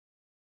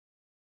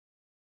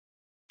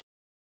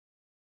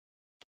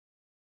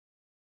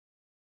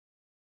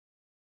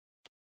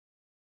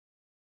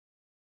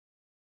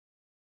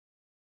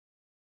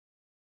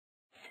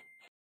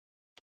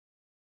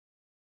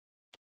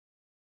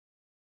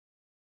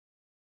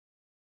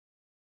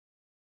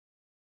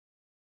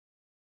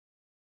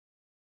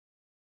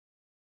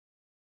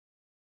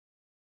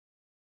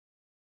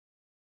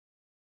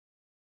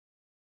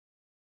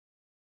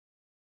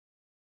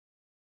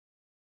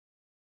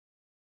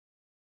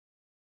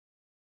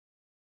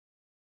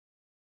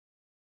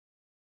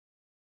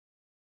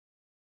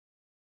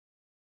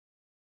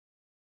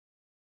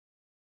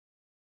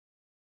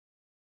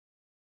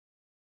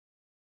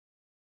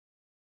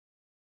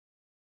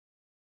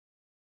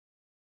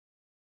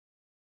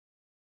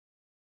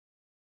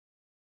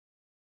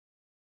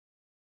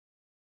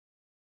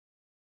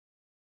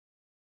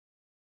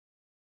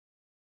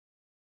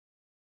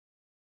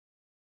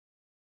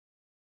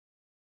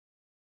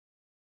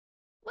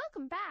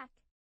Welcome back.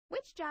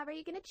 Which job are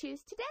you going to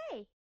choose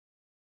today?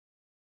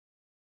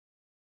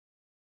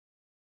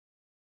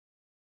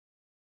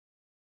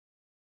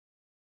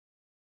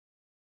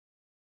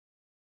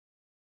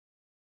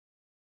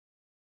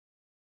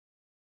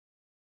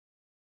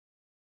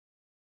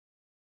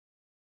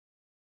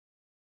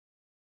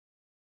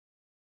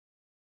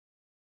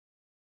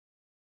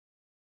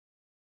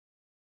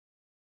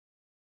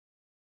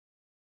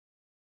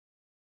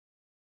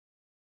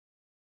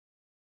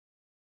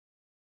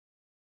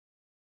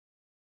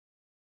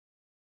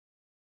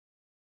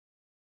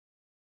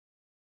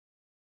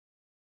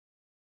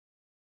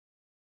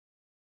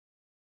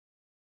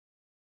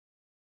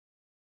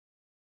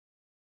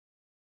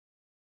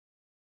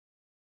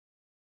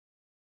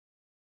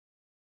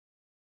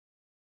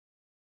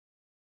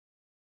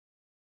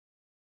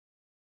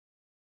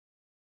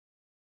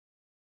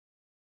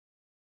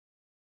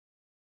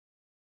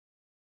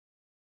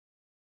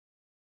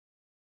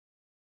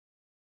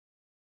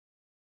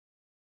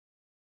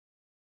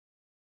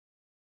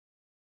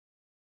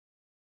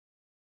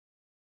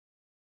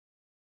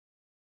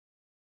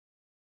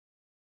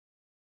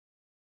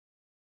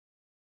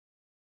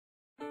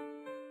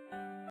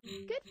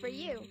 Good for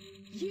you.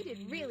 You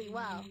did really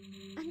well.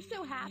 I'm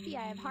so happy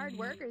I have hard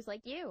workers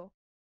like you.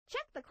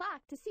 Check the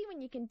clock to see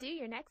when you can do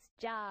your next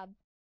job.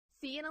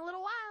 See you in a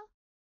little while.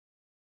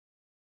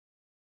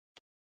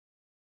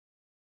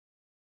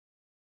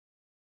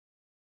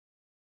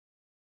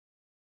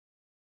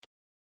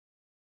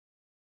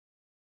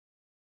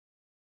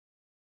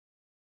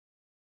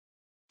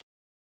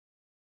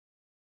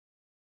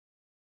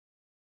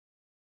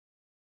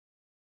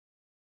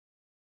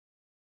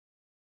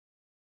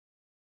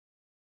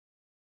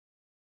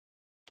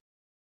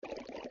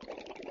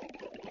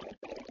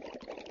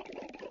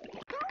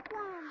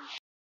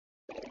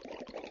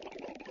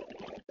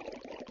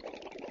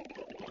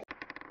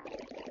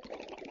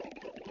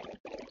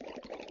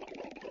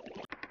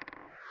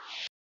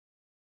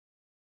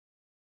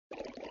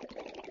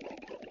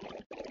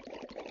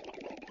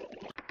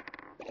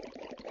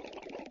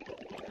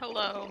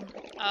 Hello.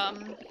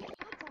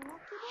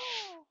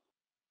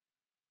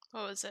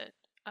 What was it?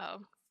 Oh.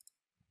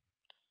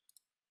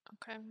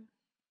 Okay.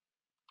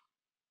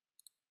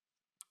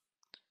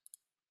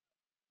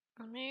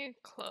 Let me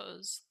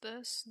close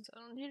this since I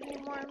don't need it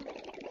anymore.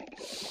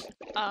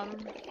 Now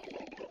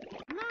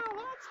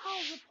let's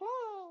hold the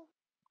pool.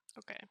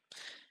 Okay.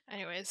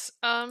 Anyways,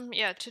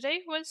 yeah,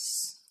 today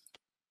was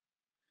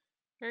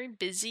very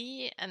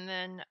busy, and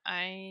then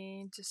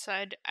I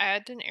decided I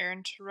had an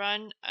errand to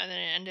run, and then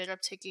it ended up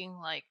taking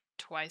like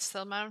twice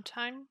the amount of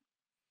time.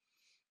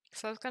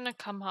 So I was gonna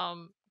come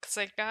home because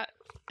I got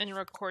and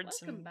record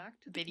some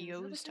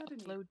videos to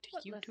upload to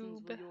What YouTube.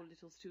 lessons will your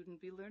little student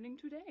be learning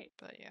today?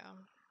 But yeah,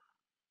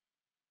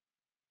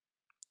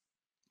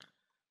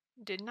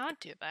 did not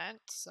do that,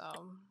 so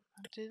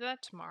I'll do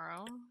that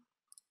tomorrow,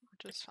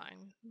 which is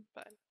fine.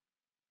 But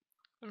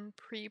I'm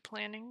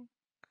pre-planning,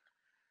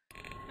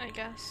 I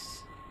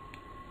guess.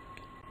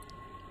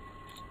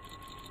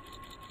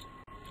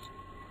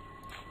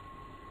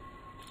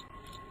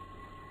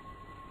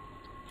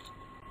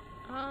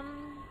 Let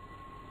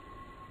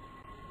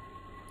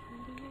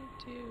me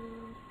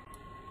do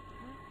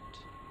that.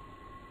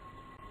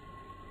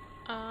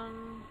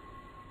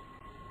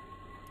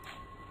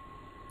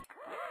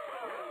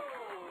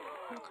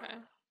 Okay.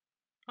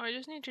 Oh, I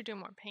just need to do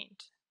more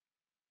paint.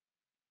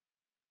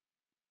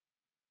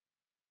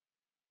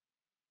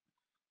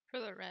 For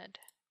the red.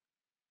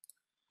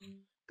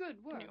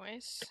 Good work.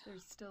 Anyways.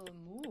 There's still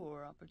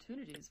more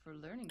opportunities for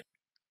learning.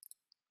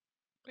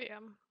 But yeah.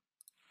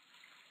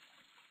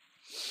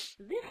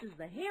 This is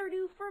the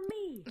hairdo for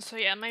me. So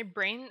yeah, my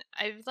brain,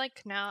 I've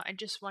like now, I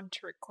just want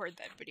to record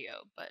that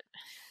video, but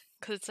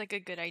because it's like a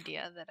good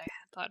idea that I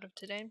had thought of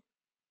today.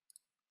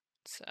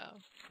 So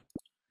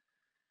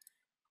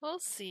we'll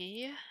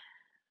see.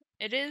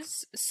 It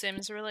is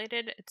Sims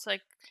related. It's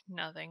like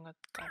nothing with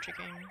gacha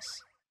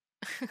games.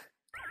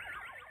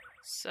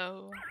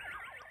 So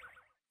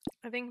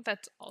I think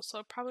that's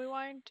also probably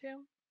why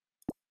too.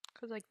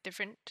 Because like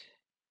different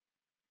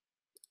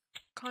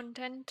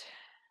content.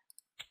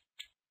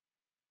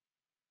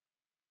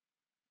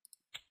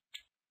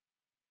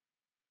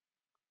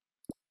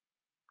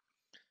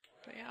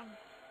 But yeah.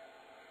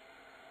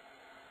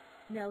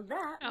 Now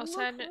that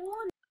Outside, looks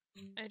one.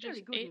 I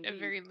just ate a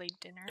very late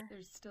dinner.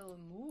 There's still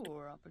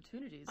more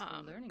opportunities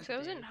for learning Cause I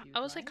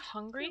was like like.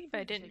 hungry, but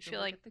I didn't feel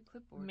like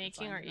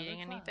making or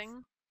eating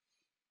anything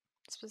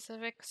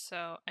specific,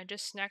 so I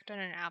just snacked on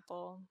an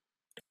apple,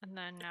 and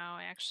then now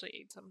I actually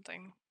ate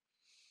something.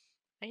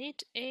 I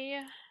ate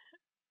a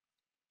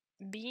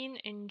bean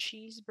and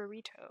cheese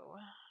burrito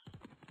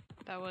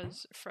that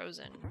was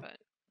frozen, but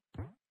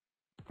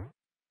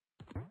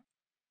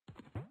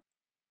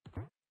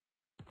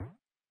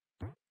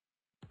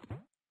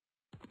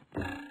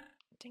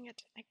dang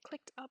it, I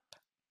clicked up.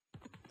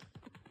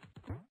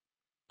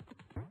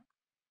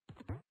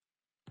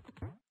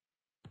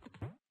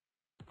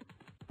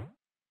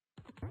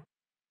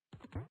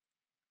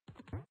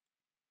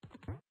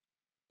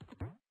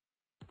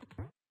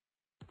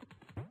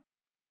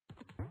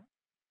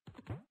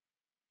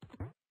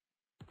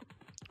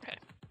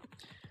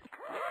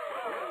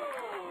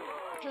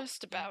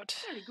 Just about.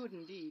 Very good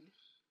indeed.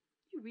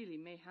 You really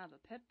may have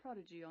a pet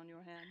prodigy on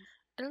your hands.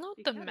 I don't know what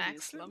The the Academy max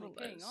is certainly level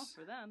paying is. off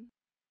for them.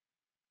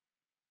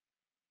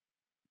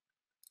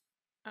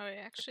 Oh, it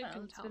actually Well,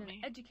 can it's tell been an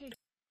me. education.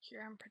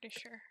 Here, I'm pretty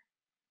sure.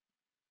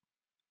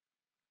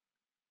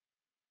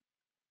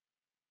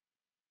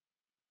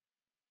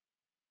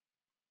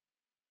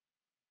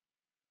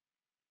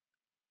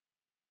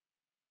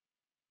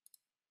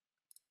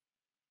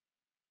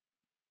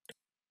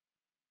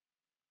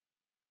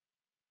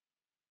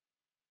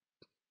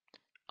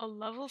 Oh,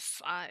 level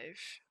 5.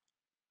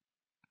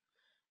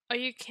 Oh,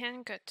 you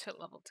can get to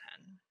level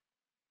 10.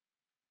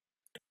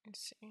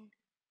 Let's see.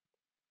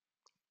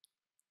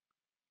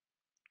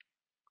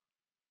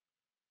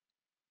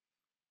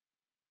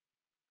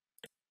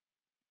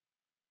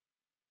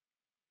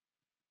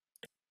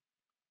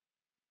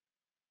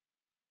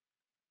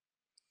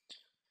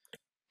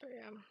 But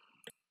yeah.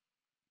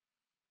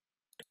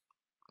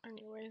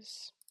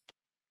 Anyways.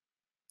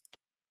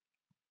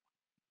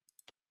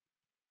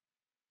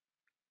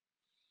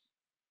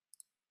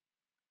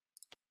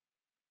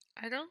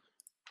 I don't.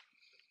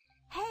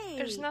 Hey,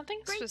 There's nothing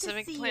great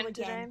specific to see planned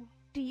you again. today.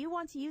 Do you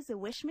want to use the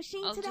wish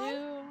machine I'll today?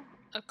 do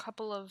a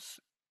couple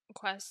of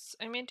quests.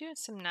 I may do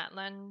some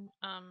Natlan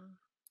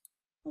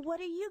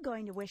What are you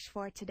going to wish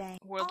for today?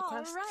 world All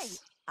quests. right,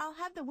 I'll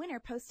have the winner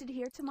posted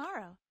here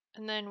tomorrow.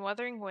 And then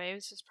Wuthering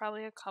Waves is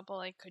probably a couple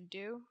I could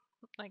do,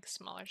 like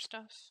smaller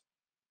stuff.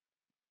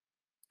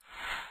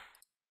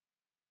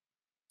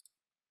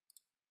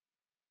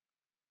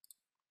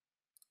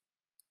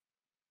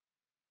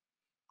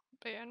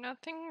 But yeah,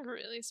 nothing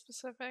really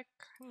specific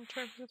in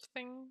terms of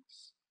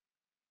things.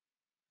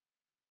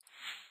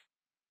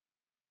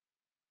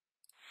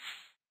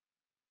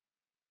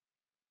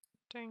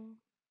 Dang.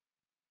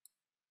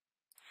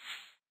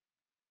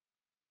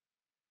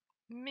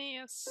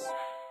 Mess.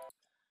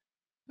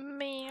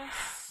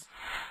 Mess.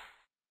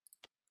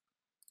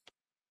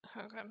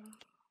 Okay.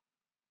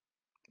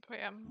 But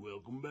yeah.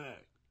 Welcome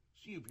back.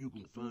 See if you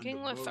can find Getting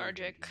the bargain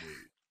lethargic. today.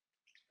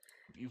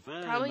 If you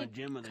find Probably my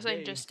gem of the because I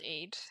day, just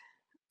ate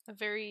a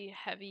very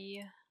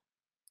heavy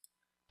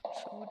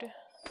food.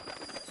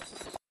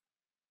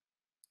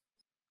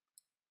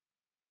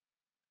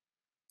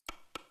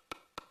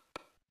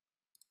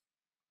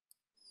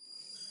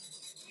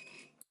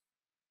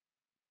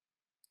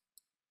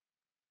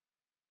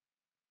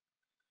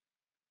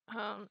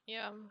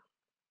 Yeah.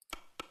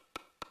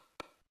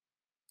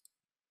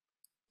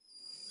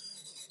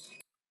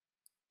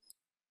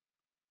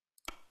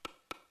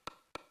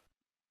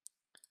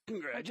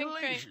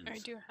 congratulations. I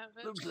do have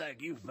it. Looks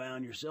like you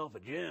found yourself a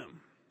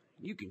gem.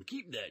 You can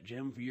keep that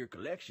gem for your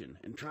collection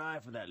and try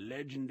for that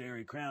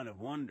legendary crown of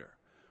wonder,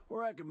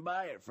 or I can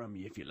buy it from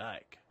you if you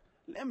like.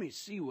 Let me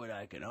see what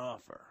I can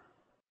offer.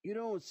 You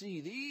don't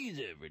see these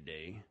every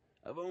day.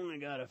 I've only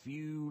got a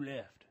few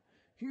left.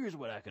 Here's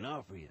what I can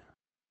offer you.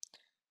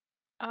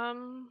 I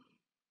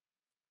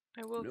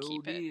will No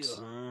keep deal, it.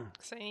 huh?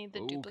 Because I need the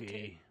Okay.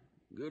 duplicate.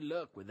 Good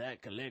luck with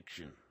that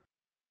collection.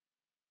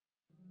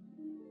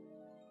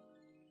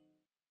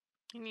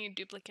 I need a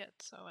duplicate,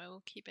 so I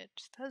will keep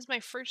it. That was my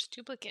first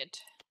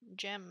duplicate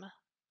gem.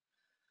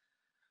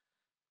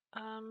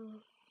 I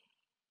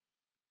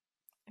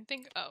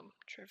think, oh,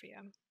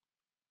 trivia.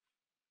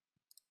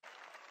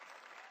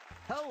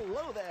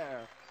 Hello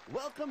there!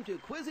 Welcome to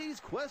Quizzy's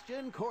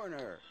Question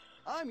Corner.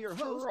 I'm your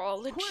host,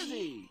 Virology.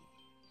 Quizzy.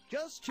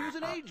 Just choose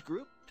an age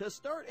group to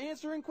start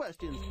answering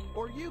questions,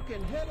 or you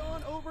can head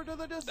on over to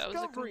the was a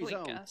Discovery complete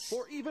Zone guess.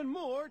 for even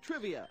more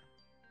trivia.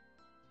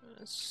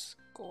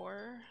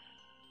 Score.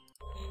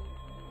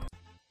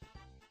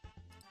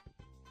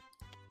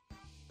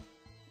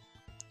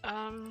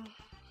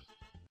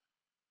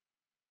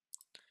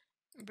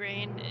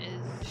 Brain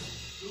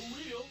is... The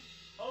wheel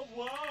of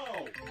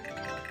wow!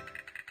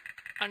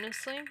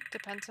 Honestly,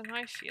 depends on how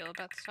I feel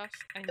about stuff.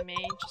 I may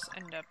just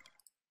end up...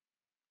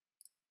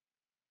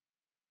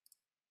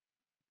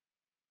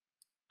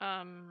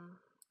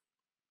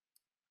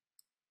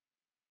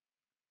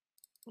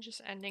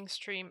 just ending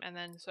stream and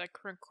then so I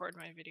can record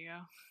my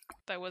video.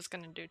 That I was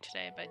gonna do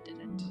today, but I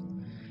didn't.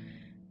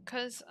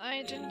 Because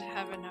I didn't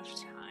have enough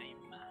time.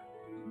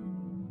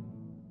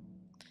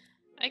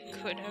 I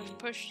could have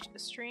pushed a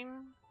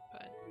stream,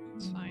 but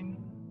it's fine.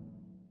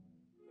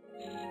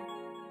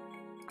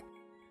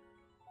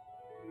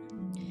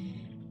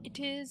 It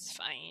is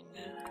fine.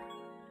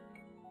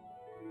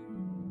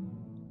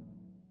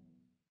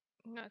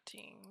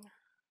 Nothing.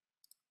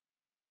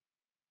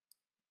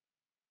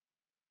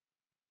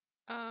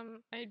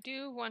 I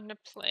do want to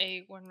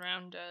play one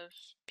round of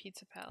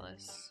Pizza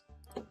Palace.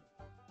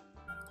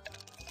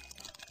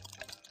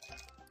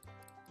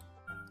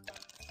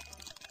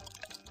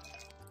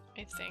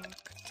 I think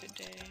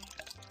today.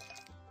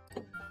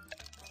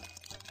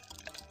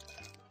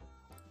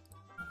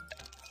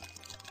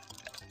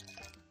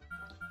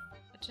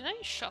 Did I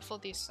shuffle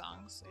these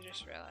songs? I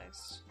just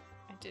realized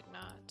I did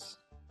not.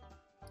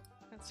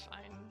 That's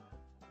fine.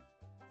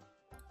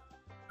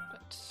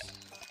 But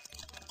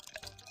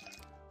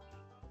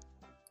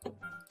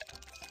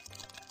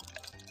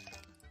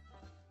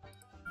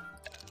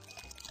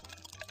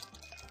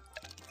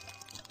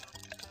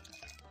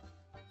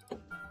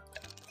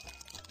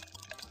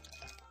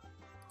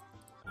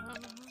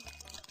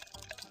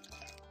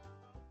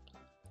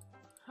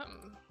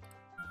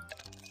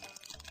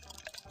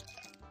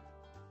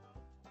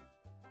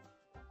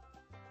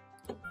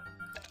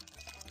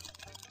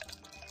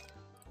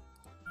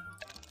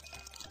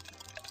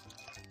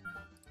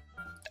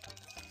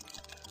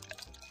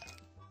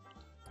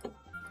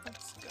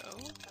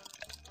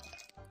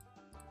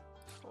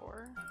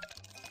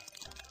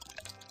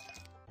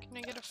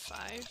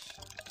 5.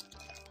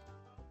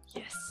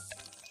 Yes.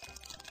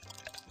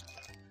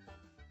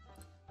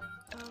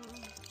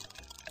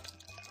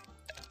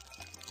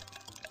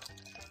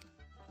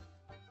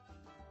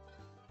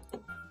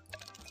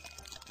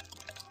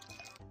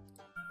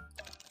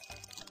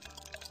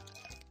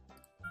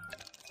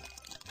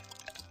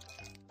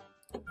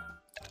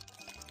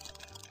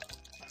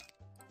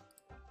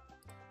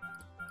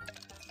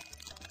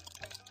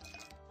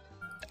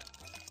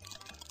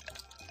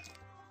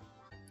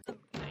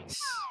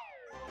 Nice.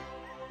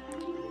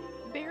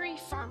 Berry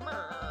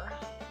farmer.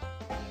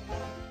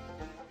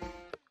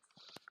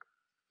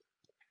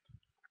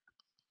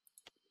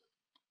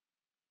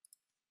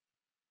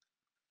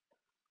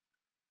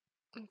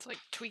 It's like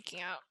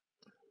tweaking out.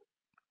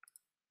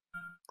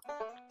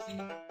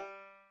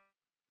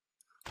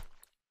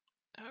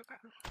 Okay.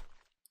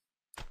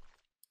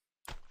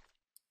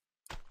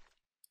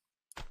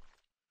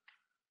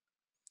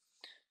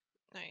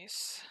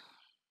 Nice.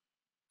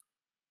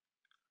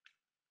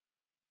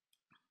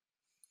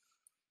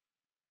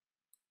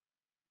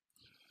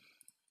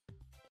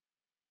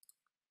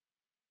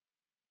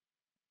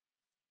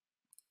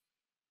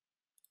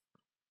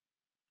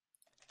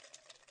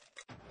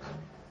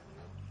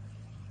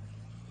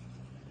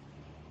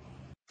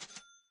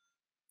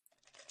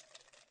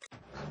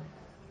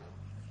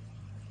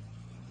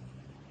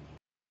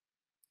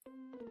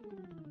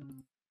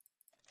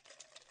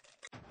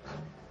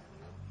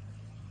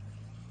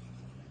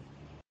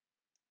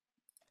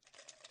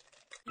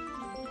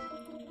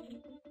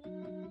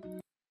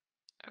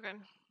 Okay.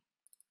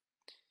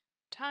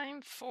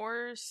 Time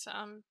for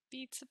some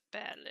pizza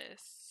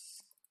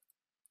palace.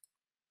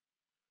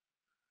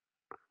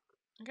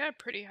 I got a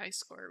pretty high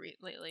score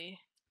lately.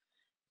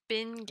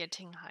 Been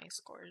getting high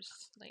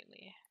scores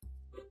lately.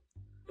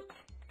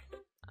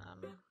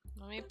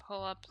 Let me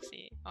pull up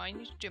the. Oh, I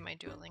need to do my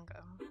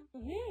Duolingo.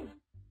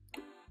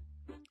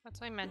 That's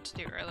what I meant to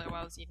do earlier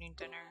while I was eating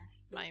dinner.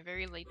 My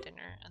very late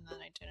dinner, and then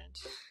I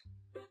didn't.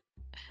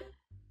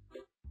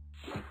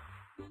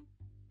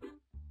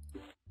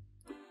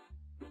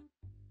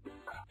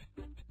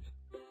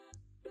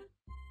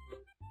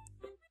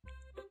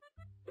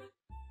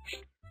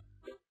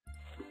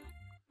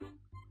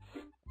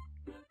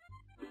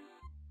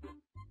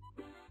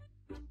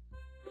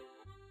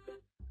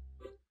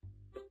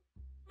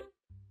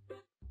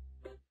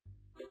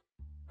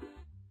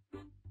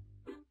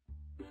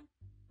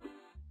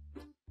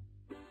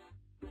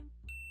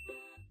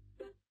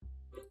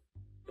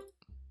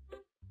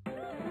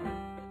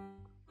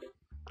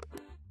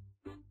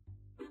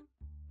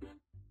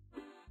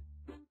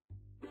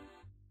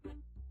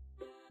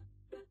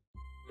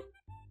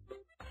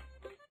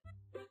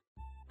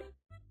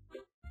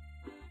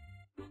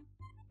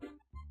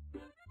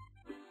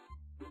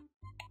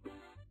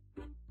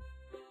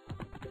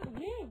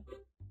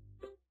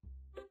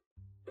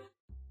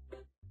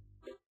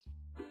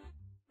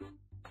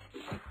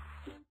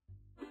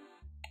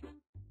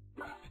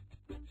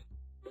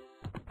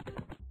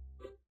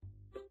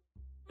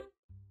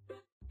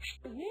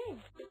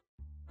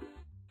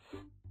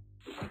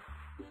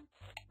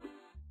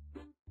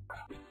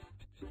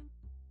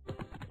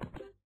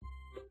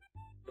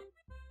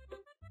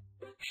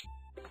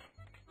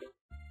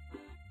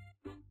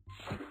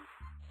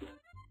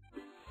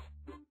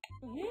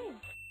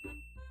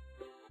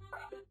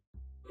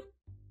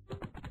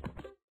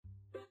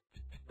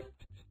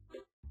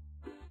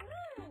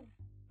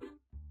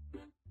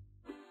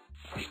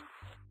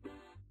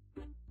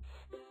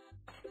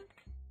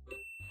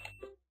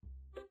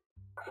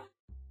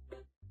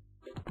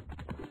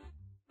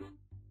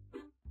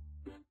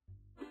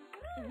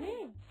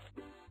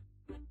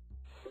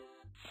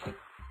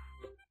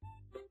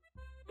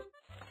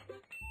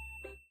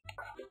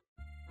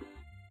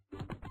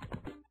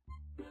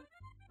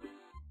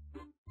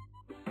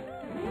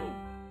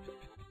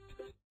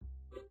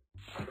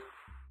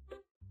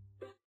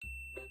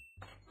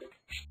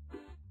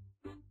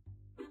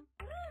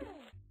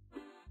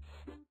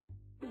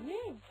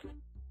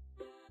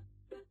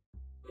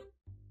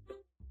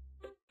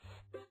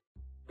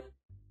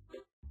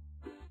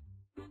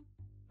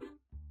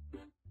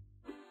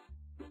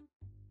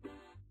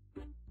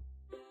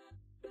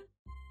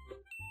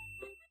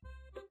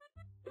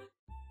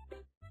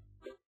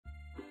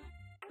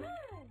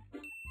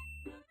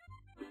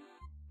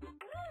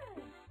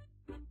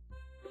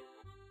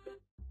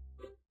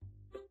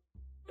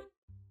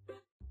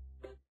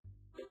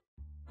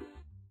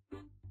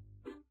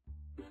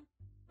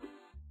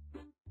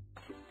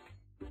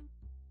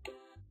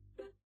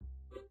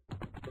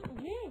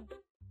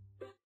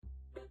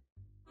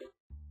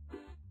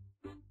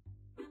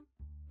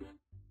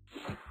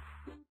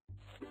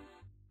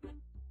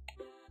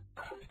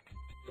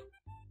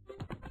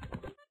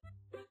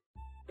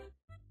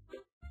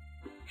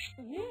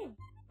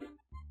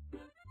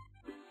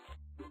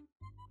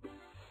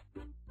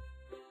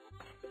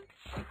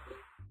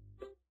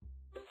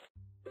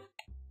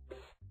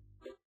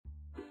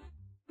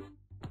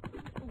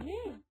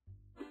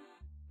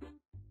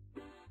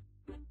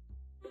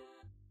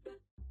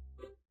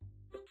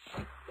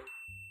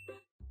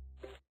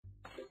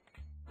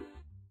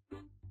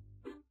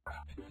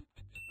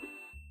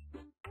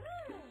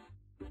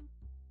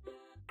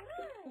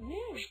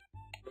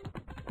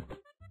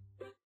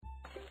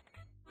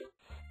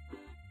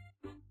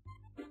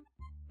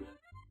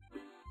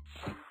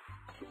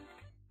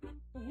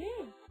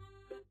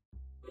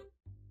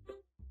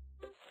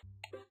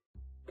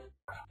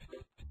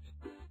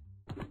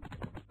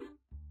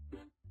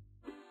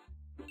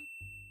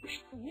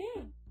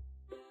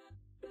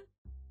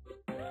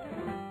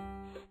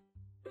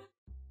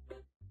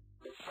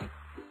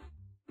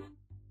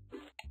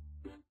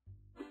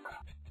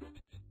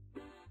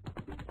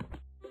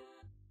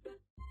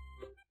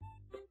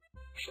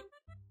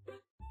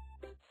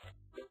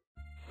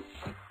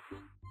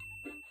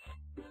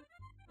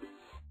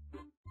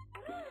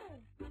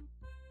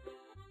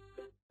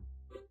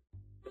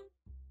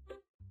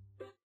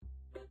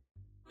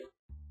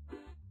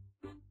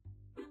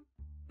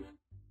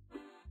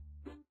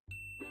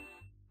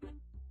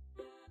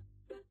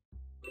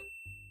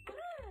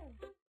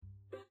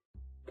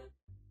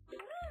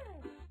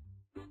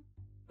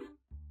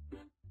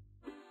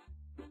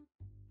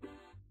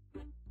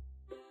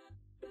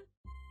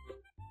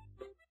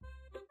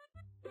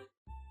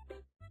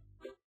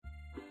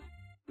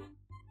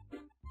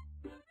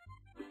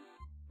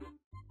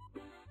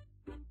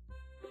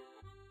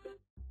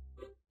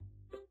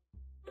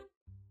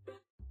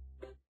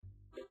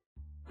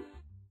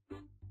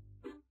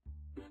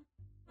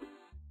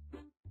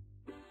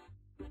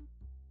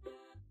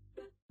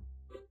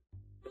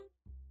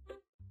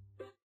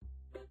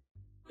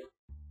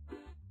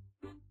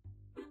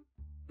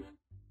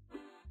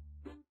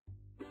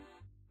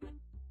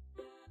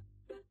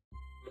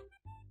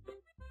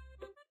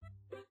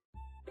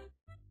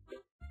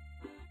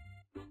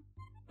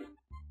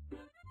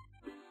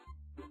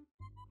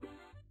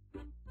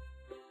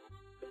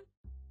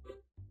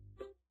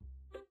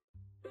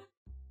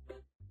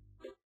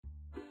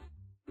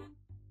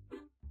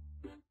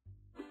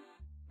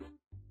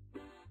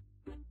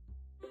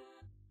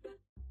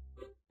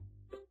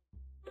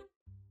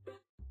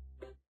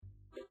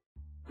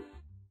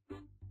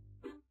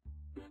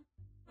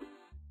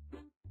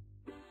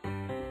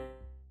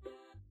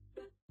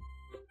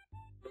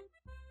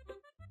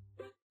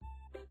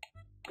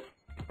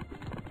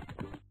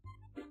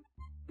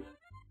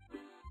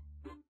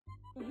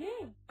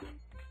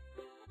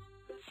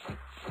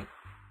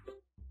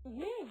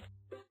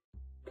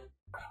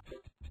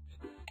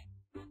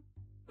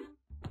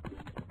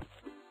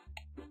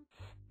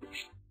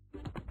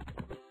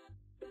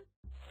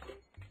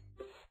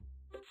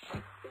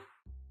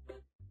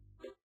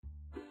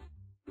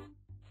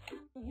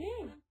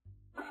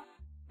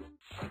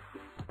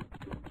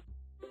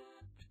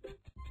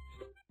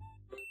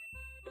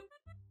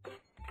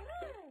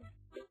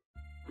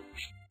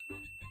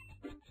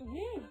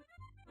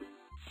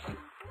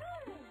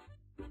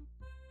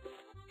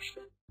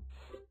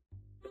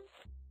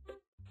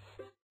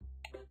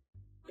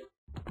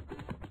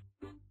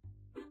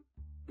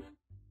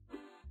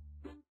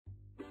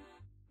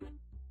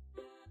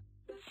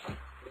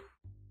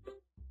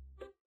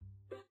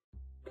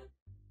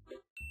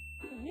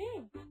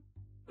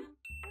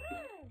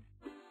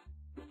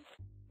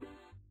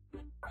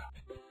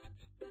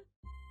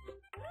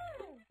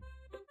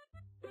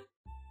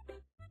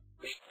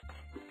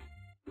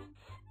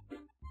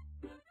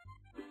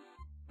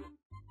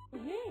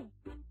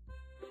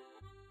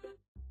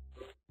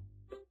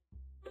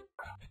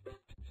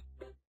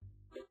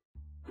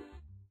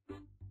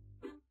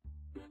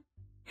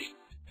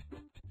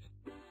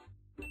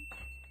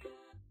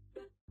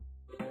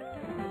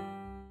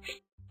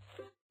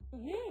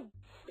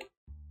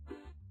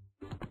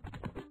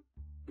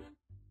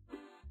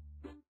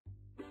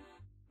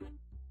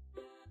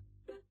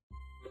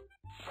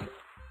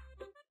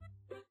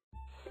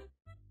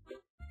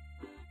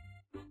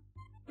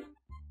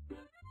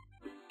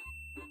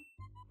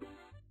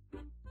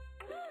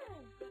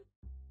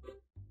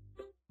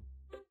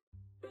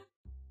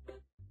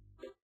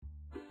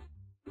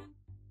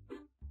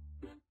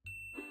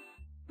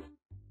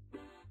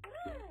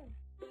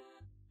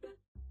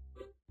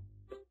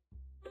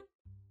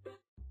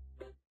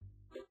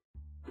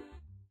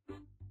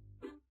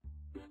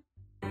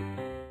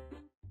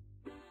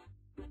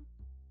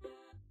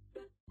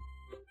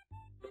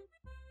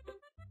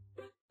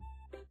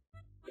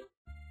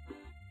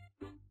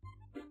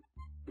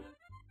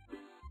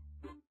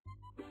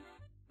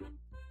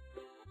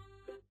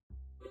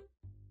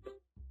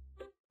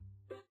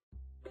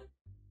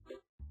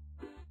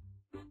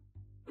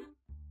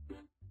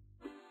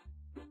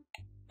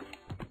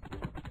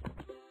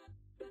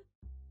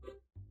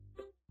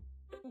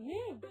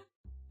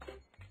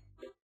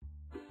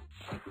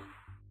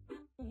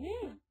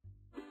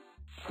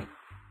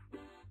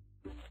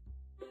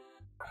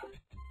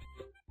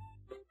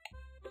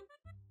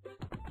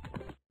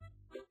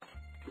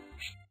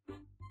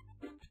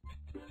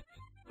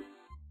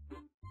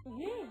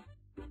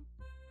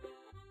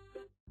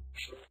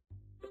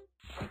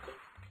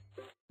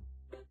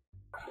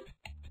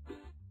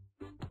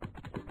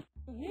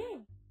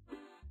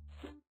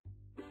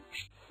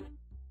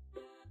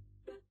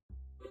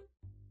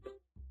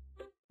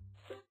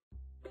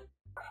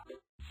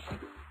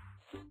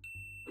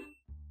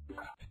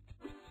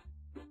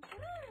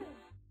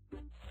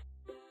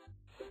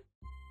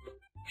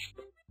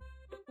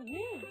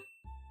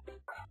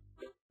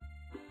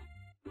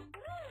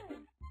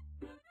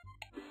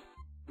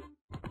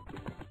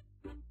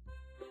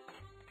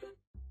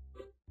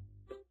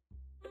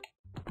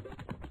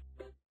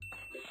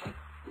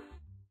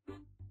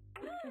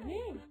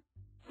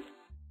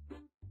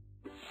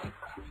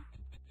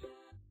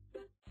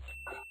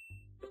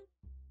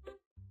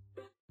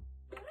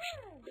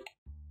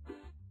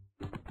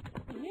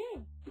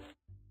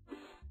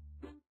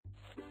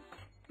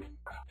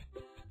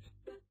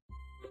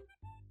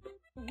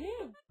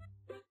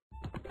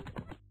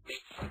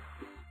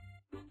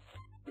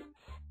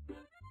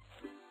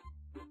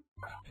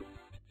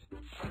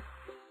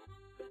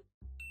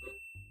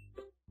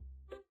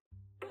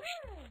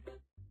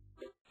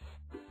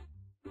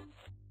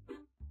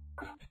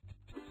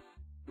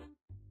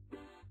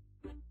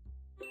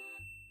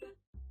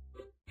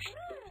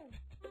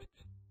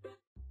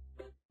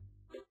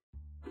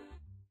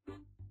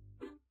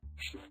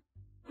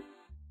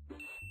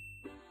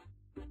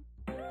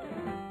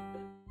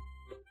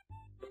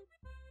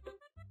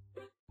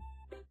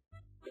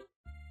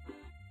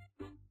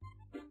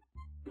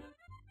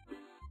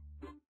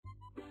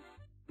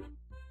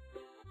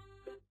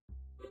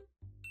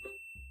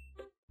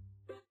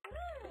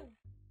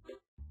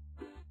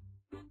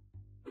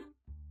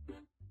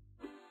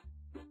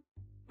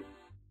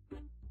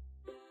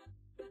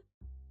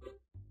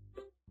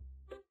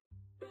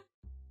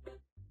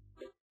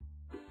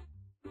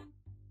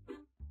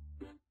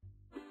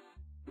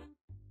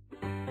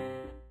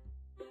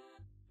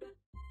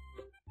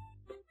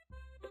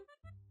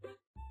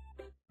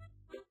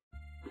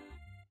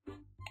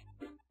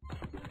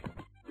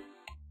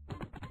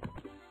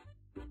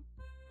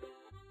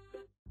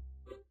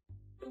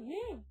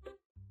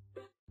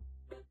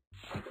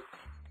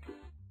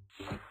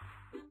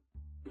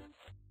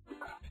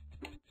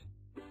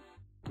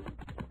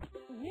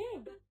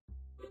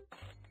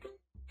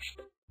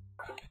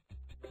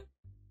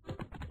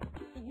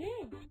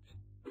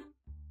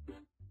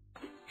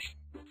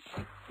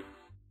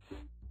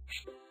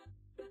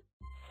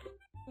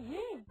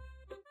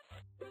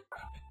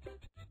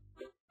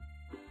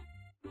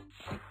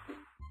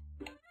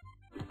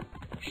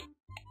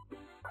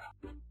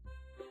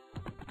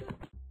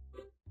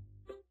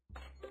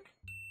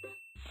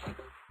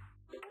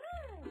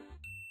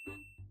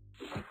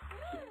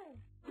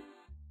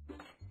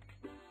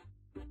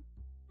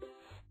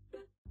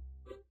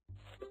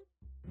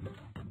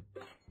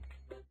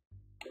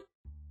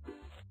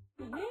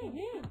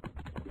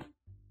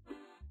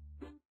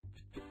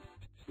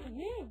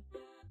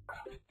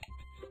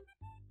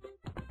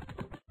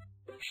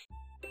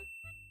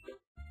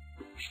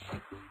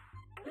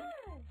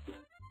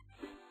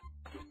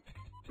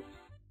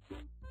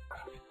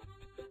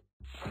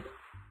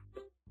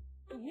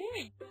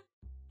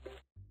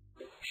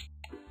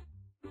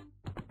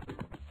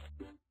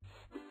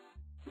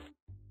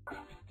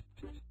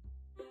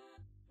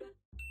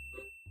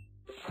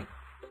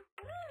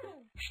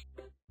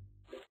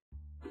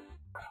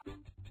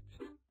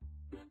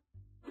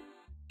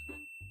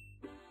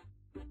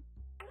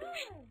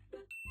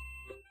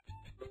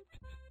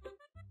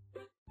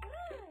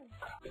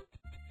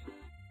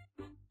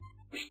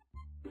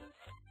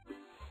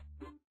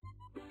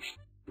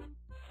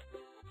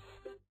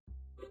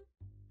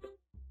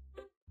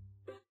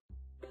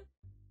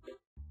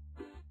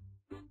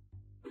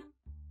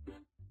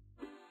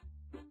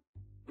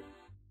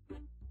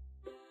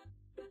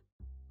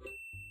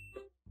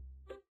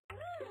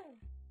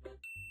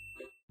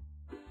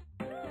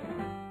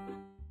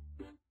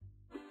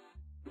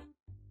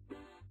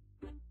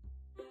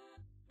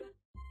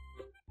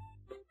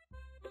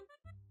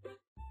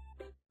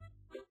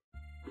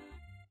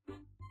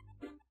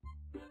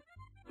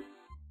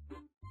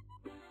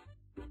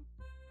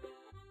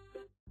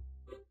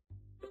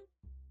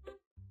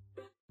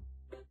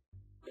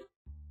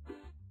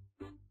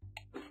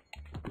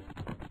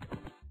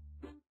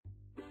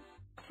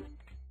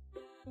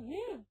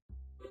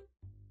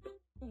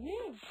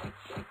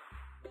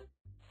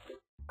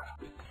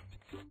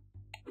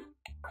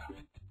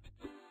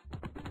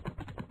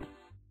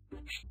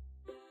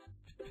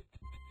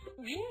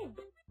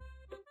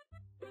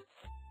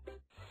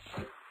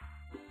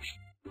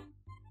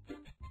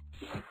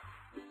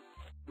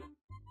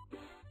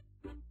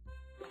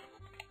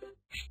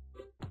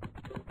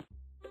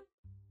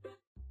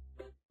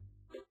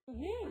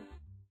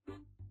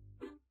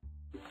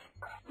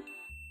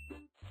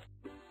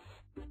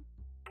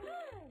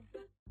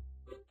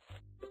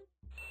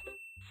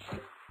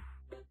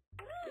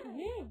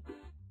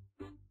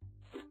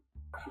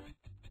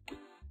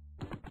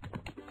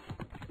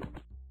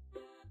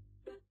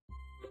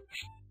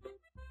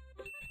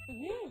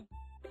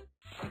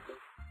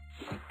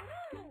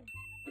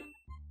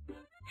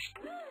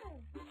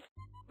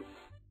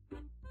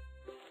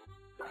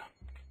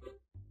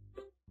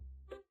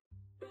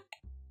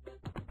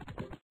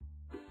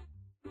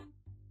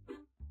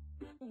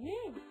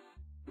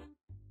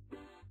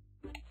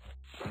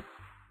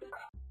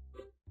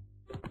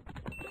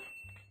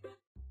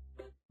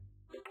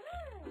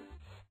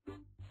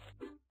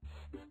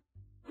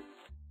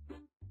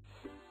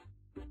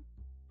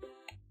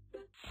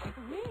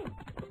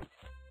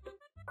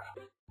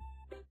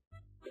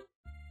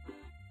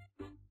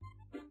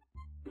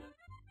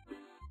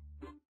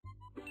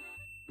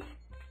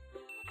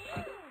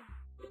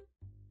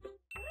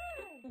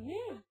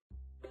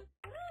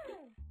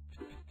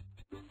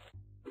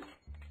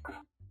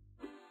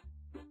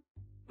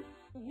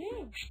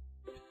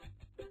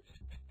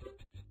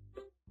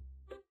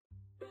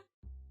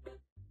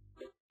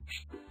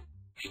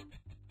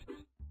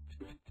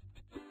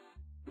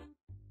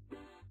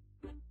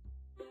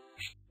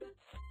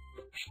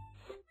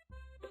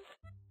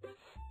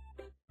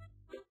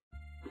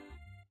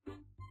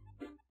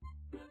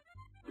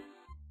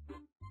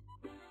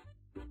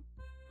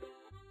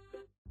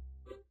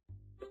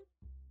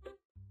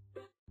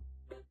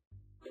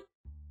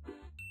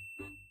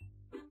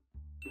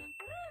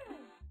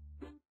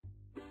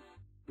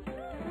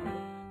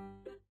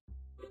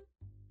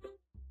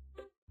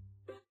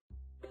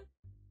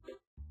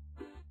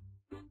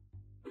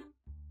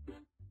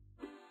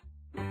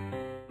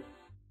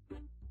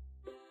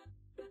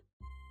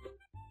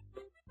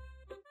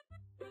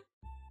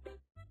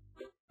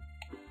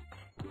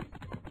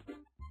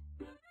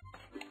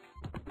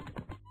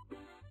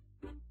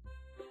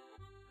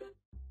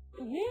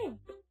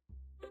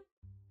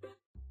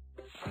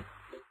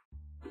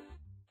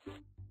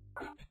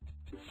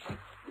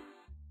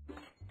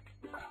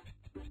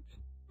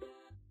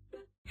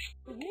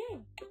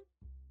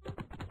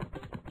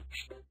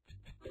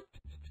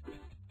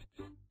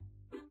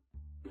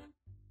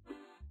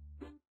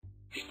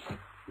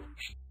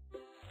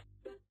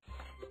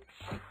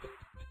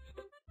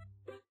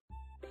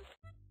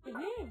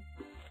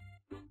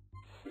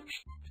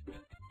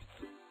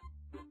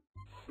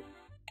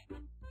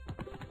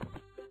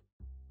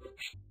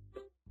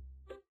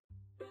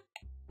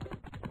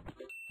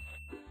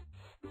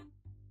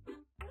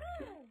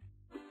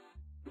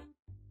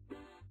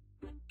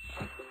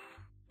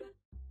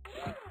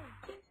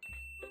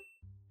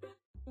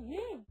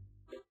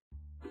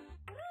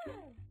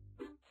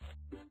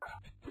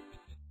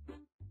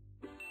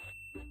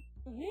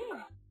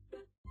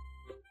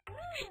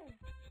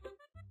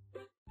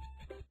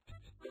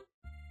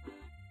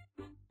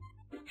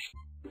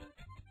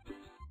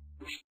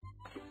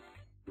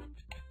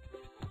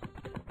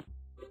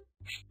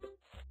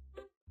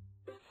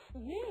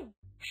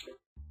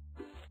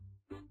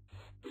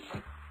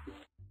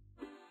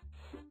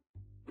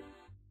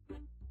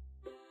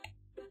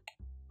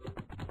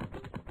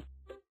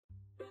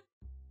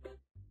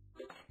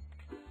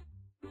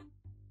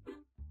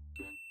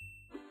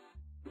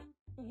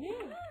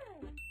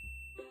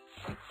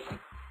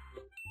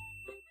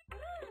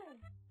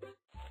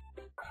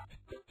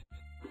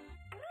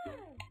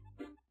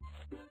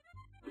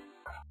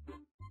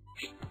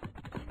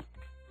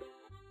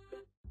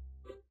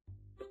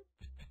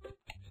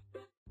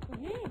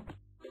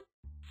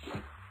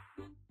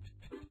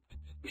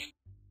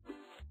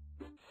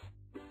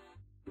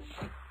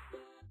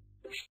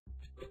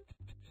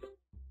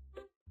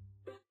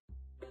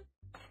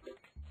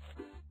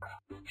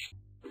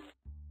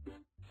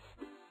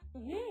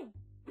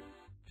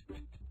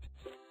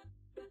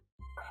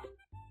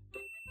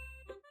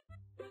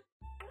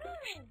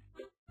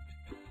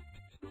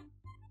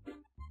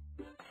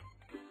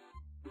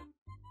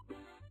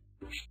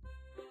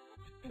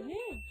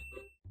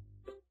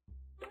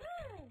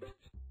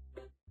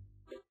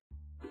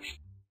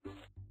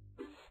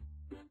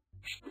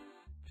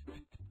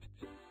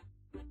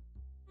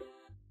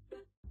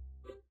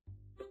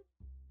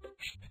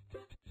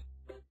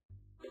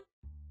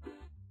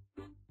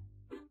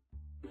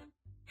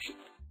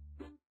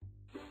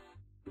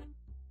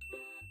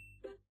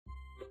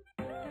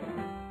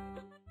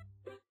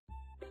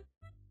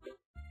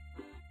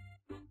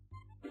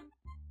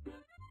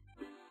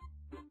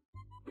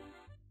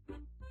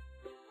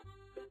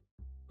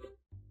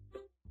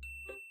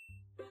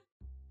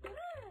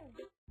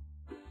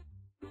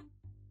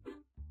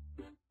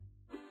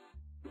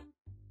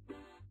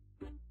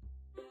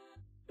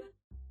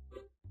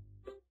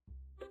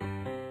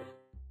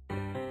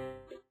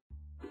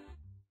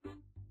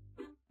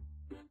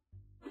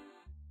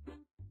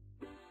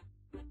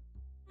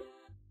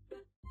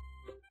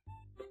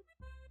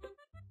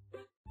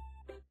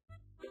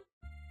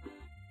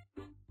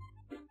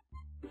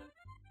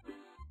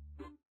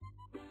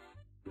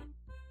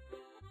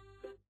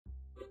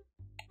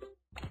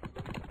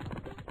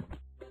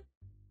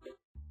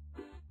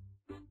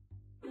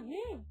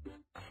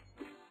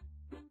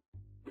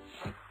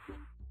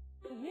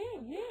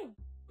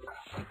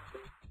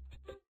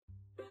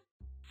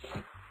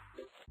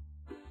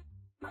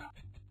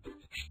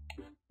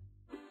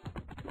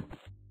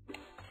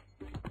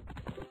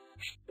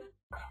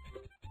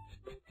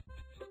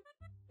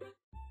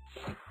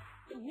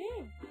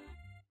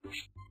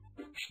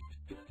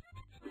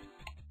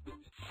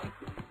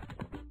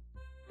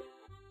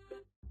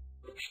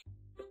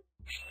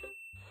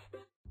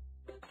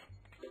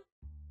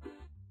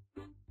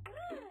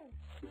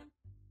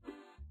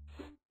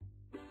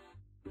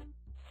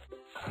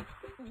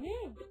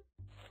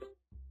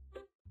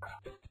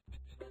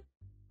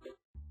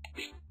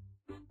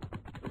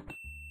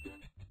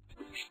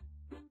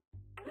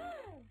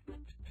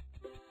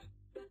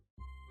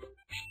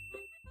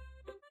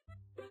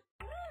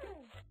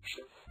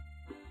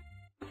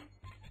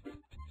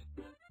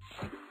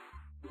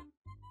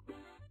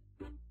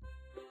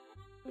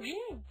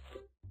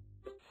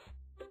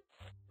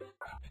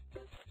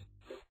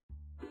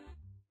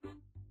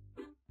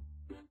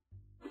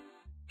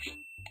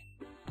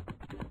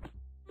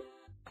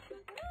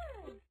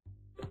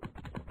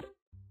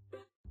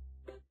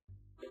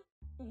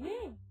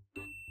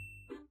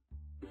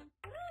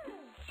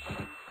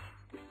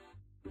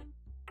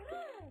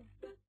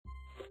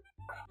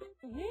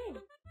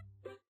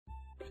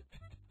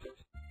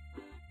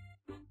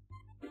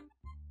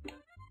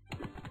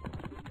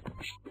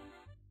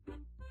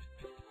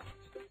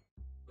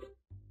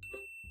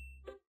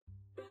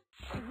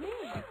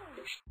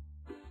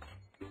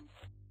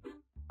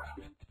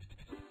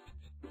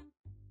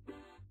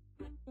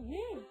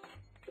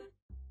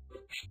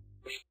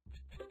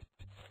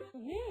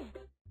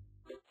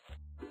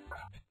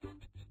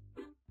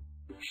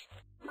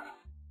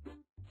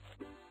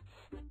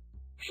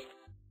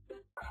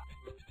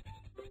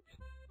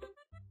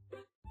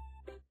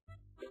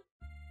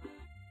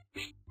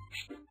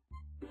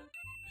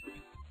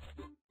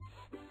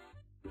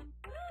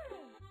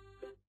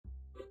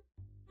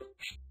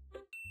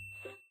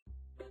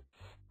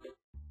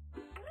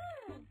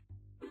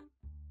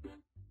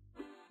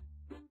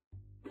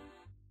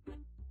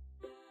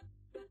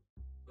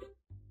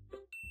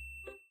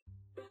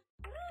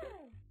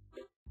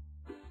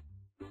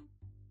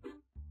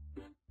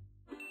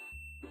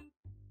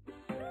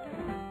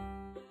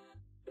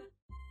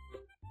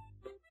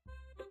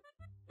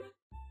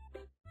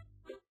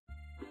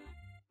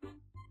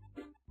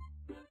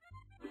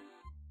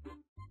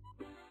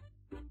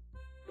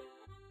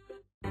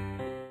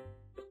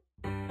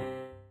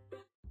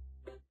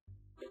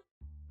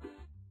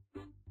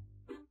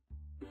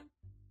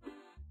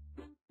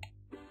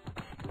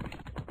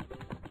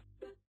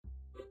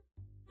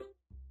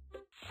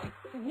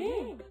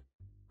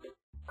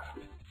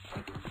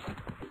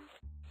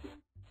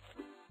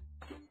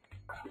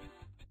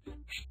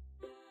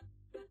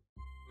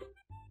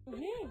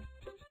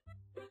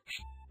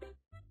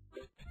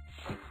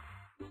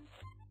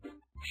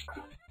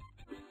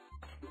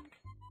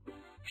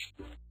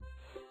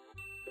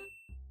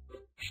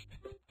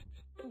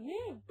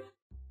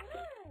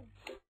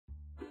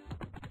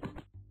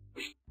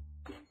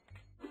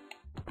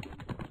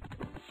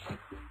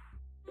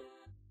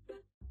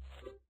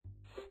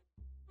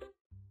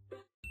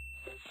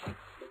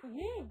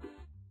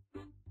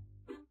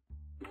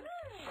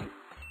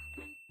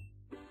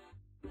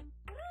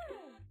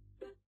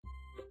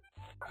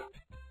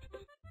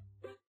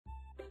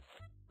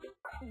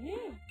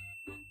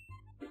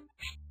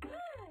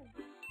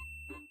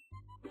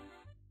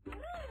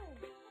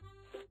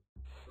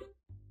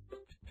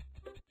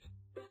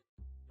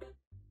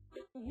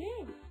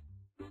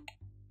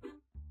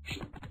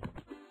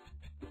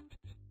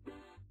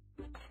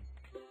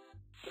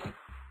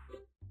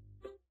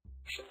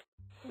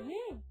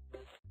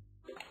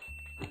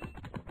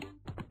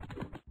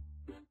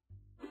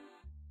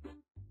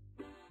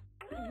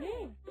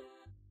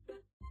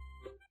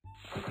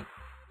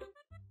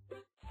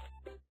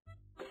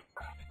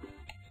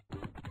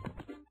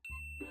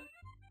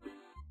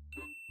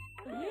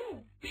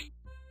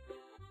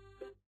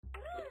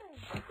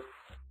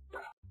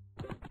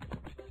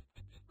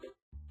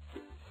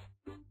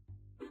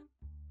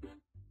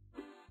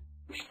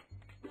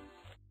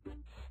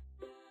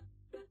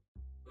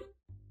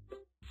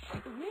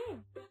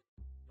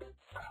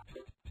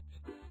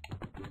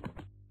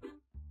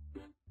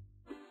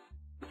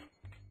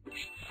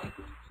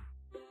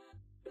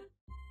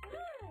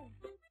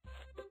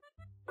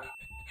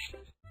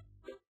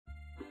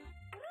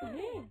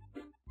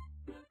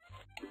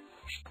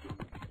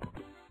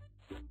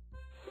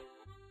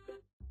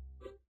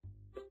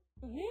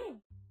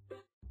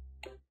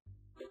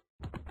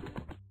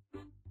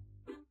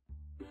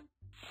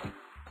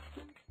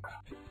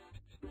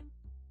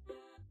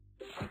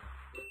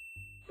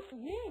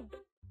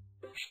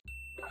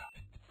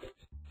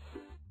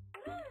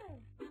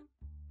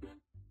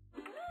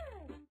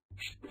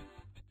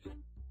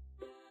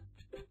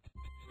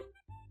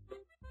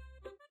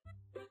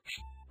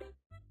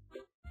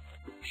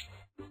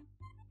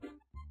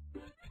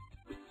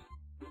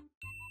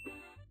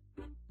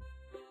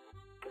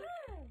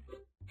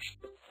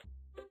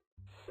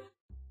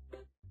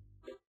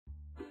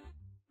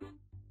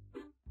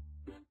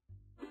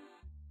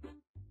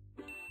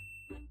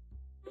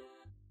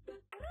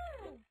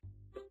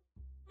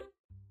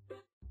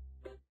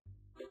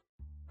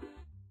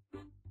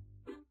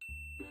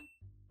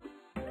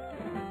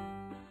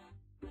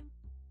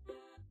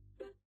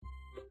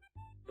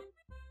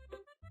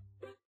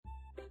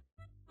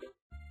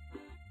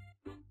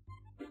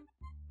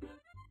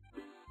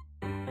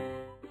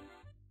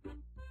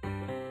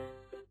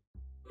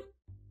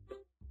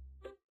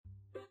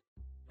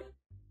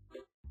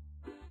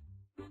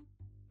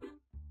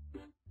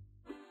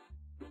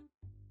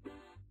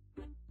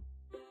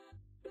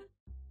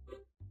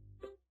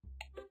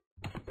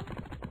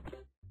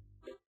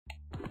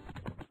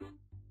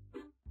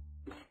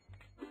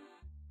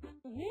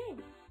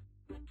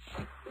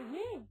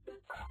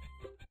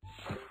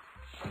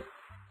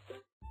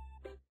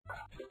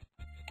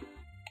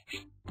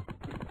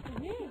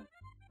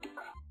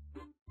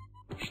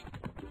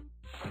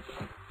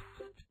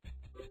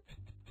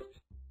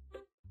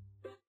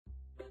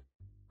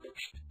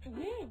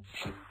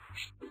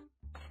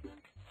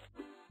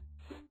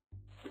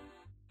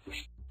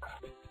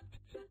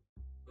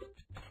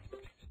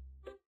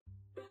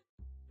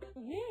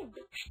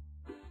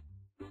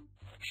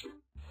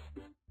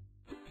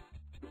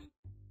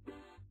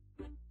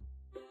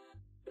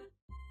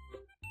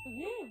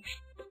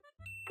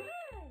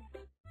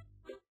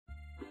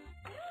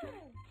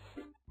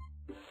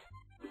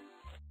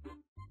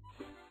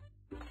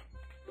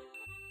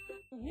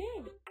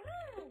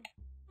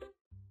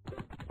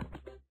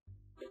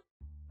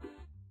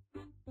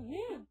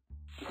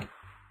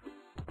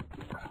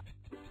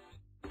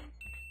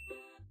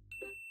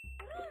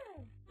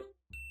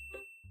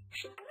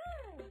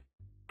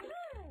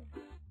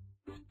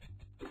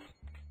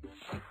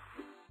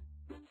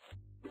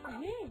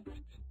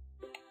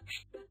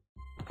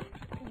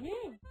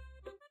 Yeah.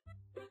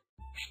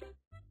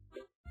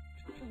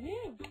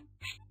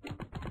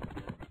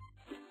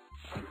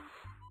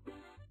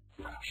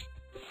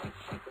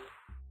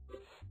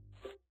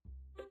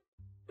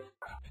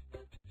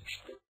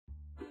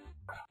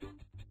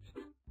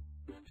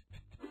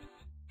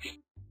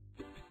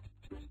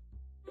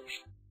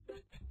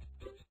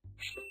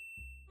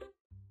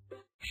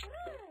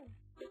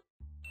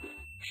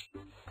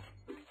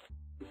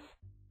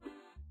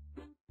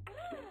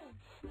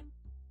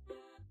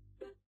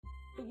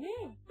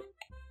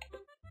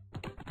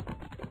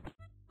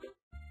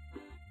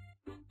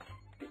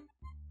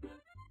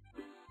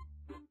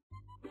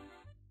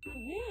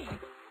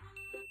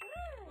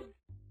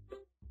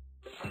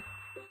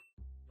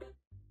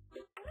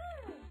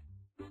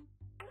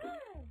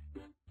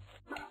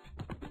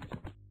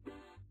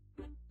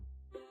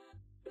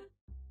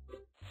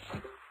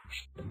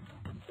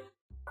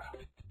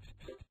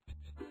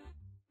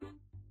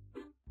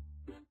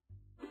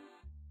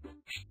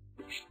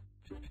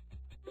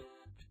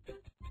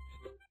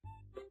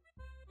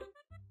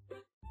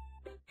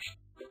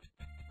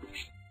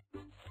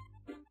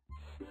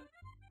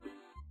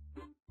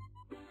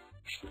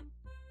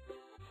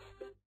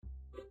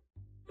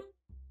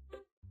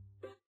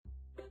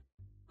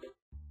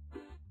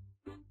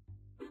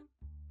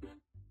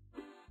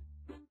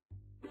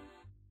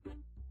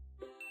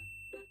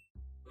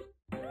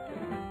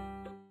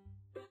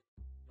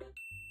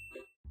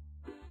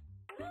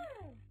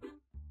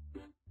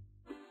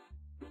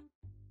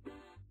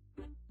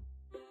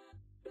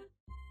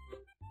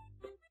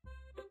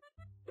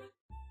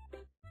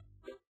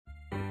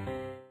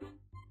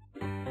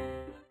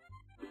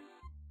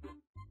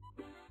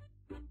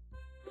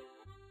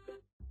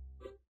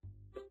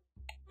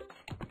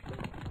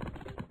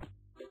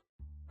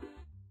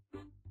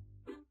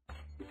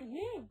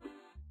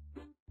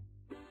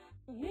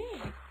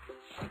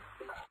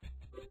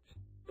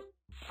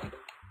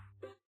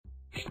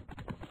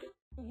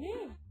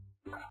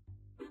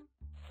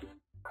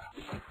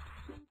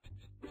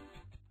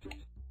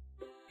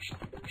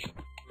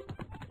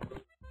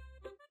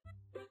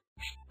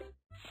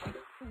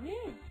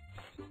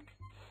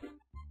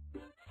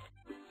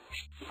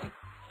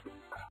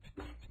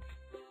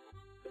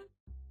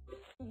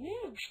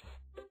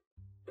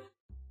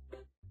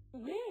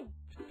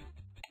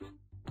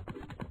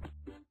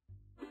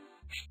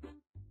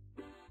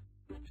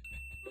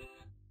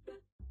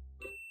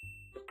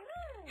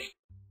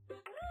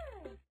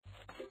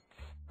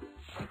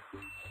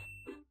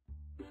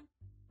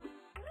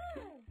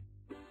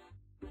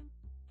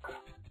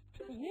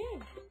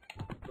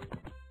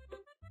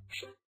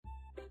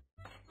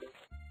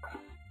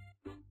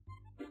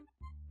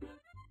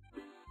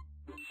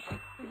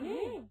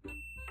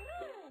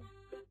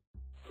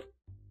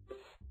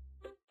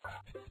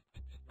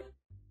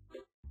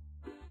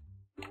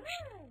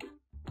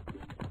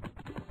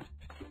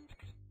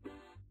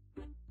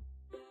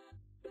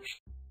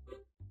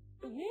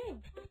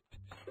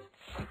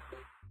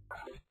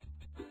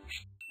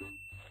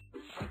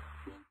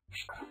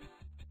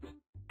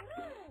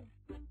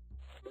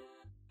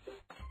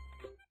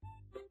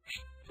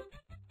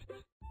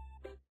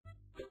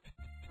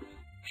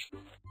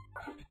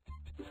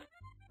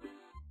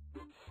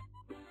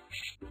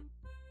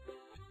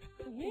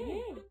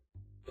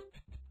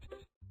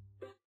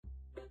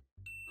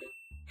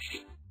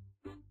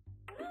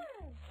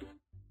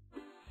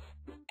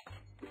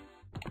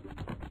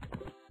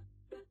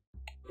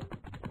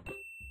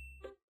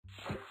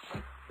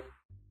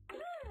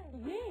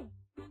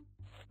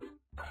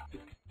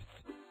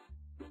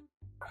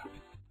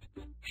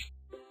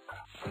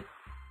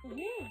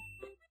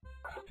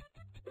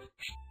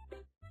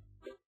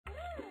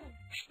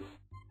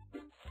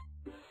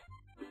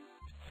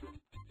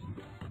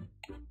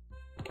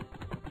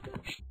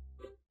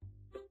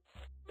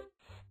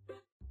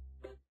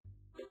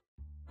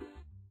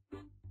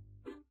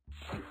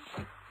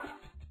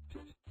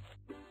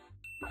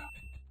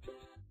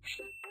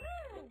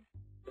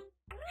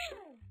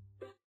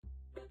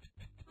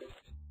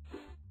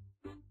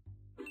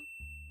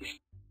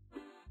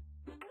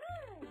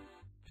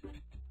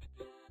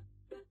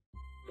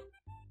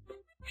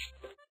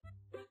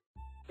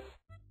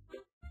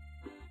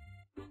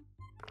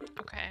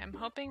 Okay, I'm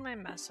hoping my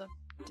mess up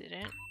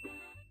didn't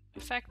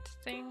affect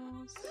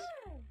things.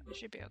 It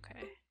should be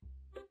okay.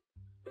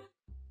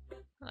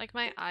 Like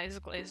my eyes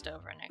glazed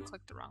over and I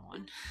clicked the wrong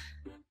one.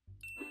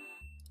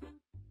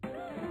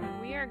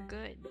 We are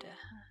good.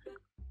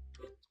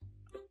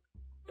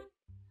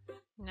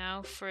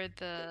 Now for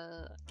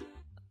the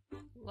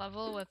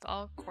level with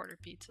all quarter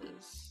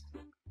pizzas.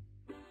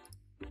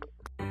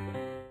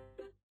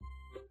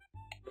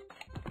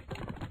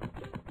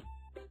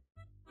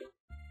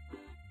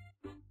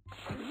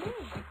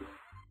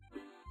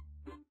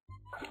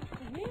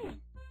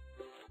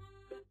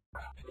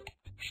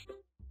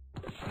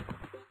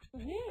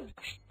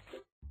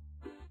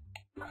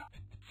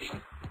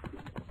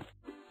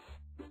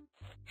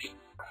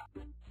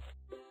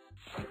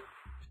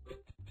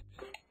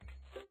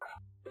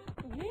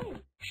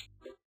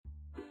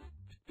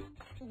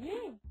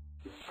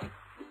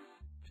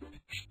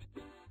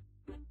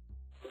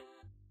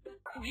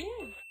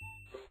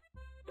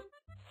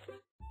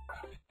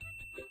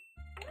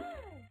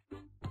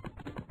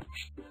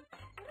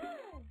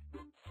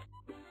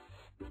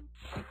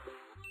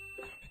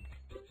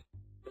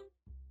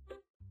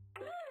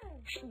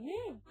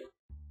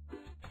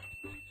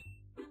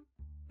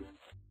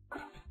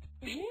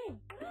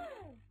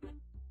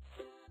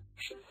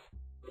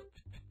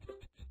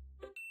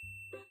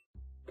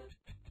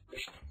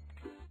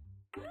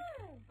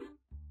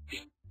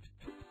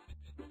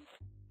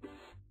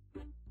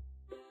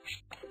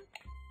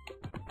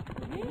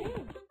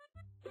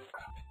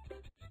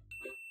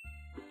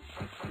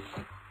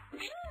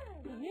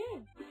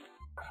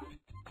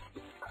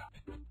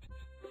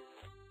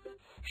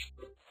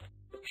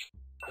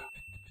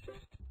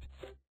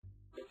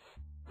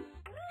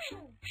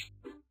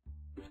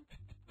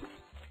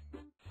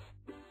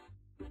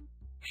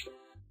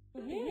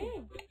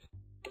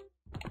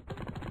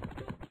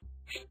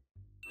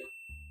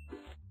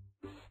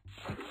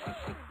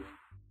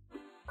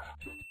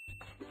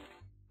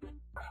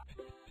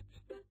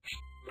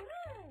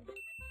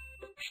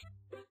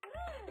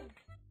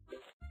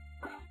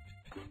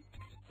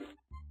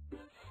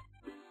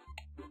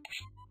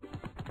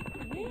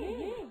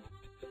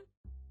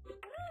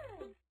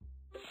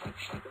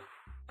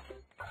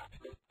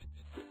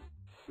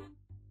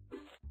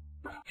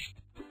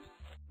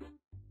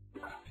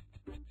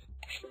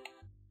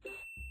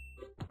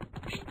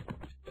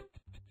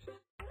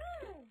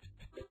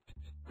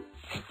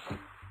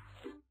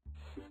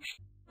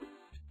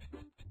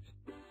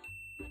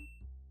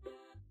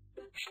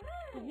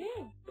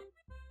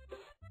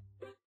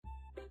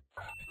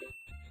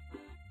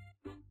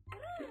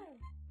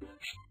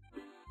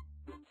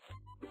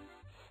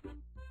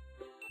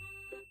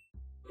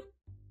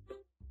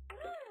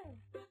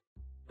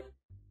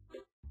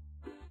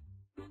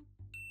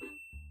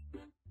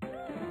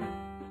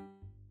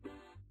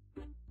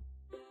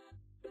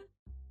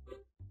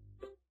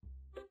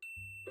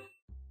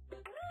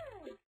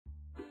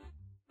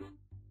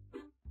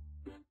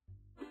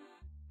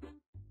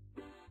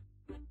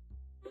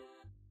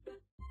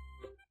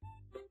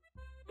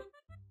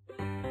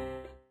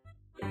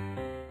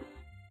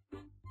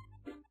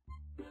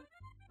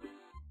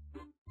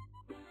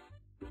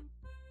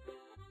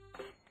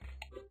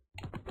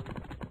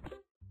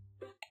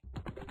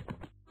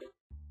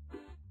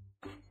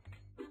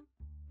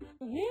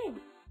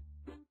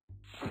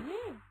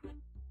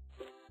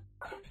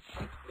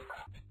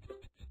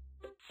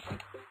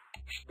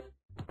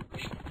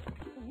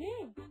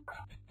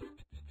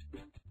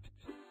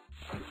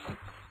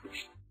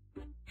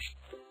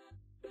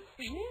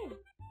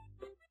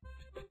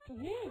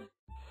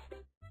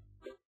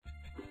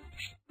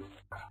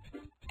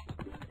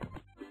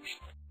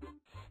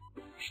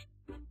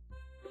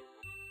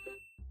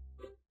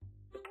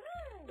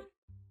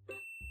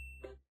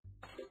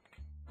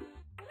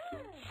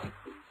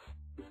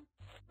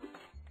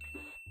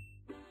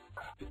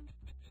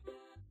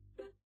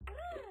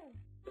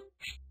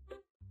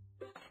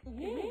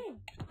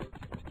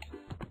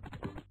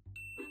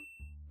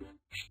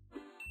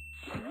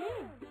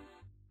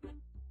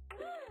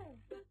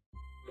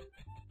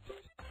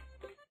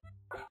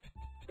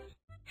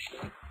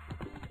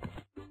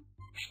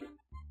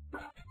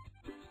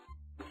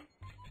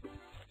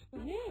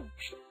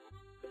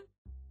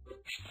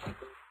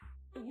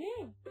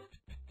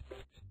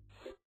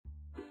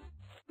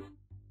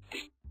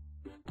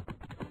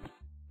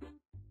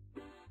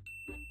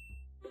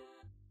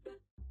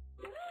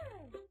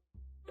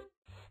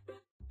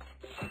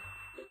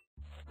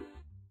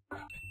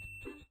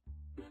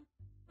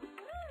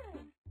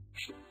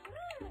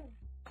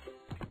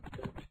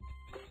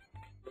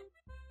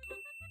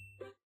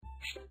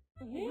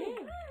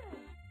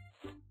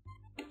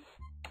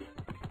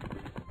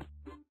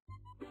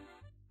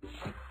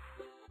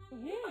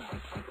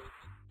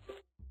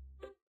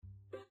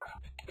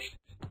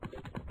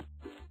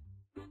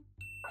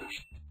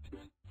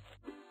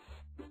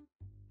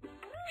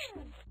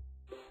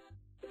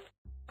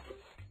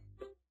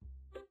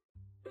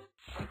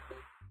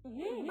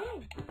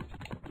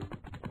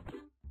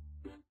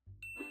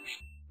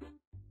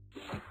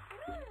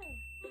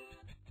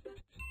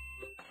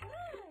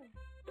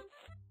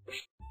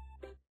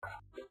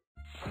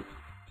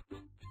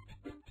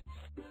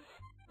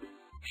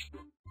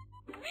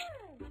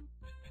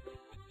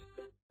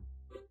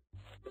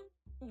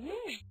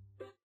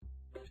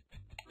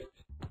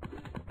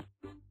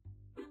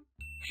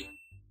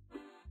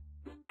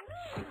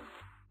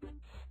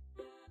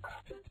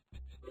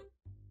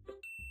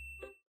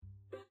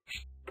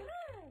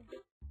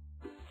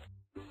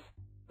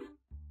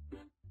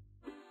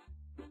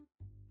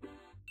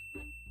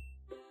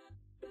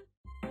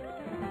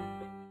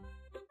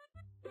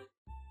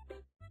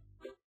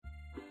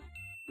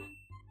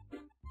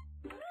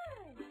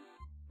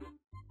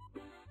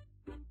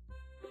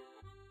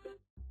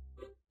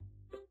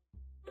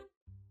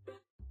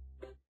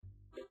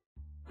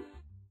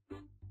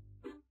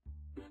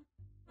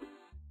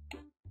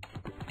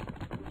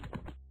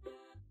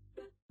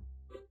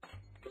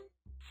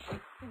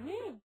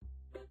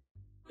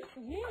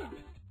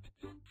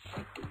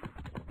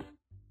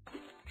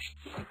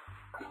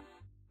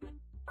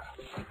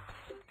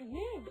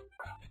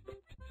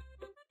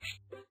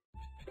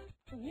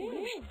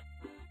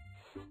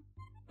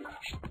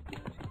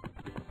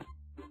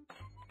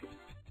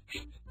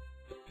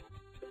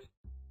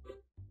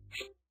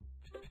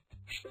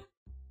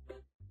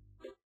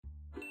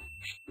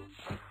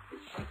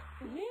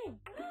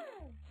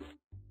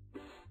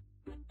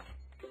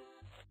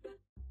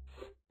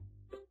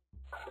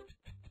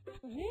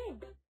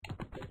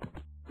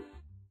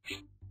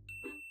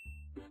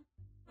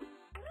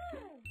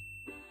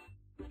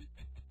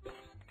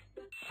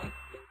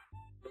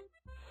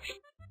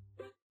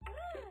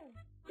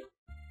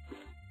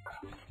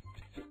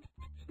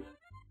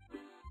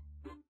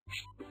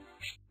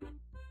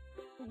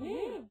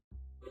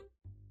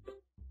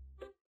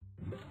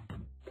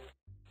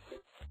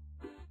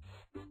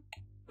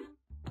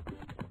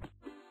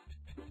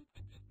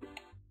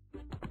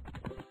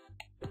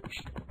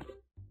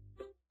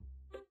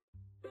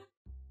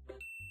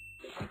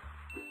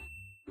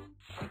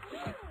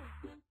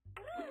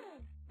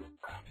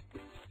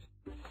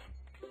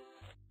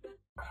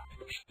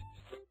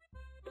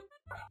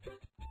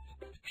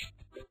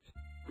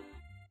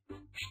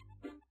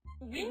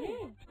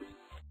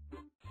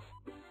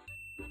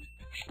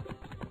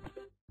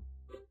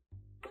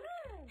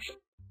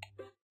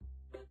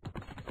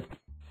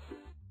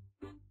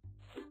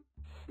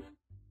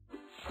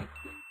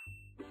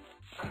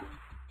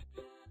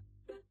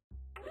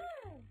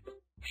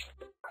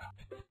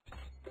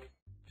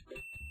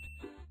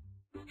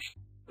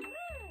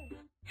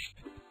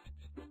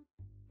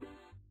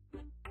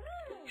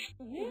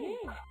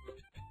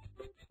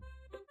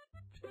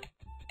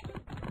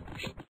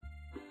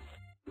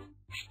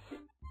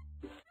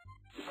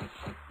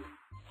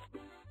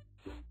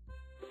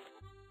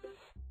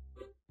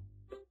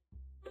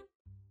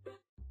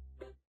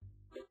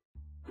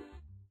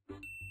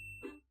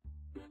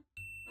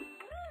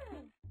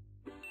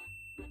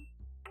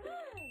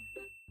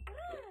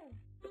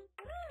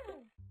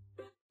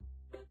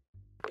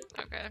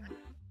 Okay,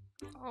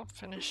 I'll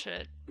finish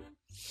it.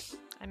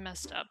 I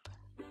messed up.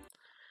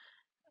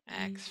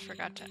 X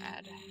forgot to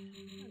add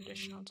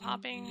additional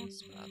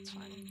toppings, but that's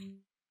fine.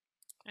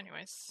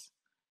 Anyways.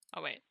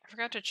 Oh wait, I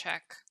forgot to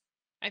check.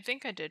 I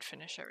think I did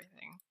finish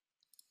everything.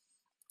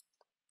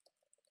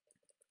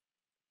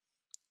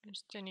 I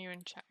just didn't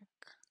even check.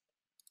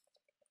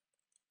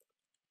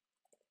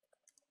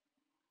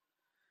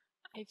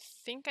 I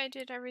think I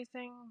did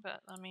everything,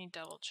 but let me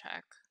double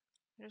check.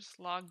 I just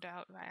logged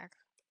out back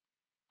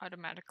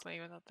automatically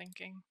without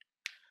thinking.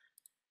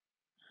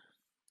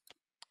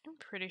 I'm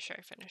pretty sure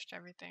I finished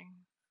everything.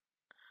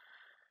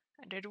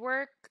 I did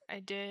work, I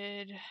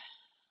did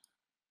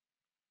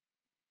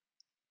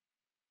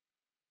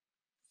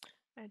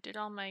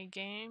all my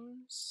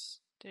games,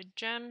 did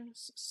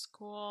gems,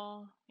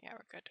 school. Yeah,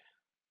 we're good.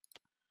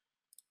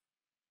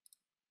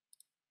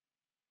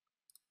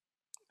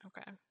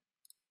 Okay.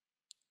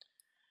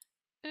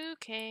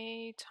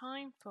 Okay,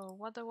 time for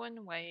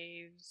wuthering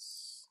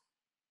waves.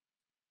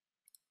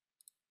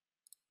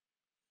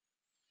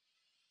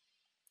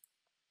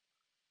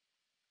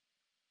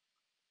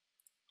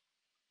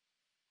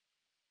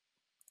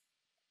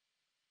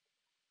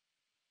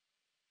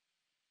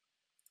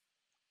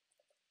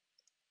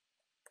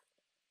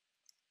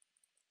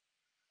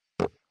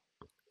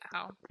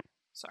 How?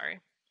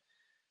 Sorry.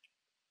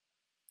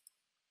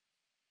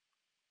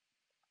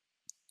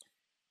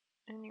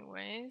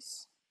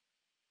 Anyways.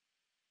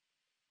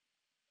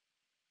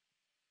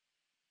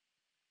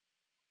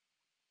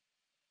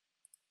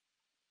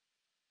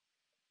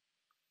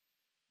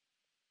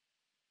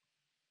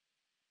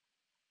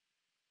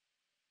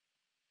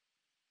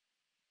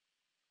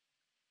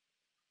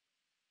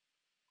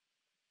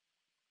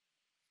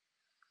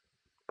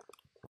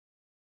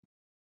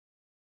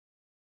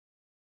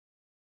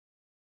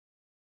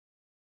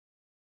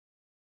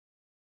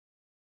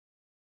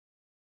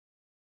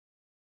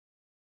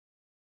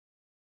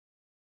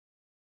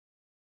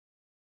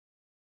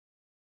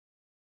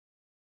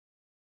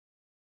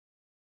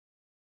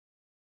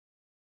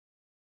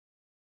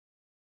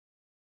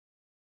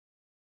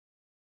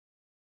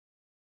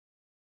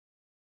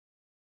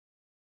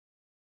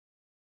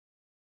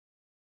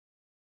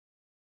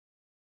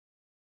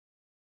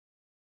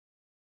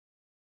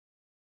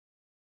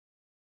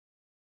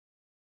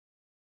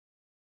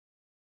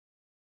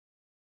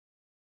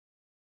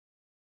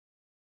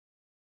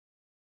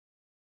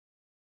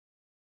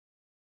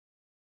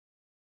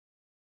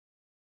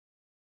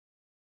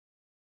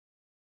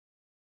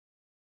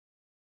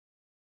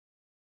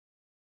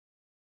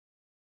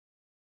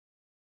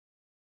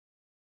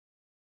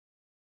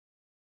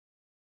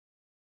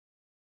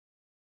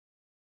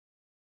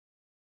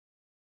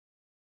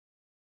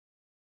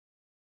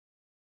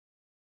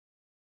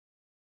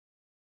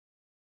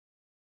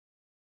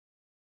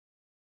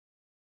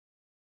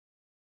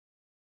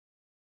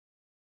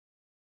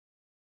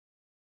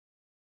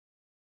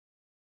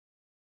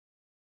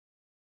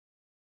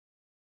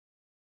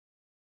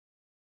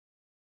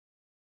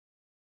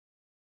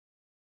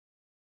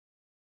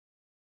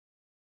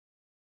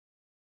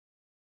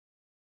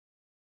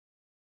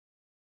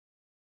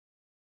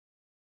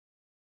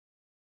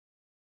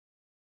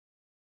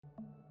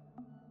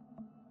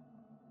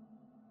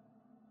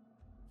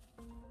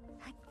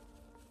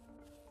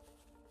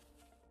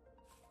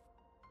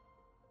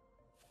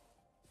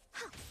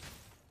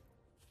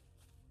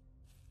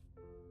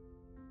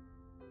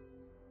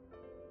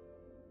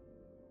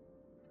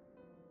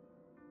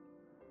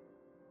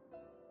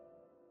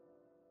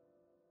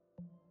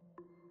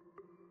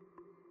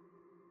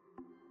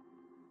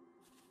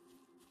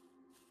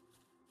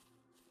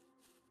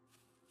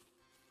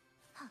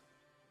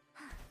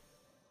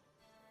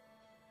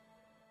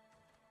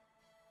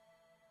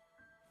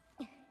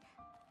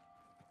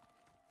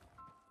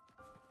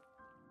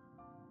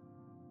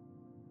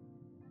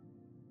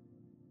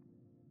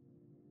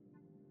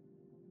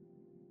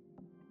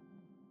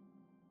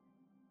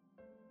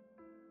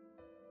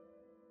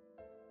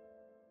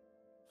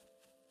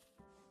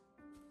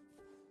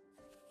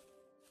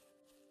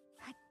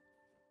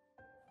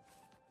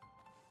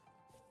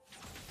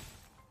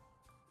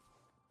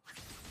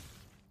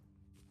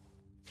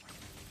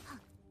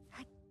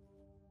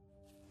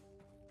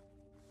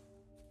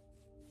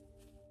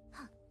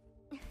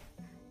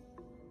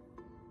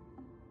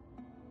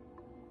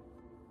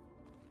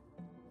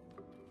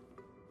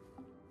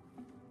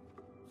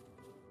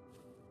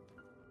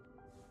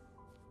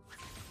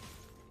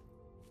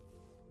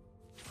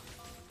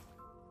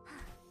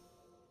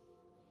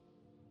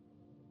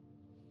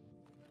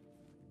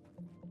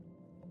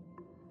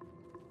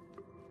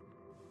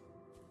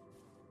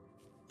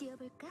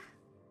 뛰어볼까?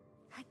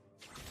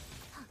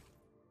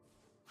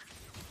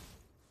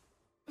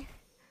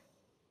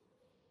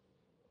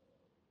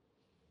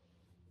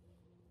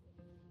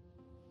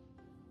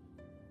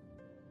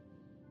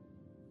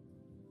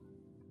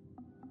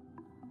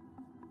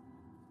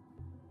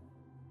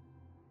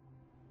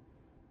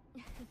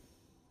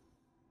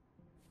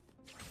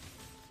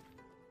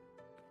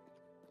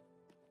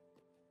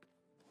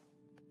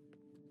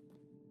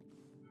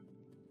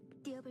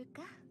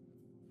 뛰어볼까?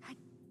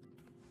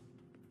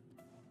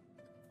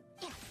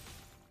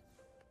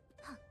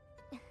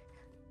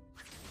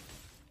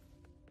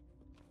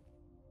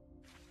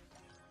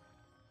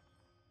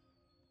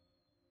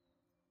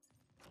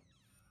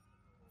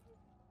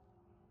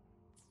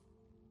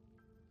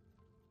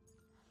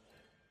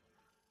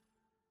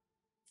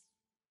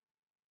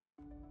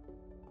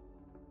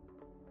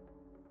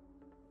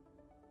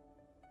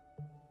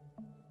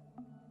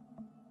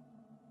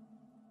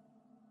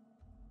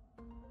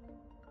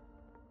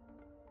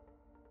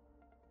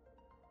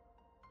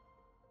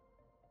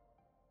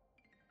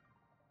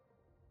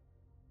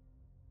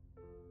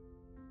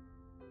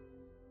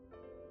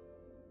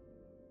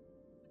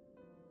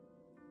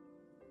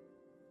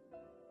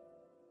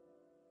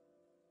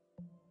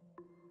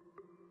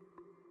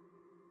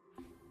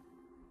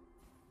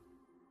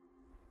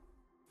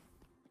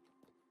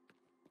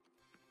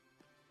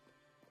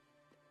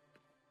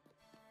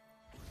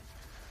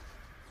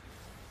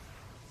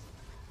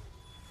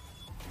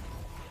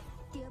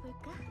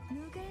 뛰어볼까?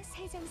 누가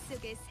세장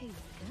속의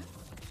새일까?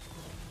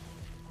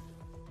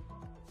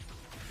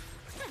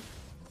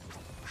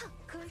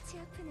 골치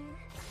아프네.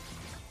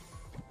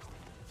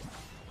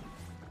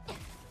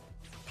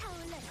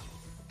 타올라라.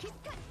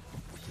 깃털.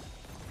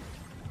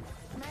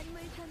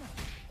 만물 변화.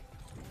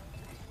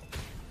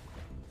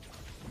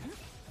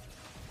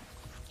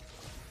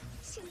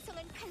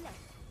 칼날.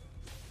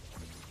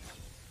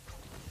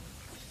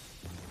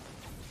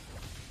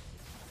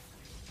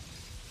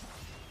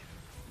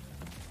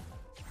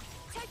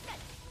 절단.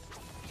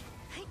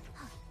 헤이,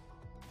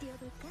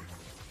 뛰어볼까?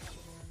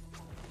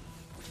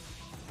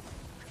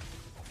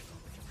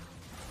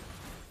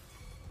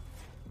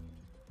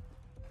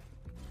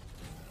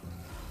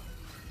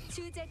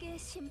 주작의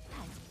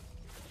심판.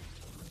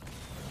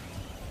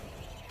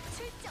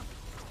 출정.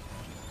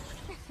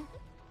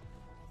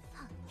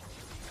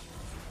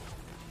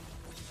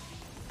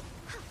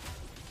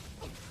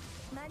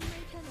 만물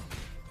변화.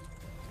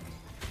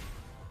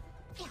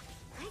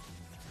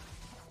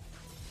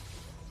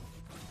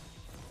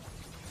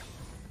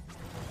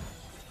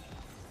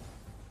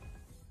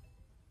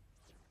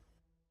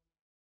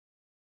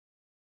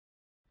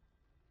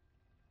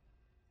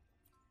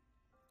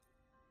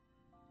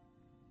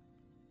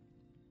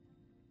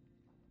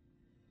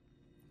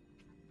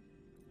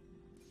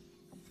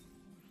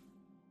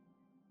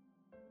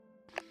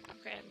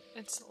 Okay,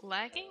 it's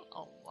lagging a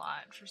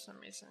lot for some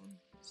reason.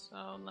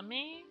 So let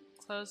me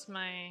close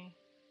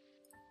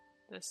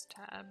this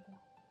tab.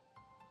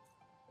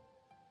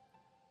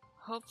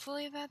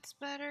 Hopefully that's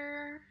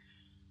better.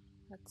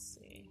 Let's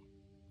see.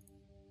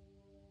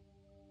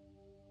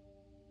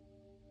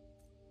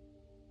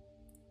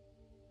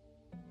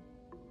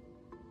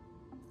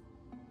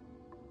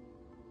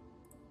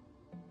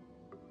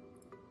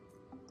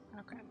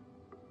 Okay.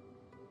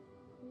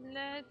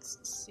 Let's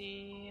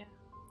see.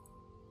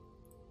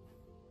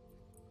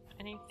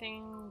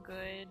 Anything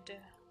good?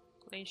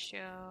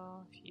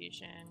 Glacio,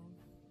 fusion.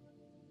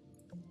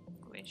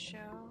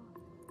 Glacio.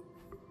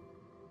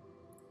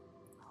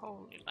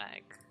 Holy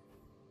lag.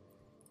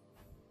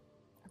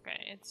 Okay,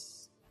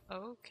 it's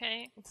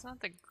okay. It's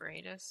not the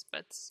greatest,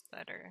 but it's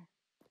better.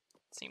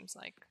 It seems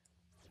like.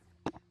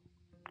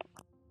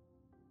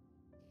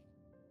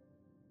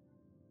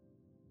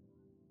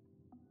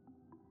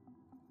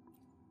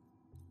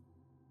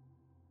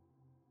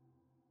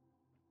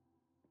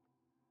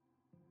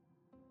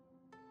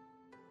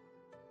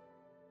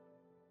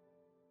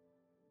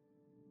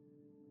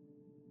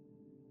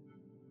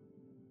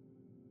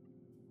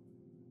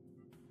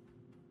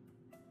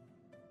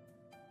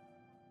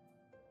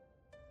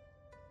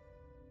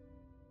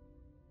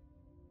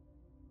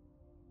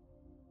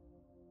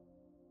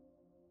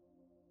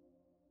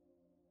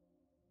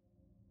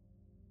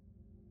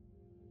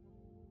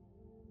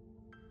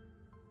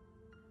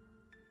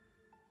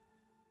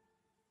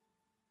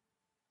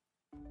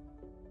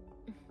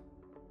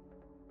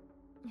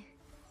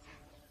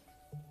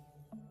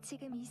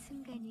 지금 이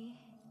순간이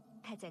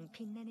가장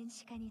빛나는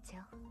시간이죠.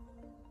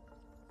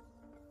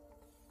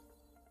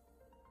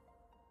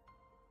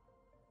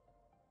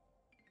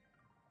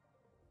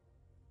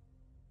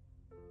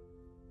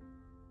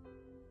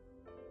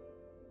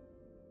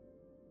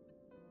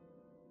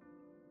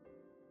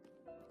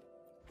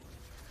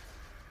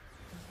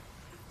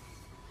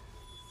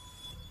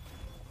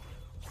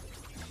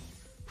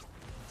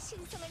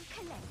 신성한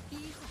칼날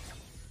이화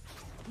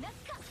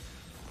낙하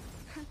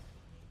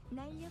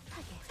날려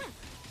파괴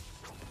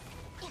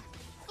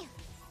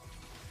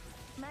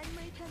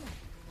만물 변화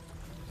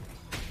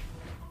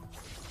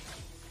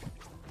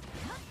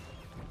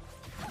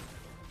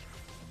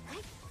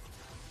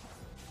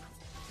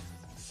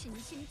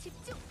신심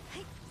집중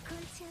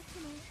골치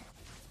아프네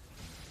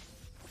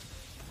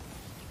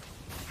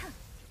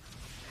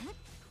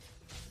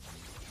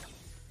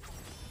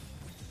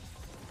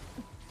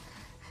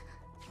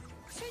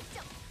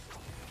출정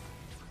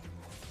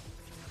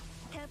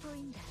다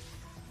보인다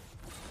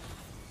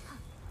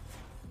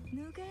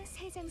누가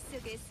세상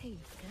속의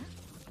새일까?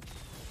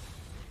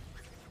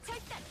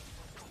 절단!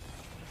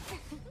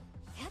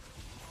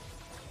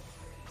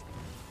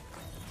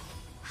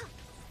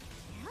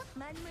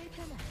 만물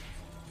변화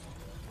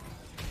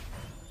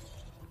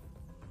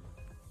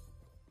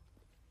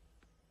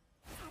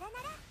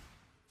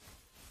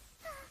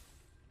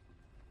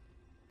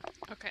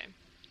Okay,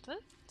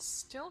 that's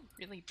still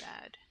really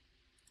bad.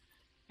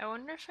 I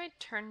wonder if I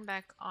turn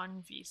back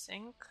on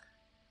VSync,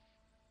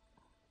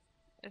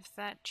 if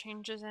that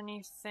changes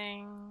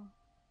anything.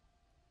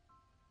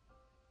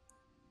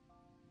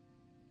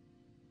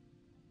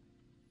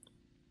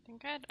 I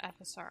think I had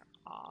FSR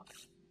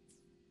off.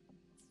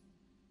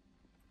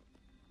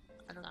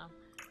 I don't know.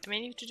 I may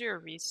need to do a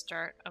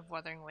restart of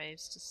Wuthering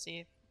Waves to see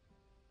if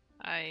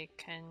I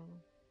can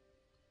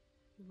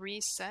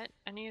reset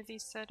any of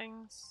these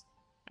settings.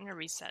 Not a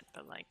reset,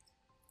 but like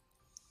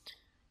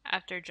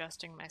after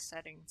adjusting my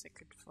settings, it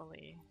could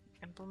fully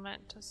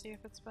implement to see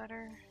if it's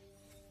better.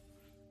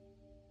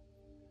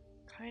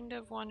 Kind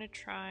of want to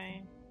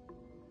try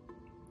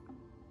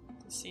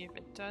to see if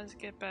it does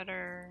get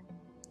better.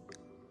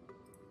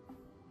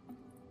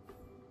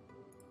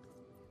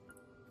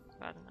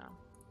 But I don't know.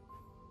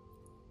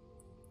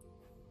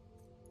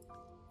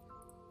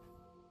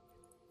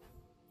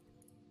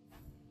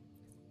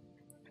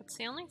 It's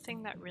the only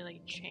thing that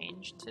really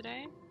changed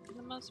today, for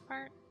the most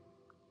part.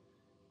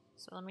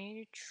 So let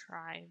me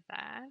try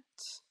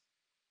that.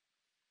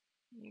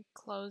 You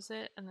close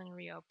it and then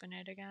reopen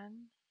it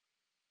again.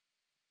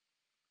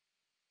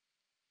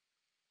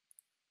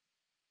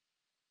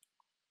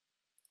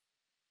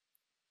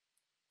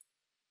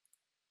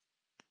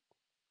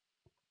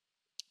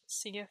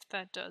 See if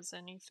that does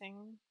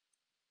anything.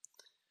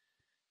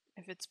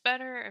 If it's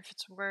better, if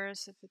it's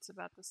worse, if it's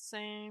about the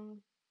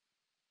same.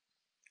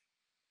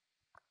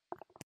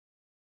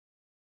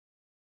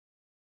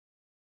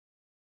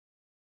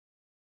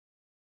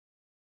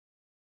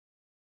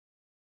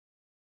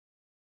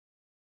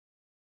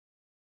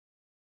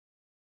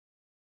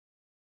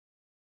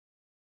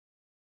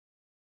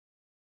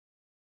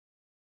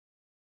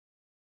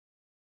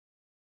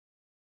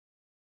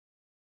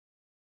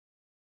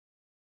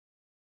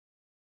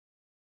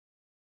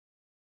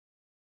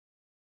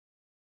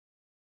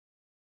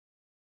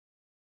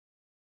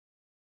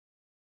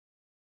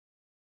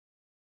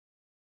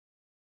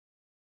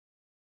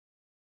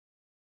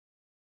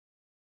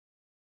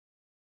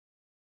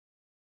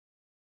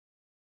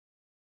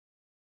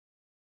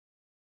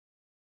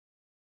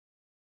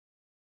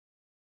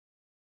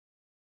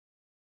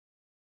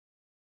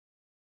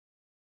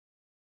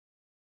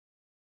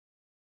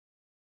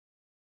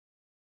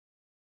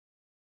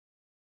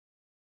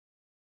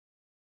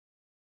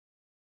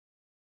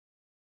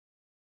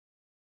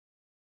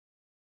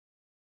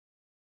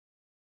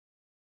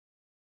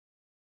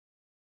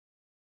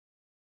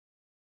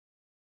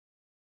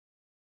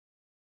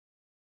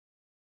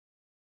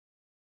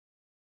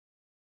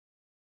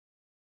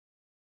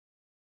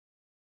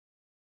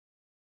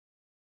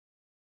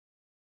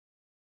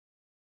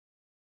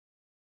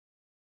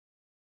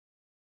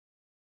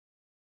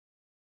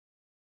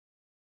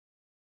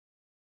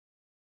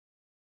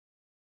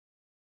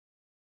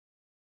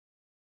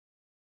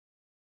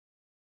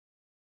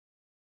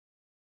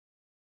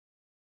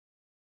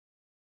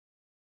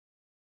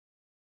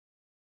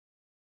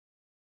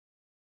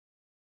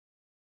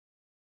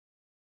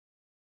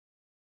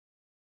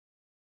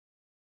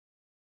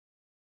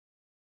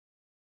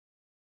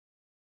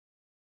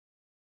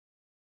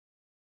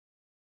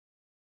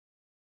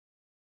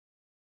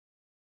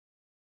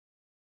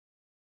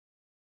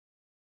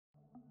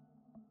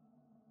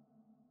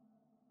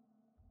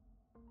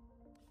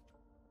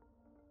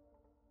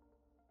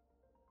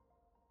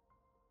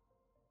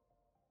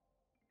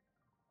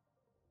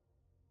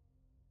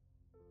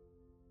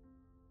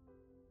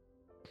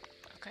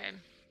 Okay,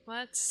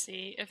 let's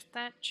see if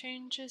that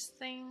changes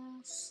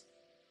things.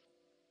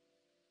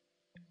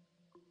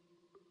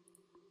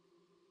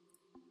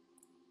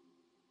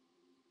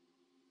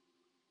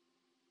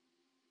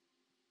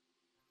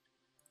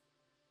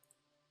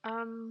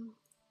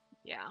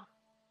 Yeah,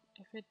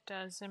 if it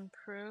does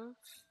improve.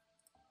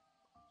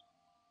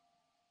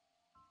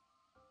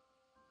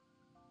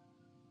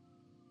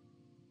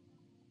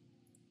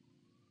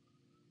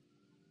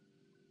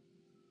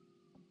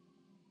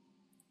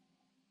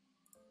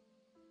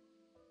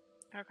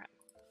 Okay.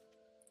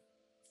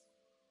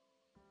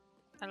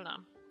 I don't know.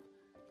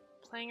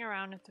 Playing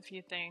around with a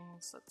few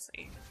things, let's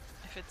see.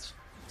 If it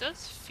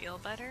does feel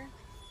better,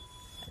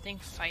 I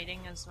think fighting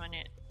is when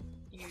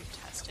you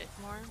test it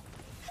more.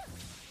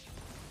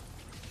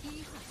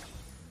 Okay,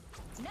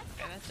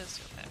 that does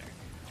feel better.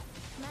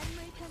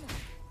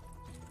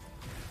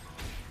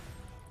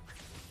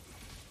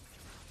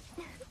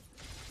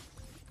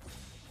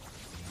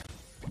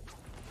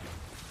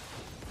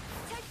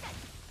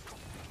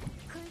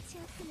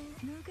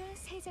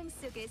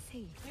 I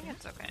think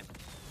it's okay.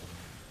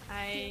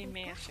 I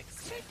may have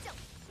fixed it.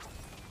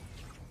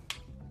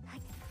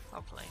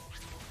 Hopefully.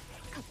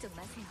 걱정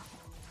마세요.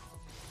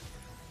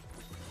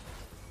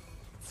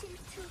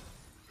 침투,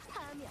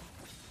 파멸,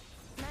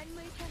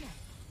 만물 변화.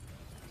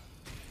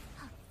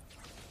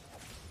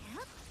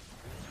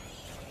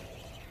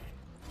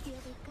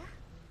 뛰어볼까?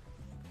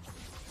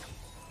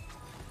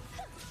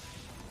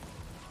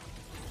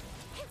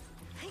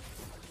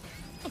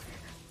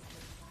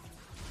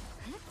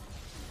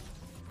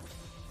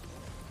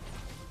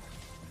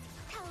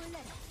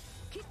 타올라라,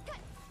 깃털.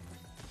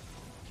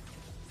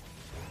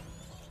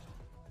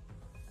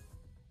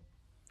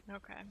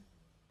 Okay.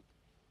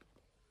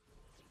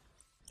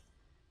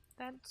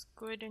 That's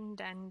good and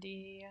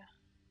dandy.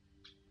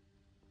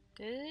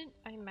 Did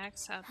I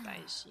max out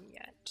Daishi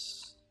yet?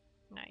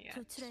 Not yet.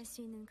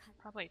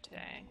 Probably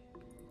today.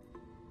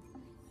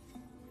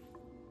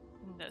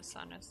 In this,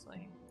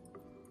 honestly.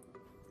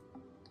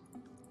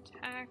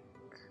 Attack.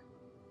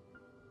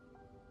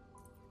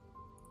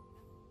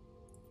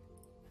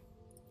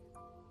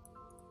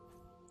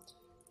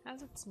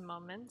 Has its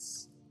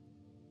moments.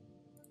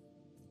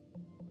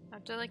 I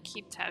have to like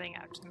keep tabbing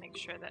out to make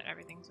sure that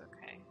everything's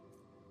okay.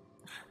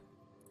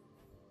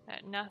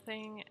 That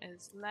nothing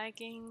is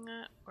lagging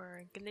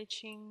or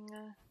glitching.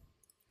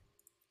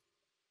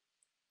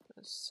 So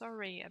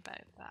sorry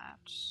about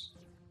that.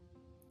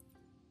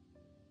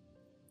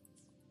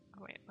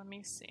 Oh, wait, let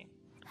me see.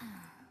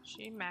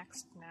 She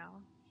maxed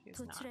now. She's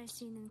not.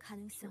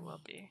 She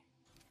will be.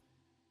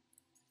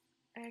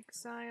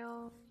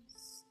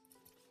 Exiles.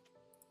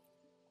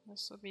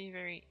 This will be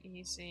very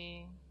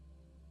easy.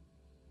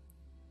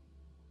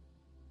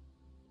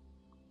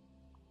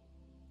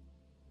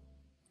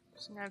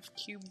 So I have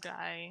Cube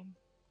Guy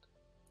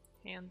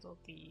handle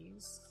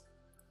these.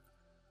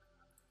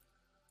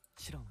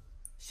 실험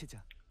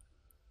시작.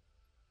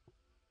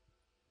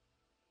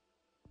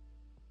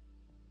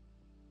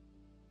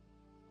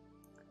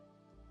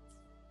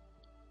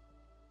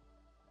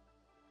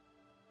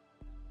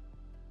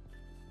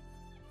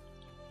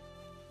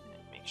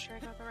 sure I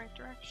got the right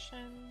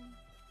direction.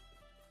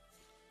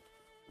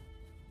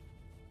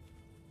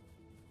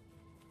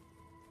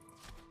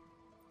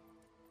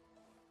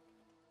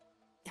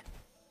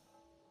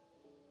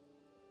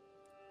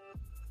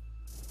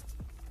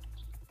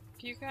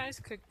 If you guys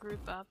could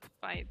group up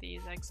by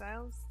these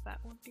exiles, that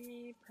would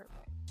be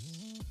perfect.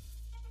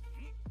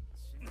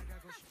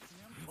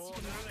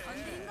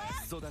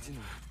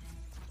 쏟아지는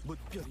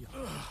무별이여.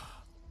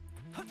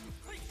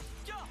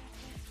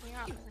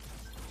 Yeah.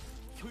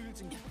 효율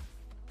증기,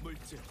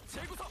 물질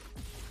재구성.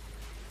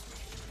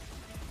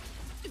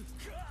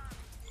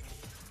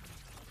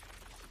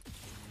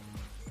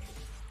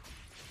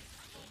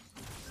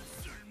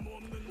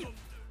 쓸모없는 놈들.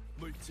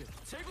 물질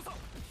재구성.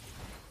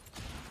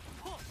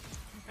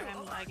 Okay,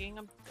 I'm lagging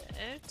a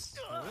bit.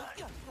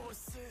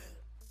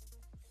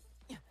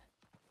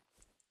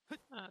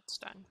 Oh, it's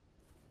done.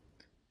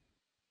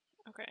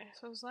 Okay,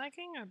 so I was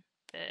lagging a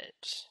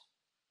bit.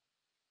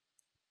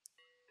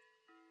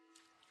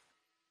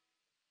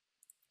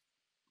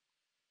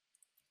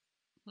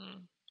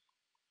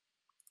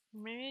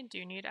 Maybe I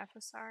do need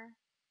FSR.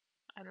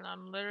 I don't know,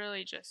 I'm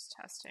literally just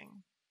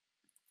testing.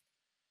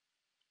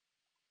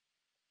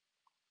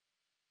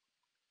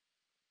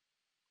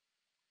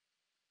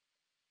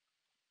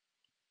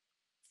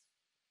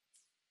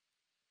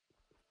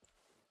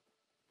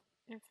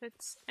 If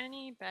it's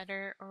any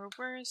better or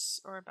worse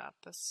or about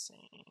the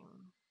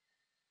same,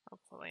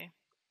 hopefully.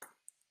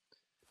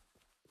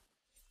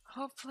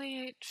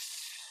 Hopefully it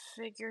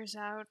figures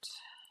out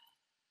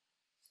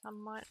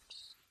somewhat.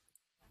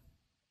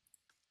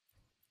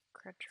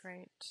 Crit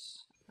rate,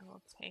 I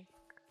will take.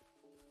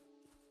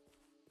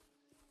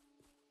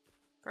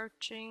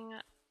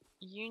 Birching,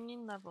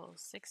 union level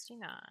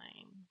 69.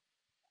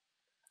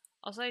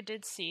 Also, I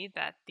did see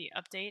that the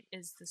update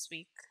is this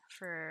week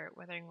for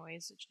Wuthering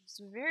Waves, which is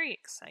very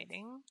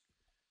exciting.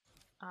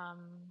 I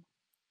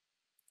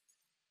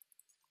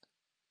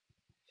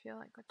feel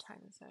like, what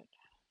time is it?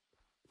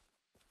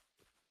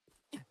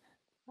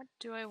 What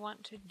do I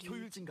want to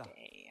do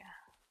today?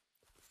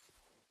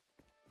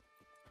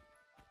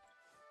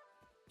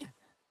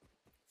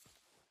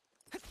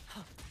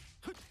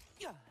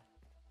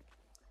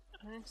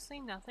 Honestly,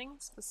 nothing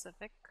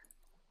specific.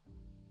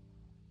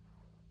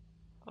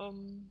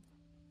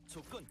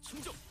 조건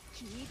충족.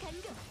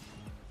 기간급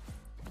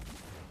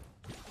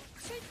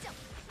출정.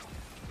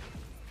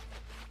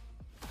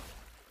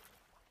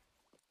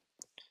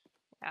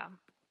 Yeah.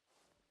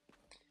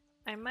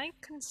 I might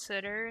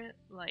consider,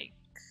 like,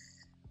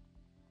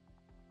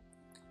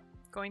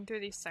 going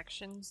through these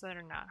sections that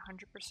are not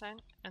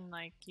 100% and,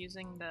 like,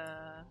 using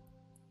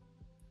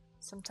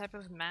some type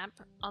of map,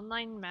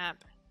 online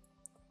map,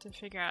 to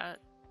figure out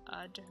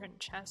different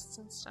chests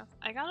and stuff.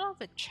 I got all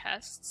the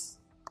chests,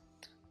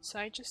 so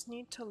I just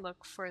need to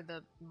look for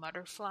the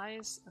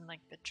butterflies and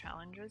like the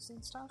challenges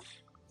and stuff.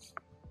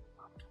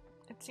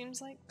 It seems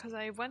like, because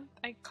I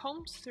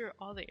combed through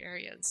all the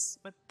areas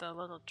with the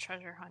little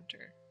treasure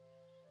hunter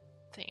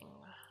thing.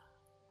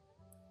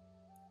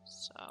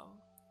 So,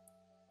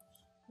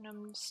 and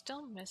I'm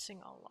still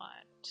missing a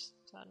lot,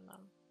 so I don't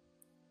know.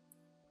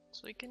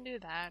 So we can do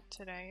that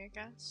today, I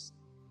guess.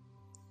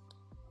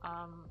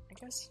 I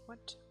guess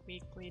what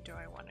weekly do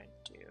I want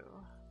to do?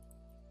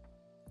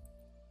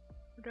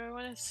 Or do I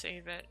want to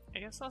save it? I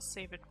guess I'll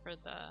save it for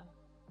the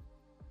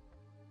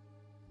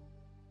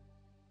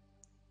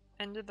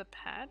end of the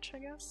patch, I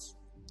guess?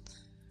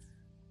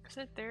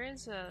 Because there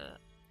is a...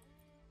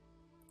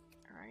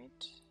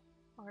 Alright.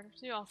 I'll have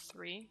to do all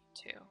three,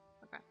 too.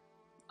 Okay.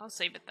 I'll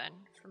save it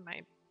then for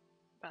my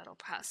battle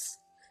pass.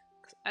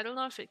 'Cause I don't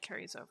know if it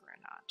carries over or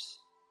not.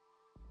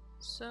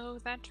 So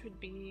that would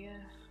be...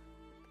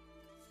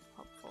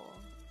 helpful.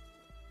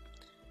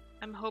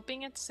 I'm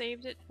hoping it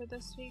saved it for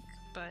this week,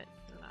 but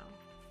no.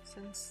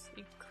 Since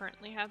you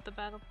currently have the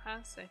battle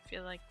pass, I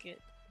feel like it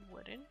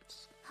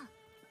wouldn't.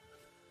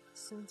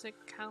 Since it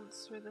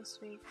counts for this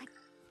week,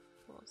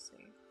 we'll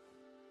see.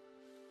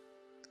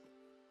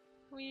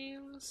 We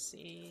will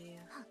see.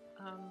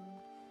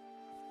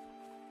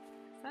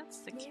 If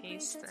that's the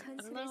case, then I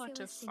don't know what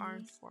to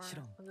farm for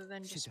other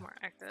than just more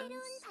echoes.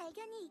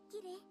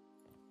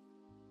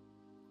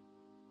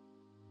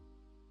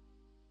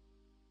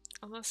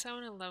 Unless I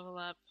want to level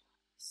up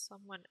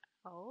someone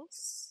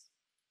else.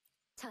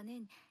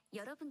 저는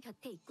여러분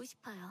곁에 있고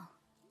싶어요.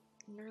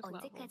 You're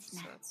leveled, so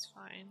언제까지나. that's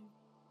fine.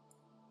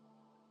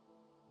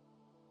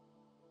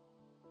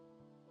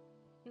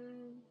 I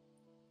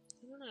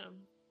don't know.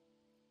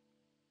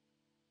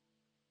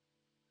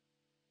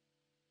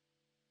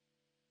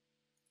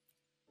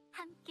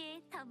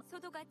 함께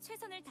소도가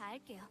최선을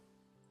다할게요.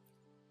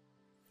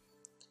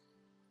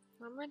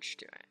 How much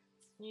do I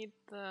need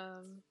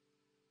the...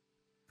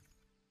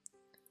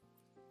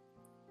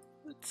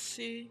 Let's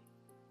see.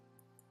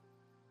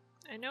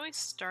 I know I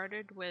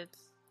started with...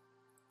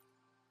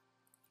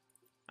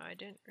 Oh, I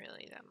didn't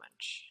really that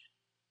much.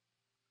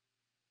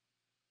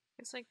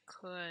 Guess I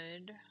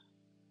could.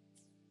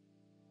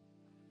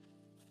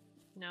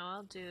 No,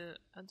 I'll do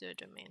a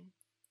domain.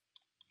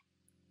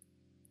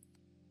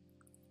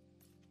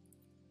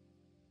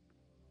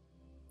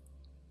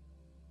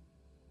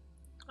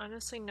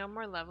 Honestly, no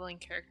more leveling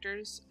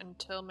characters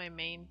until my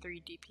main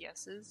 3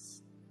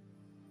 DPSs.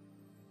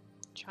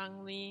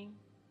 Changli,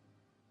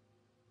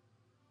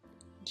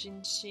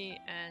 Jinshi,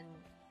 and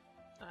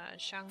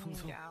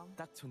Shangyao.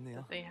 딱 좋네요.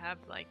 That they have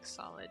like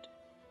solid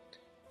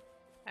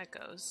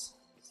echoes,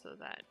 so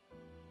that,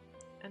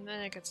 and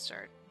then I could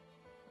start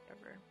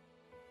whatever.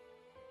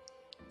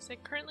 So I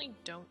currently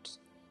don't.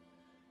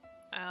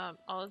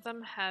 All of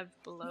them have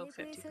below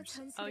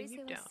 50%. Oh,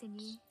 you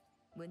don't.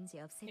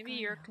 Maybe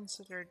you're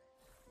considered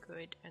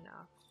good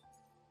enough.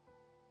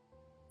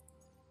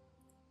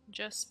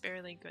 Just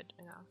barely good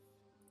enough.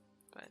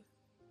 But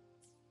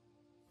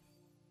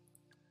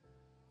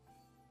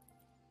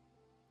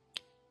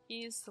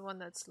he's the one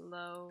that's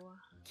low.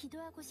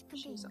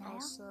 She's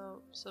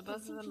also, so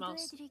both of them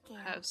also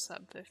have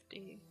sub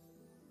 50.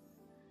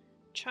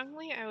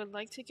 Chungli, I would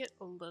like to get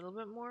a little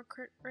bit more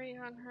crit rate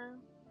on her.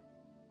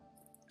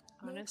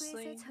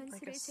 Honestly,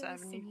 like a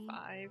 75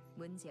 I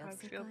would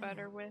feel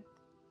better with.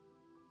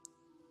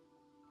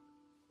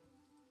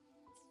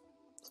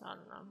 So I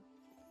don't know.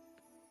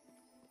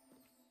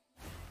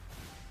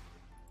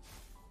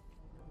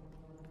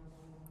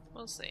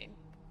 We'll see.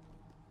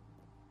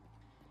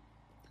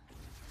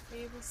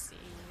 We will see.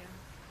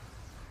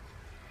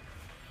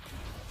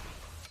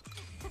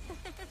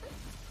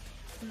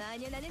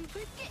 만연하는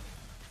불길.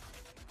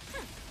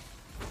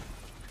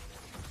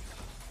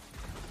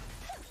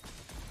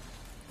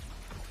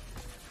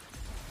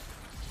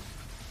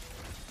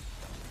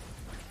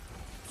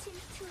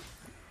 침투,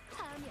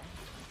 파면,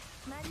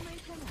 만물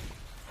변화.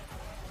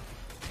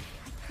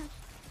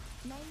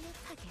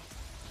 날렵하게.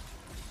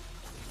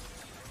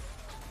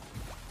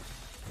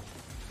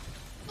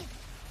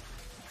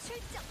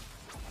 출정.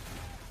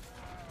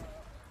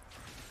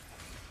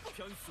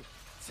 변수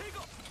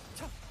제거.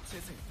 자,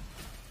 재생.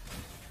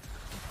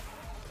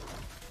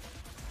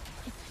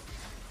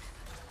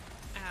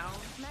 Ow.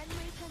 만물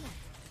변화.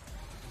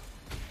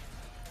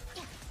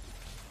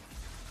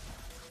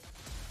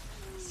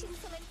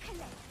 신성한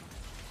칼날.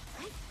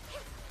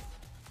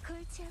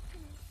 골치 아픈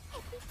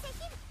햇빛의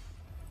힘.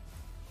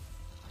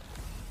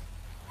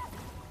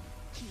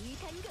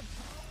 기단금.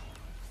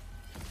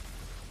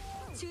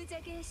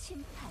 주작의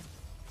심판.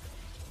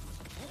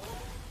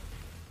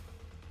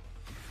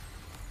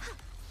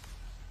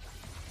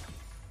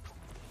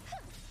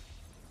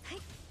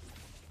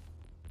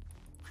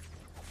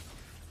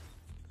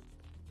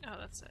 Oh,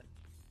 that's it.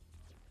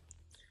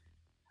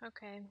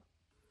 Okay.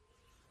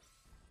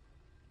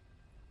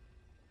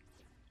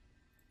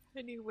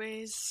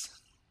 Anyways.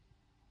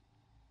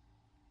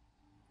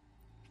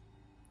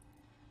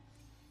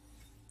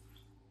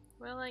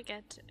 Will I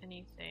get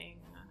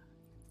anything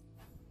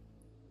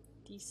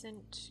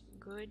decent,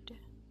 good?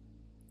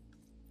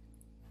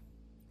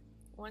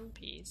 One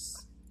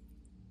piece.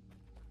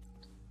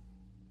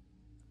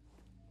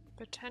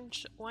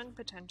 One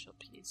potential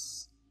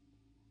piece.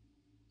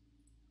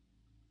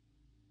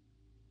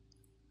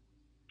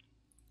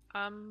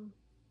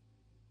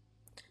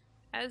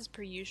 As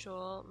per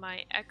usual,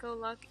 my echo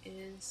luck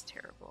is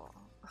terrible.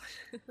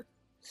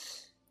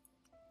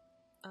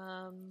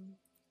 I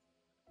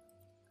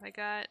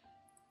got,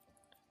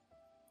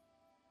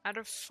 out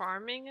of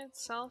farming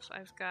itself,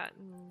 I've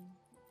gotten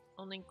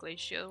only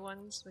glacial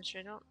ones, which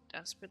I don't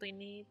desperately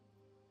need.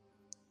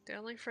 They're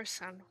only for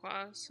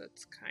Sanhua, so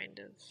it's kind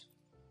of,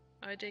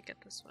 oh, I did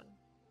get this one.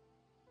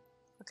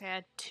 Okay,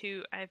 I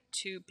have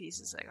two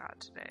pieces I got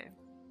today.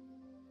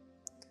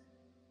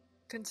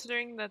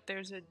 Considering that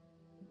there's a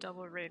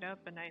double rate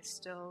up and I'm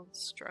still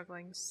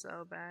struggling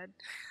so bad.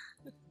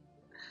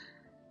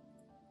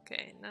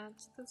 Okay, now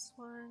it's this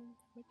one.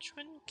 Which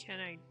one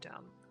can I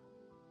dump?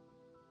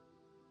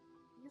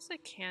 I guess I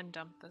can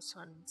dump this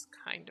one. It's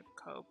kind of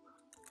cope.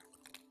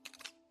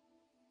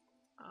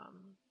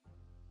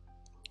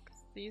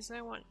 These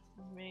I want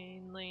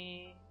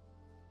mainly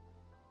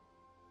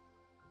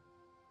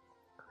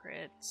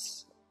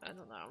crits. I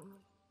don't know.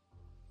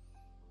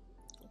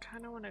 I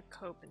kind of want to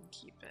cope and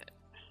keep it.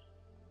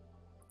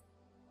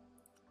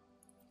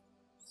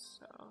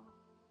 So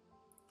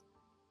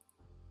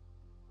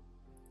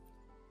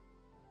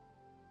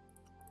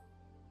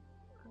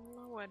I don't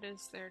know what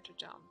is there to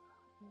dump.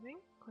 I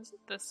think, was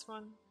it this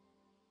one?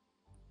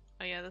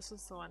 Oh yeah, this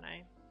was the one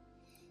I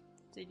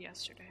did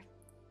yesterday,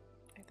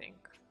 I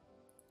think.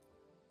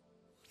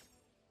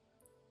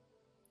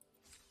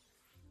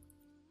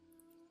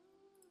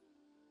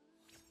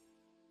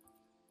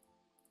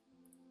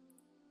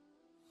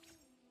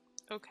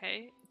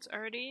 Okay, it's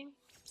already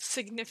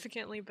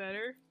significantly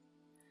better.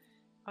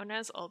 Oh, and it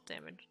has ult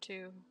damage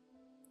too.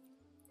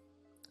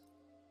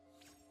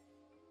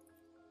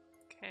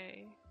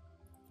 Okay.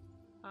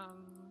 I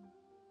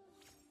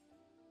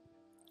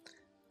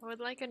would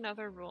like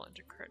another roll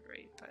into crit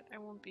rate, but I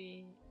won't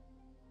be...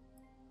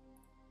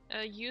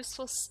 A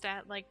useful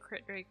stat like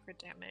crit rate, crit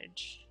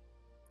damage.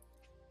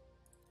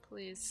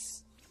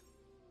 Please.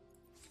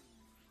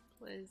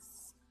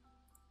 Please.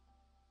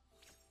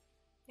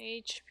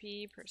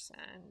 HP %. I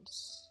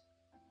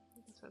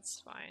guess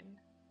that's fine.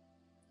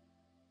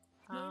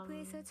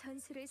 내부에서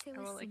전술을 I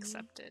will 세웠으니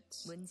accept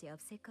it. 문제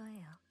없을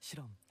거예요.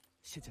 실험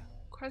시작.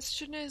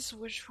 Question is,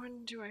 which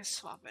one do I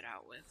swap it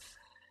out with?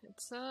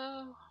 It's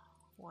a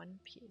one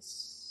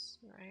piece,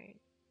 right?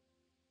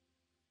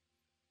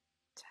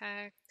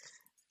 Tech,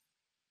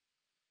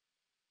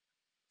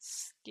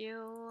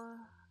 skill.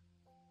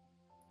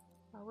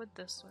 How would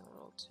this one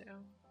roll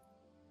too?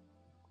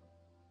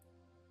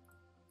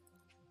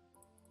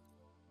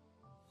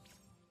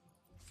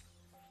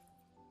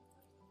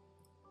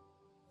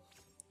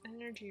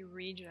 Energy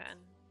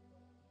regen.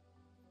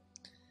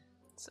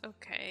 It's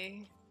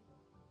okay.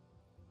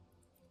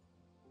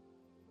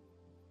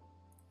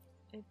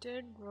 It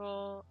did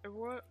roll.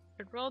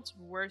 It rolled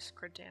worse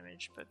crit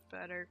damage, but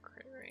better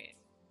crit rate.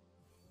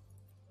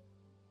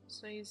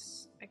 So I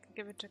could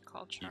give it to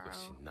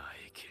Kalcharo.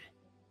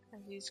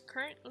 And he's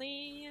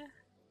currently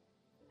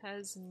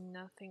has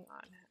nothing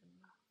on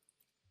him.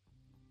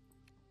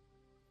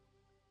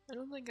 I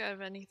don't think I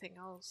have anything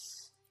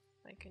else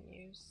I can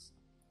use.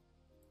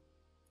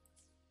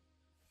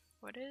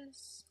 What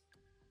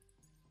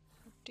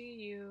do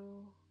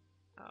you...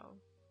 Oh.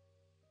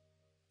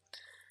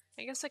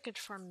 I guess I could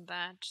farm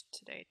that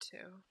today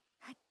too.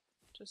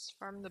 Just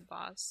farm the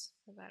boss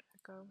for that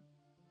echo.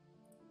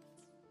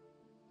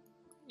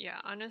 Yeah,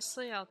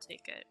 honestly, I'll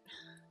take it.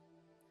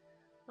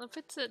 Well, if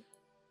it's a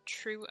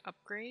true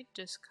upgrade,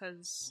 just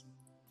because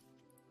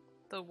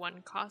the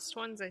one cost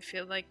ones, I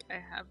feel like I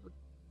have a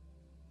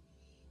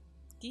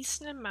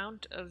decent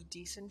amount of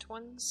decent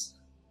ones,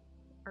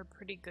 or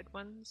pretty good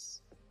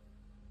ones.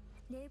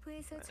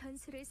 내부에서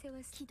전술을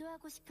세웠.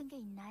 기도하고 싶은 게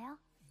있나요?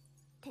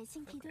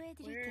 대신 기도해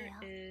드릴게요. Where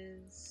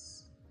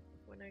is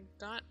when I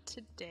got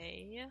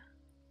today?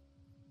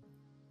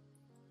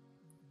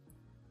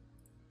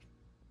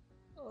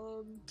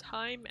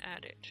 Time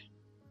added.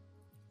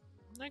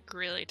 I'm like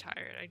really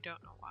tired. I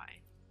don't know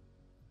why.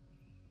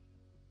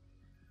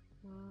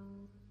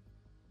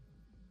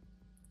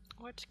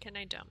 What can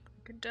I dump?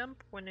 I could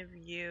dump one of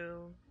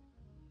you.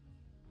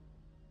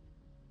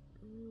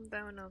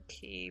 That one I'll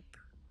keep.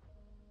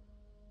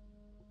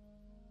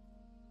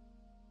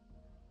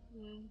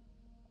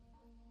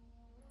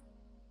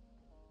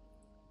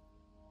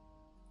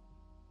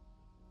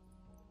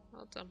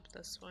 I'll dump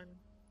this one.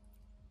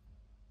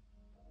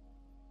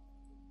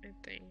 I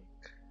think.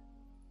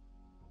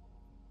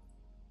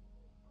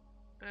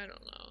 I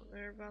don't know.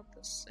 They're about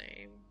the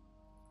same.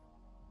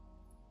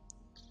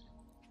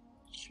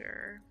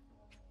 Sure.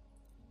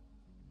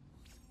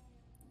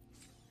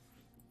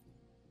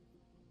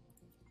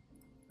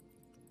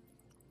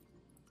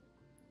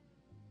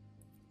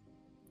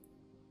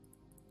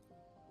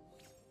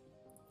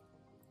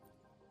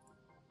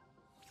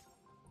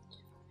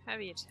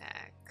 Heavy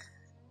attack.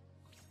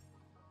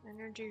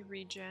 Energy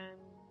regen.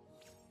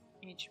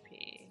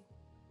 HP.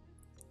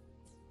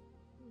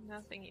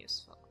 Nothing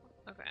useful.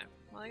 Okay.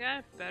 Well, I got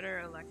a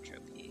better electro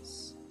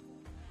piece,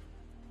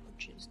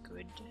 which is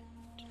good.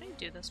 Did I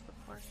do this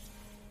before?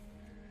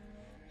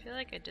 I feel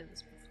like I did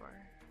this before.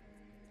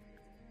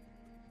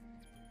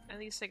 At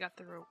least I got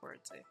the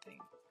rewards, I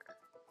think.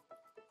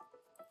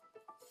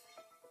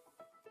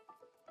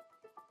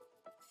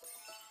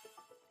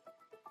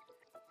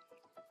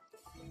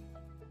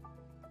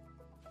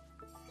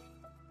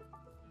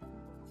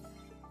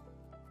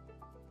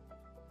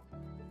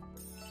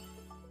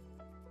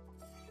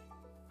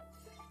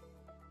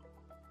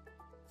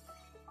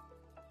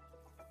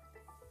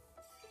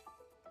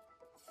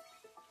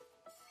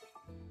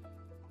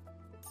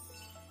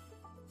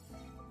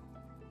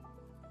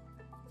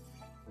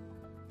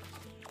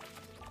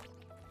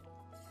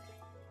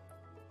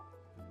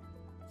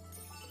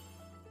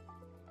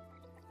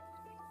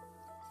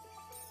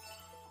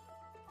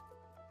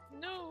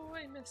 No,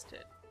 I missed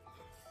it.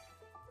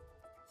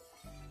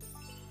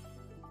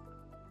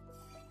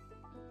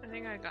 I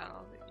think I got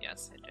all of it.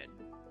 Yes, I did.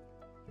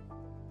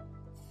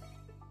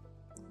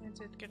 I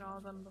did get all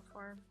of them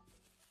before.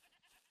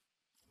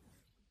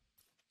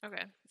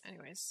 Okay,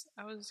 anyways,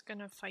 I was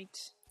gonna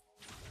fight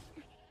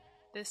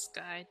this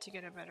guy to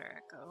get a better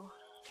echo.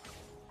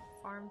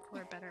 Farm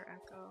for a better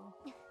echo.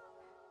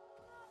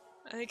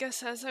 I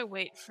guess as I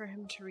wait for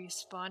him to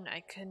respawn,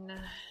 I can...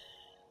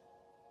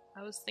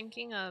 I was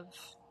thinking of...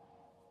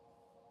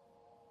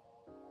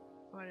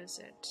 What is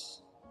it?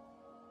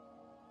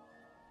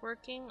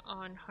 Working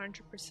on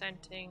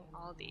 100%ing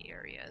all the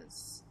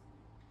areas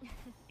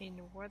in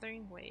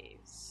Wuthering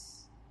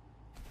Ways.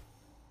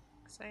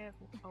 Because I have...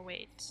 Oh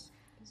wait,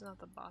 this is not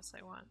the boss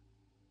I want.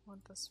 I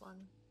want this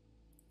one.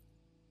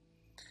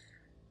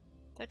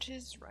 That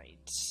is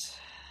right.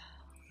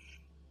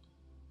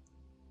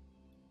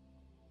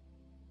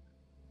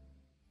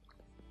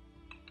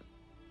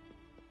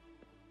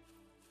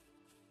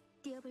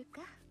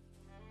 뛰어볼까?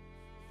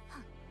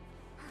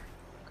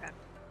 Okay.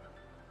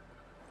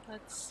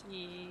 Let's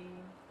see.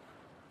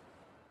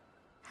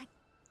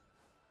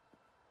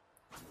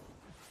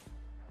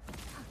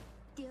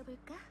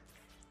 뛰어볼까?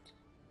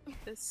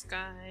 This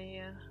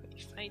guy. We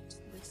fight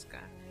this guy.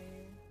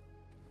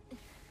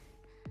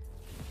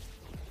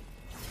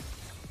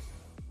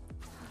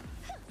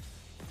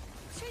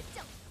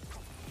 출정!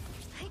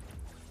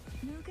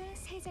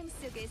 태장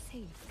속의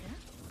새일까?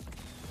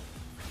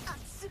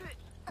 악수를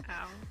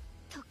Ow.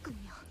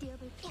 덕군요.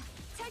 뛰어볼게요.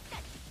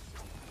 절단.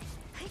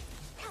 헐,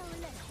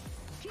 타올라라.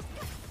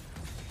 기타.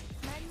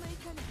 만물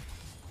변화.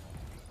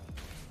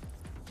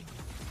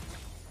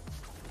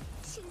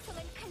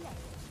 신성한 칼날.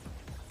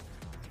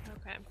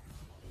 Okay.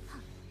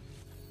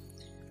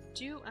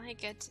 Do I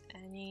get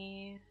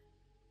any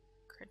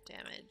crit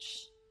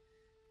damage?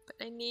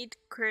 But I need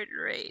crit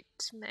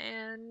rate,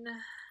 man.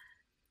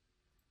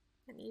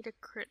 I need a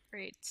crit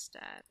rate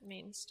stat,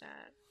 main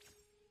stat.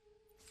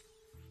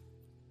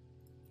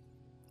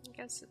 I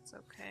guess it's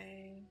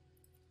okay.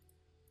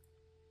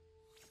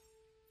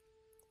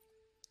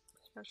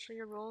 Especially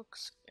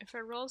if it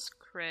rolls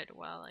crit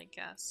well, I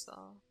guess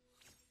so.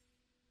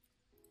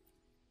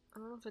 I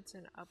don't know if it's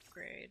an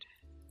upgrade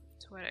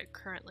to what I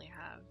currently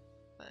have,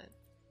 but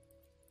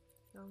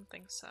I don't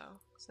think so.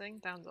 Because I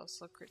think that one's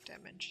also crit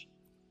damage.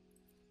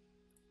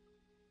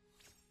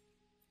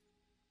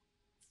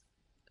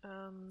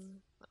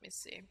 Let me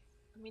see.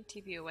 Let me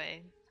TP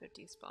away so it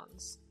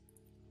despawns.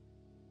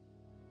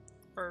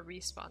 Or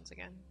respawns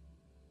again.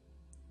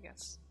 I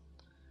guess.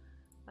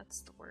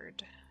 That's the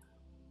word.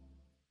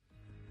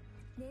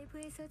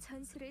 내부에서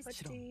전술을 What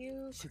do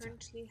you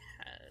currently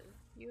have?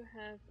 You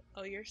have...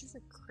 Oh, yours is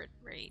a crit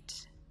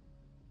rate.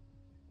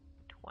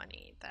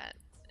 20. That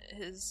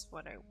is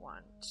what I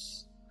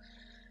want.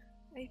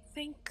 I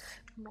think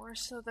more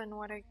so than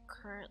what I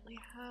currently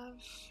have.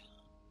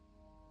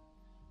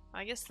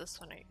 I guess this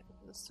one I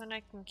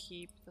can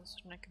keep, this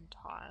one I can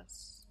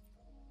toss.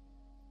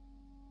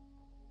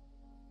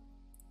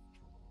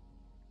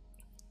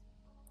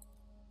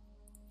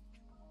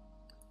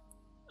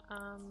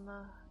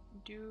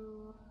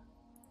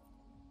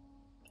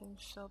 Can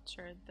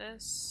filter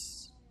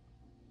this.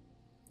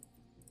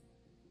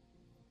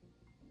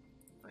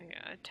 Oh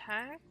yeah,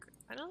 attack?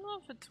 I don't know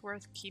if it's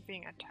worth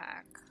keeping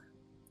attack.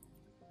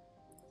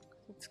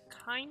 It's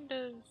kind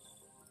of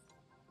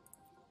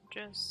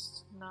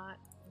just not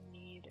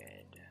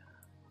needed.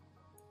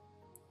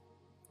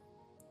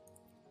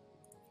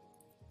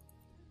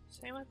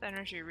 Same with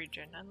energy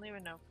regen. I don't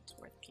even know if it's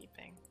worth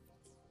keeping.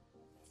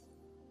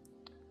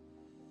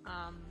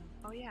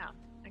 Oh yeah,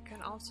 I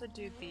can also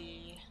do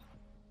the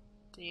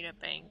data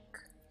bank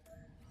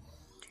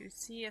to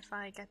see if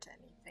I get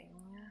anything.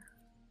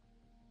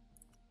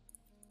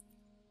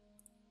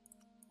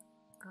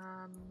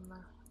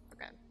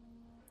 Okay.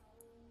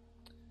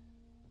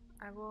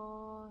 I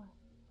will...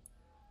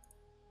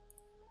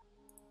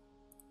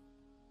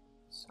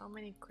 So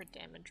many crit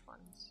damage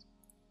ones.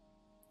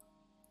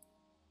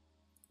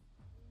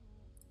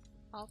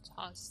 I'll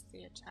toss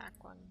the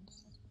attack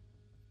ones.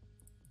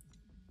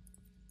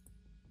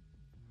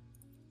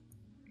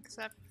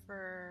 Except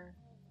for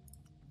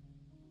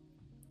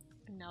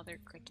another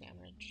crit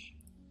damage.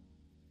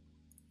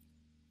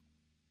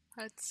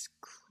 That's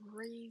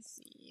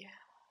crazy.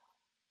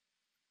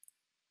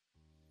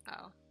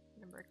 Oh,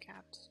 number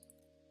capped.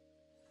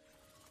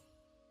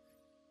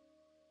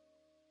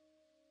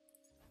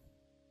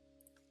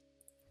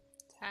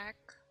 Attack,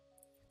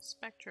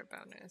 Spectra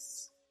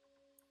bonus.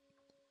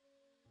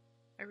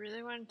 I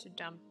really wanted to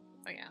dump,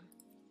 oh yeah,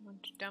 I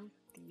want to dump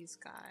these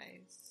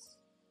guys.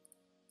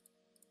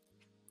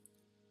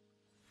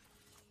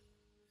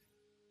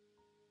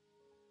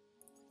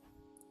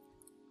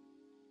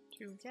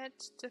 To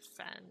get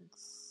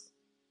defense.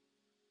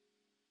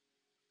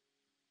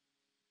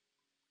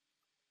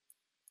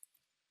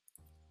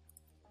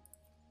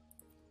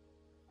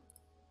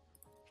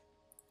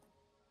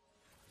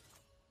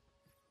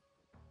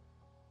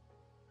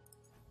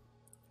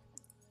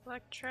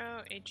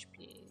 Electro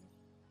HP.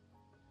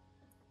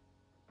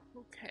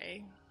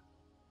 Okay.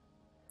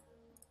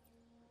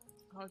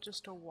 Oh,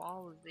 just a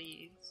wall of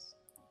these.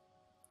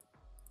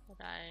 But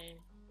I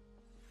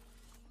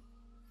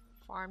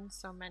farmed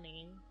so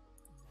many.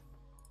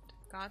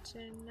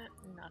 Gotten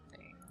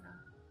nothing.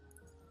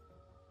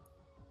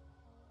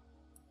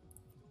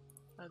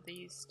 Oh,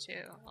 these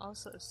two.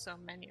 Also so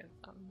many of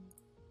them.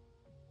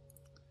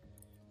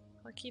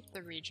 I'll keep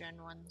the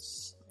regen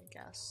ones, I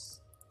guess.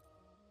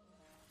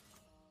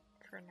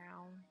 For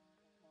now.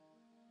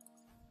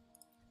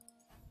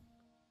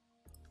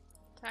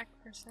 Attack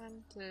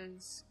percent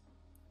is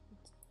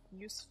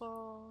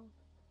useful.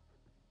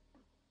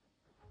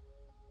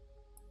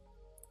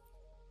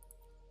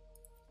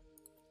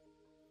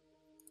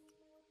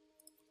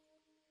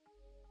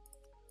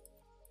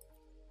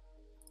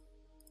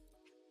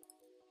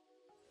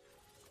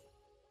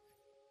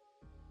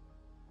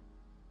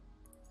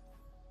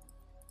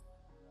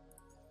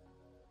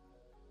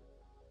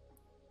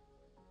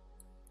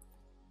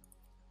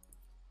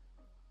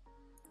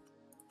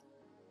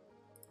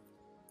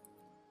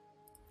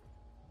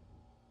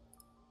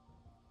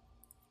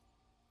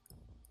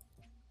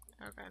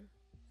 Okay.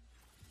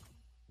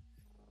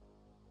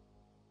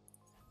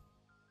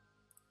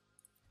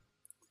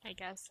 I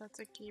guess that's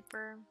a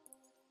keeper.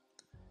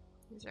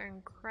 These are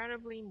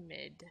incredibly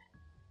mid.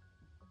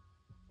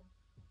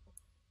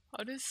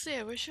 Honestly,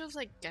 I wish it was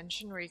like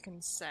Genshin where you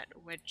can set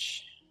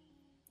which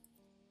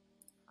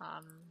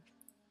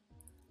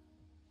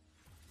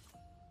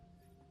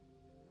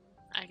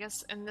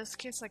guess in this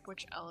case, like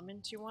which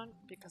element you want,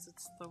 because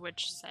it's the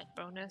which set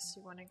bonus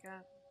you want to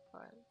get,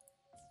 but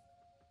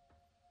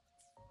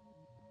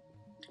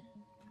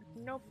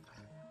nope,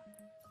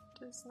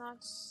 it is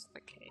not the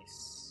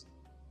case.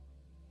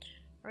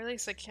 Or at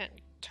least I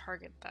can't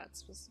target that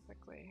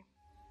specifically.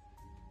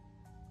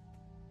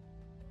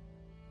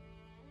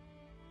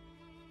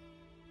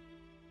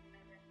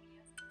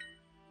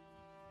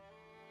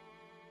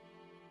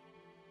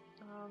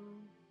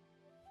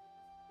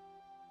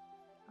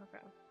 Okay.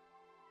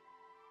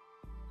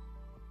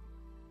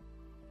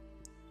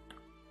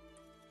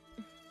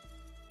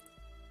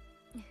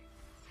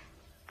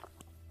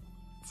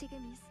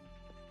 지금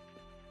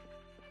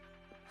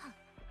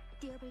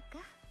뛰어볼까?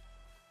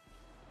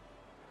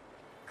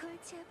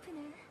 골치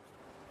아프네.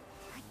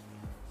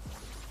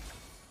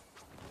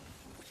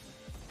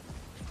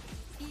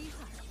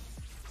 이화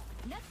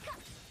낙하.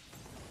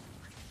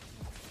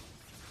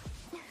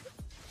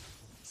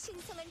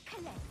 신성한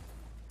칼날.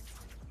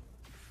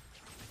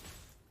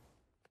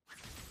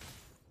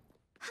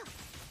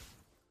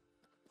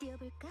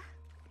 뛰어볼까?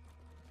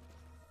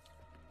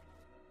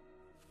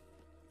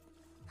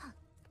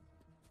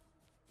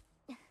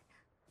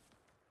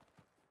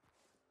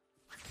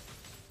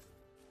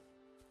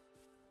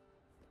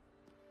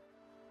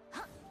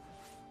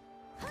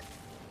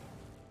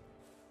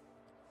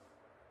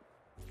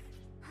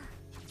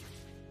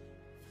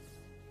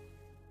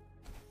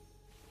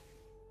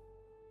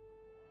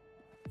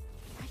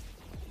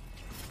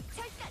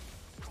 잠깐!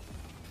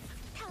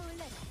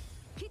 타올라라.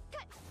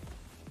 깃털.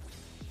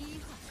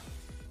 이화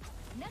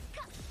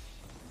낙하.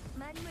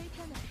 만물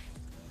변화.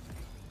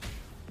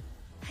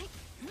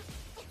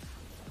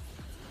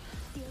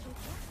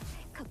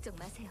 뛰어볼까? 걱정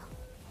마세요.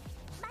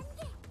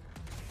 만개.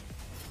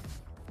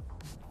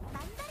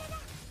 만발해라.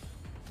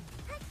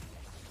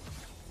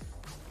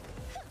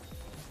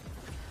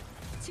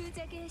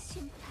 주작의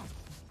심판.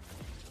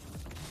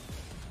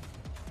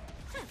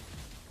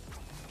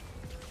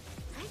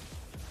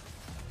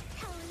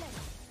 타올라라.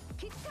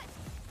 깃털.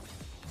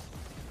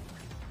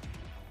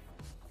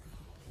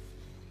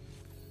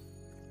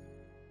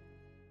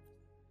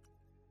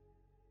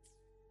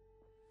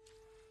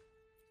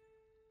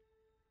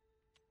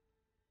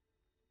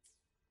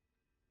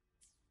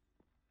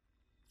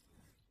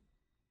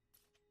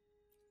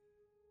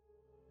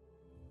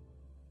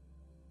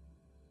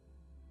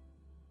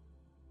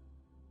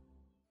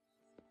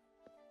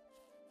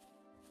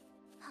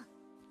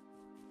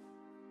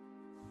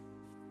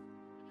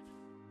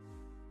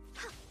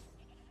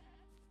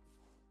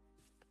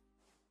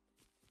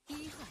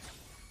 이화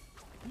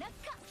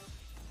낙하.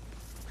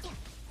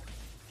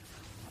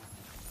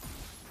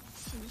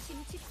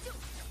 신심 집중.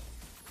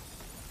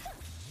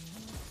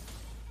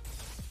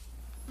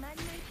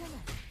 만물 변화.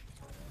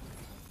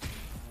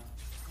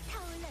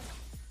 타올라라.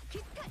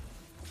 깃털.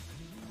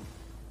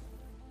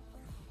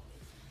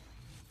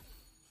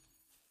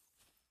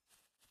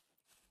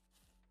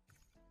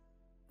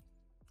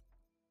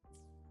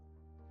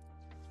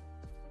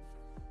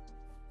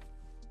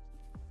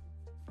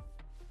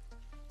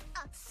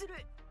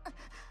 악수를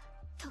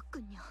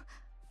뒀군요.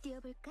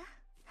 뛰어볼까?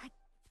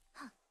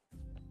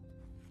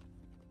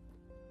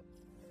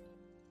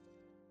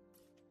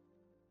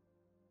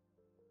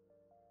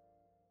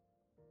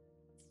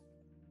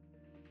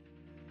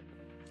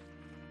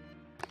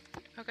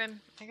 Okay,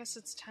 I guess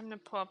it's time to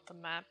pull up the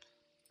map.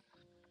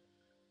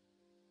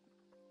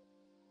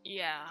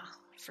 Yeah,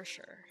 for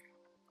sure.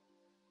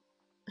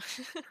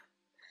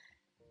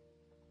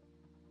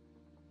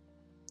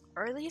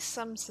 Or at least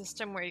some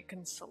system where you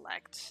can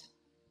select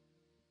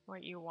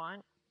what you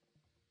want.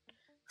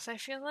 Because I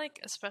feel like,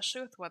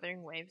 especially with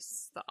Wuthering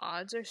Waves, the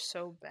odds are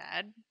so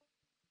bad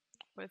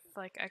with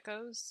like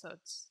echoes, so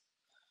it's,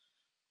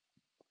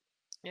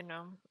 you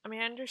know, I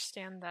mean, I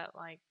understand that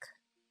like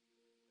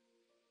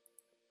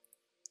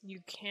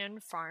you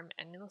can farm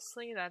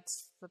endlessly,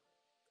 that's the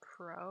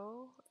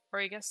pro, or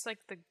I guess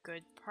like the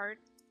good part.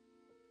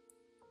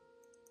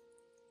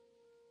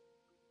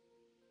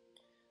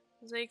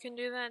 So you can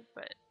do that,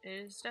 but it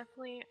is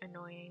definitely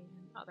annoying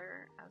in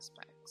other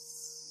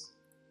aspects.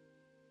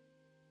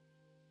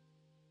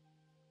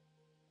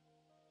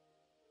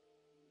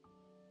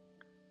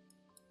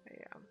 But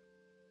yeah.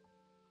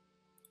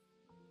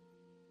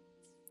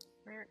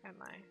 Where am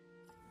I?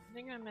 I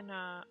think I'm in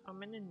a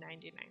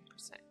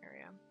 99%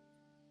 area.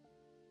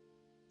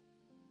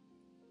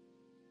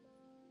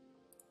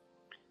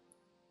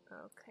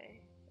 Okay.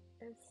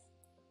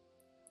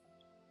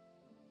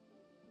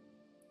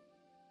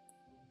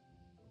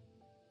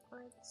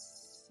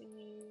 Let's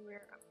see,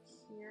 we're up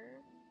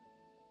here.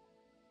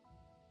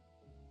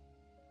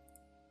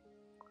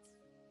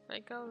 If I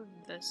go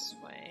this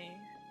way,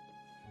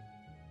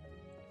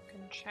 I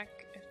can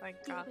check if I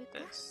got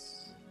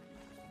this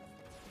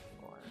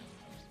before.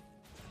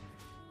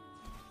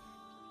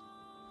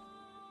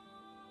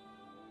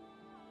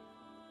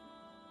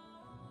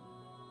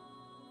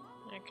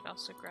 I can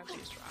also grab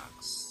these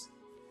rocks.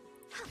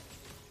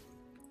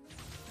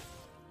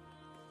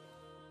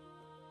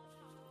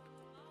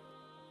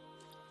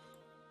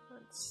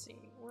 Let's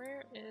see,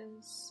 where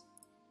is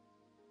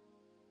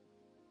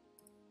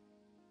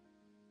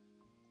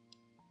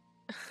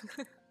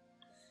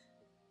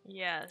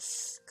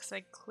Yes, because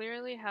I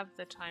clearly have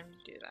the time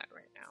to do that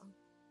right now.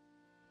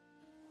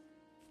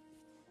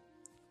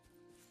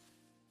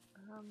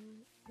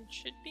 It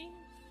should be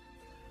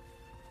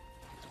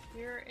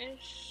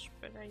here-ish,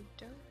 but I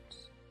don't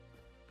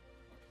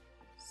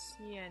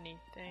see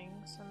anything,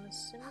 so I'm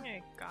assuming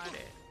I got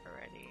it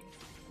already.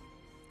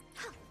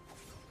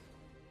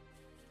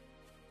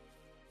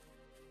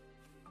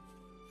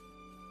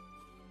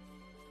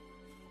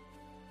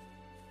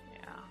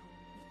 Yeah,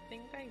 I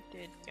think I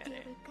did get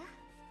it.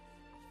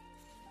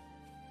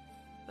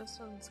 This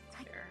one's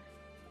clear.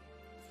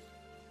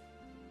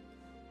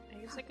 I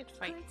guess I could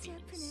fight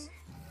these.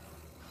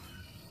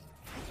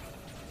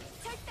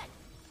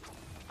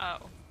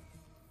 Oh.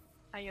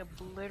 I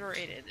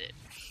obliterated it.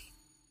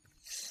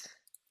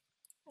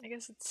 I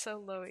guess it's so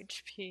low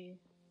HP.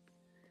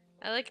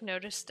 I like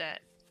noticed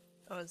that,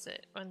 what was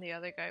it, when the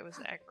other guy was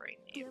aggroing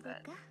me,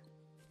 that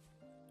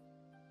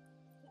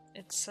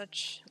it's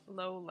such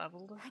low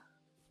leveled.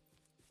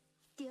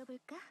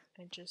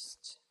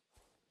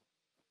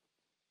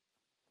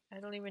 I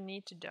don't even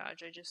need to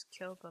dodge, I just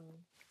kill them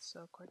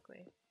so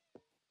quickly.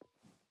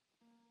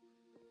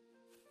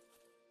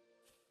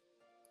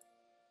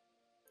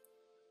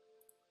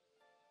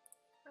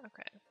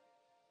 Okay.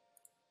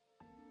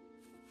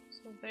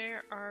 So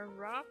there are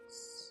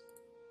rocks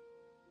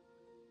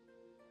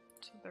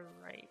to the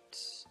right.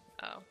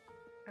 Oh,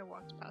 I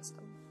walked past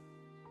them.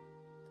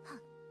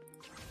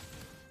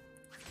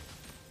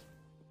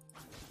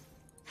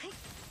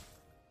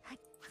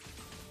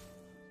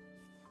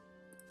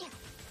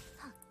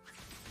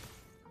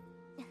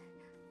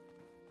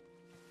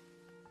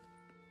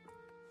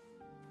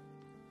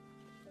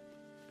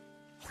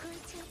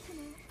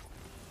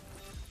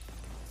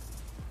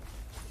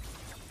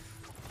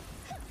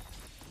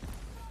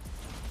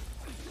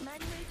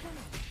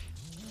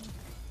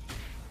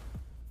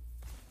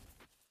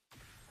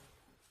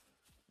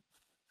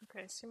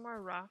 Okay, I see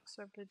more rocks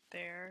over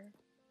there.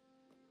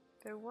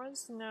 There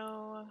was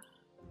no...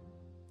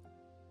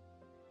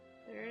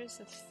 There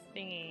is a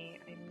thingy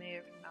I may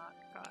have not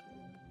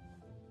gotten.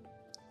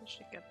 I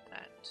should get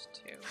that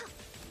too.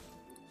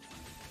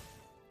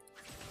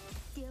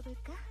 I'm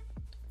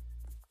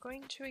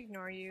going to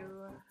ignore you,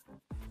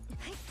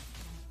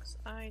 because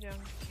I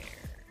don't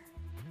care.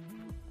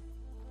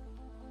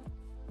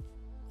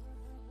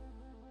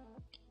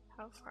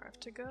 How far I have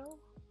to go?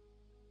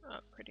 Oh,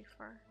 pretty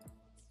far.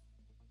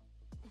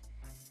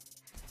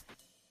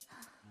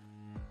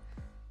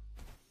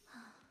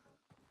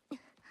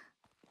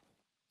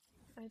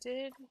 I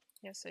did?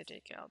 Yes, I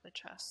did get all the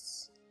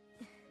chests.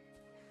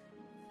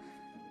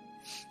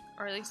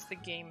 Or at least the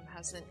game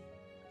hasn't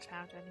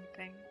found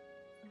anything.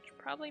 Which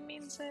probably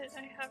means that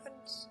I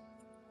haven't...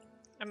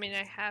 I mean,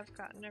 I have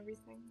gotten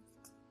everything,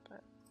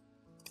 but...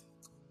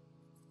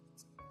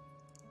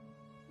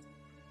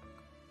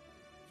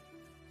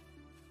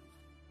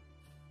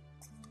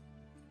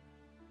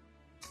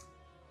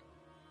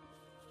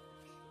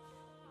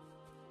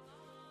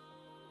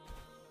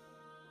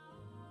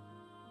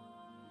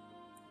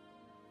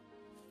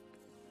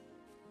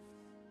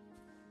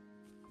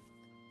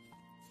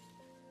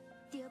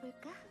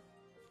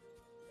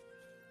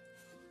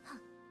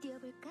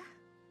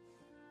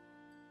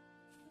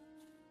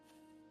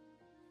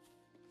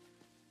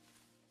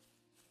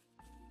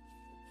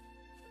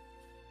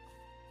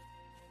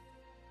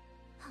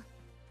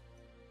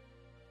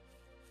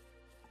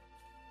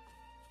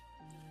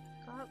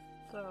 Got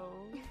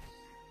those.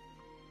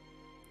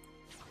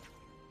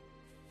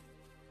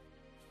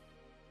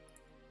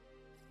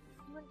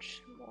 How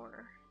much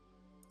more?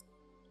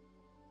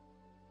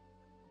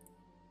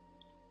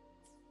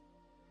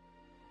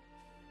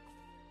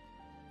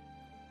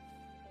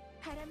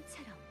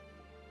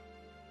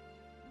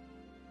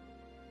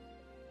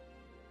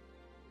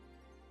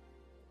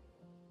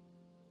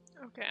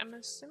 Okay, I'm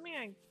assuming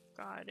I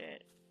got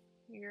it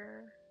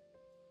here.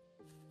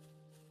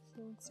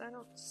 Since I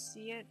don't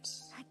see it.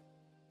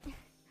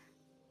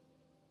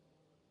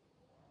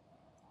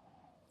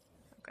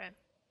 Okay.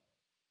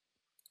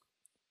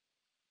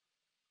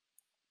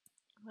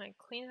 I'm gonna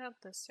clean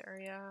out this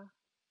area.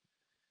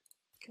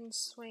 Can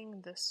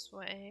swing this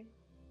way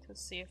to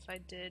see if I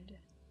did.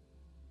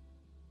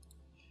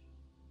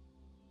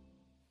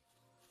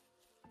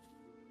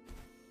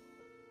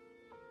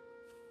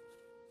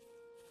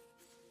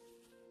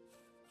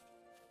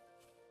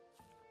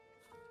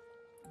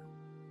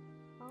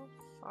 How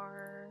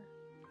far?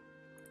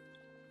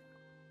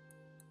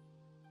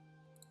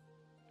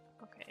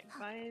 Okay,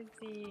 by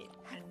the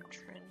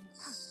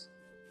entrance.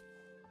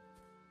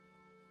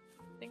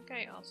 I think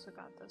I also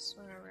got this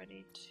one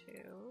already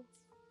too.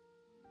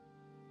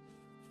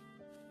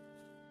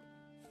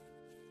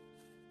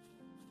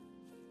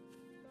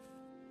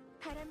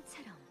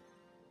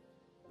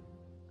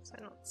 So I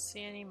don't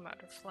see any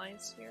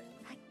butterflies here.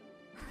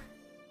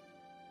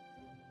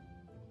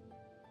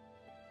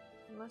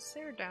 Unless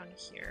they're down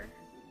here,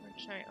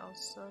 which I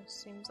also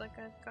seems like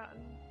I've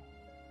gotten.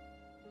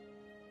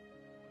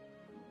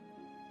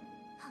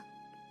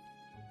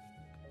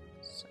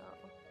 So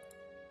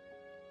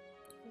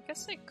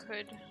guess I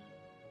could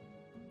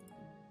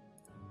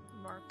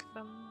mark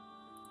them.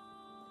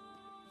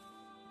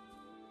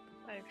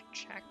 I've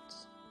checked.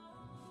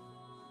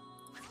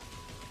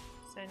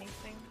 Is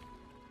anything?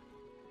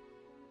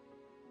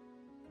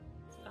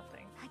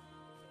 Nothing.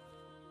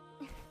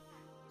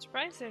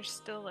 Surprised they're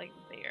still like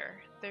there.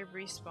 They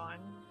respawn.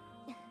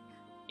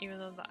 Even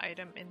though the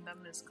item in them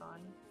is gone.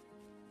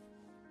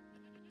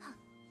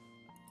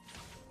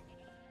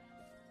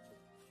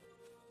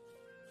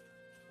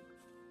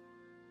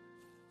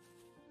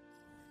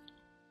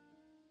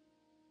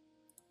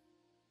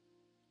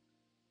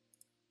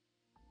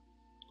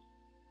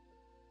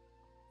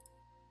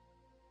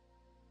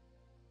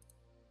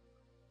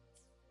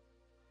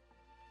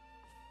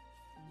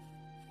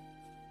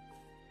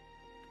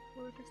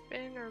 Would have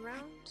been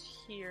around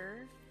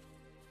here.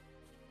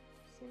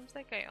 Seems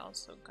like I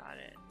also got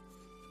it.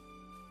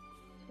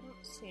 I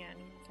don't see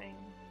anything.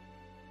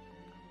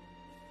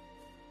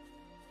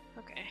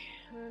 Okay,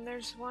 and then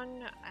there's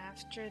one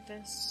after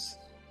this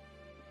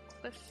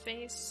cliff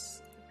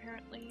face,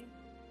 apparently.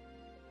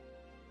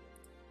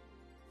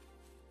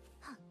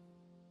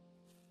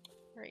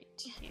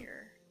 Right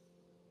here.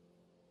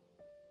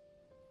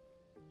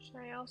 Which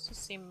I also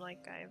seem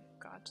like I've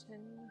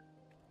gotten.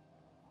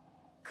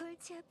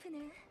 골치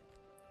아프네.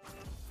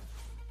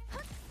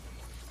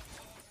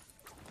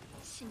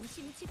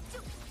 심심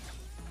집중.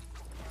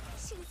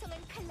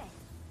 신성한 칼날.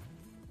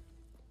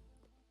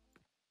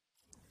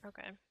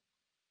 Okay.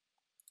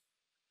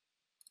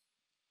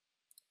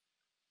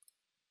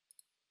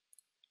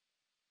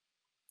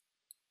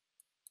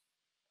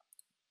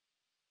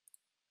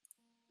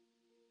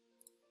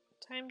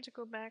 Time to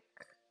go back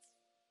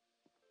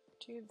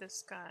to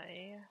this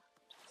guy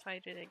to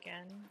fight it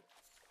again.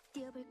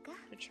 뛰어볼까?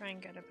 To try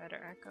and get a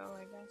better echo,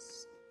 I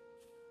guess.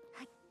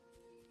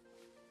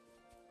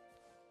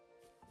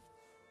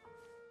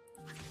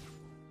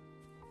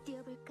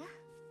 뛰어볼까?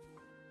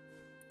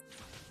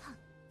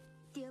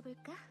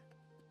 뛰어볼까?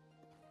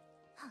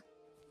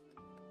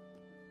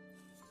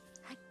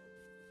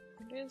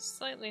 It is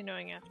slightly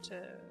annoying I have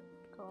to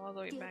go all the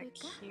way back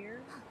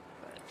here,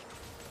 but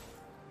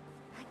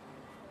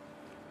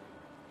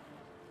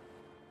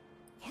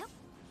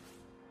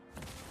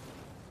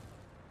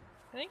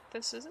I think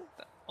this isn't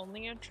the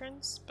only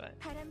entrance, but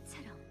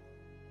바람처럼.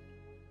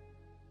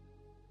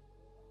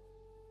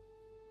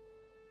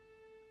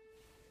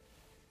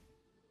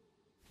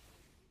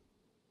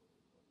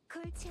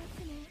 골치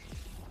아프네.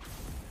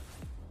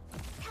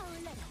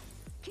 타올라라.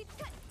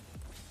 깃털.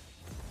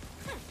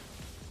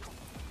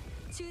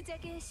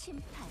 주작의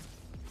심판.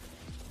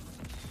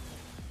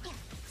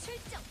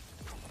 출정.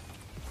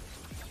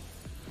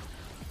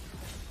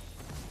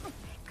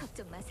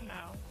 걱정 마세요.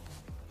 ow.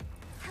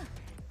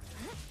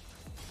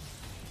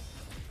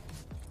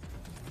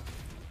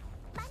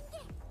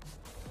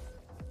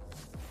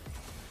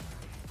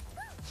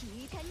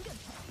 기단금.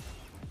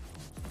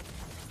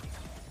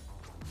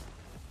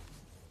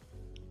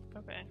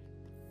 Okay.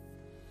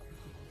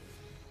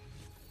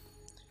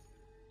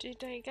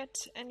 Did I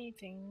get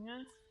anything?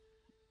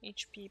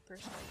 HP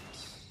percent.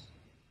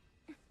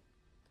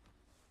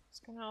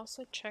 Just gonna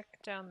also check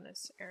down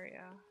this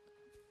area.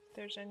 If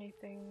there's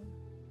anything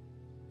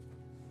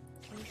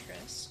of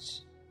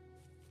interest.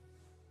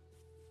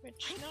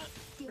 Which, not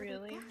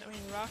really. I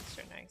mean, rocks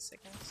are nice, I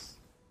guess.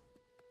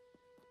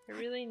 I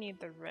really need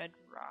the red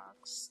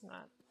rocks,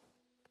 not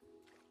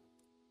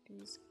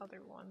these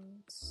other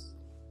ones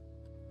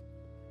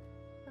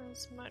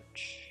as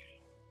much.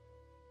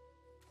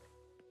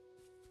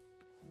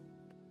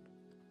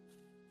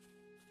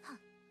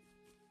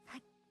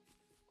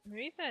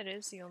 Maybe that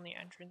is the only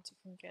entrance you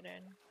can get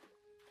in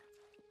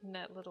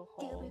that little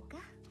hole.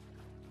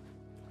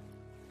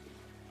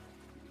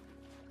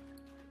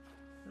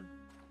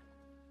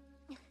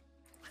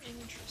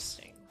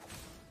 Interesting.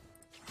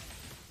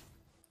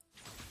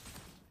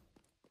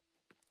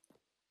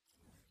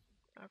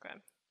 Okay.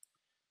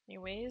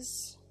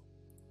 Anyways.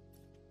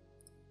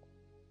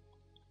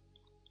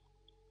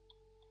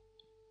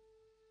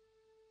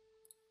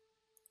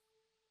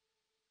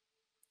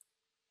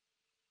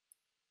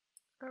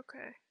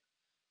 Okay.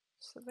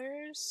 So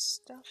there's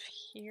stuff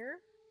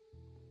here.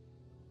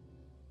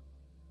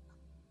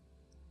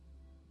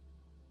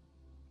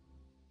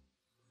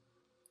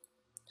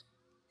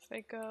 If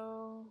I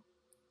go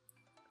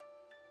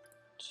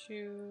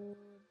to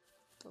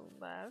the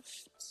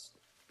left,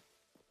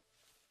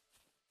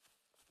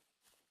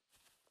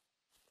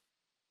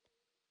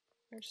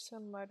 there's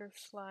some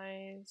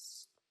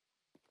butterflies.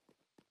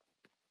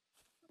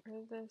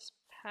 Where this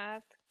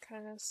path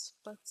kind of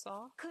splits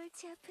off.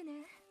 골치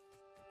아프네.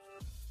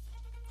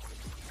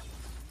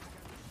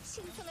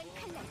 신성한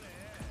칼날.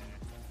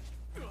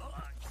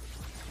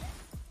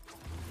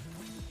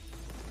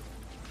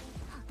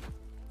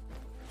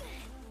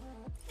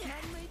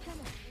 만물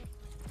변화.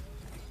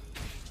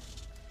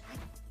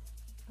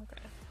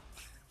 Okay.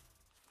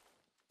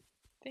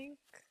 Think.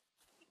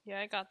 Yeah,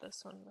 I got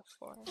this one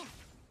before. I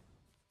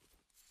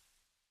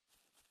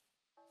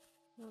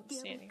don't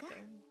see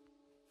anything.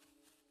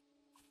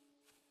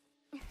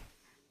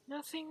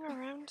 Nothing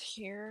around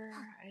here.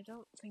 I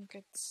don't think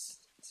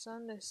it's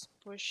on this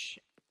bush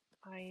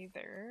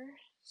either.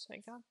 So I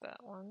got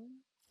that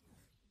one.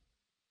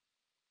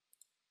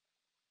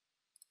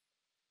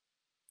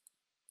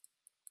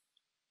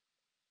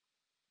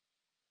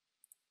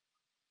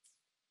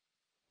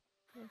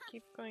 I'll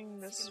keep going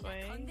this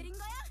way and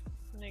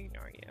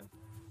ignore you.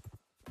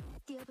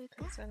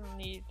 Because I don't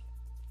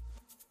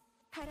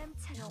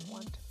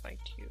want to fight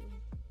you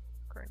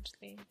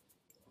currently.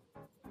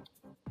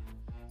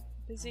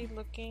 Busy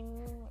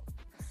looking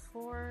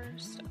for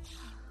stuff.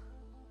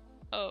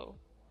 Oh.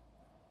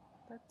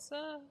 That's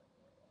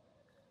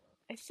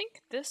I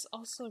think this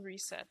also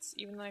resets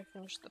even though I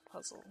finished the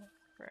puzzle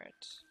for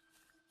it.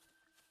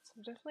 So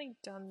I've definitely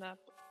done that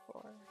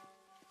before.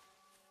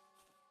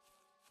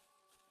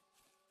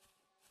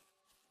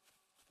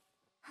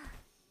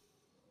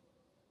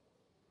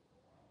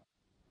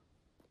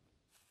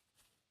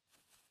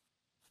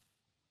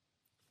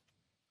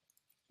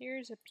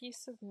 Here's a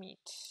piece of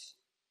meat.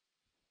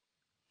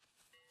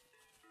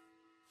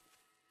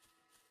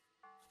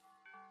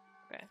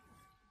 Okay.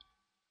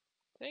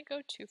 Did I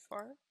go too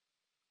far?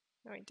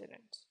 No, I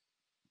didn't.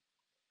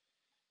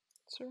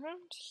 It's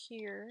around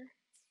here.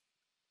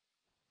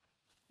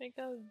 If I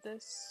go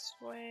this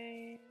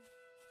way,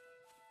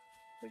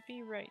 it would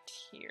be right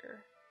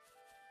here,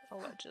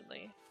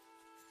 allegedly,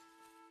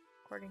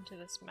 according to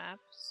this map.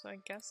 So I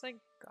guess I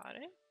got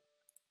it.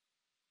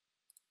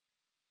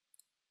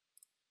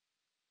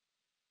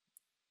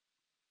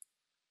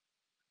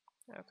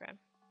 Okay,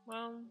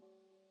 well,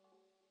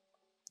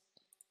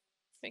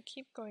 if I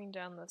keep going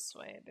down this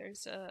way,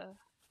 there's a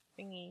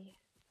thingy.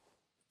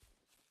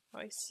 Oh,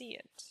 I see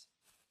it.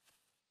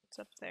 It's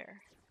up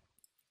there.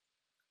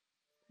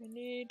 I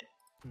need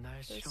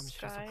this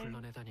guy.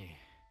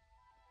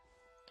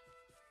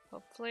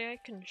 Hopefully I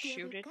can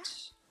shoot it.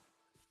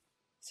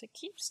 So it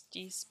keeps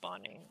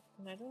despawning,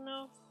 and I don't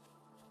know if...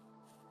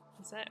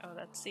 Is that... Oh,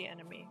 that's the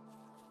enemy.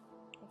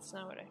 That's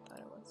not what I thought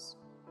it was.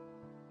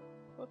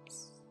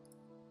 Whoops.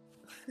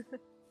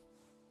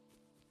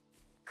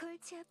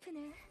 골치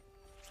아프네.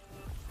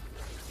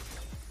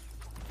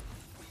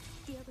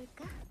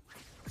 뛰어볼까?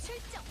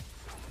 출정!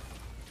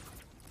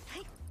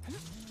 하이! 헥!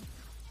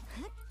 헥!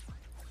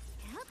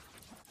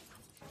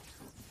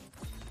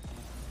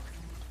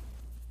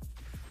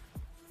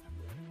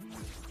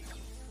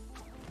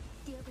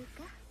 뛰어볼까?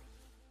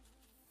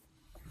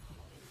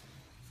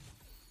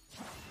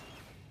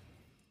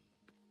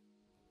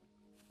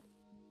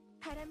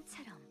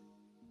 바람처럼.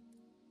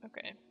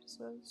 Okay,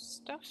 so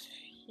stuff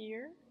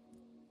here.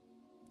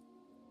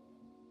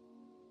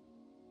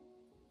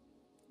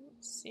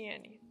 Don't see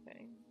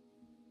anything.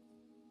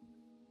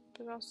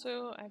 But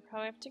also, I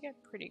probably have to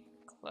get pretty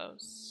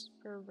close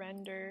for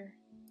render.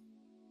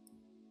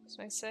 Because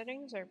my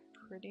settings are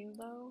pretty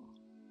low.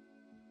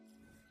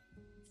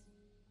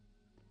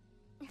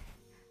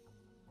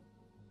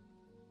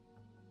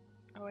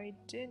 Oh, I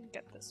did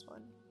get this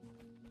one.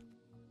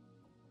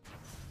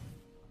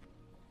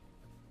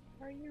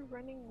 Why are you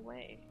running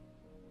away?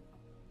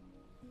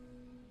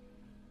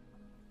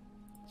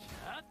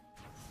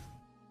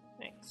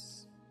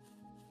 Thanks.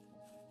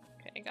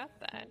 Okay, I got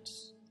that.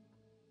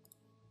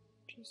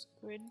 Which is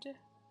good.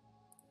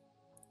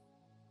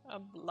 A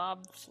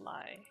blob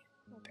fly,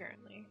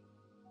 apparently.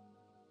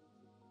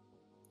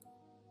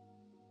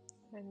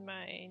 And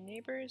my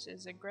neighbors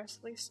is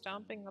aggressively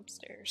stomping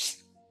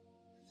upstairs.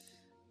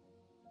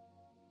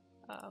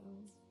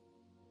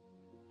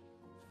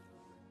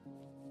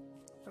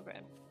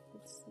 Okay,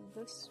 it's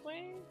this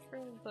way for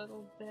a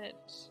little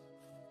bit.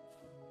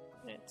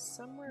 And it's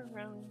somewhere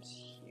around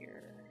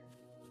here.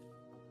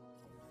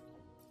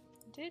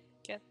 I did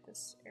get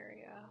this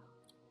area.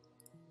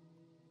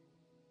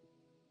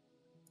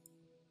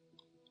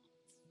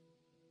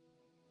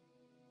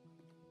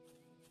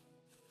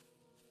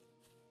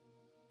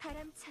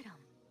 바람처럼.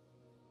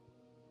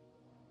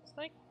 It's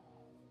like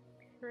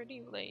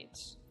pretty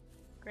late.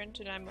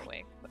 Granted, I'm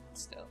awake, but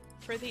still.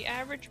 For the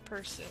average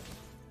person,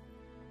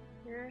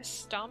 you're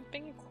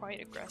stomping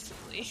quite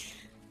aggressively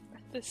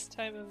at this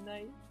time of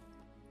night.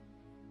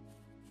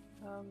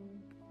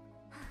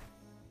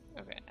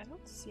 Okay, I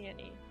don't see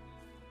anything.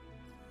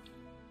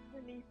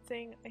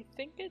 I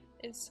think it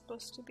is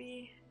supposed to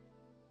be...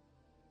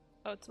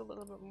 Oh, it's a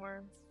little bit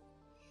more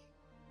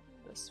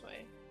this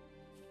way.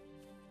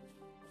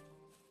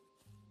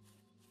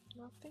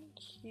 Nothing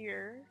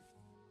here.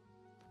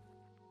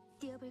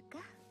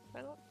 뛰어볼까?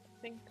 I don't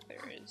think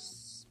there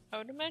is. I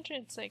would imagine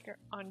it's like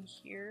on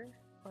here,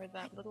 or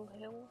that little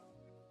hill.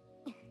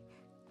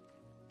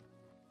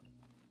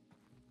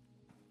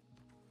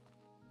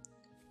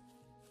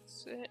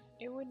 So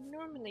it would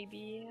normally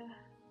be.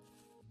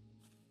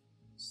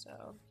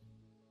 So,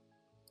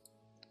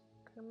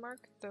 gonna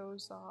mark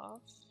those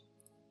off.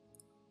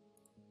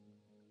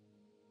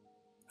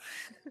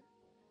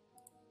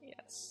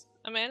 Yes.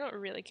 I mean, I don't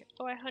really care.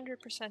 Oh, I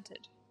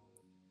 100%ed.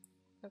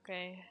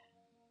 Okay.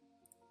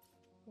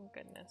 Oh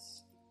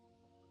goodness.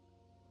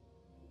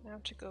 Now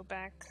to go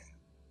back.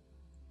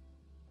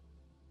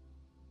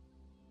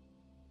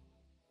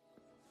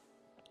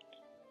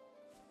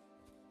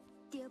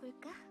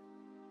 뛰어볼까?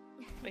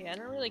 But yeah, I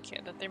don't really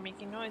care that they're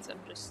making noise. I'm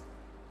just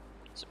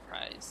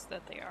surprised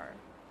that they are.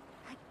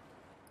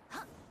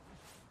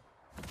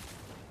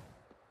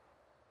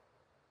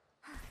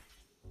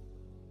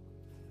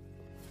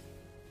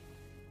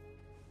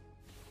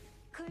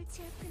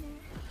 골치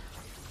아프네.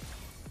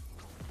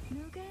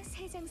 누가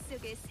세장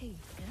속의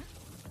새일까?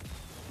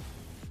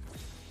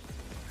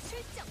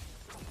 출정!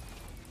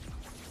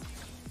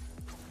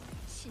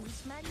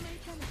 심심한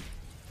물편아.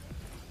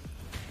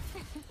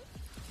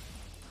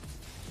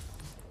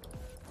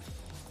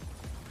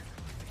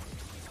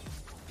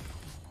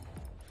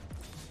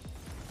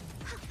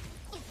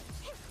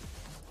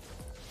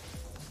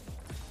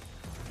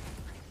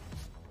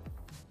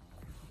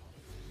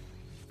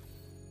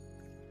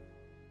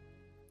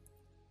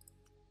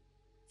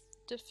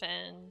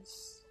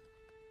 Defense.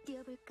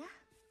 뛰어볼까?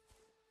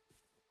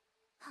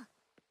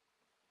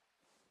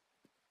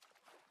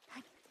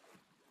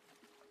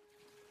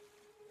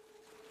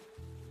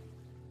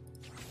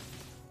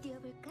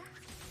 뛰어볼까?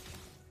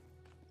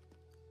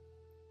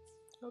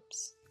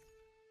 Oops.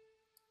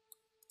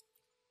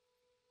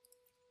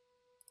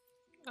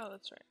 Oh,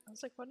 that's right. I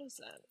was like, what is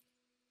that?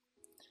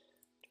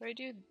 Do I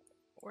do...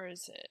 Where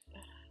is it?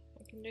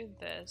 I can do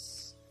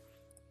this.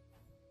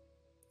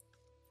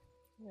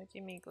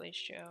 Give me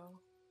Glacio.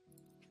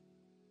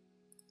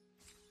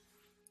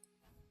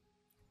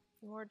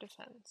 More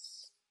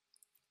defense.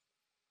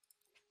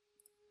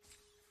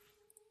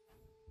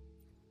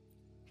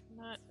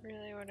 Not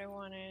really what I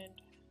wanted.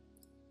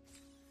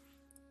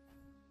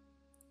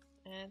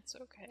 It's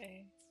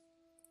okay.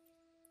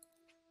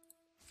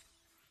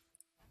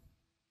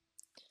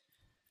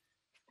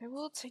 I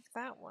will take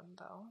that one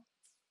though.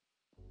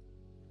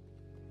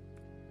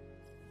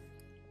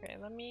 Okay,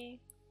 let me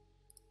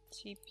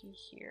TP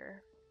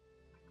here.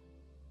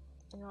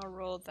 And I'll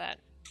roll that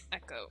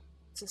echo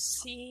to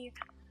see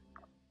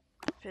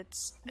if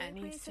it's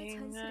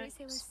anything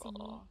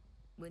useful.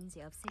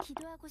 문제 없으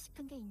기도하고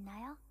싶은 게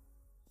있나요?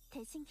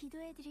 대신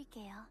기도해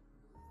드릴게요.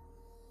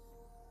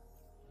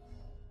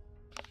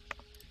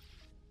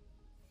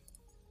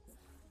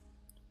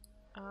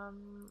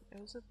 It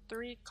was a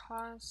 3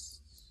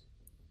 cost.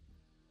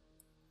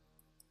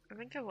 I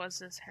think it was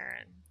this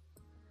heron.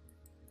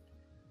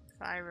 If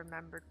I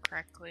remembered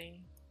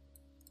correctly.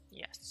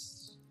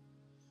 Yes.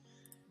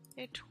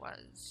 It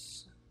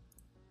was.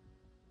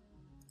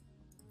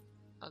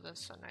 Oh,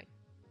 this one.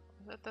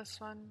 Was it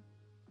this one?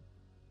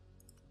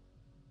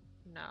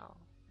 No.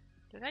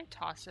 Did I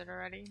toss it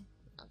already?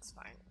 That's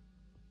fine.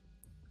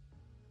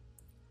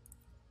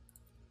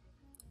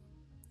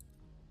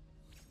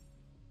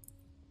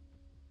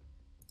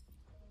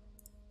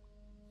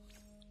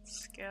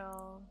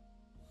 Skill.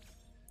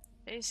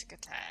 Basic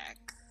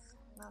attack.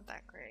 Not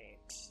that great.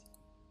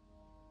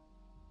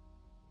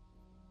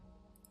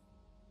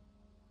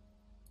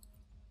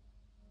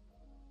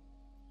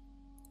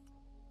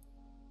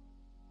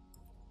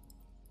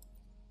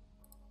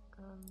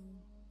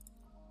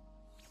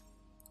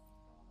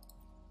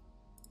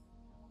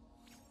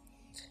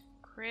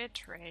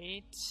 Crit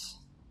rate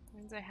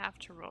means I have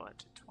to roll it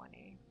to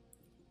 20.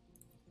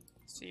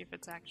 See if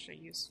it's actually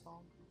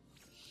useful.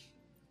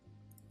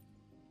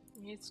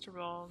 Needs to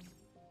roll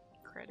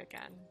crit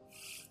again.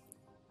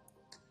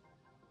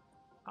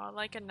 I'd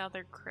like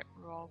another crit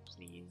roll,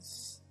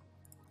 please.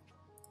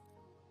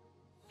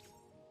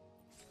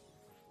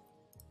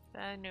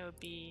 Then it would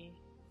be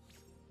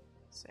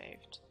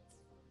saved.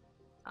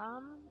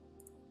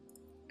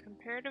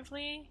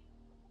 Comparatively,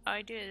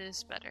 I do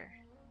this better.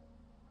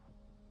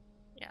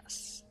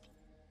 Yes.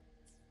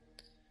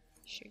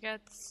 She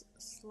gets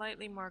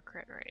slightly more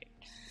crit rate.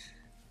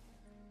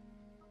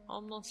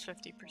 Almost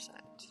 50%.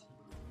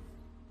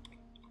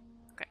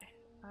 Okay,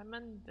 I'm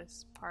in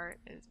this part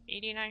is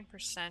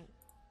 89%.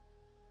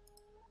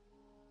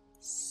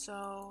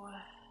 So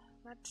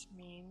that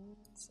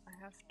means I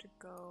have to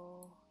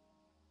go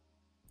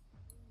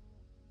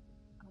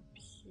up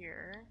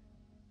here.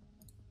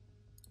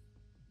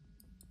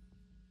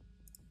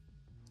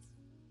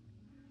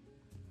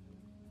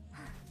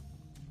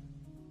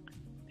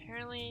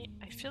 Apparently,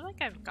 I feel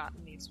like I've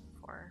gotten these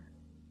before,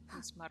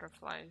 these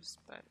butterflies,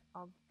 but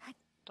I'll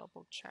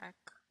double check.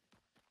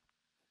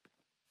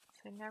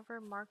 I never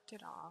marked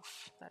it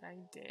off that I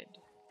did.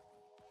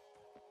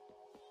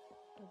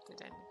 I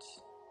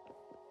didn't.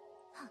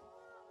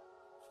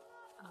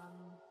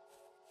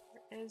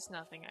 There is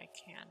nothing I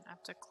can. I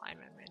have to climb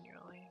it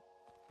manually.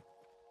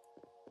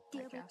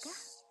 I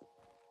guess.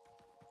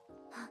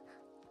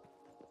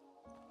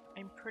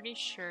 I'm pretty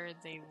sure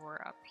they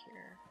were up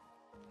here.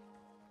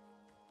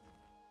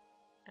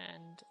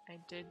 And I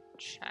did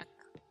check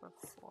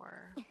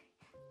before.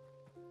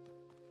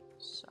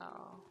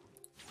 So.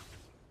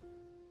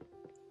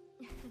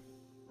 Yeah.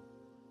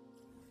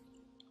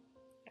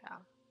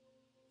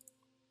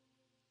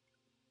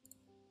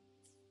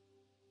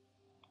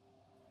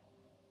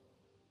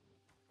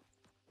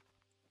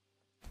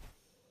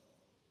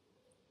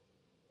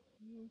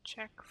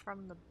 Check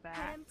from the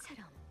back.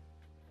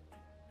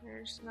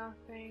 There's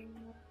nothing.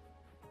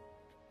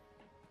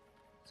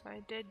 So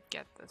I did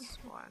get this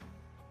one.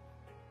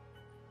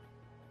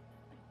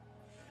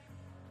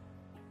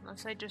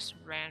 Unless I just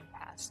ran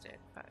past it,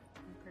 but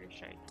I'm pretty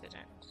sure I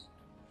didn't.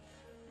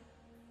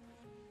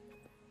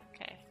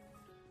 Okay.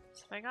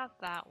 So if I got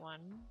that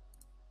one,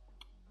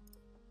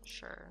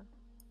 sure.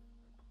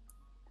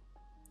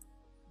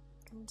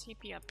 I can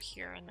TP up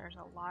here, and there's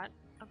a lot,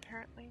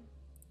 apparently.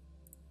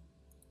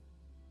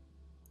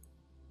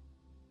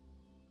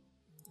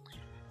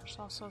 There's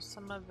also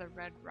some of the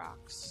red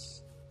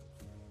rocks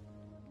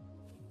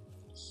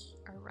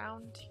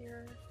around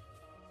here.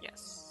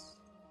 Yes.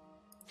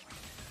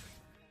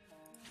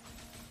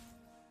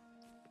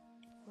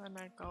 I'm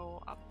gonna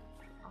go up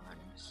on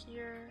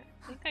here.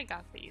 I think I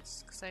got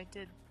these because I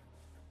did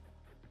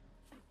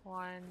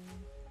one.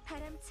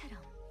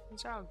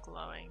 These are all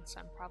glowing, so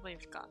I probably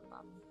have gotten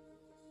them.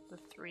 The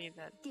 3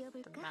 that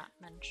the map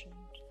mentioned.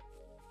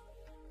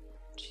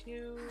 2.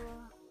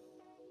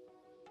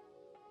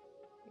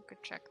 You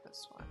could check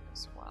this one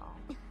as well.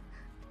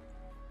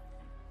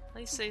 At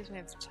least saves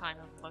me the time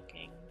of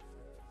looking.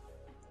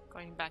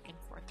 Going back and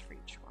forth for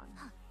each one.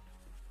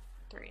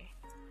 3.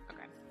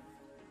 Okay.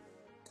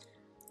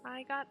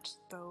 I got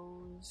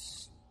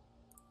those.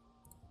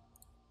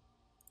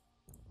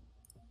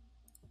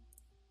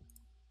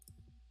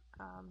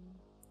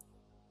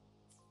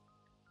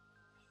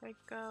 If I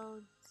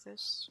go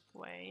this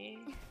way,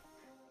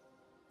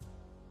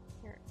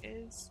 there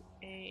is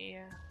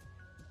a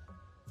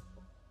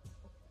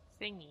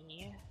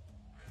thingy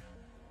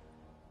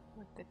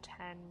with the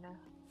 10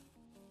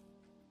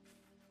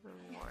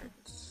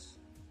 rewards.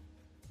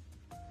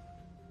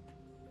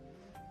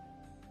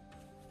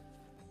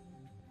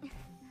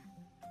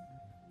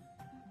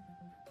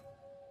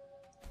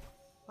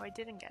 Oh, I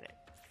didn't get it.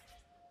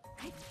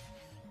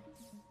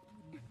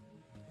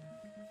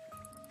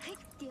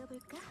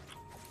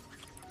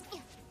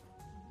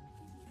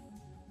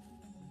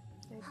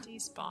 It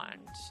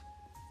despawned.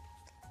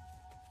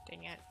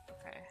 Dang it.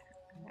 Okay.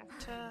 I have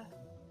to...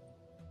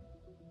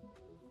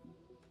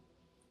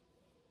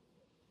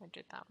 I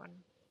did that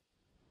one.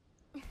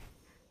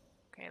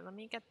 Okay, let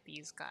me get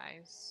these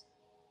guys.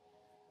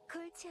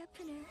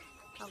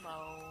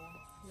 Hello.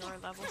 You're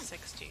level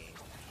 60.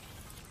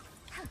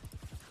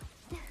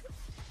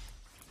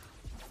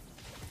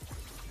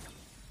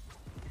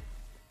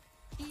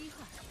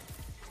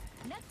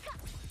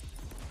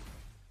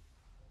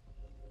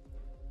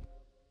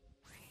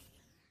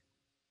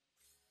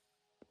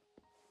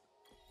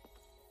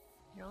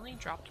 You only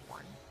dropped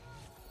 1.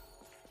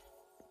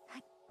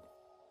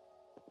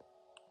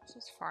 This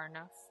is far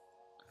enough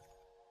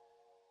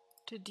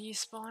to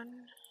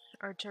despawn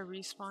or to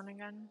respawn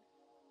again.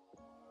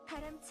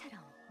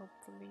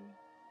 Hopefully.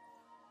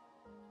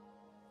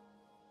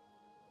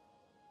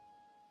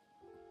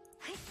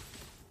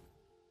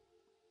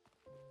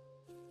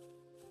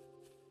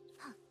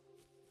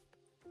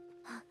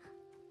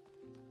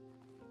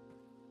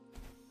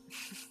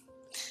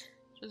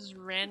 Just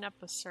ran up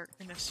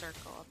in a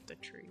circle up the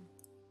tree.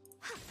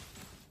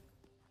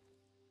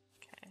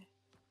 Okay.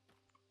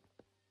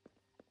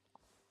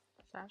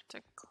 So I have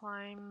to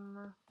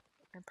climb.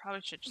 I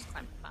probably should just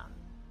climb the mountain.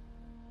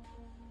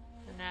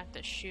 And I have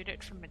to shoot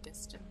it from a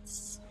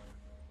distance.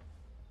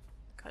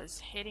 Because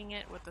hitting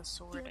it with a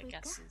sword, I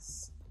guess,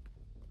 is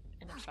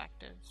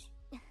ineffective.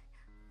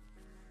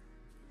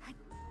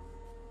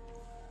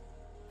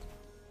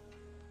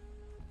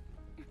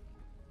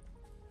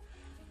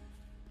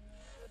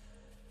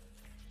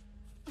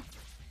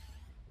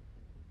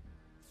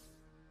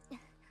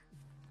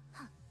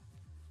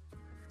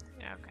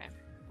 Yeah, okay.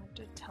 I have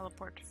to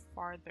teleport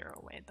farther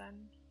away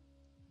then.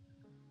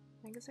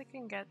 I guess I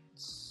can get...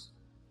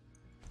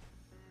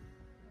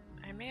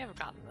 I may have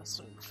gotten this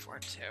one before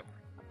too.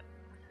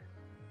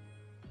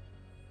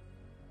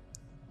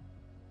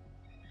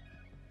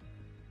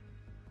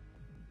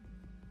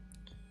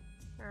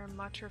 There are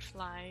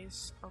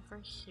butterflies over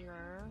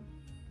here.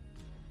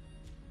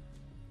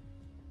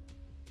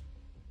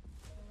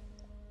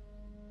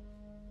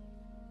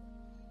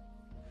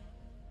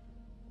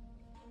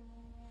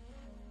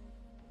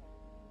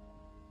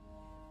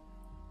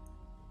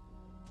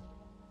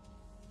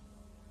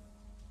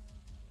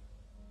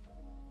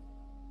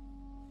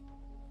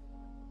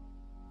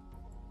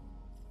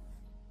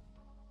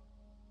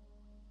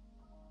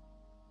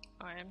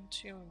 Oh, I'm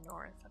too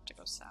north. I have to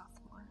go south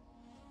more.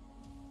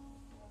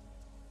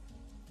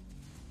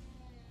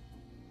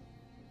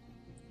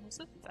 Was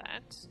it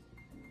that?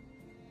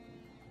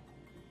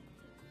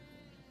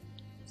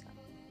 Is that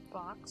a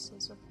box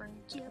is referring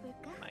to?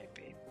 Might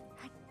be.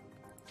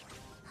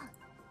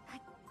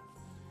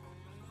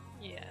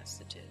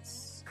 Yes, it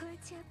is.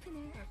 Okay,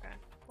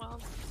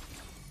 well.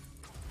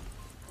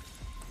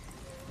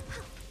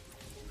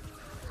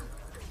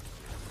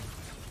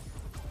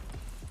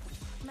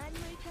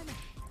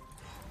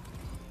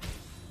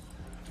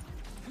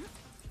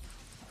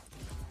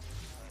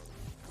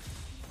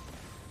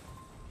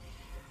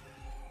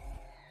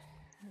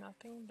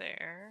 Nothing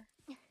there.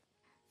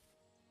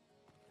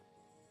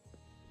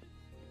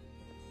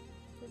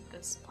 Did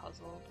this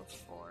puzzle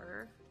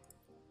before.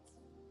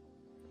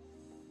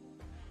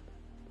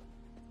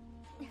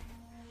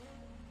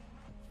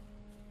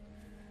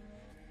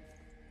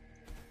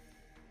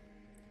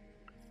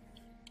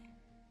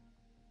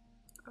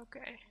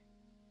 Okay.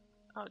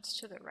 Oh, it's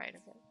to the right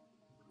of it.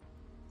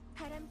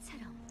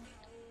 바람처럼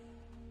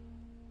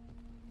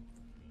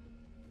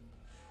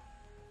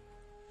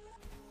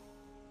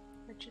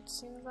Which it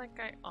seems like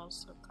I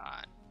also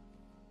got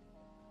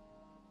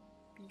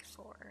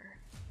before.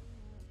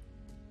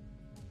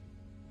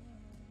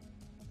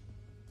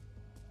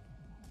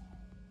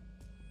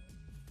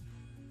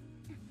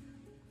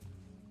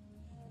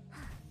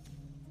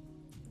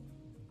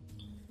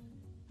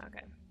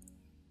 Okay.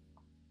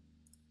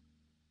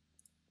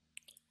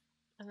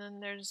 And then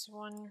there's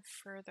one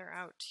further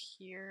out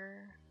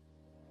here.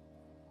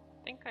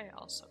 I think I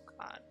also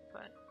got,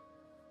 but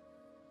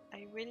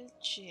I will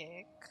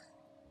check.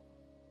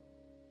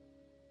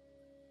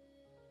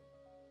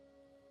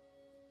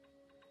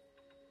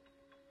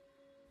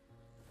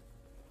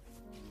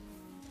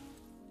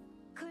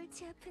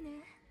 골치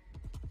아프네.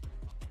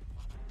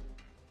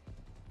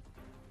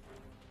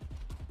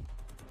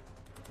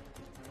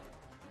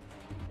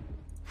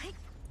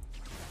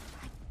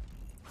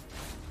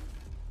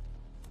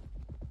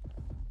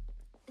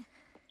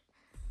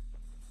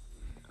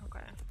 Okay.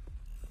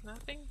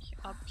 Nothing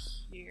up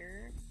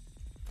here.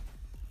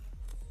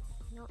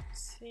 I don't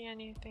see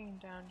anything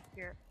down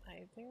here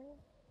either.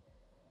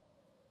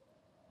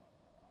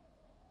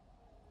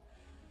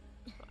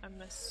 So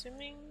I'm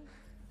assuming...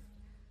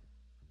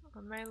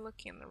 Or am I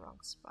looking in the wrong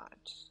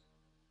spot?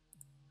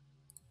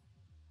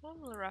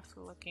 I'm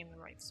roughly looking in the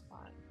right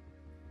spot.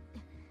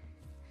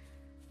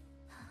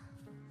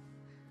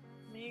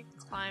 Let me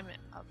climb it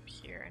up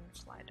here and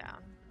fly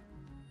down.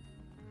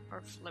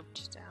 Or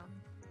float down.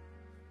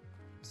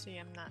 See,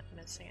 I'm not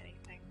missing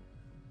anything.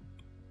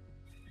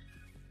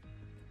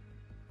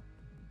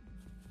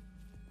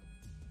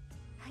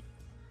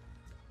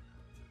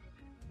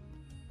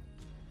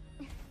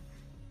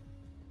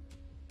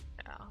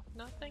 Yeah,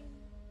 nothing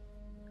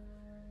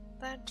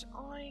that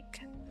I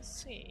can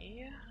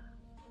see.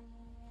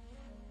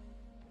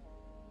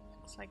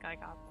 Looks like I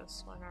got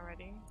this one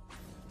already.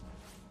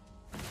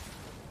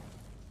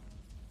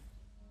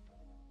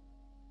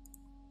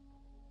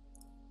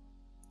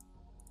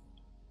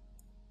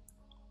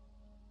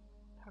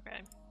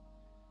 Okay.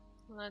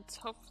 Let's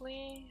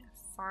hopefully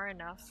far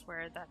enough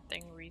where that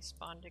thing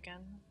respawned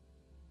again.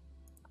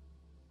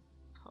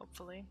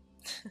 Hopefully.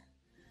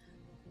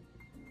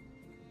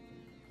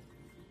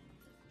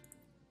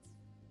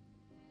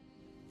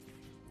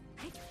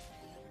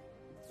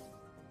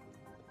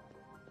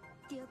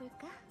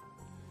 뛰어볼까?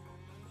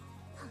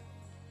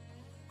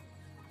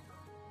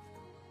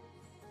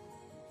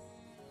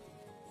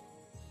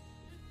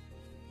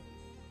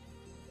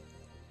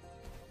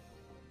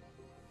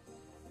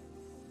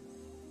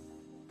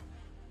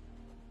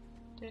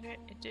 Did it?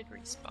 It did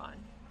respawn.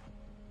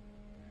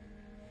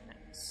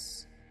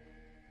 That's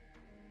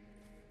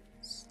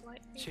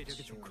slightly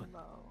체력이 too 좋군.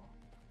 low.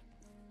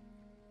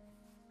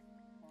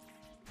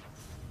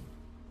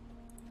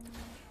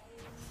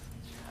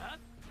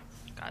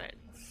 Got it.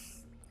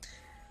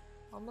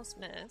 Almost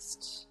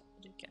missed.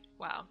 I did get.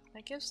 Wow,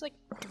 that gives like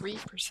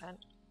 3%.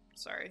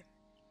 Sorry.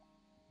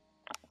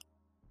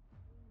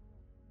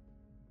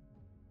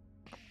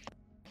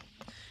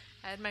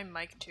 I had my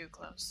mic too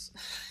close,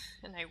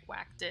 and I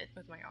whacked it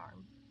with my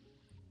arm.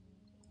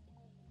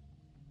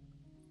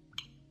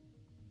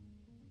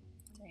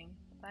 Dang,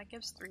 that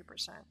gives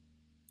 3%.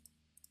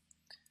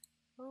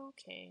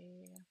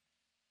 Okay.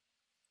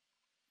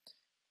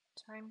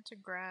 Time to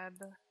grab.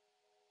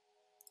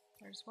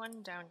 There's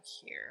one down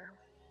here.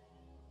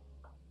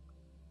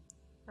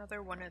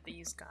 Another one of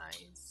these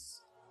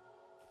guys.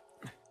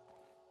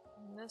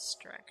 In this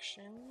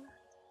direction.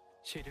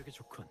 체력이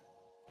좋군.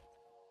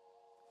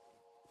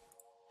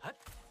 핫!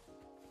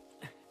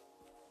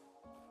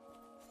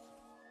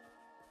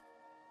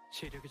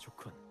 체력이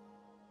좋군.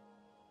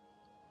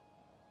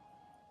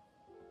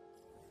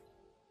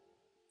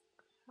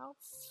 How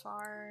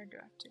far do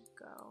I have to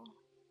go?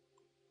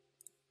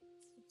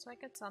 Looks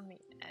like it's on the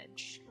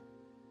edge.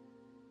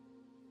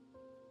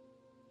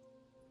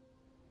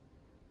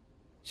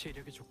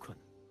 체력이 좋군.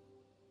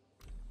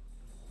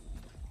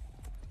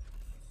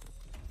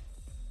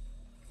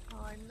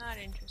 Oh, I'm not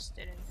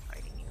interested in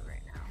fighting you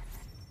right now.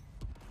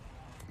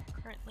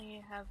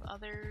 Currently, I have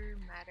other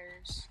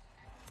matters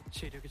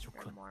체력이 that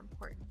are 좋군. more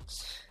important.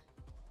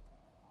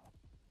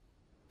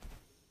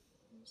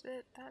 Is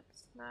it?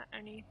 That's not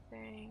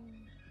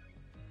anything.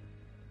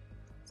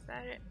 Is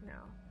that it? No.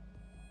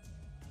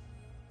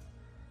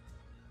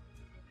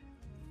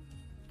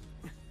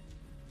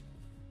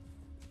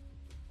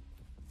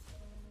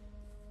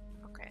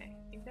 Okay,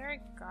 either I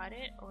got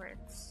it or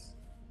it's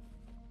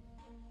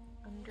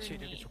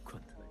체력이 underneath,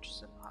 좋군. which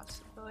is a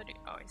possibility.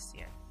 Oh, I see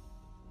it.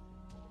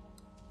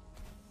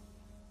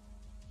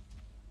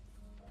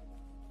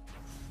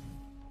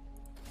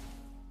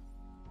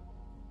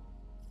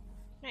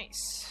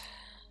 Nice.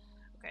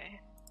 Okay,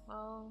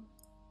 well,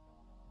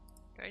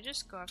 do I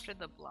just go after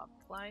the blob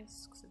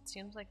flies? Because it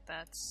seems like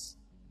that's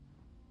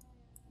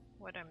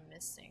what I'm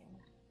missing.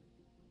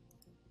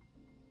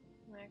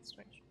 Next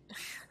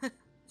one.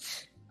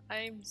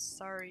 I'm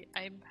sorry,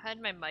 I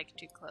had my mic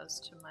too close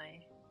to my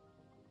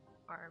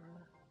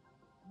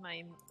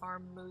my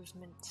arm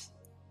movement.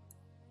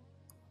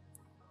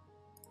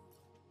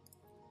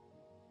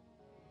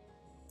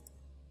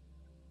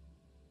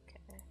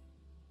 Okay.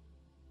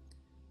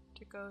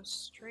 To go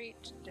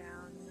straight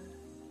down.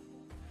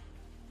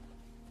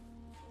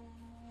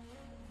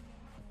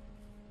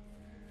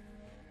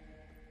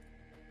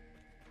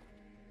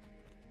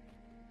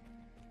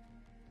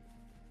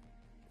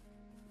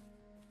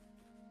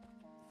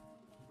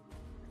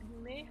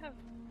 I may have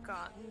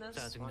gotten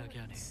this one. 짜증나게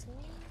하네. It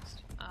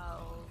seems.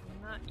 Oh,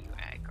 not you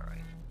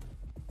aggroing.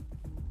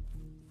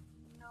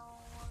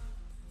 No.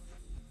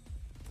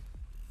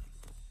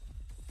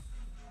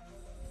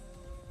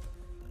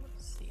 I don't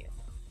see it.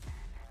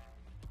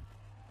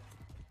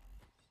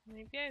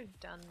 Maybe I've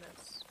done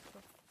this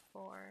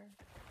before.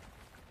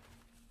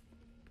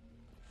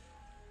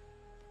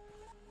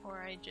 Or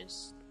I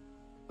just...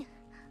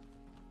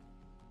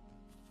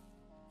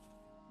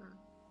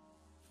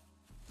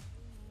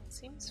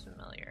 Seems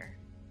familiar.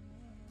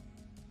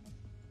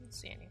 Don't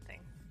see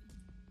anything.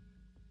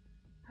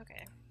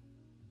 Okay.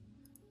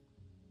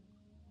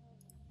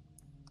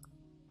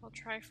 I'll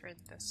try for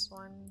this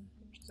one,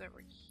 which is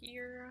over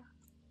here.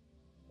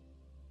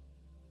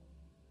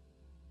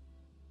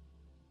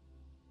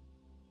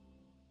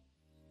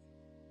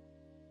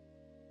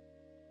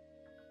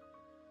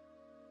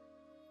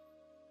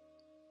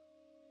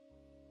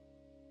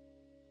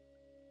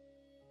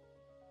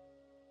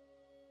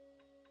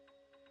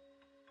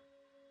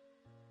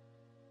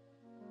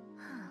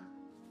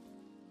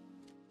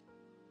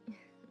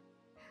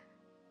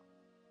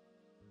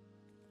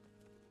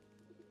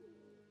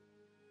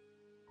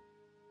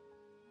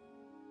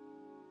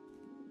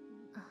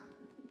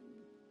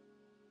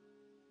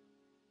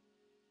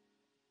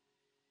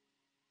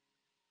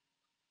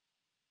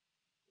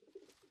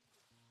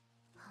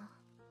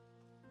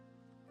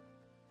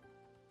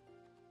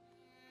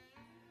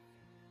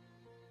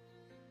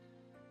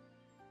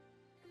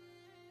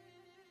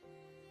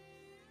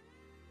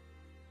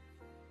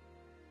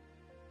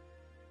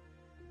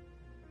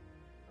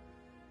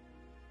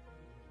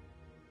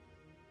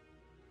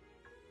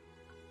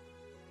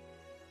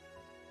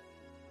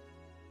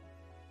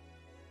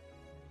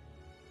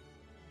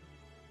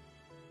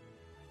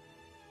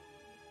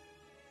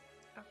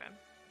 Okay.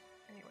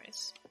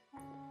 Anyways,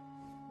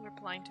 I'm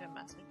replying to a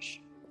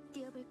message.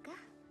 뛰어볼까?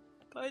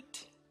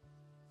 But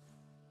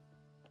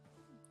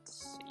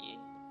let's see.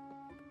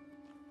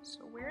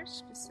 So where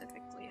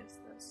specifically is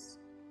this?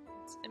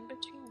 It's in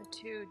between the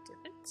two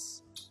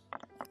divots.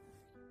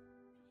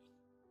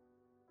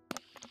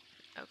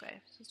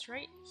 Okay, so it's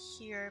right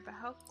here, but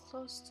how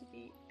close to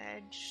the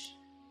edge?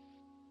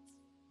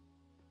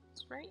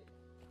 It's right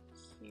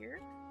here.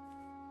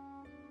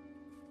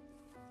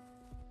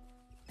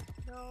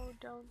 No,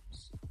 don't.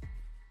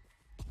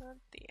 Not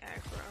the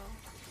aggro.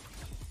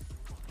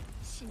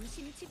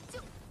 심심히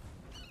집중.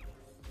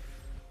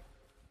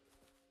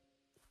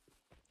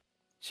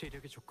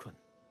 시력이 좋군.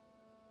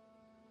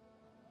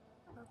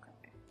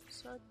 Okay,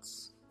 so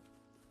it's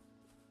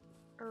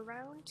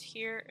around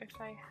here if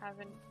I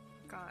haven't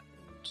gotten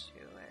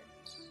to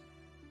it.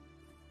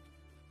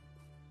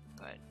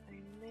 But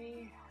I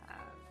may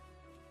have.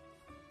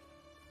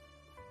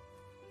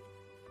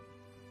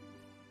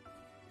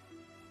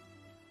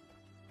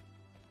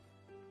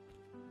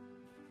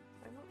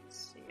 I don't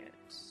see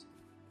it.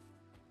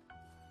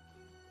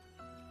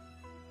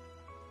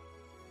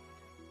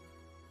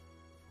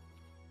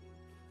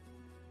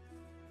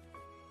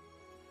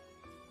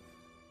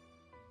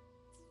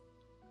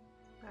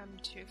 I'm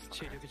too far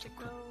시력이 to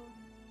좋군. go.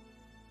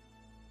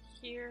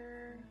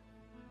 Here.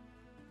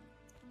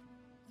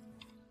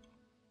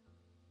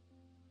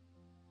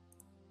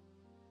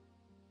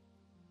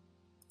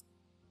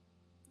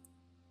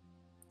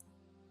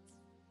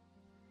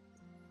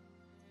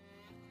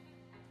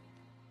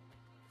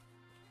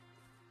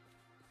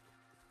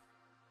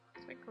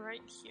 It's like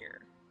right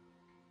here.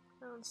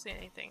 I don't see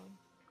anything.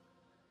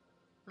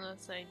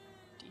 Unless I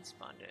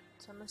despawned it.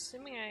 So I'm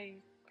assuming I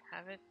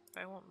have it,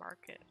 but I won't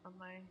mark it on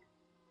my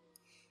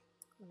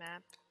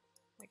map,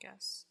 I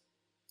guess.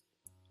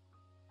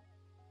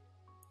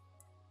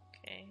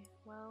 Okay,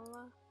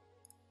 well,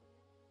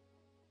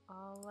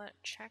 I'll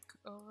check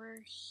over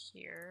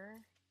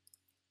here.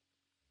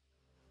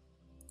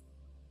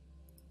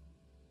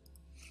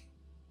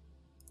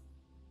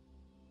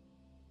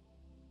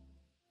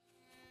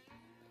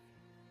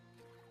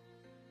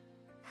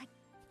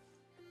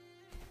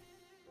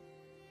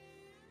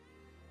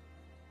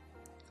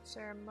 So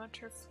there are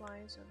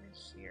butterflies over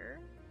here,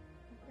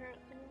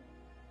 apparently.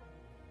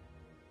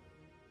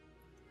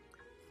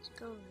 Let's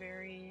go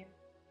very...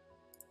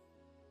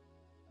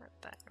 not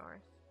that north.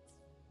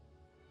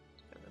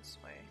 Let's go this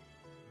way.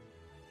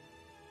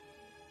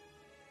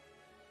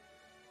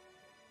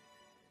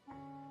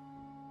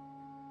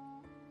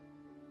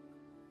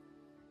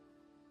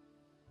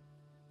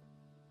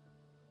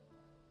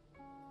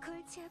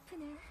 골치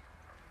아프네.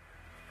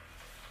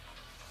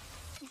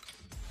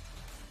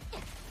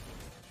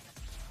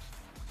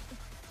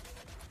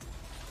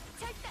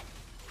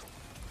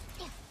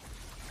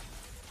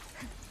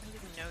 I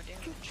didn't know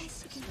damage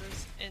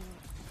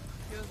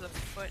He was a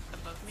foot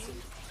above me.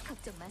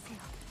 걱정 마세요.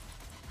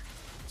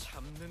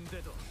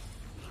 잡는데도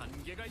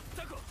한계가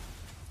있다고.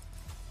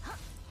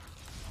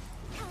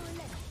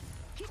 타올라라.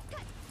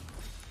 기탄.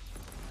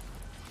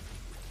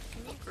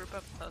 Can you group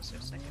up closer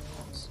so I can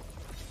pulse?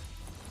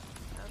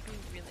 That would be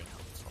really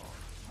helpful.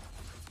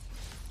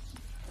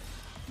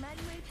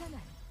 만물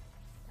변환.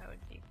 That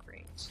would be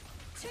great.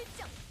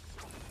 출정.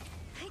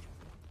 헤이.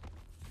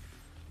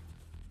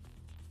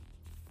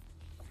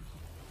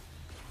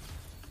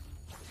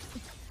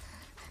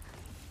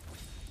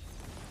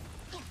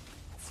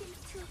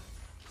 침투.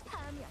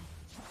 파면.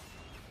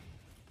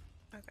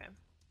 Okay.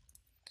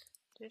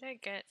 Did I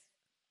get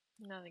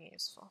nothing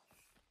useful?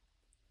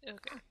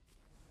 Okay.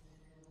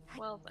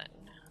 Well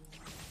then.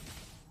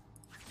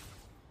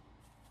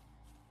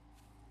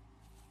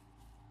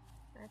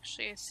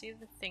 Actually, I see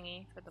the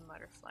thingy for the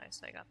butterfly,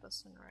 so I got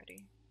this one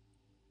already.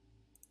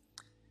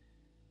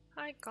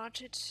 I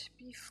got it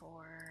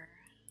before.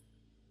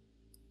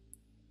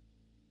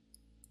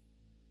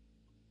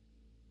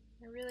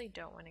 I really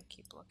don't want to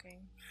keep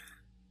looking.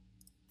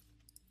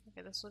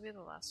 Okay, this will be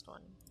the last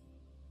one.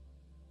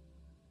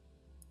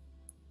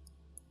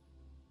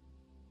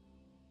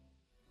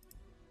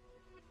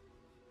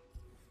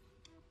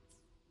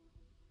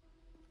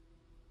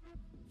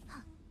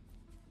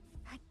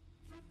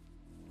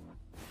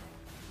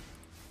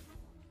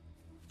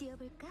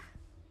 뛰어볼까?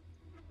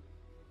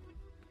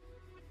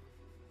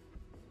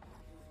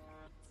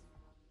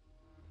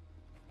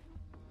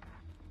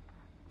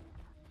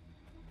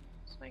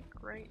 It's like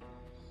right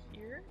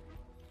here.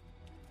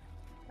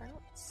 I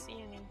don't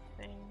see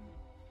anything.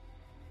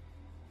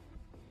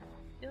 I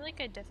feel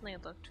like I definitely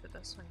looked for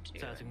this one too.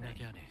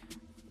 짜증나게 하네.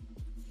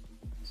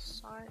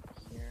 Saw it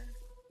here.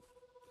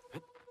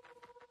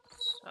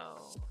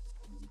 So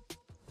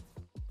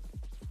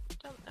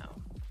don't know.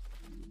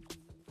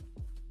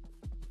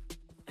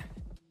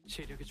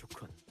 체력이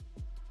좋군.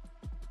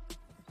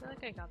 I feel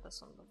like I got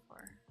this one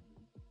before.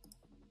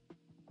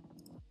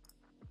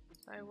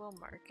 So I will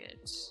mark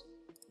it.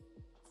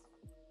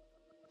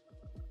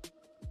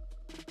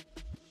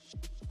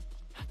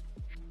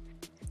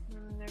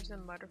 And there's a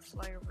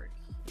butterfly over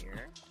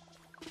here.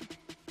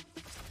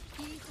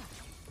 이화.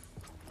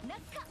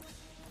 낙하.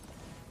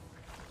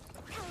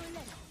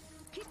 타올라라.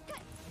 기탄.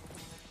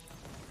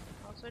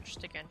 I'll switch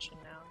to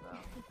genshin now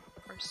though,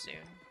 or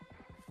soon.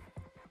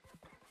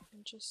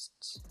 And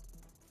just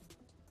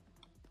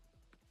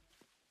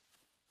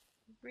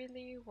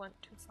really want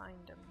to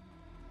find them.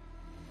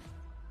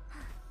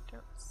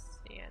 Don't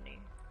see any.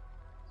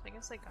 So I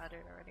guess I got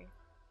it already.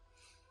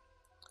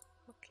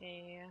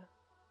 Okay.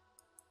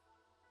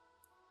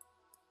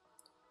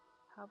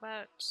 How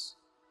about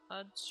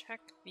I'll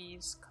check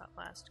these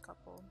last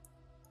couple.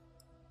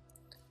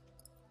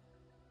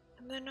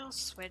 And then I'll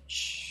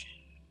switch.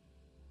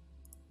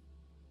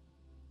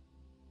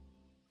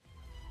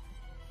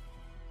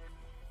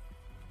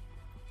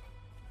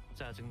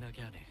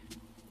 짜증나게 하네.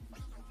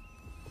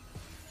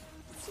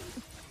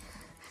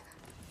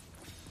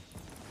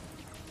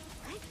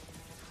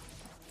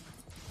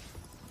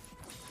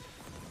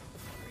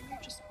 Or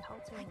you're just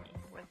pelting me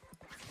with.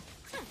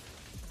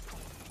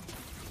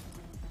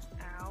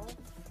 Ow.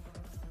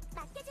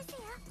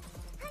 맡겨주세요.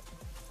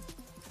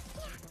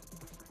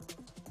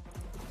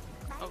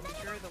 Oh,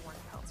 you're the one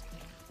pelting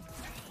me.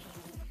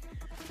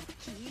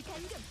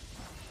 기당금.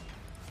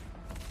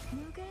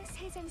 누가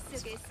세상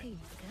속의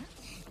새일까?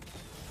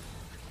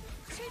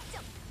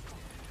 출정.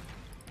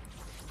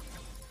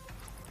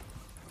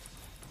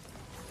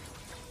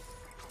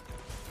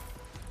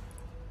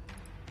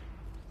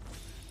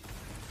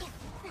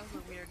 That was a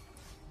weird.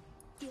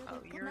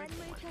 Oh, you're the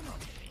one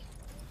pelting me.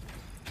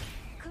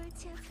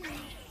 골치 아프네.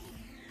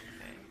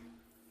 Okay.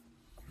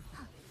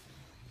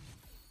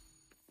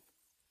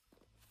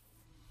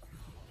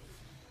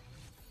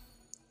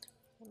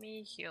 Let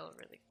me heal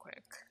really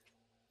quick.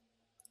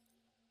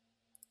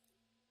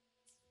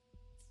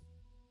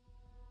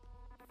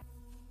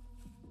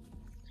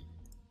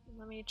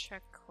 Let me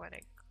check what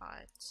I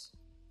got.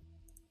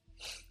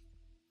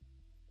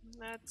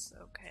 That's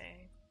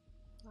okay.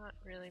 Not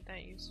really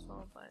that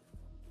useful, but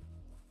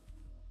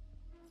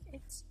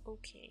it's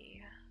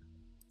okay.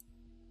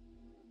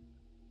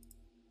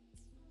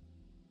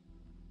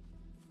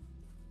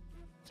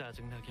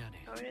 짜증나게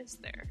하네. Oh, it is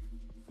there.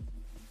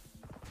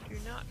 Do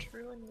not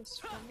ruin this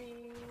for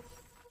me.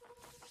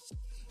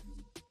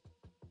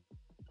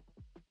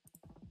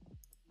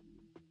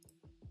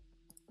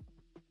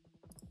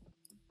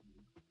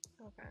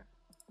 Okay.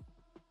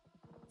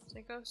 So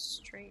I go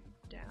straight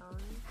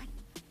down.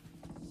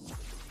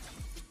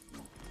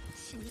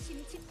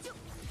 심심히 집중.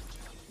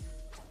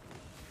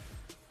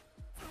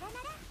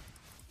 살아나라.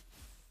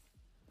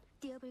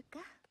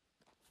 뛰어볼까?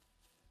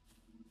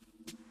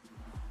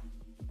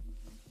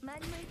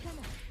 만물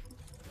변화.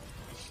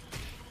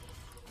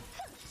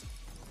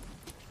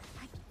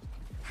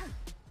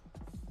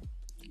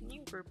 Can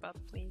you group up,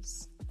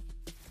 please?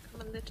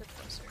 Come a little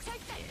closer.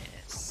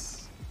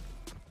 Yes.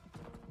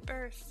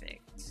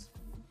 Perfect.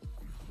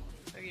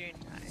 Oh, you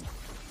didn't die.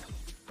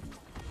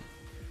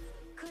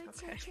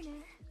 골치 Okay.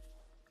 않게는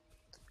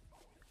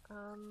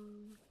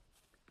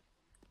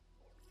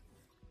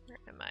Where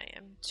am I?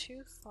 I'm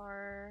too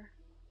far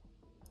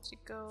to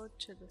go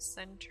to the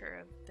center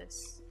of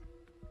this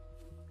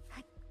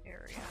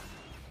area.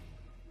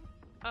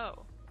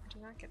 Oh, I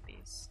did not get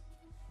these.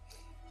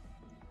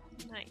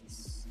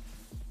 Nice.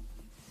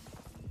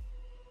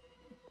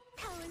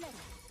 타올라라.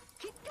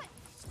 깃털.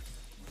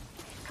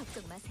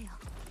 걱정 마세요.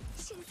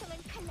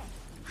 신성한 칼날.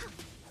 하!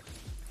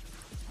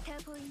 다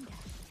보인다.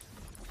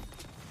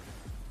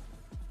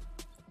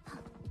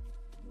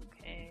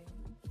 Okay.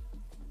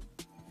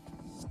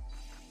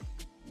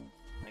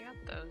 I got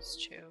those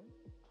two.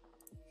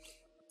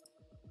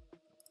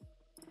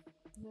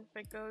 And if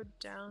I go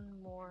down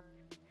more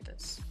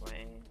this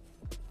way.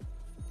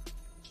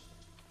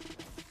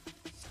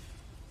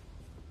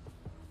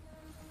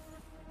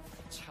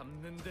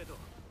 잡는데도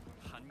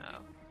한계.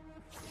 Oh.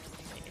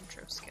 My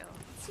intro skill.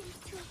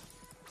 침투.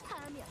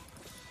 파멸.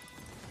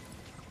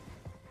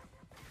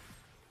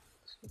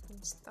 So you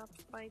can stop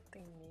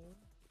fighting me.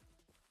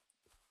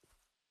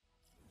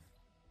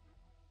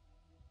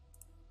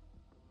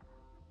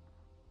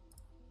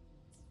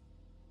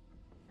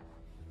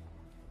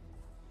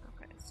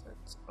 Okay, so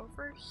it's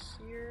over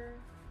here.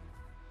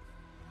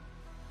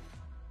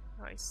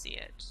 Oh, I see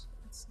it.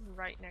 It's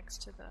right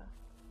next to the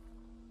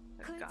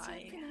골치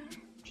guy,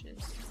 않게는 which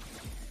is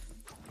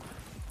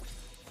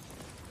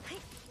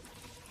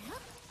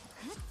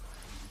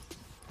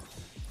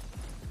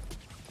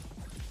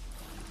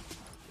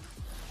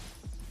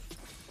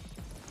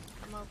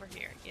come over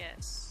here.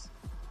 Yes,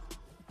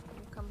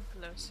 you come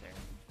closer.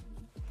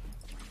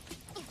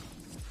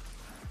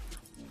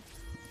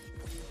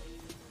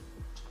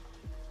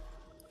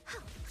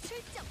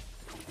 출정.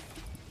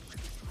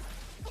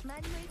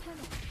 만물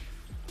변화.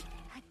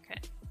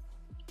 Okay.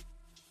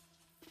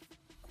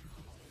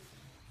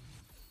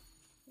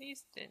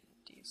 These didn't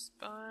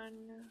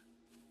despawn.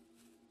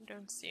 I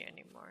don't see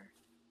anymore.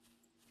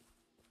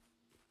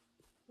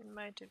 It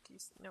might have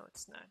no,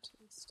 it's not.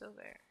 It's still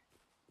there.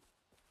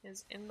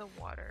 It's in the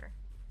water.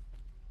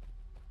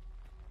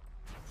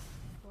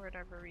 For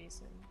whatever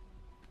reason.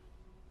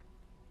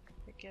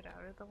 Did it get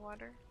out of the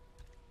water?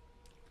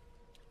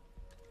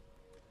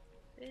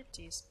 Did it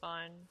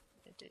despawn?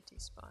 It did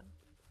despawn.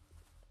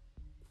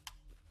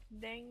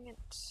 Dang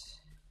it.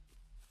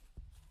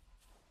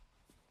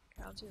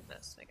 Okay, I'll do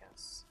this, I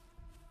guess.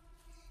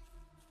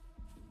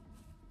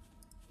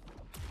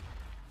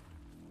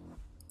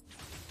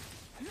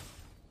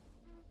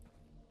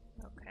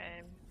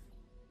 Okay.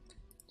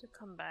 To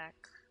come back,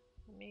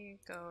 let me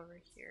go over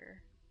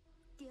here.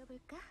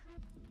 뛰어볼까?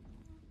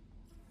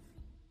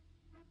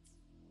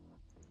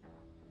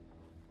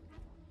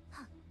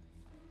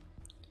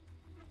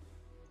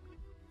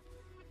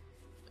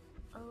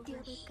 Over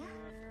뛰어볼까?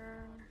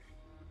 here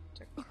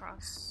to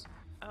cross.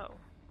 Oh.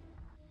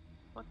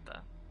 What the?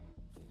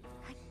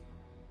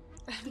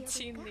 I haven't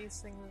seen 뛰어볼까? these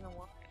things in a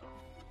while.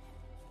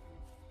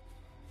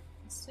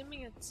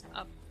 Assuming it's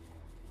up.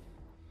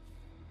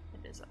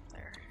 It is up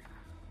there.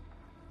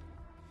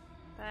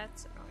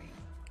 That's annoying.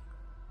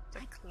 To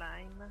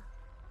climb.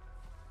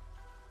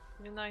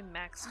 Even though I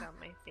maxed out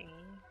my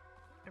thingy,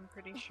 I'm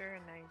pretty sure,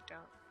 and I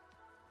don't.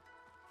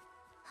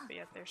 But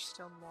yet there's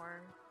still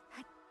more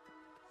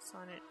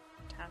sonnet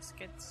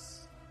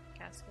caskets.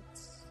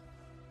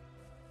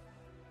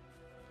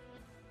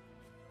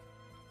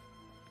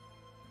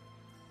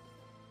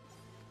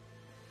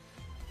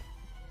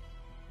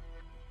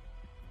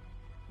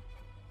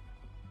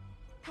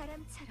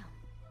 바람처럼.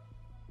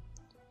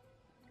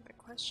 The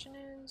question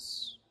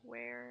is,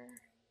 where?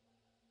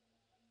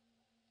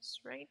 It's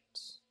right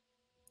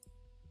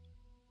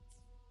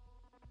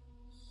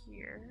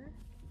here.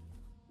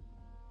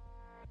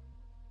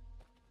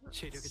 Don't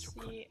체력이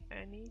좋군. see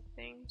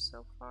anything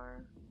so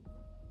far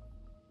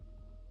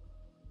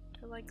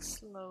to like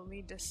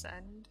slowly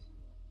descend.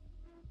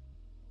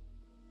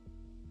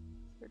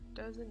 It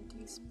doesn't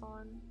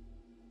despawn.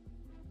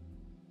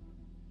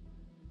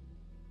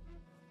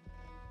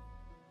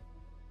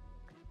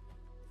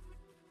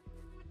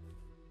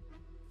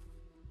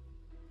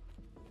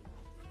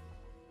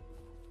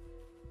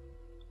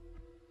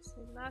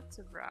 See lots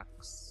of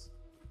rocks.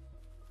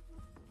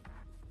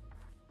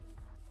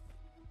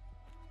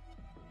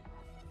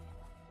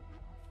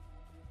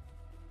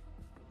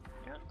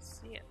 I don't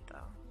see it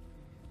though.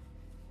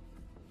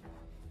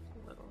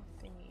 The little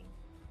thingy.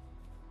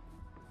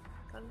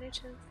 The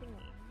little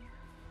thingy.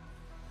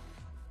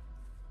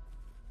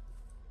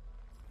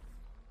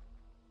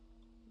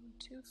 I'm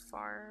too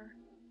far.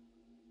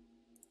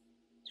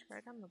 It's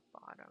right on the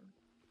bottom.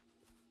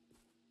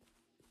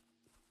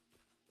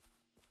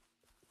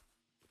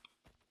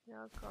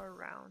 Yeah, I'll go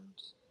around.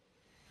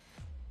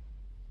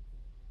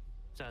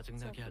 It's at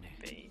짜증나게 the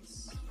하네.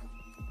 base.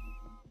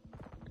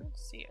 Don't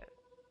see it.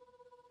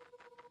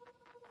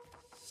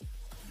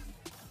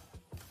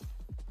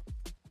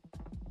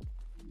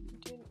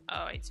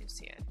 Oh, I do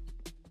see it.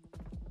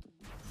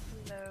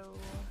 Hello.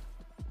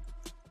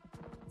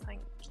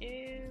 Thank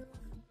you.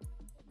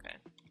 Okay.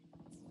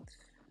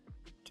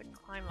 To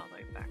climb all the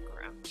way back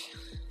around.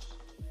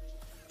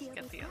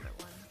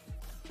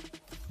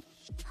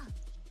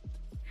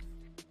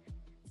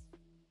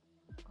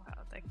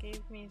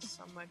 me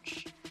so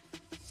much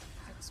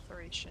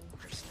exploration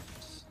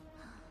percent.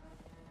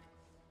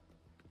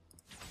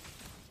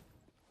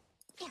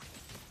 Okay.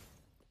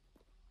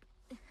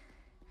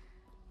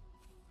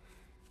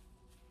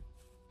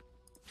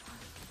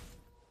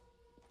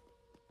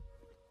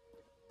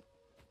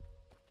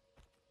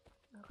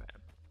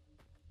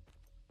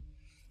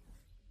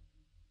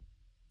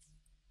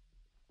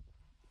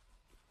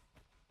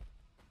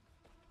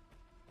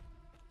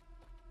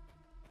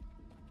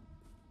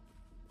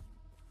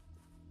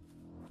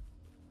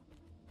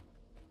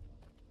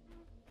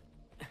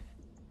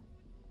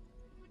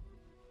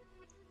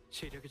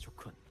 시력이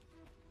좋군.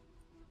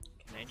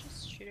 Can I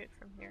just shoot it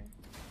from here?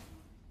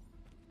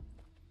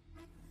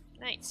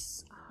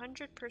 Nice,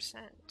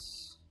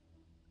 100%.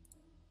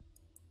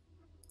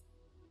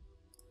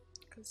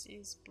 Because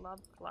these blob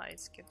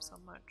flies give so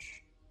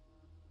much.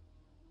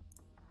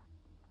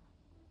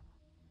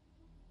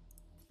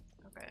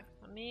 Okay,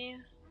 let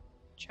me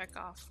check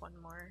off one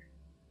more.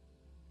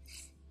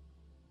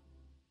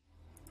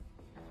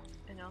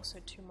 And also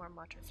 2 more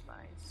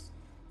butterflies.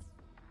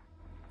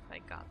 If I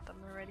got them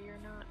already or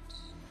not.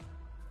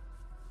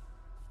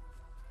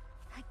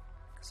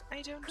 Because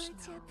I don't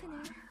골치 know.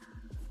 아프네.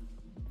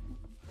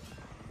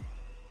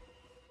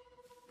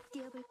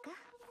 뛰어볼까?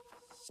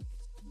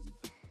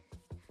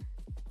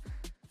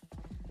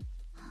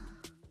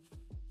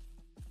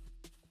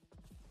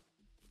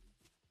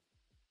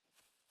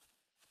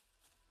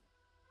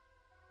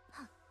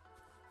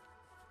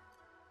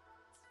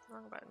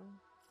 Wrong button.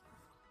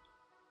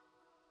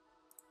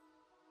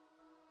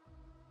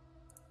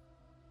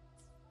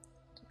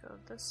 To go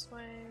this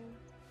way.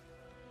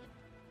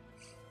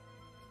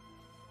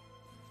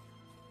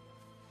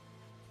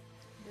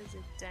 There's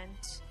a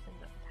dent in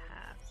the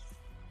path.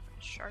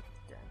 A sharp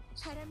dent.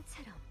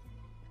 바람처럼.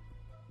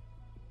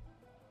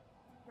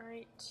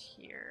 Right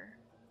here.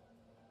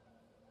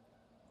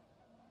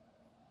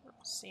 I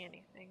don't see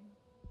anything.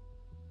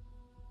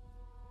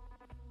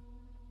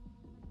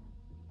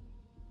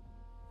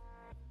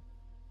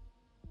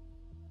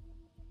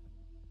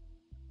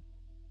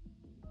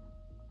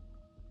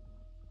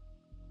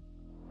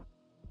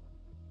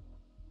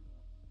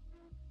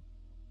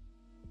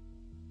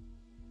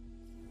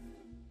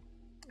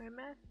 I'm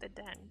at the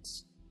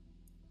dent.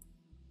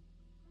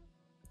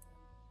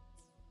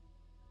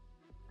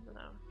 I don't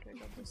know. Do I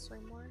go this way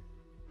more?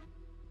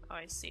 Oh,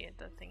 I see it,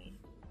 the thingy.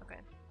 Okay.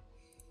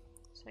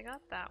 So I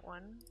got that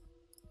one.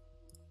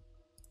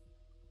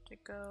 To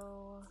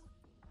go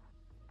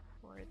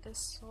more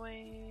this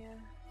way.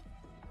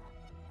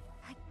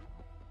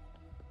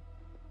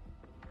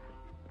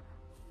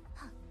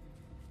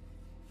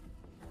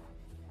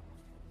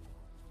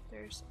 If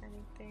there's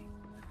anything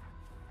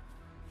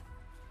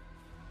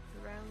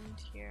around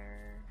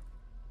here,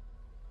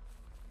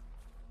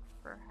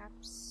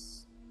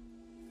 perhaps.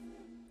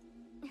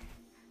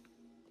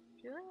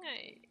 Feeling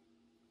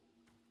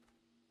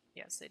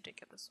yes, I did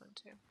get this one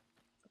too.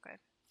 Okay.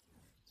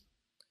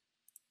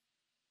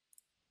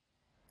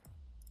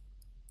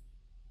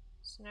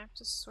 So now I have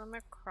to swim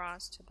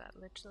across to that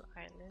little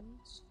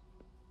island.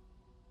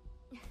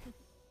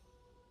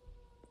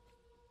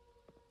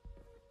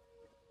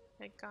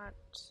 I got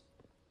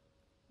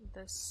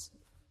this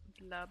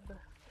blub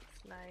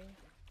fly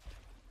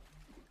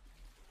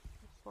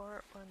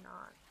before or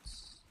not.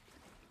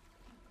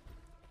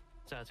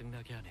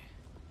 짜증나게 하네.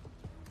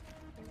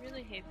 I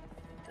really hate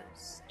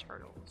those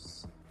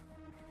turtles.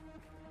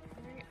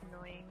 Very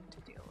annoying to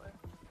deal with.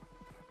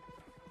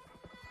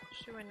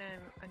 Especially when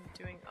I'm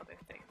doing other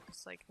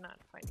things, like not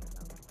fighting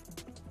them.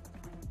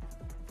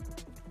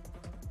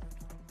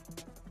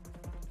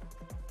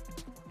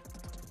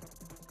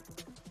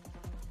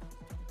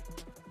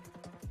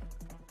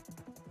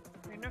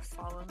 They're gonna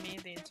follow me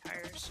the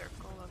entire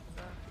circle of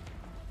the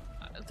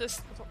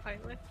this little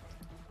island.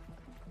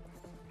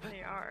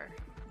 They are.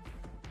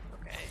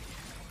 Okay.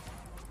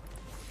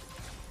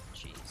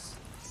 Jeez.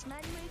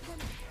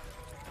 만물편에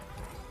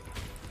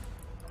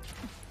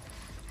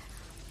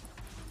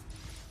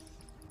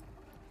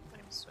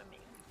I'm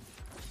swimming.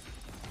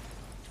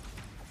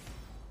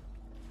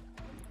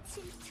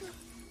 침투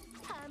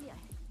파멸.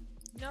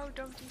 No,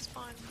 don't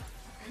despawn.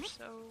 You're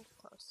so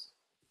close.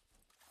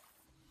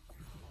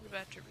 You're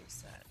about to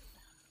reset.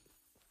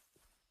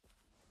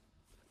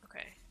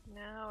 Okay,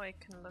 now I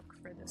can look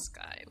for this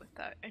guy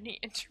without any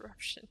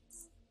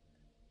interruptions.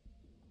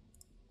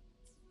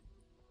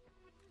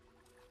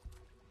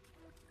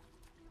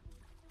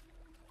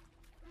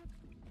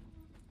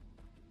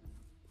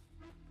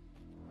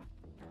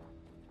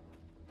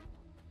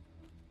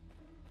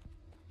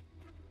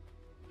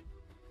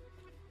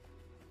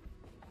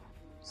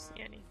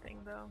 See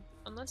anything though,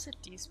 unless it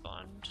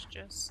despawned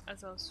just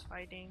as I was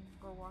fighting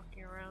or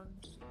walking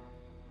around.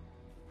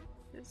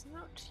 There's a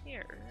note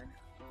here,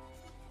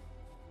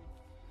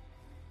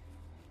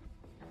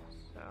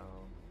 so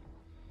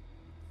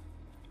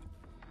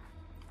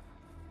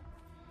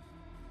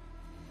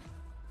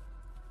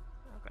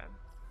okay.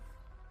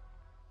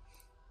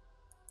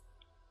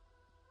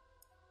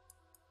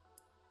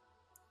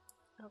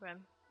 Okay.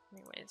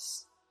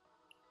 Anyways,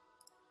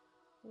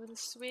 We'll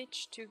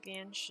switch to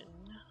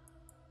genshin.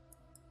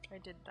 I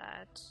did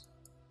that.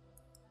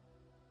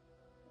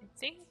 I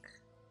think.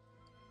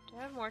 Do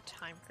I have more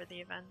time for the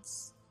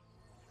events?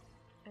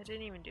 I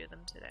didn't even do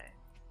them today.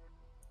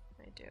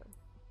 I do.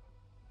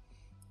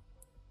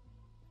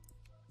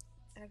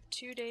 I have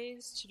 2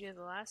 days to do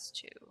the last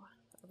 2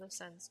 of the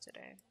Sens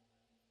today.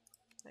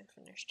 I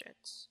finished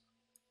it.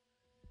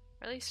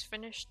 Or at least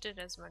finished it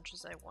as much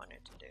as I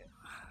wanted to do.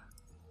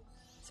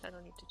 So I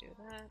don't need to do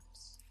that.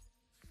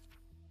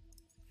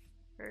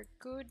 We're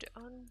good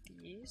on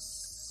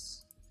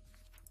these.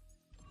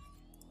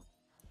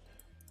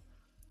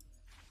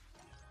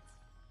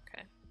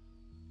 Okay.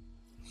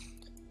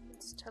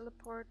 Let's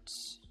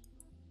teleport.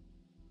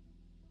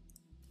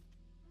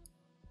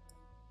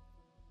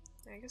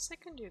 I guess I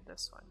can do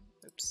this one.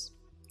 Oops.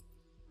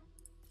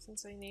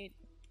 Since I need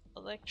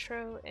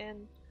Electro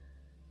and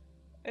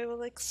I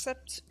will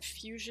accept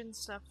fusion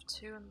stuff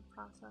too in the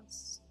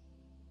process.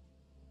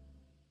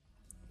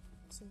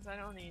 Since I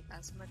don't need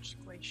as much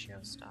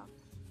Glacio stuff.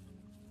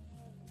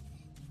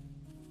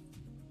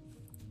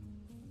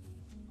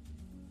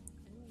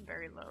 I'm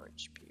very low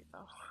HP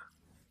though.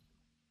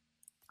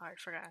 Oh, I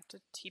forgot to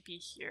TP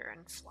here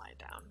and fly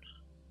down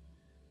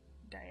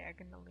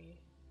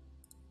diagonally.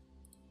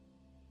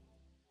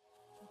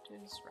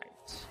 It is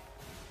right.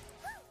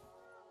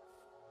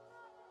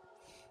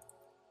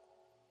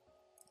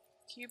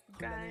 Cube 혼란을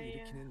guy.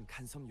 일으키는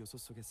간섭 요소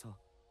속에서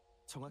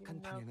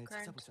정확한 방향을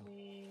찾아보죠.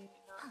 Currently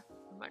not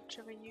much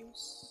of a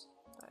use,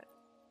 but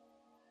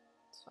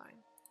it's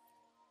fine.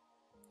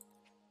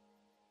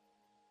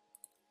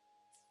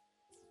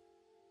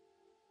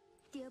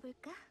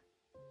 뛰어볼까?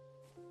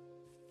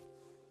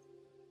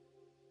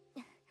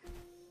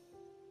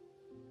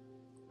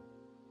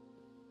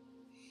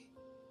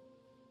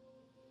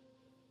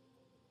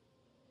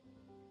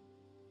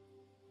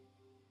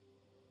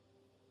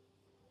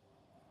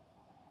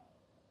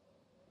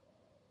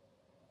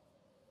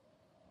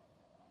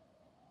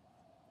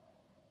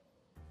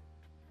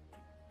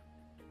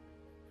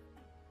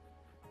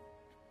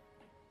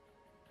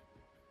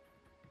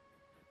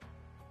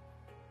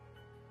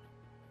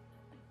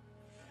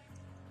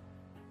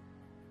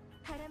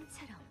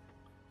 바람처럼.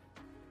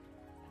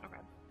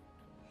 Okay.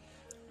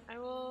 I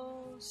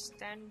will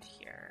stand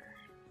here.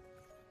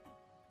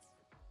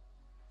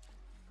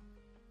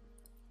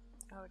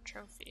 Oh,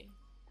 trophy.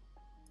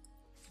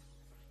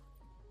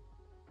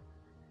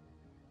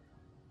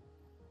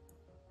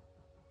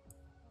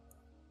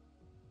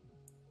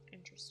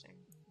 Interesting.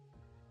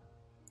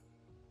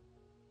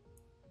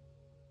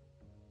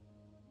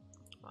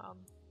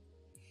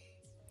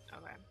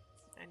 Okay.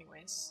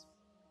 Anyways.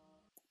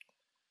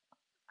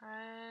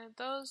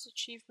 Those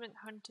achievement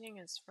hunting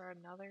is for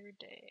another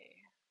day.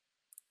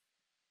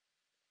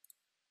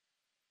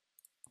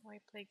 Why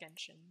play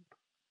Genshin?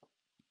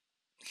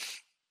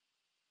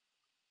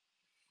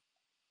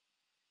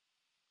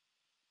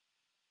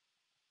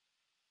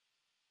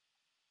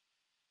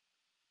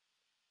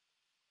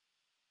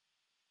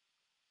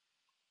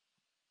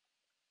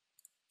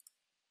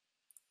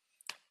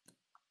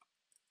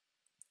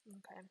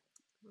 Okay,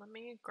 let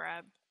me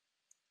grab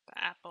the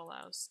apple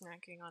I was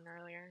snacking on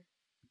earlier.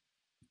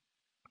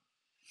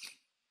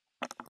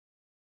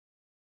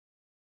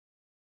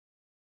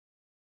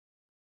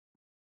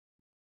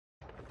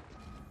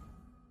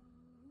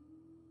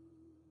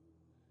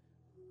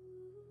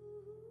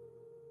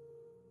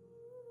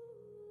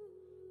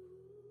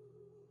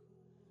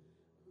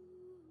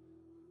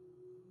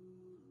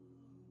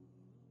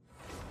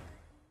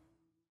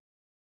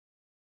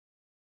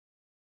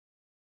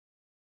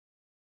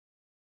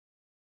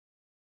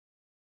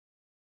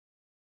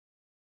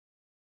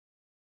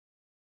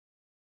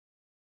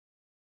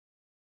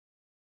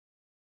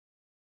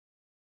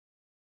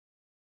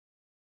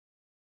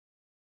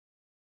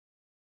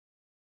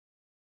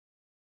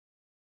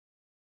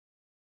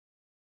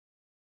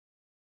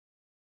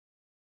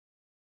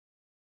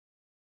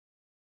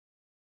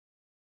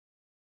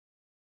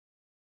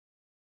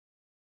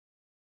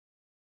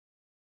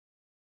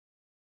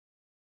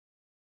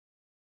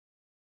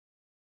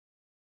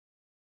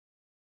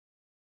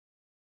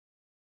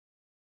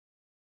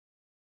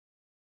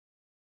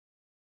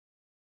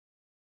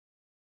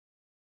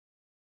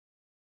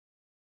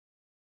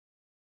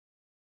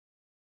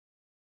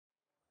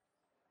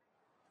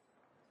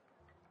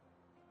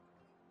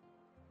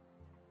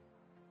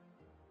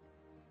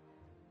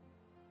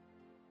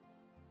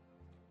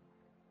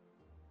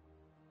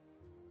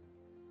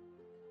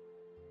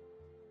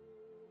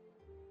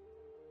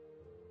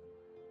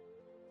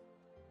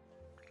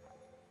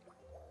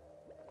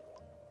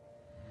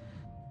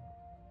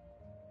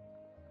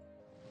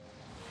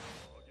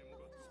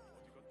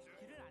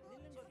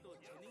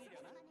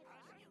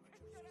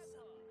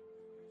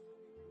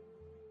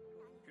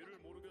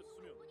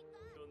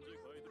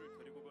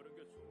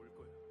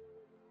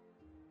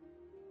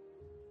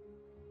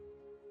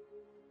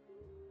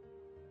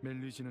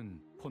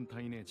 멜리지는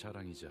폰타인의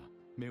자랑이자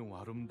매우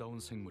아름다운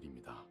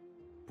생물입니다.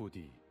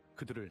 부디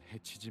그들을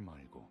해치지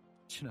말고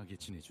친하게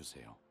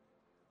지내주세요.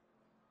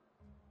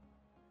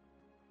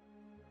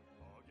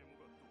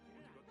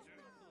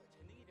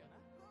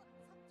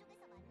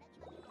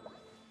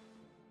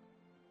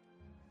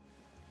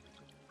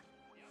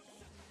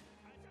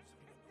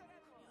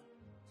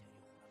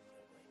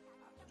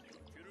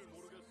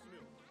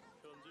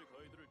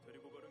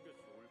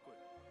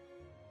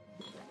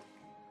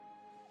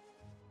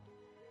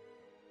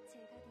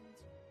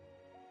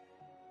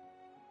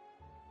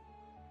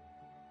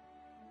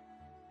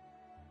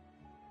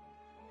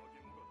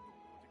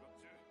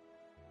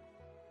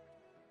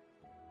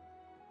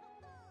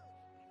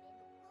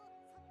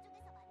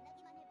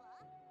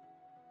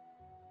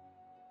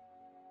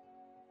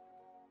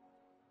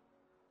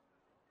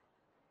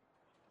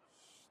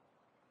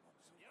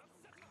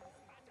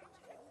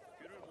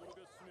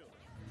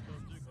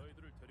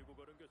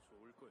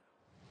 좋을 거야.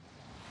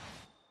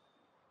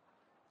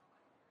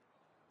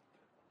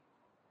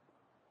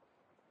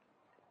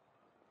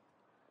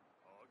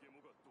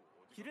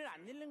 길을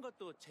안 잃는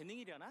것도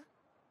재능이려나?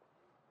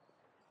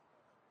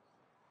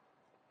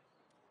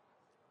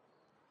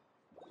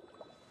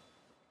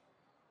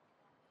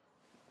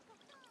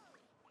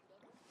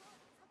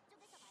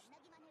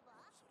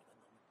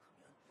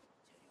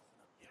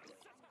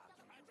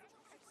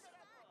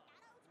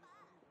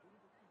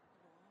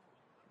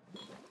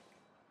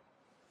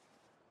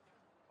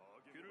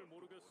 길을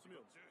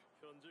모르겠으면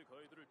현지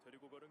가이드를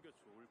데리고 가는 게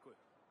좋을 거야.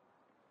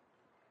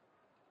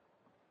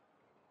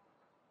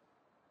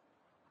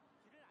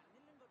 길을 안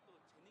잃는 것도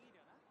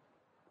재능이려나?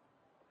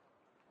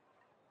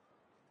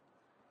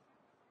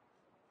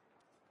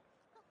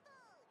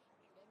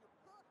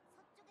 내놓고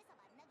서쪽에서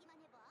만나기만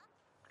해봐.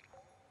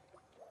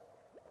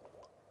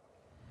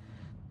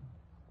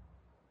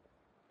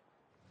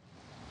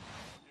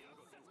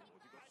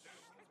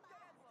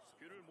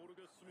 길을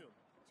모르겠으면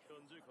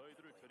현지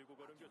가이드를 데리고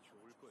가는 게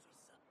좋을 거야.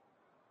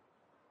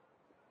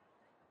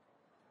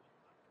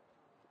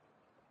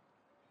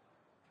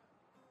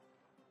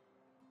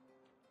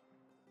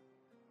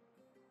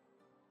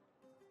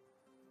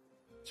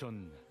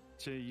 전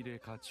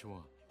제1의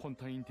가치와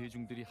폰타인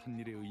대중들이 한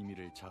일의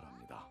의미를 잘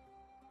압니다.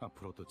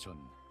 앞으로도 전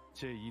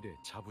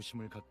제1의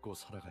자부심을 갖고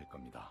살아갈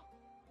겁니다.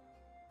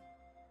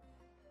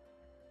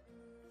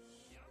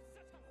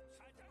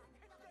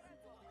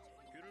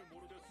 길을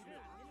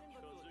모르겠으면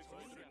현지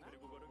가이드를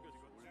데리고 가는 게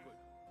좋을 거야.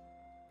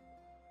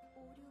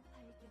 오류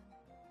발견.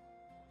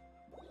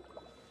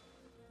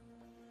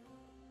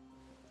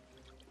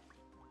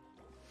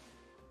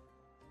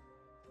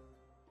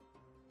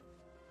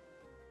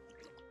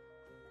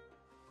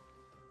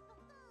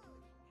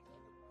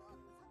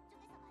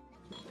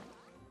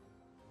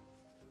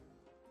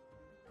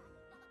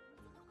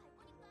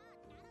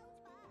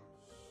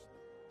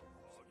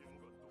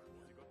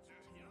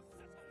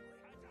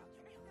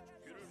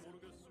 길을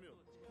모르겠으면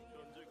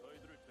현지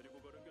가이드를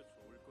데리고 가는 게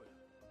좋을 거야.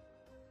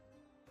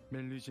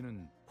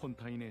 멜리지는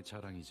폰타인의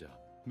자랑이자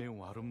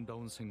매우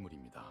아름다운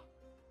생물입니다.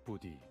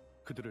 부디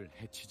그들을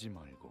해치지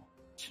말고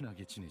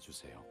친하게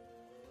지내주세요.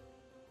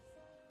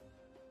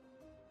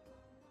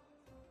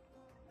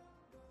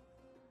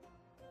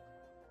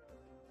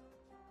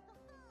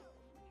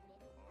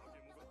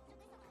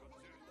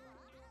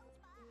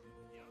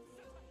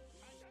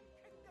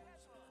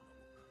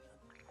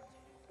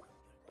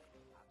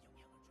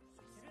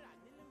 길을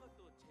안 잃는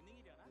것도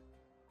재능이려나?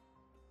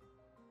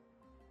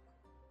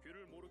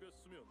 길을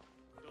모르겠으면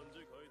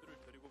현지 가이드를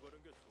데리고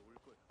가는 게 좋을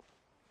거야.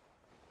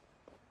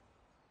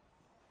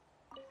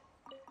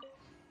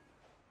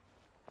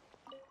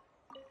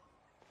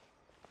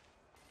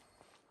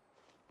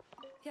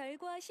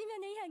 별과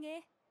심연을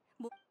향해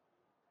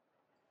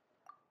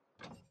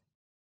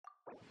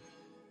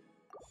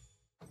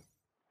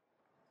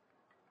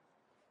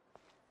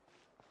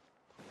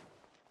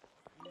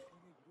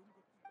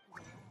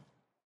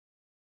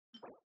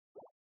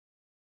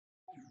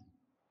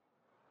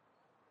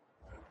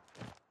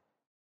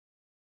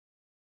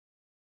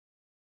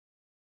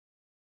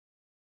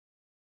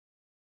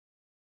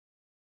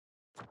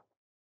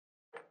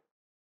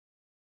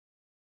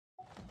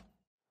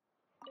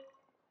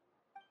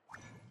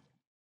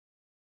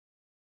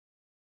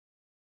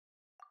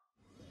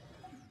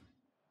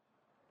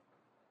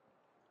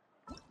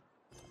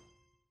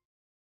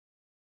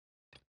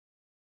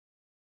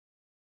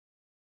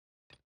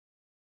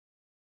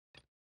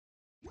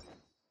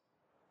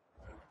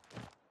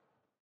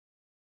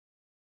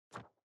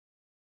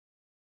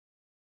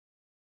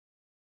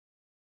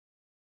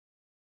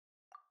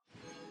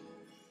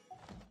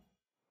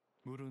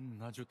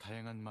물은 아주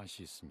다양한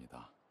맛이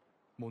있습니다.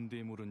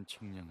 몬드의 물은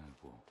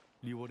청량하고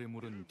리월의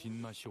물은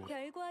뒷맛이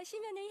별과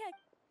심연을 향해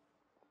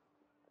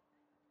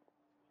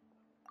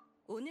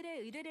오늘의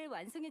의뢰를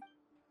완성했.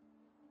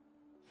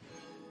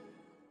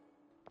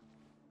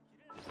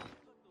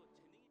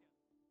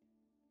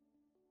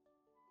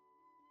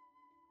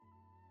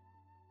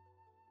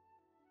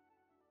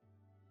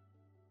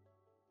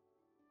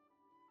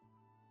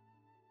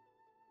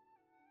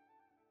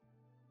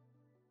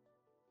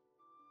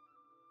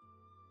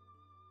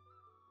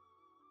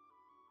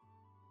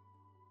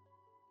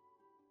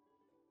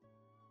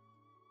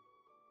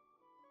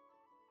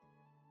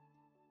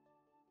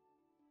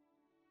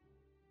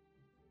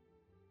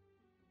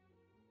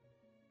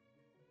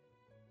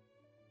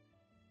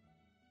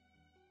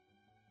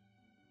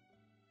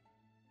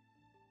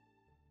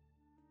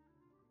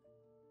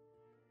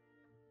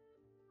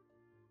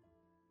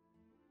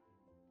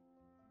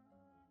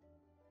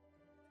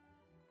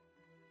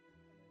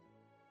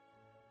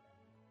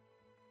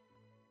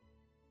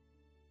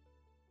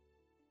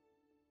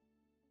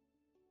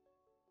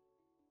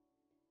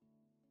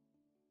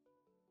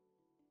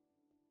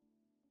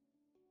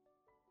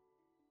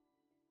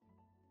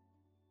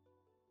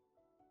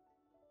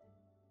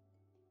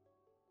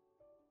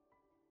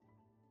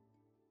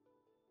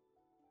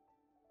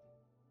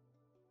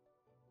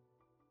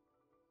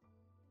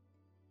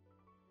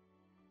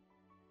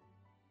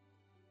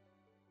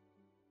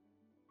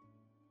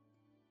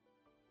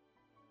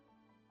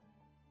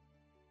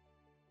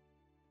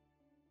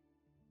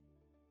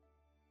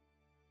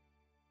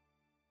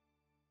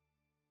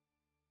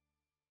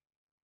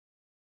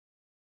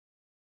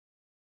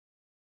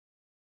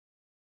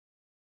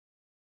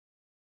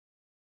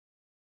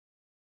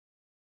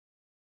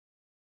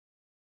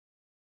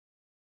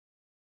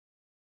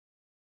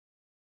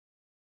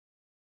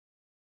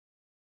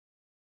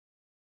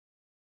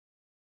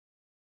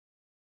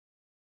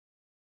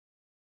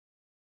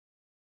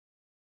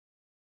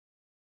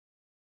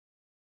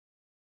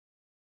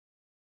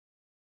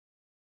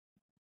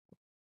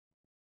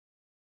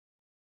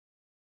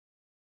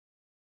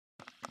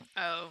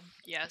 Oh,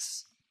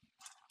 yes.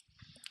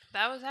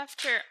 That was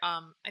after,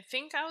 I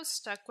think I was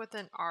stuck with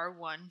an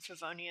R1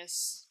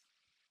 Favonius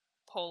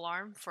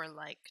polearm for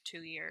like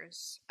 2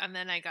 years, and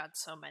then I got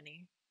so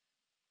many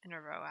in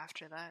a row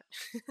after that.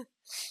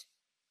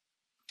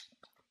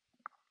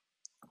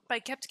 But I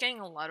kept getting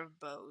a lot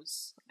of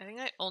bows. I think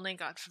I only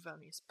got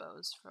Favonius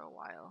bows for a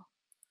while,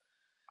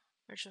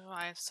 which is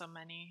why I have so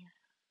many.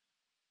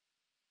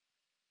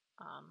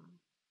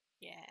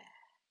 Yeah.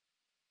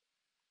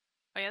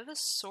 Oh yeah, this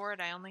sword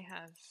I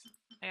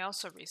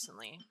also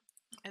recently,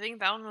 I think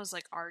that one was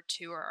like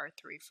R2 or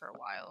R3 for a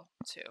while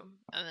too,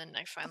 and then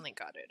I finally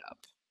got it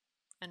up,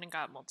 and it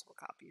got multiple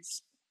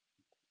copies.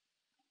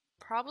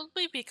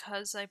 Probably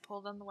because I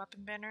pulled on the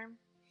weapon banner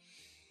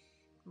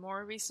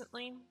more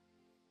recently,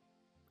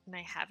 and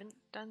I haven't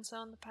done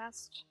so in the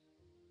past.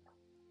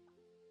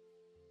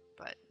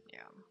 But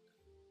yeah,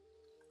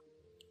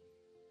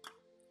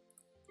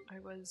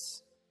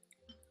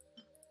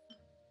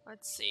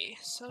 let's see,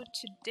 so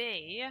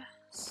today,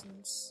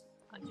 since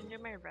I can do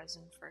my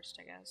resin first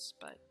I guess,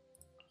 but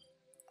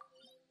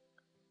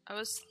I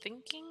was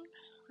thinking,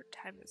 what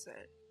time is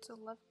it? It's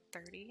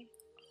 11:30.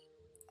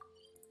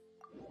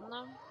 I don't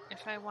know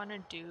if I want to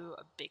do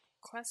a big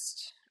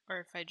quest, or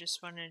if I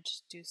just want to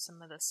do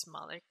some of the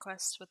smaller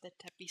quests with the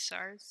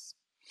Tepisars.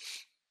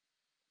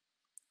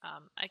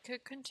 I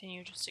could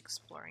continue just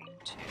exploring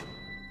too.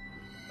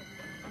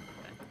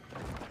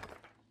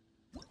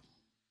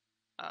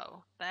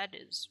 Oh, that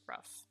is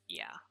rough.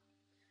 Yeah.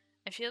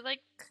 I feel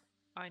like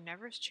I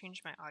never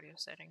changed my audio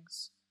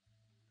settings.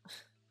 I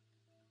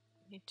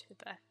need to do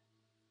that.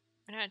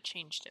 I know I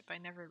changed it, but I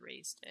never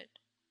raised it.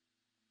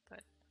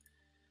 But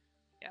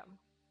yeah.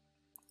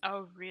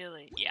 Oh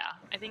really? Yeah.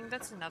 I think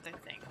that's another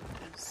thing.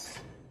 Is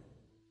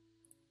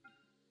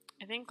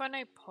I think when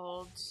I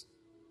pulled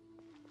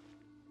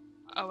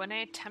when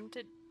I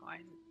attempted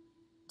I'm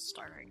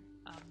starting.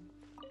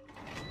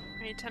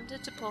 When I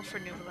attempted to pull for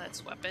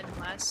Nubalet's weapon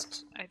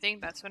last, I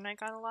think that's when I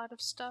got a lot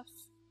of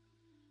stuff.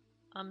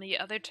 The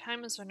other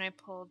time is when I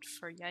pulled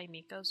for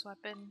Yaimiko's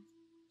weapon.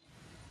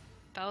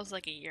 That was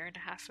like 1.5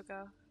 years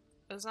ago.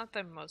 It was not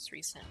the most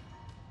recent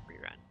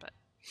rerun, but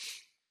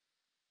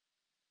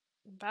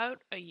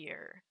about 2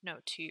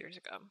 years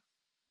ago.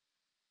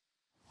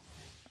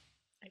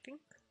 I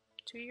think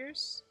 2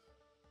 years?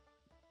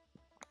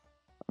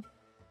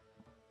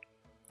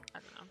 I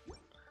don't know.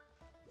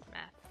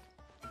 Math.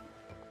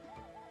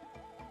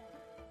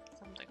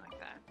 Something like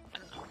that. I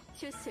don't know.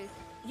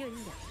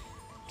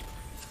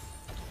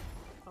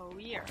 Oh,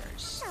 we are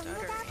stuttering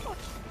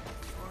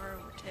for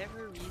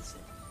whatever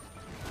reason.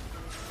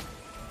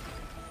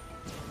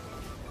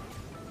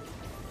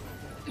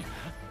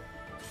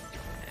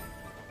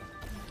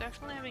 I'm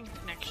definitely having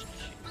connection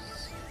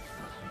issues.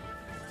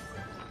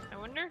 I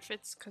wonder if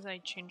it's because I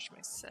changed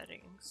my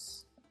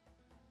settings.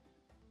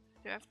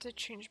 Do I have to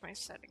change my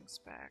settings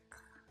back?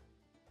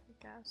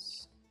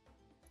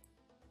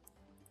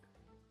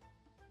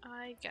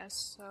 I guess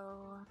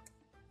so.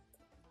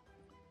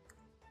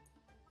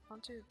 I'll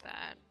do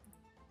that.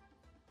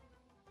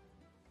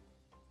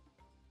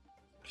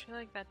 I feel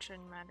like that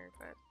shouldn't matter,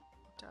 but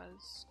it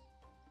does.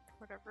 For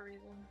whatever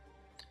reason.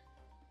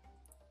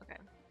 Okay.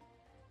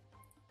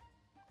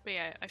 But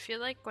yeah, I feel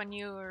like when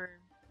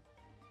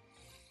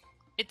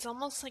it's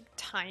almost like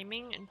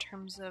timing in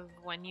terms of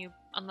when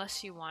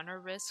unless you want to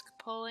risk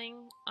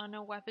pulling on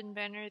a weapon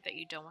banner that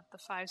you don't want the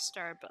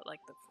 5-star, but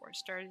like the 4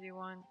 stars you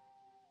want.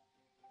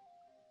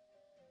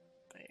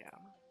 But yeah.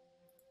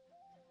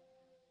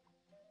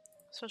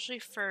 Especially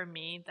for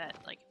me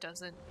that like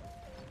doesn't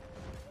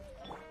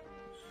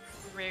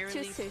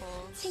rarely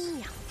pulls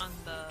on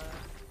the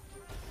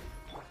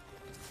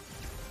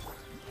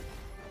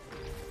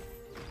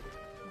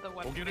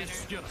weapon banner,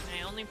 and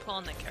I only pull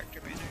on the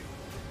character banner.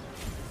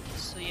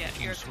 So yeah,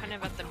 you're kind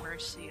of at the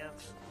mercy of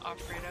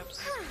off-rate ups,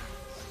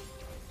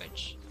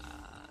 which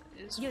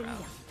is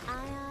rough.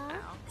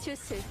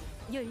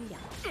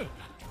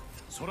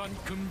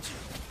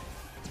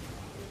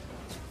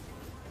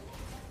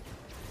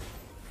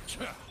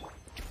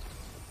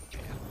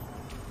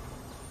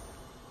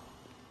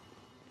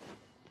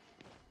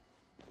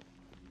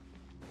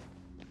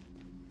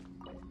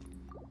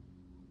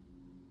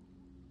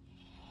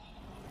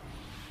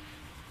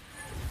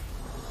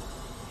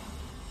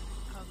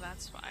 Oh,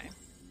 that's why.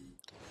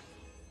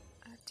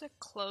 I have to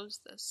close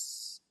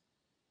this.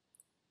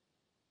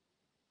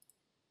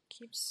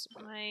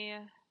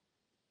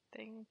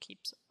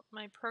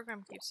 My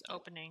program keeps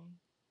opening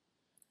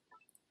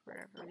for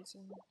whatever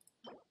reason.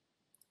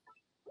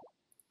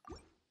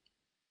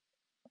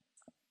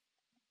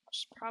 Which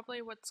is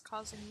probably what's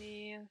causing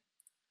me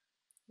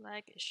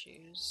lag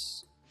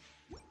issues.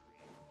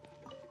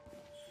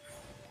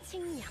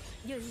 식력,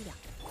 윤력.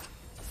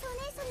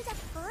 손에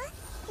손잡고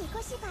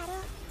이것이 바로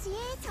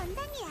지혜의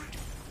전당이야.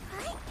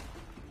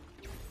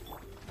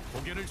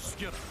 고개를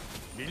숙여라.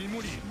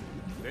 밀물이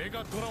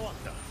내가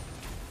돌아왔다.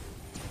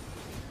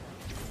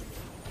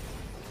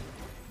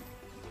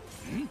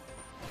 응?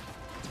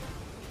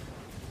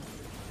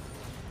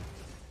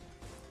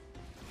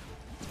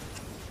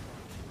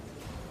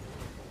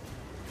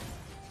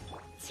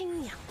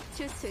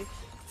 주술,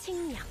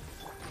 칭령.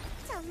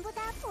 전부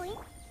다 보인.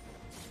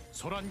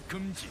 소란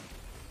금지.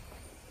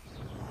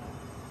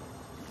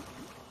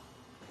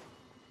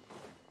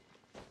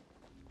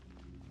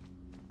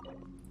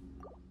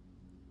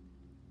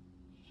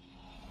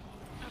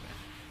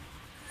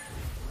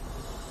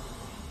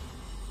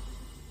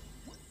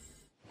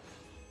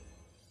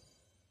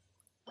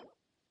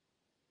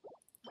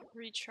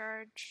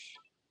 Recharge.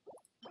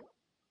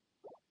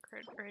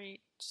 Crit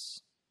rate.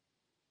 Is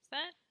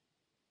that?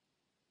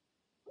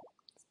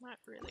 It's not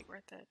really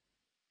worth it.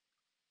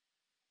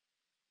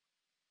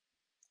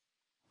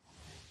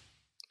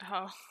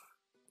 Oh,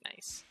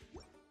 nice.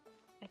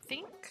 I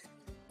think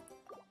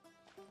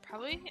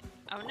probably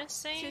I wanna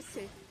say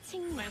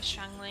my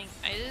Shangling.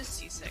 I did a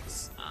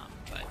C6,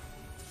 but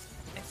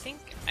I think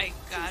I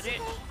got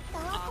it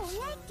off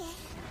of,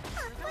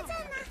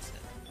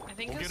 I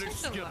think it was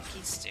like the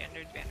lucky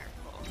standard banner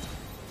pull.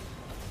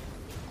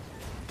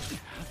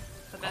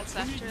 But that's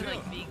after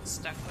like being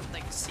stuck with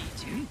like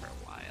C2 for a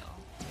while.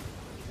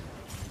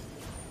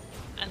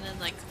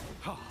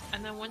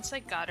 And then once I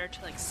got her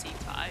to like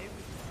C5,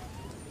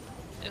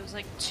 it was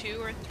like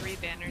 2 or 3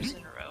 banners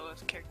in a row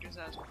of characters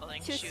I was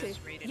pulling. She was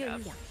rated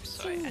up,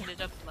 so I ended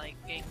up like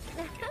getting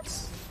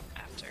duplicates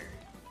after.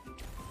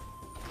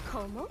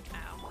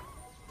 Ow.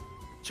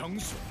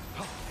 정수.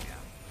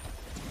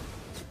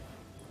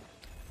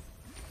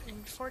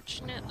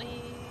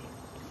 Unfortunately,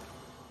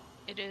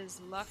 it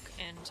is luck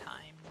and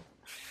time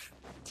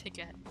to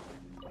get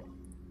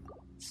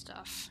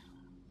stuff.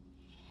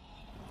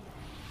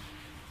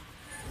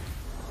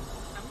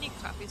 How many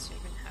copies do you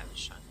even have of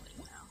Shangling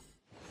now?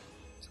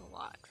 It's a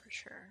lot for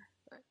sure,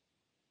 but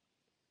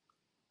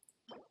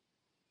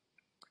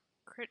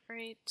crit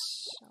rate,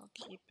 I'll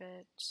keep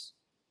it.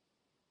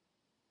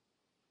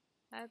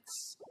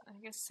 That's, I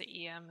guess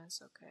the EM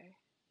is okay.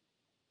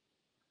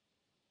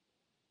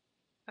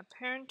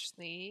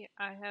 Apparently,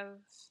 I have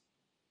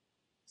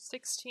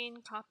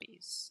 16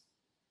 copies.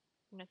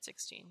 Not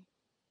 16.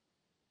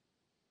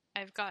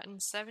 I've gotten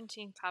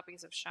 17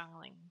 copies of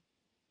Shangling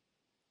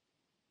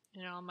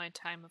in all my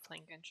time of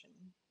playing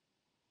Genshin.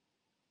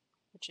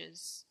 Which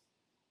is...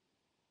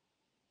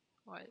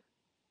 what?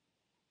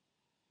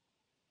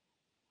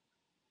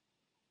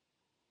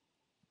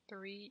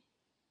 3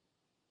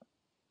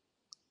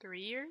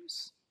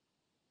 years?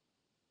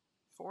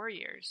 4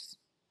 years.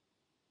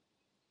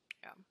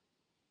 Yeah.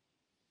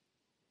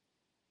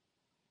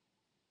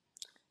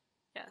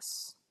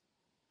 Yes.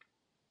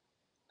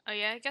 Oh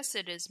yeah, I guess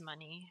it is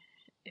money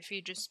if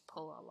you just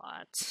pull a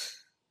lot.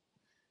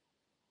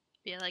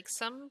 Yeah, like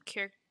some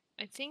character,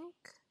 I think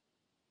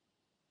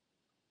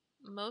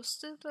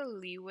most of the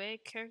leeway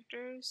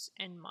characters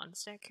and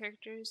Mondstadt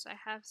characters I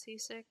have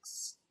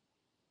C6.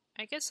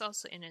 I guess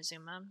also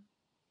Inazuma.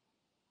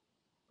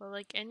 But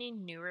like any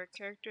newer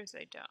characters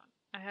I don't.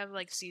 I have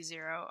like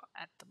C0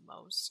 at the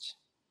most.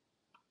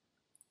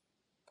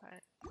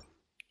 But yeah.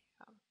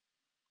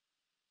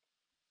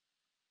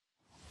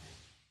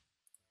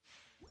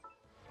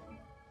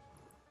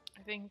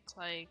 I think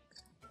like,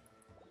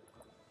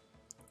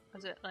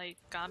 was it like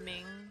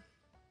Gaming?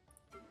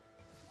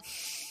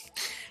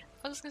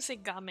 I was gonna say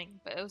Gaming,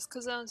 but it was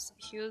because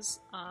he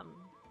was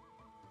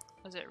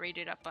it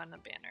rated up on the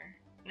banner.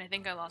 And I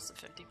think I lost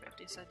the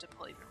 50-50, so I had to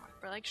pull even more.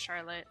 But like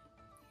Charlotte,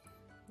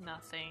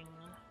 nothing.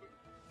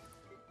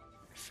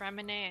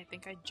 Fremine, I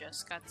think I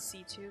just got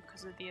C2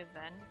 because of the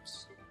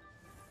event.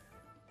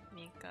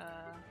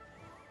 Mika.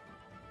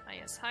 Ah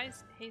yes,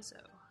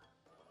 Hazo.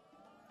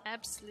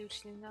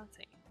 Absolutely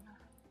nothing.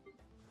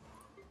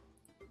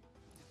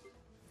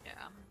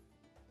 Yeah.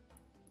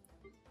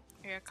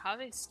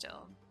 Irakabe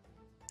still.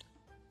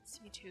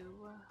 C2.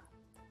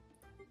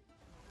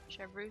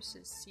 Chevrus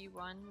is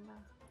C1.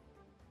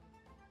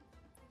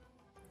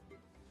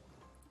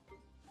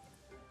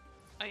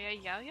 Oh yeah,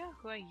 Yaoya,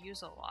 who I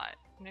use a lot.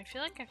 And I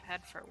feel like I've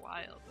had for a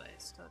while, but I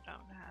still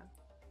don't have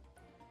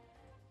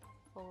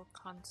full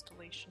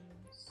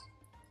constellations.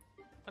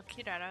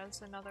 Okirara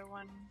is another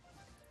one.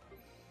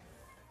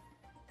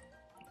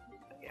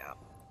 But yeah.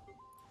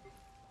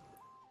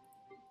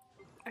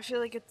 I feel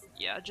like it's,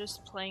 yeah,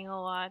 just playing a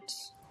lot.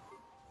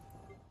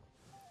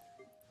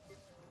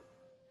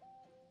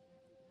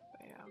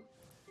 But yeah.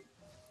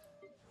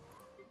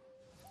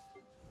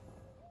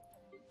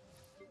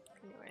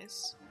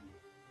 Anyways.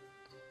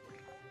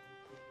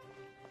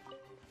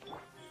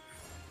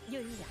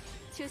 윤력,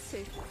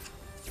 주술,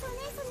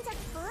 손에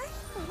손잡고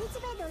우리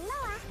집에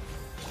놀러와.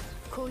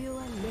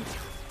 고요한 내정.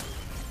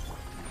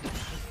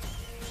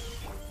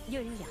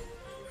 윤력,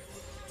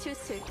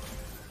 주술.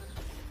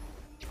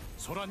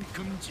 소란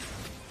금지.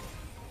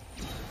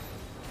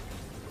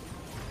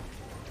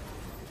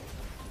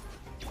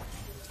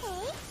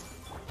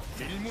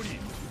 일문이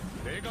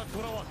내가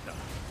돌아왔다.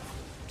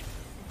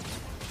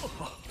 Ow.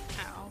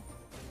 Ow.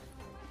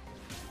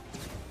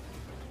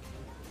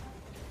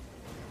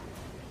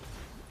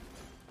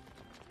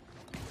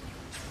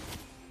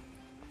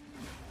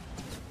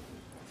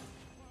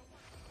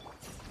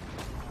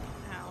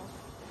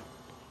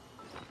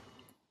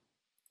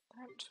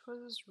 That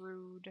was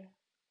rude.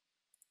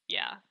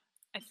 Yeah,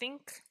 I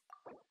think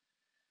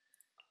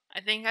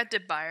I had to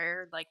buy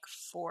her like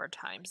 4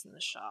 times in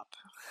the shop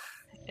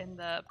in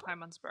the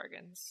Paimon's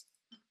bargains.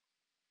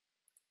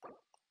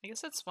 I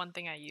guess that's one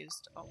thing I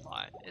used a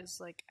lot is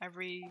like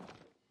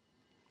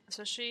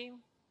especially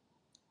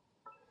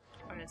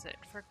what is it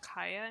for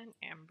Kaya and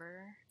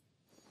Amber.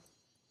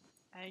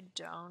 I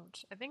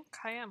think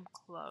Kaya I'm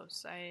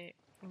close.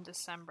 In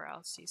December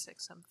I'll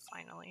C6 him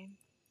finally.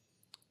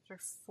 For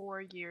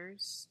 4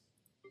 years.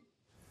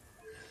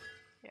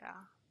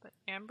 Yeah, but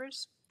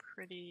Amber's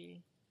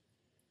pretty.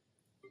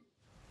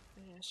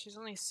 Yeah, she's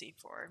only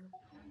C4.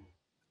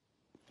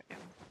 But yeah.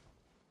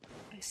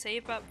 I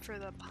save up for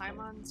the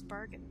Paimon's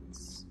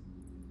bargains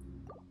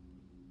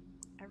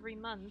every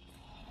month.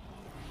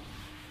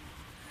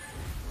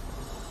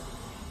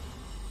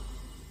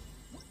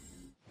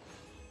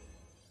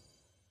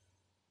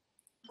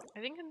 I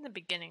think in the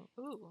beginning,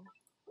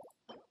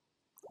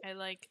 I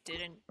like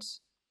didn't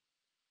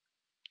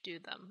do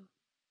them,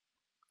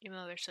 even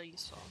though they're so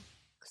useful.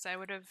 Because I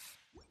would have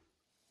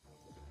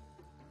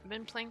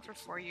been playing for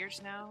 4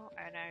 years now,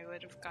 and I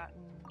would have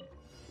gotten.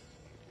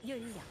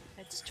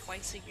 It's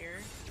twice a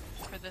year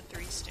for the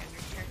 3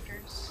 standard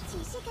characters.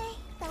 So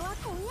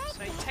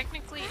I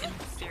technically, in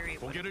theory,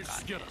 would have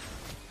gotten it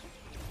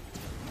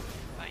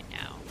by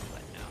now,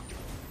 but no.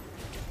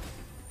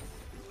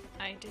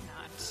 I did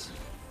not.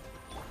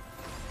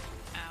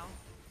 Ow.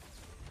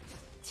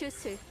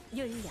 주술,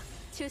 윤력,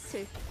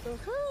 주술.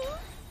 우후.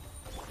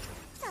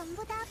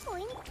 전부 다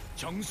포인트.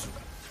 정수.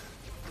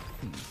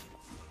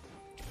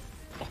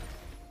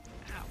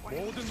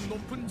 모든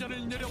높은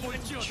자를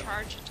내려볼지어다.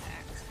 Charge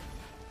attack.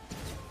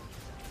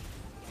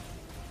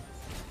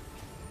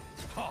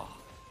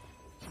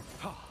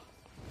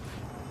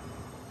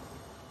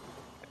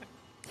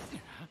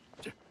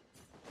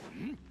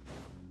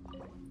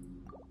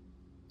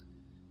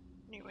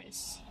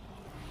 Anyways,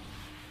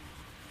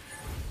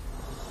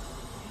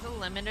 the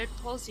limited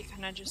pulls, you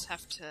kind of just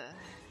have to,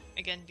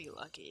 again, be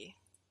lucky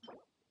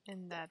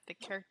in that the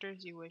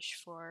characters you wish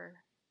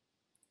for,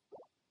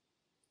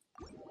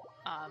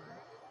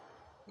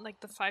 like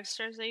the 5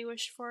 stars that you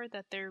wish for,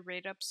 that their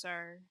rate ups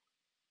are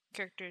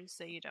characters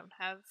that you don't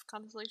have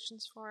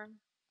constellations for.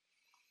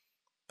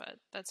 But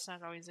that's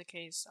not always the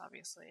case,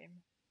 obviously.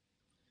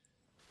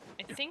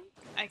 I think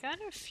I got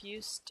a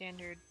few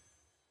standard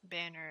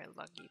banner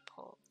lucky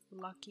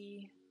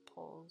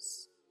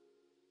pulls.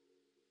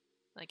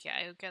 Like, yeah,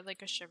 I get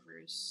like a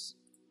Chevreuse,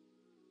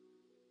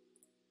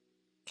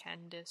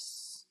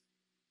 Candice,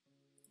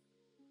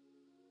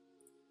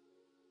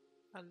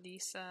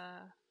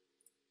 Alisa,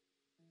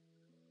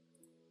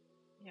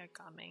 yeah,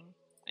 Gaming.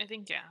 I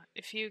think, yeah,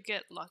 if you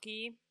get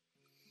lucky,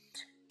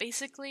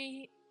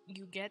 basically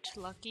you get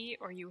lucky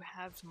or you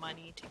have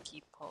money to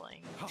keep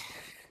pulling.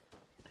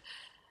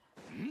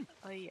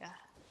 Oh yeah,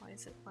 why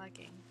is it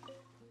lagging?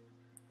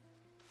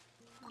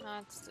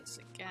 Not this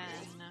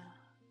again.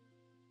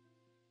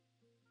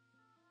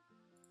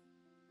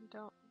 I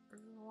don't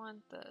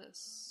want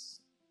this.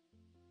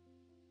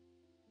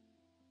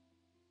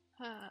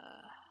 Let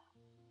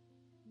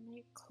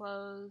me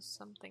close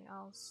something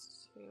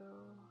else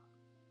too.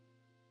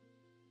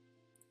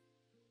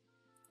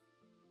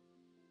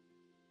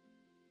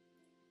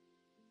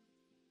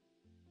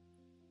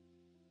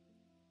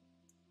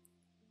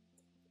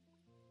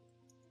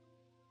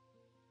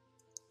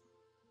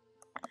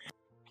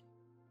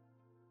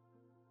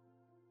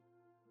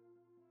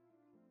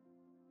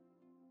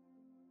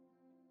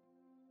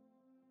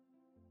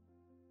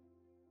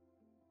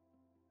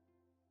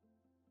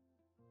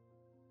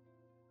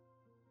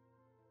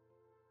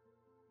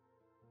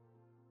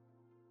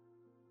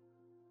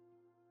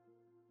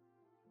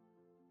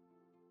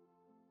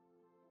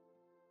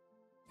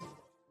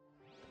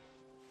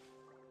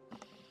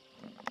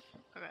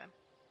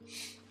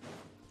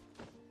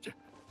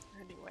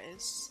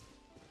 Anyways,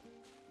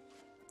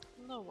 I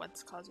don't know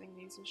what's causing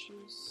these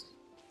issues.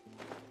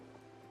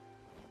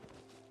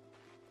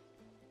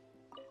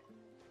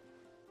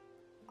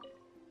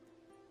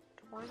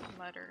 Torn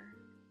letter.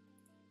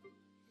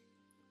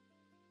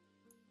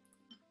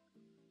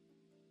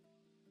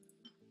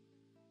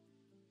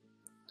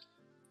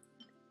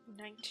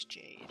 Night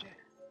Jade.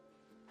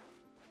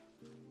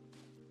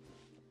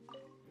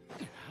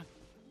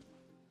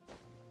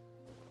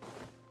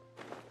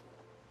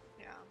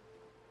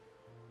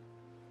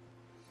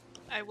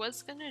 I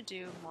was gonna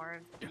do more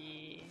of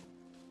the...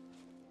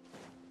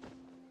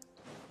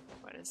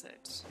 What is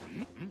it?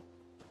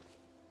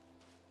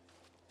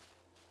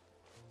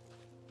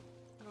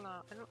 I don't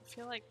know, I don't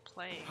feel like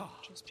playing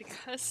just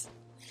because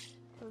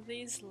of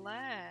this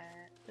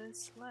lag.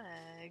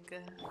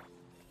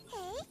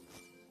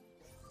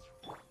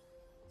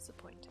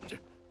 Disappointing.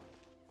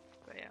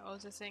 But yeah, what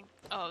was I saying?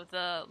 Oh,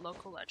 the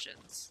local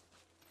legends.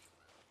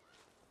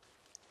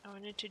 I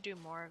wanted to do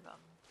more of them,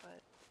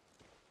 but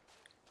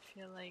I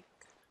feel like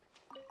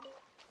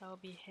I'll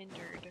be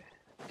hindered.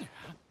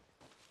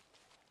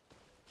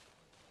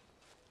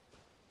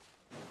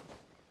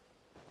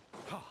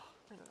 I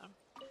don't know.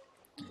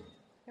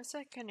 Guess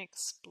I can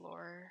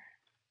explore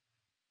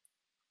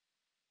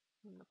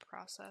in the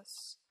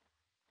process.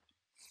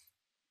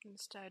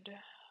 Instead,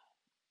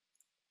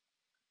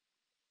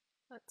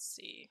 let's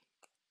see.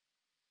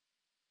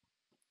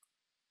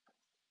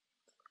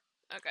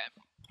 Okay.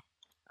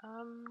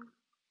 I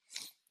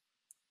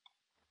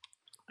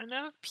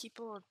know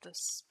people of the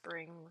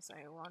springs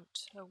I want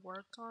to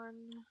work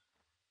on.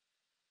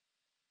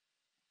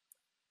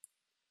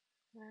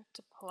 I have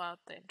to pull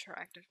out the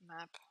interactive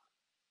map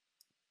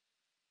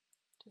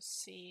to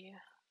see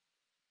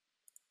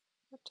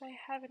what I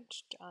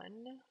haven't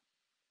done.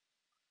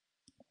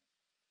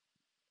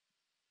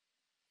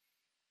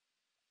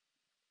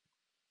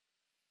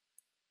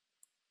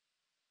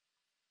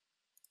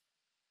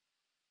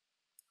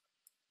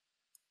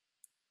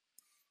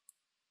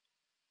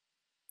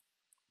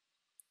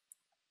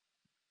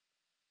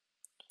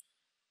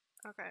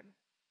 Okay.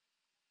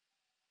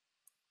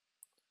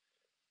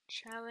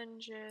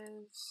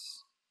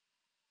 Challenges.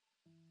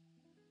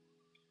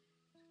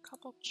 A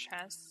couple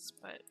chests,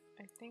 but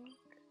I think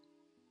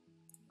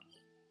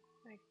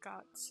I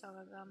got some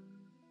of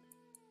them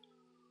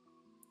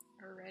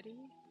already.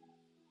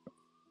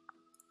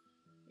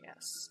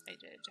 Yes, I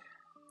did.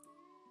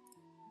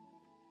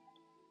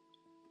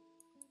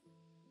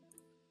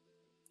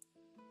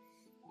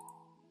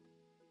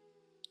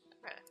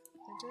 Okay,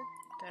 I did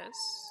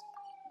this.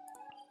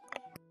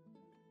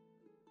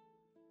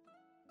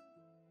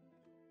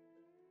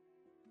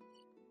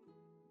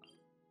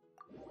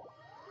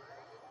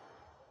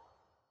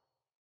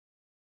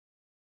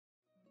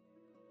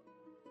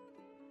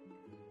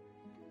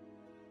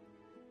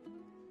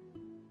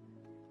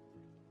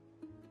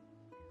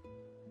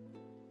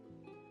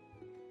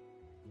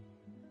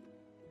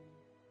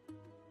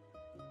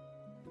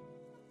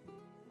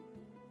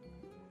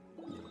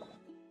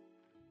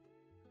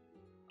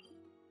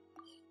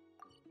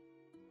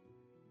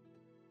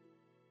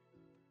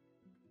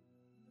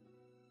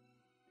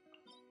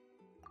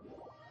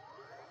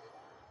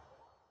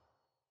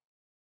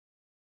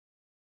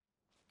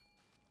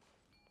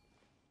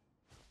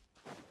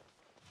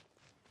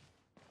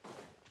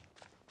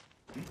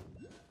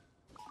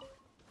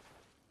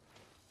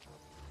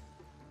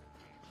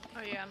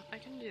 Oh yeah, I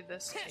can do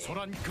this too.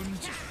 소란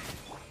금지.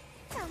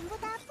 전부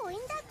다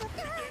보인다고.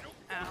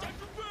 Ow.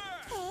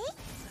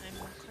 I'm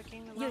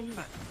clicking the wrong 윤력,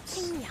 buttons.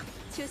 생명,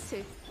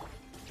 주술.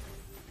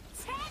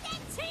 최대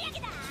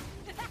출력이다.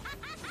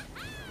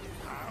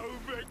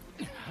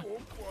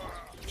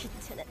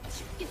 귀찮아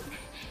죽겠네.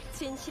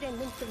 진실의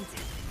눈동자.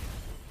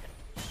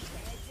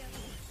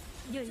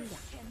 윤력.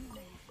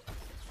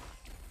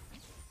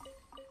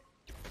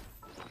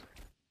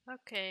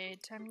 Okay,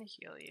 time to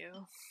heal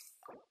you.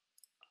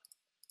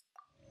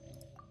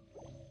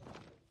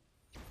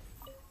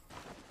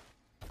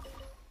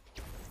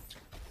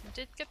 I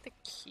did get the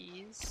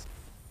keys,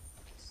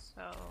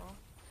 so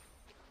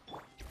I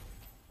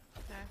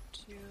have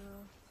to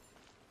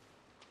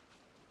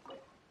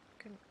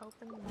can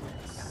open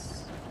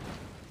this.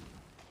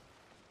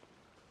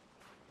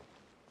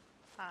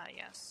 Ah,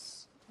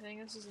 yes. I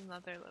think this is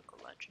another local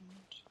legend.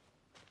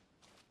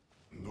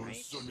 Right?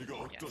 Yes.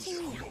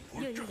 생명,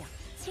 윤력,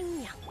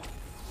 생명.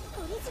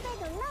 우리 집에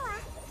놀러 와.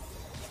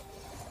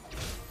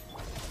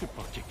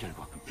 뜻밖의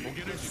결과.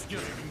 고개를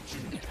숙여라.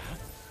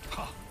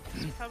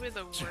 It's probably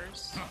the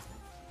worst.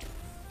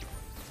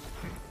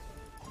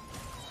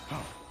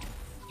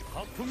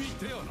 하품이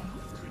되어라.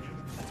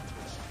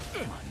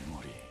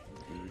 만물이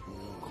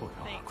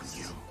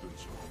고요하군요.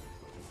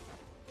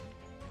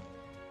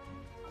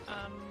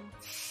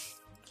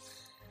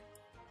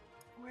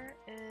 Where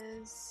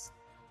is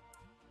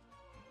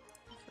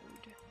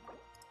food?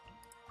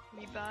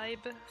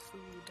 Revive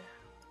food.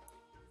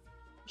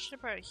 I should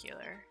have brought a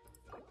healer.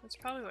 That's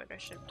probably what I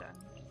should have done.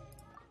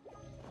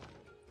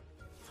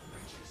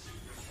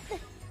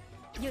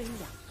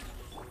 윤력.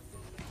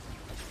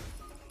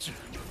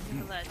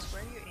 Let's.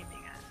 Where are you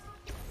aiming at?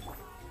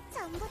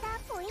 전부 다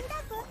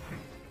보인다고.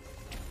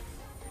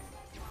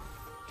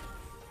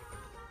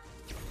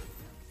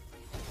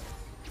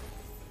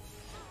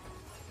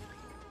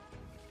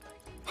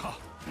 하.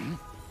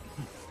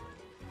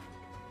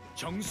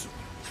 정수.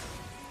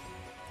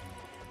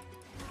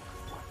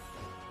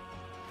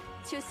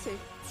 주술,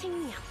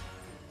 생명.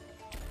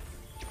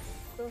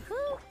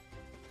 우후.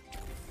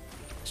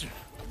 I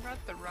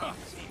brought the wrong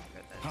team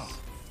for this.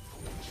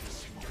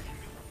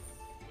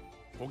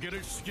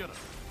 고개를 숙여라.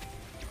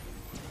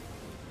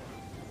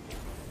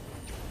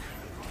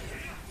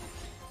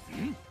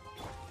 헤이?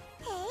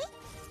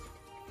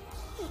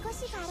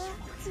 이것이 바로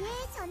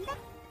지혜의 전당.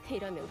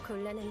 이러면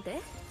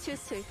곤란한데?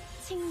 주술,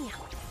 생명.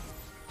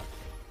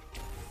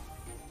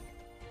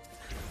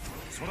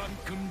 소란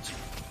금지.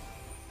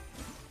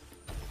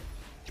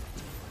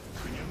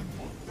 그녀는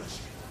못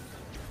다시.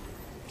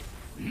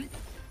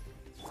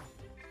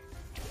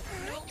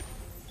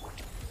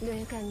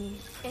 뇌강이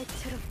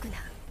애처롭구나.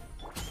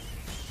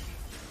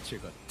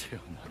 제가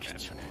태어나기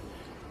전에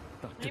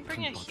Can you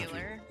bring a 따뜻한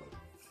healer? 바닥이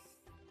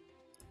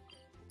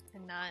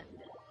And not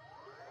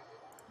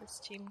this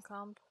team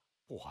comp?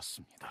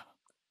 보았습니다. I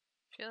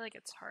feel like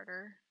it's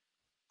harder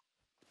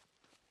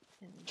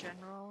in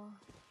general.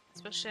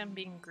 Especially I'm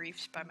being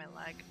griefed by my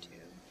lag too.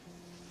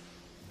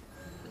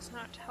 It's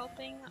not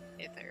helping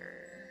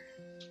either.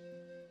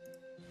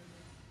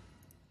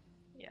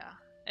 Yeah,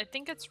 I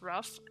think it's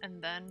rough,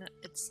 and then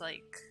it's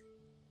like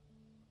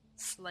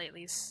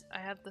slightly. I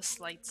have the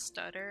slight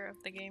stutter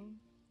of the game,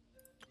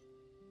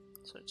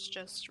 so it's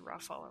just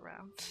rough all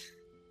around.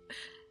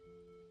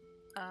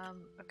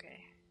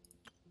 Okay.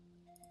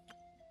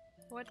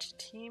 What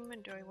team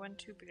do I want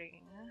to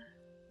bring?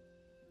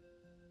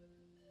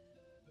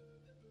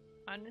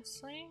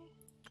 Honestly,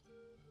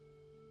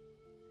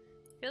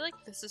 I feel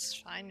like this is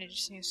fine. I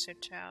just need to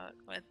switch out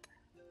with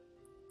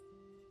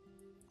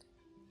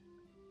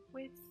I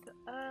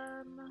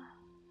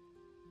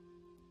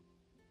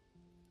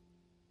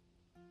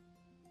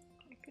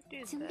could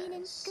do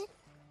this.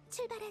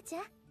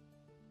 출발하자.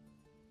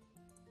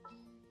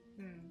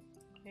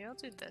 Maybe I'll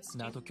do this.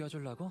 나도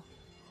껴주려고?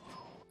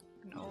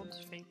 An old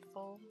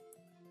faithful.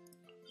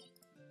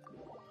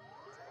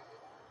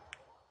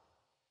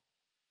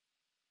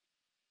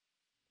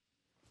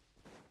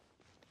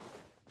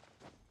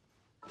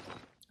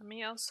 Let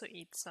me also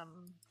eat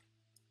some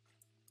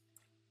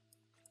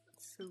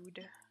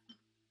food.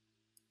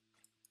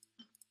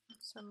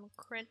 Some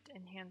crit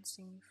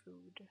enhancing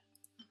food.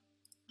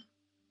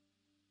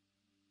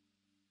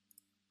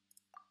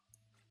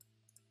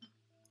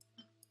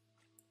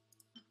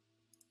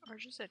 Or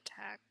just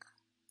attack.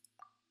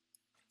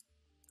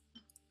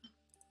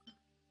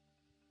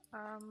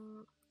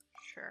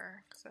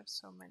 Sure, because I have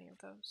so many of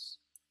those.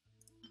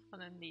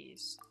 And then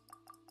these.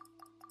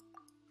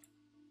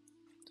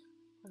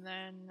 And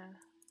then,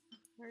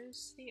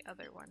 where's the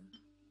other one?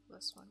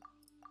 This one.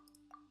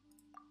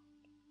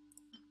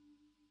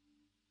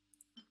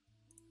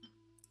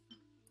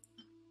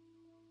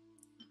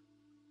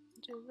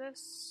 Do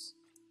this.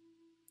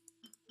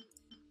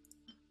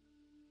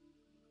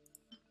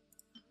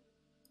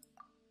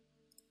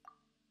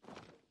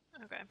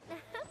 Okay.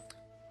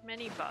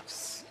 Many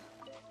buffs.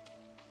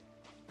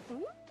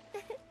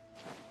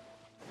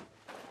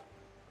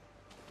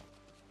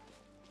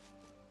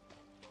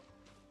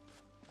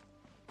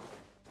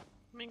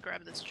 Let me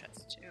grab this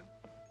chest too.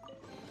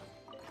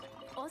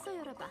 어서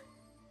열어봐.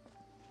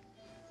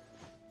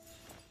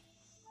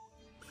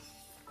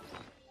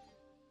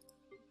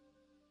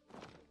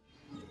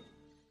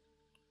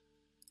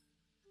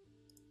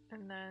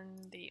 And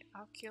then the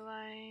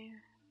oculi.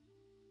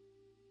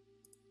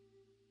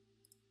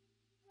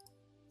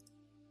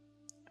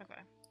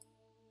 Okay.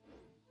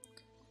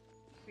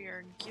 We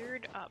are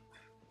geared up.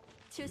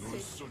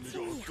 주술,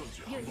 칭령,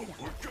 윤력.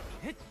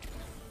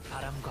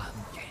 바람과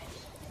함께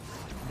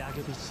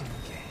낙엽이 지는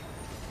게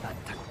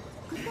안타.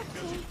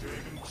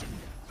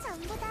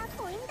 전부 다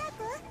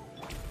보인다고.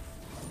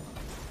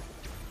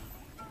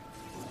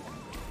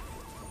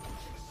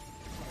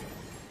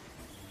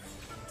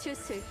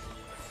 주술.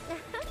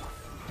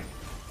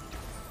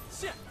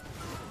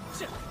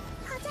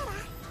 커져라.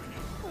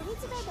 우리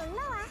집에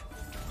놀러와.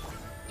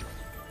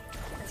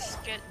 Let's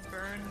get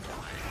burned.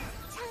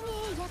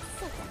 창의의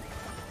약속.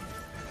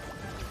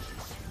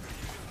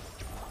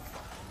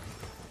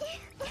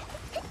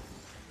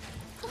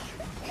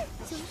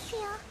 좀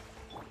쉬어.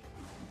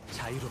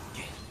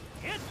 자유롭게.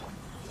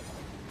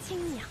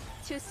 칭령,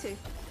 주술.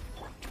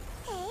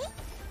 에이?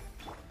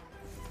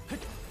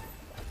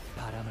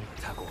 바람을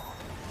타고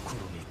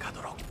구름이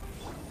가도록.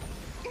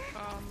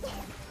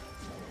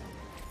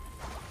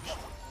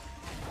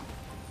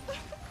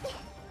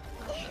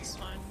 This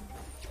one.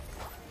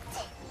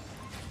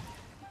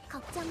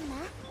 걱정 마.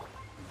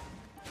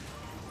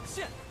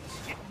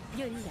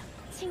 윤력,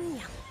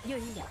 칭령,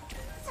 윤력.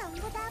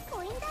 전부 다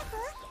보인다고.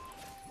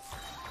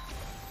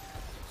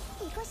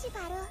 이것이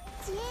바로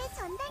지혜의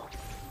전당.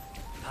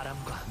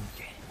 바람과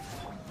함께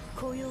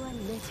고요한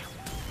내정.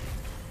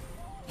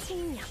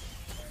 칭령.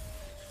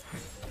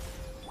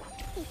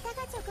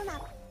 이따가 조금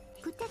앞.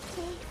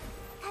 부탁해.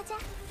 가자.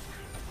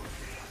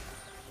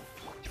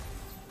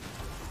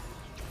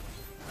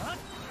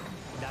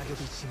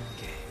 낙엽이 지는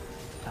게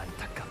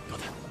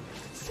안타깝도다.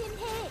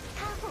 심해의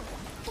가호.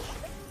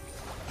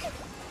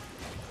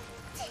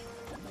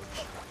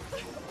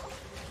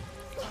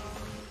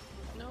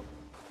 Nope.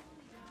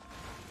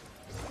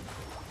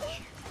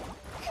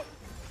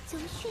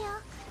 좀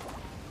쉬어.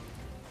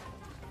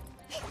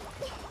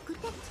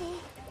 부탁해.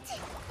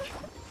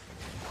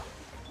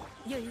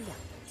 윤력,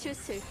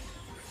 주술.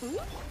 응?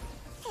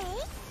 에이?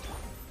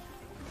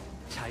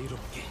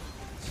 자유롭게.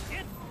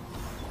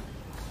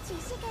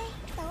 지식을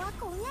너와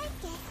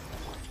공유할게.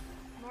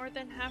 More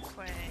than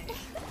halfway.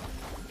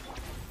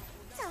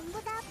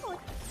 전부 다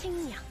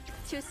칭령,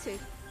 주술.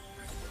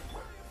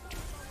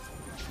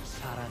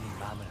 바람이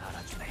마음을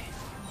알아주네.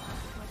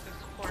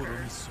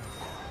 구름이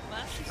숨고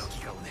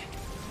여기가 오네.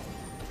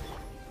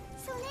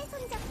 손에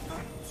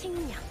손잡고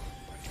칭령,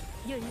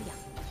 윤력.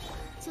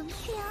 좀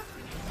쉬어.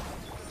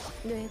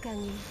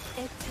 뇌강이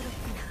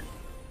애처롭구나.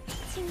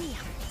 칭령,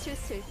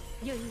 주술,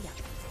 윤력.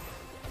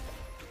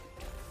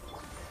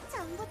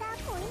 전부 다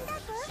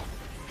보인다고.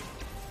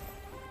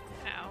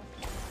 Ow.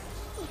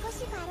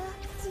 이것이 바로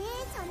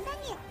지혜의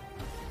전당이야.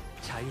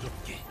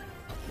 자유롭게.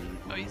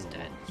 Oh, he's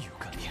dead.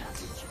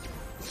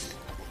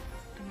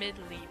 Mid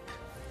leap.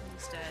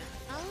 He's dead.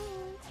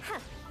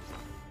 Let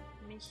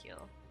me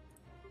heal.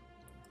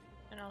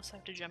 And I also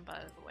have to jump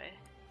out of the way.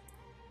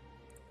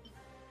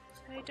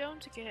 I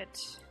don't get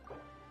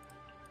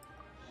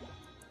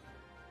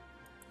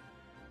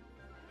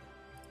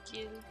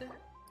killed.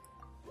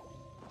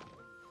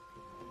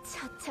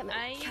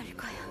 처참한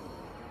결과야.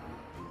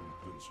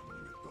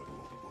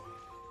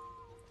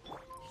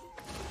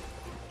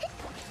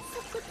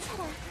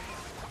 솟구쳐라.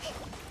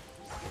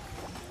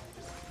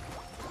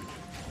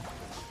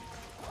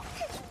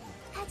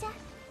 가자.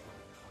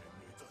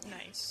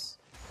 Nice.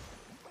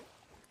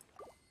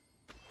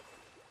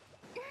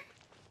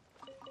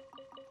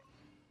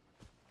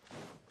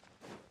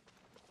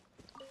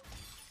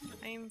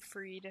 I'm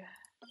freed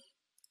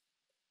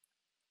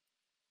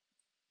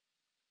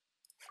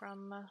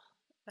from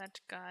that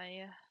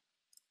guy.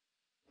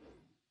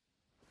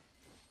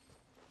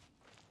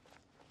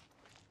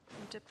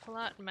 And to pull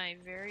out my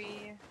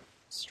very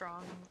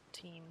strong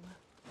team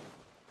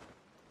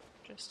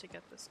just to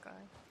get this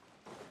guy.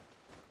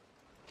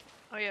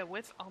 Oh yeah,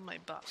 with all my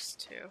buffs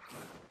too.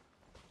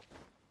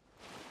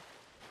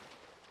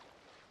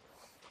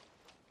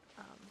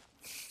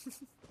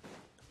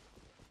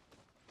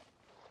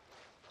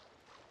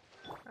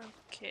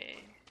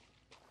 Okay.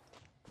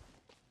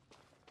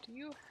 Do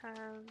you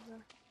have...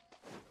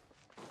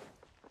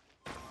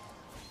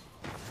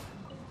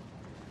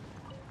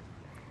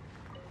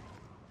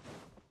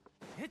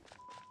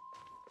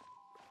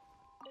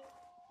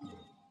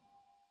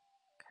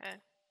 Okay.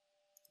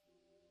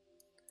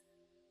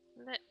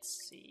 Let's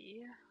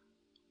see.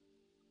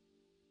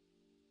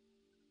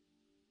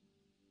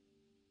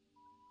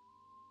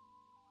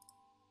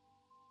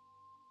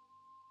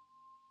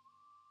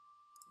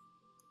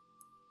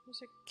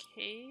 There's a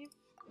cave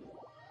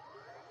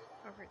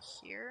over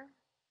here,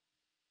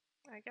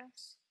 I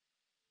guess.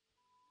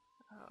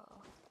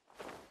 Oh.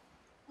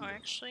 Oh,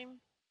 actually,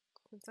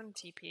 since I'm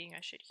TPing,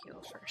 I should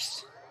heal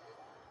first.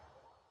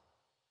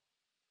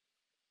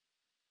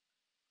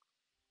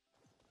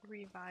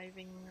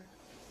 Reviving.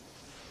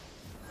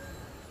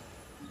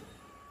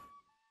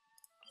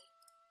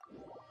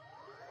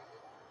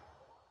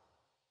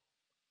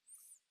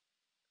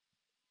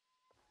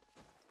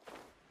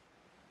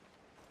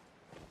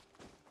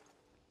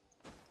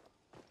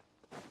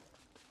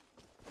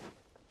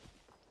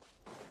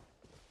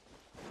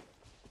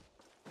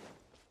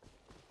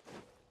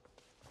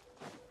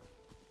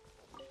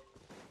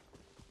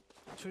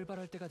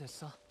 출발할 때가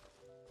됐어.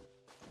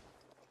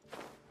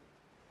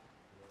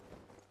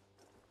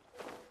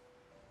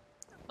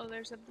 Oh,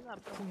 there's a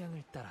blob.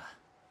 풍향을 따라.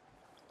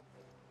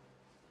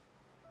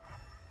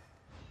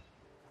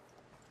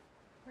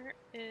 Where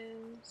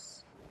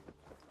is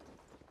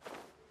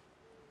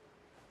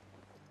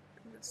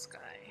this guy?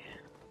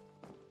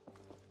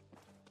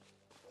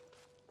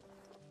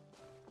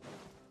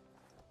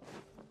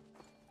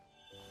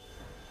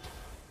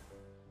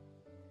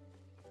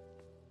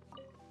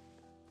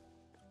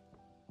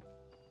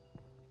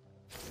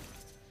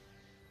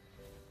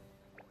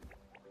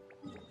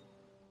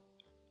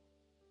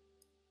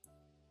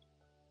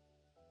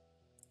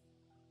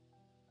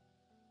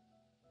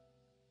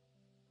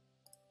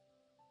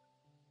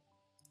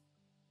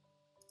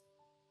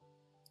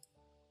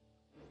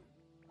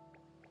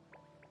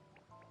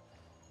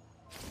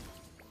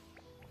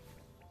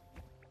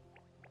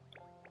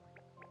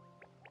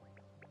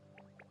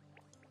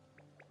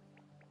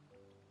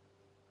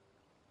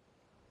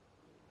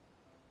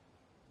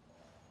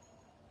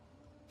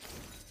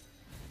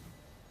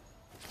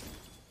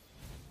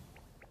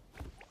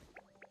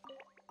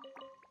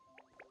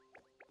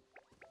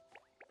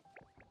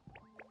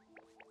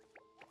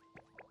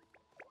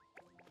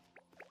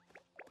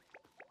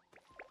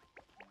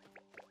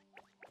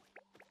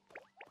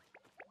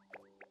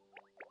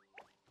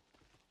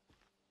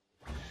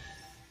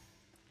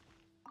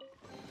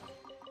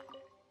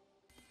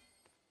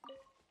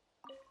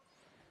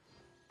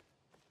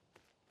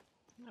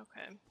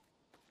 Okay.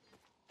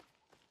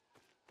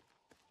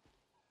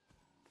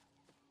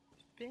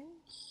 Been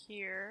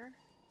here.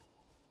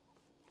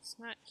 It's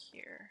not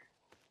here.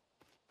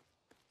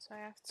 So I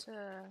have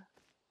to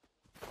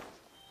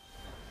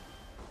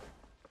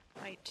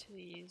fight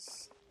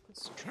this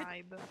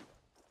tribe.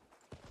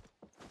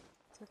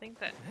 So I think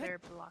that they're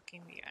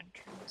blocking the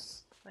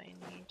entrance that I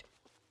need.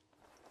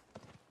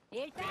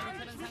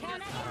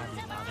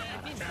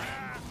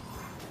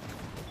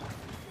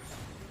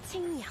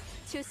 칭령,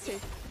 주술.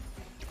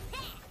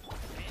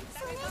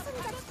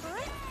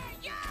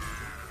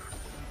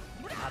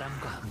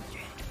 바람과 함께.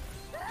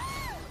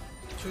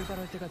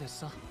 출발할 때가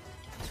됐어.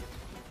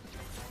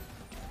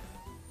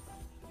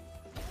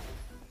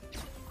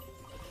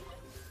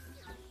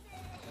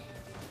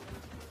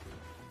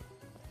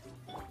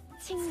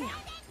 칭령.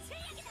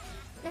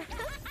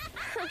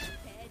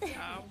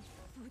 Oh.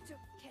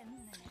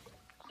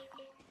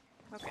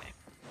 Okay,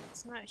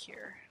 it's not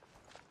here.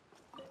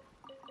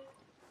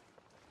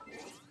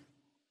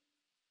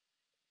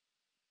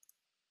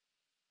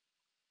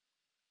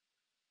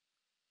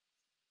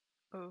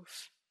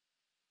 Oof.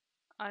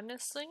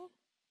 Honestly,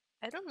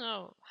 I don't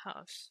know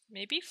how.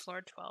 Maybe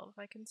floor 12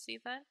 I can see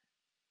that.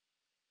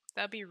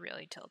 That'd be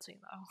really tilting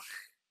though.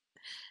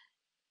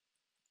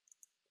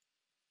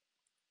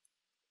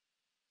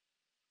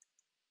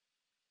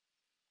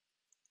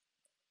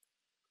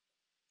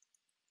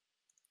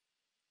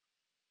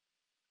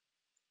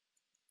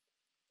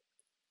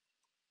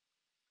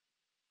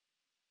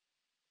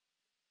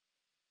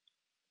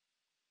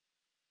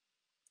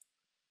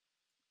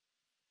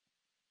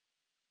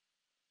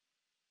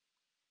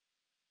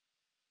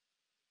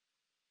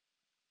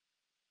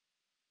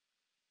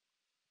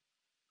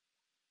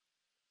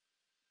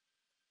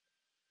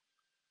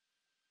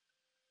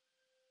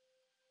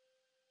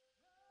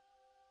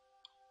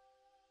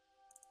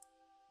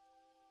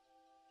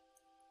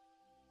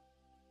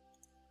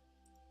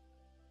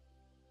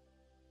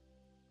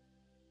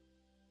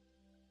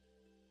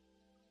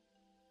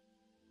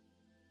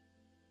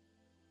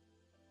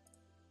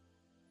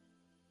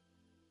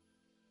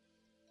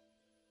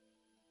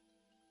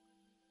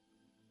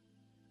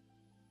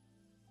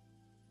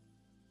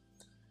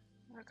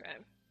 Okay.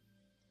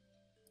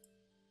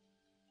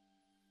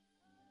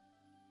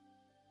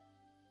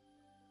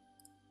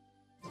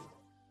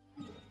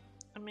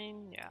 I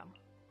mean, yeah.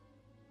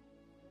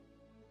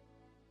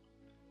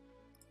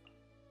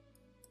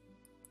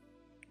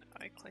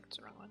 Oh, I clicked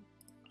the wrong one.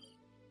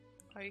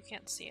 Oh, you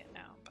can't see it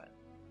now, but...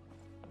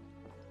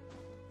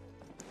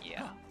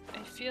 Yeah,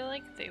 I feel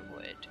like they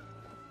would.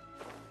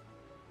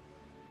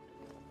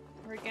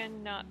 Or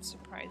again, not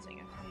surprising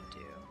if they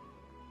do.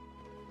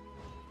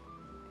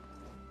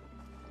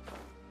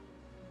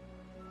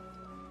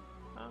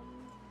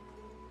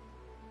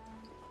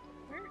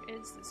 Where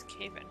is this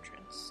cave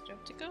entrance? Do I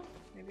have to go?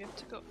 Maybe I have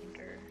to go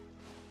under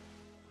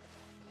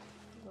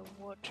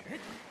the water.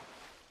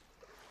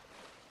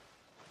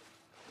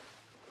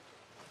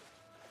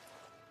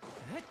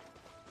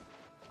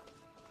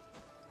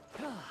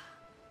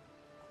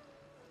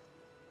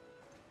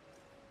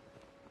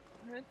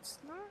 It's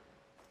not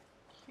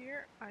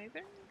here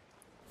either.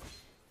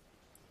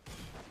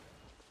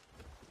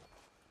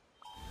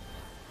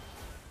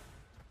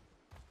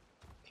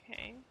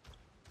 Okay.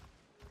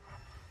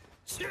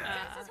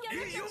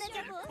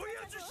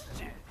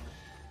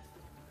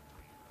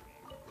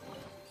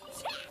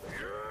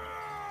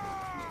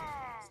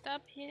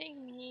 Stop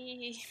hitting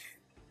me.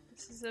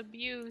 This is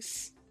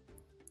abuse.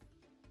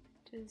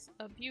 It is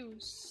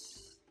abuse.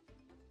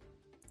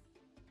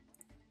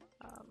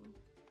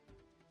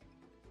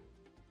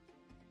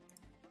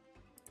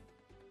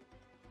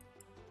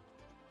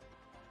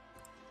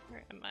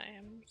 Where am I?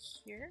 I'm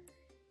here.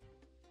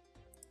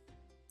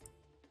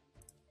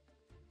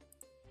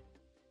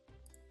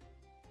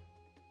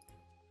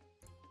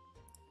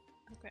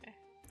 Okay.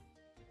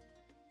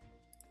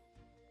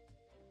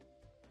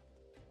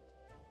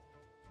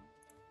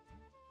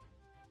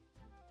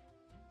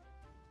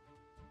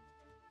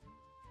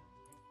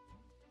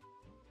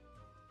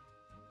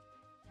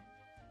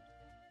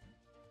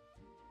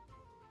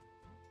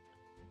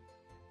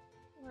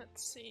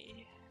 Let's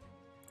see.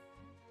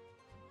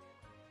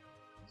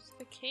 So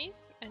the cave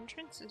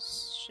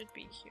entrances should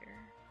be here.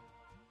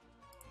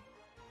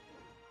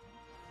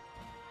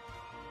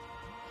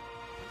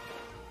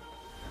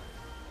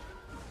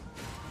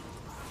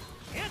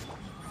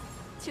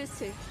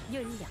 주술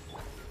윤력.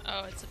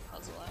 Oh, it's a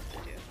puzzle I have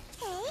to do.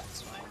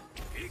 That's why.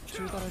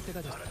 출발할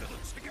때가 됐다.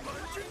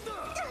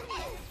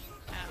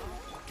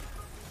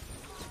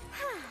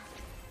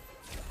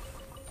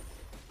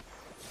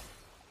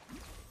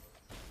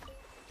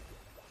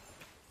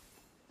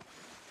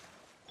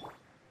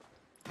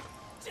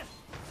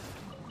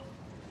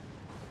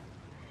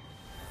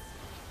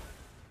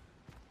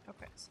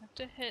 Okay, so I have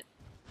to hit.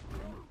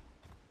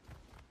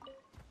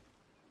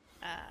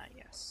 Ah,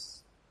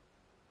 yes.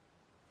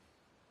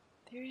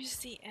 There's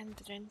the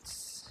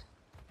entrance.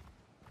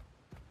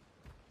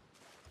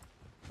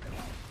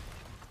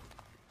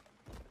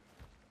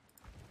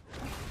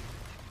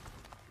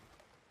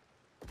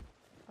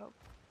 Oh.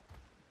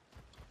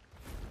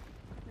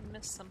 I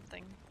missed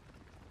something.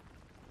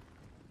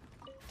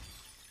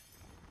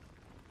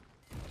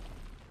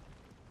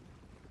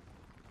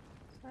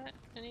 Is that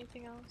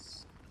anything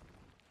else?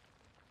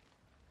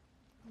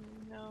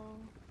 No,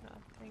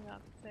 nothing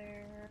up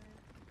there.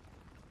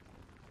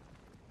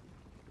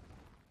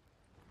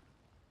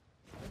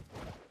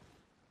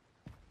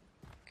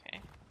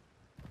 Okay.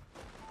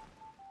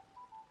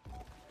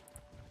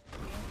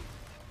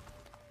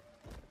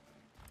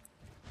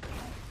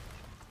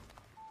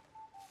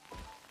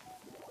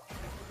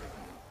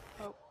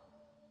 Oh.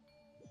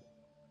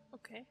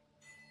 Okay.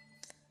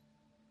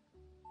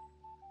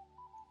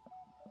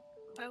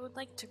 I would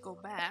like to go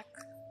back.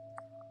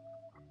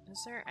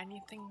 Is there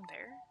anything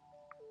there?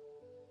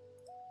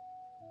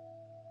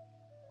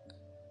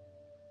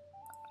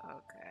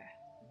 Okay.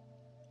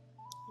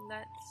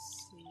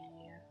 Let's see.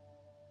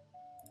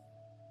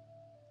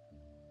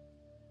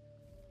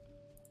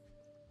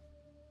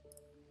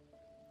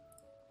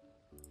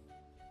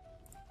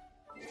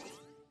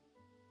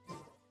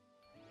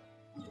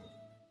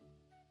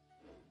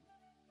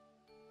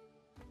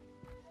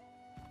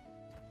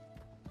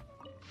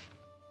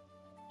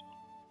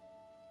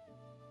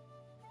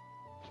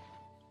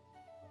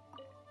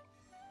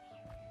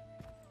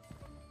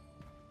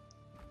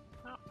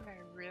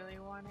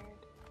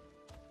 wanted.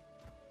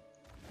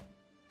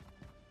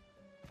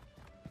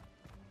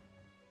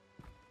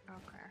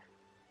 Okay.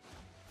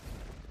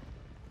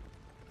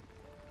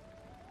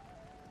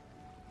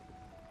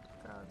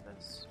 Go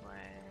this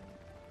way.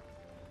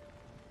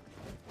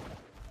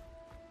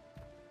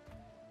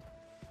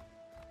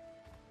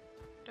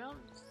 Don't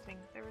think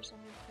there was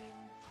anything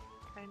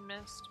I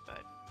missed,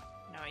 but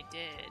no, I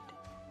did.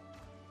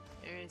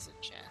 There is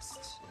a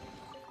chest.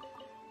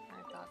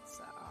 I thought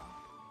so.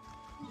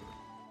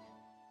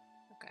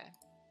 Okay.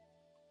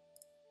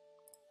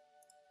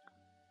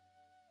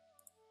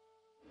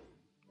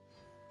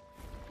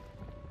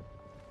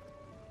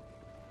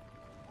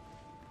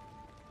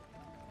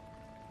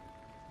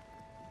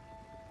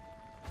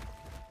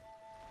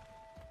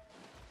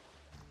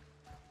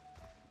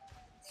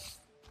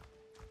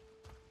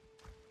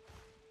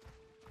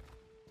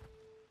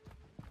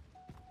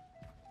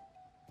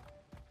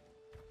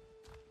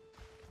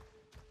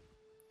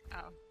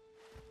 Oh.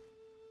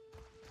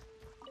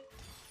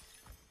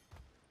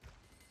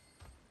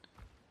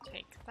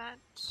 Take that,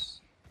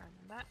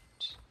 and that.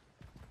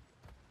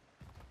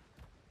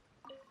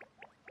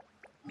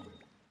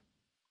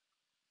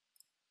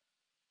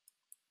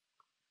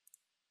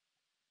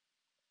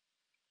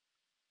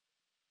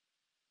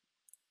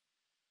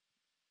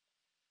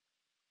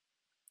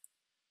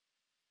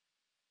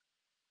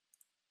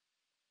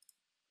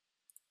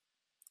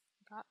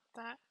 Got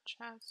that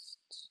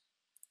chest.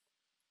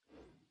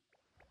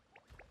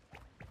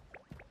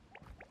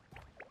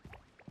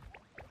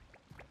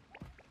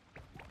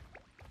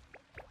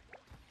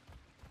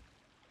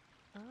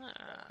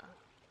 Ah,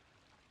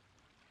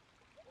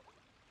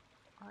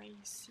 I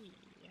see.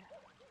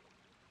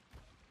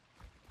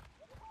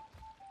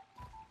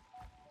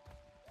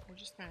 We're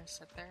just gonna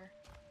sit there.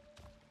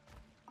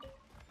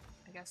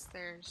 I guess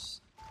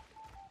there's...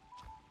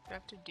 Do I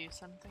have to do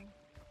something?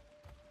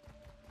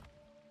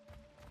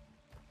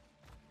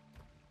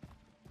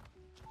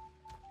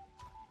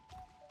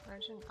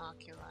 There's an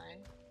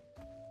oculi.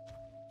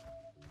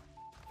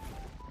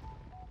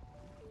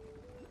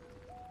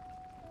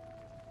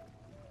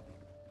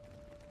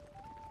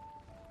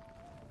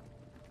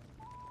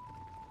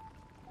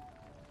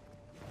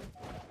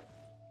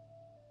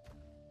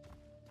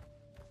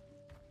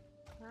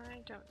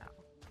 I don't know.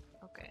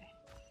 Okay.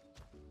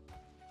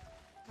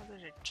 Oh,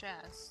 there's a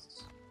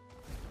chest.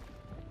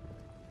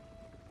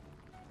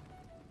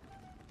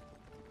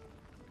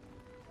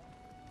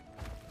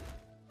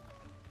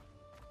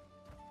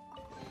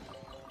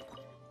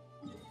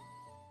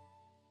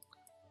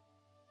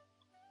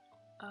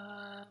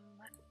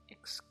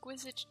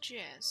 Exquisite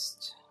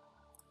chest.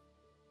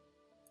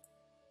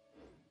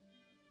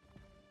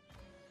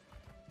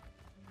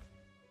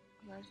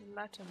 There's a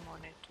lot of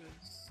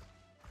monitors.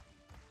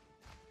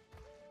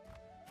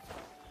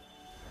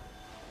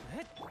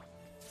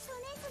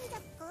 손에 손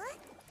잡고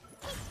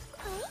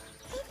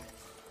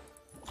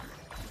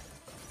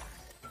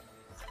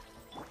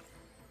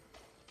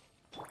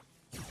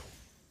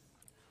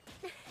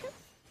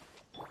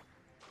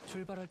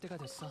출발할 때가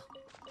됐어.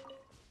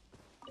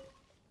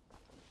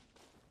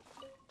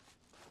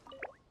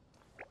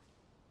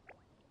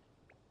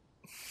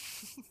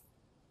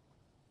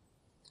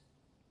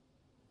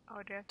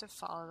 Oh, do you have to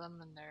follow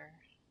them in their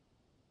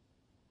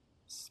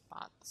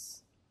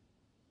spots?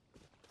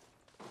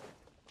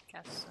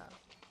 Guess so.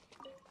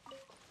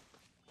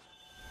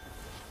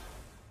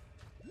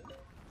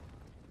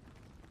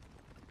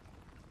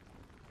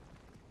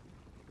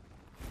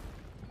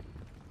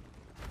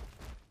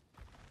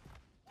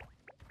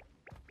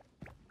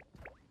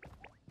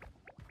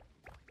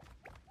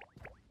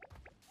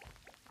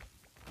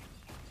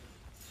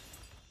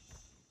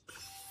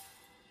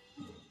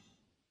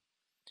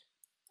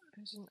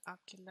 There's an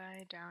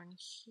oculi down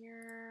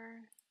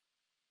here.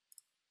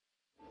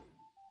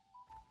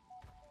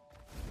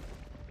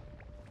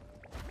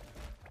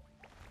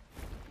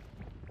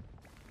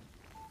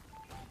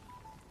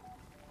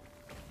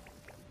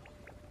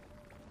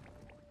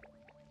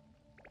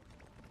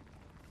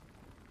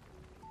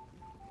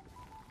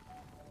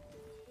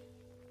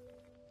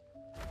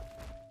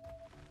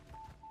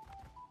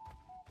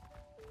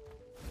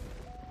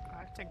 I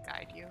have to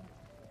guide you.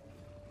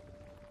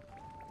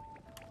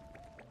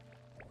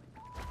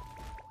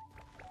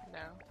 No.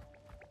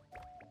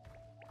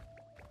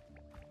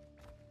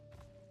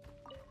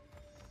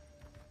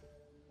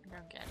 I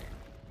don't get it.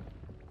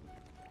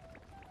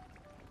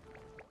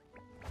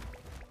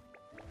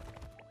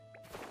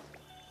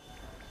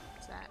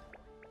 What's that?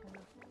 I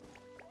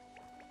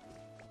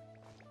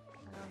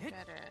don't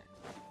get it.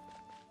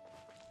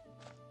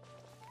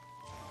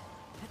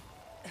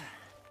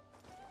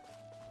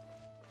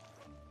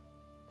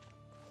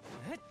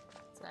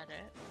 Is that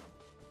it?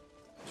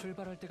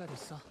 출발할 때가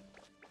됐어.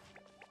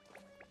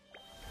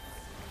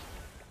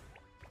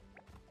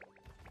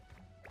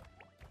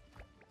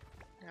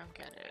 I don't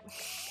get it.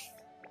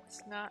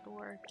 It's not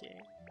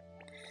working.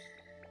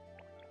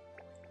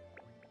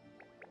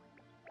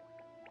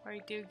 Or I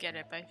do get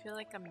it, but I feel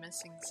like I'm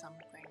missing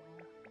something.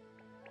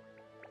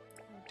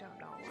 I don't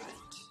know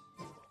what.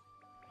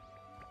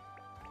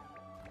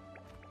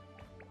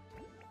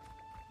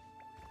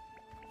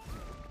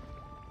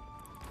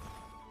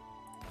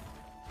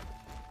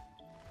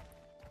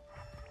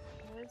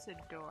 There's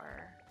a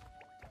door.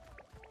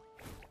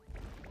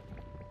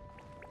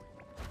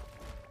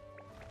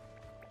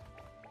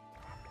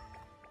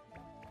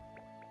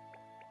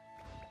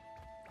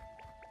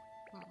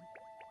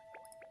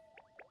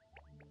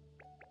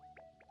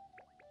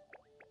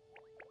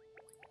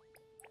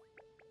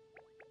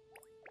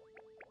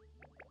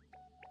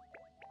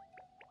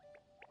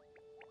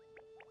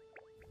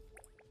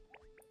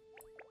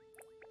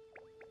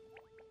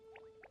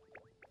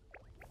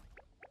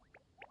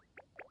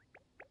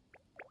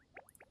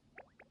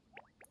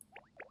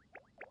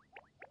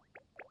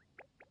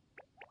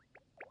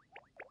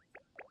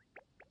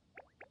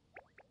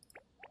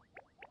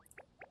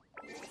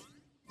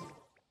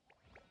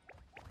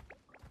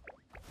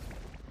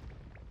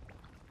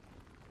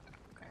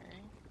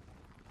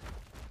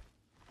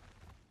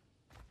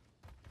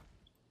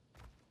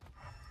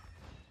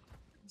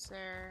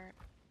 There,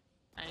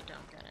 I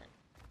don't get it.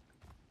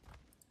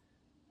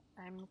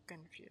 I'm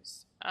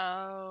confused.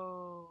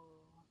 Oh,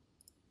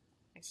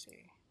 I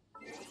see.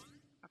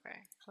 Okay,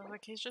 so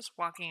like he's just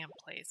walking in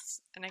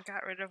place, and I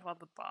got rid of all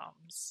the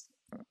bombs.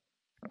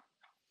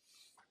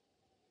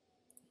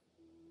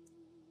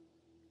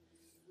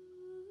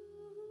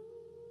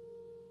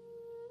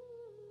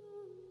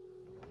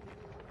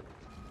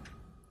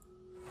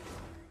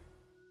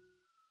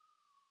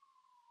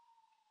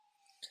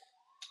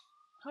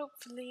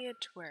 Hopefully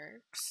it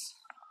works.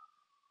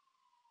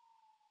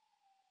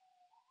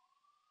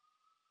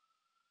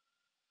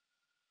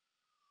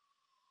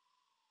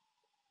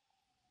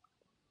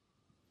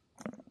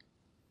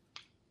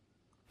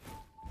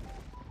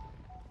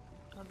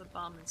 Oh, the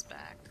bomb is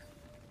back.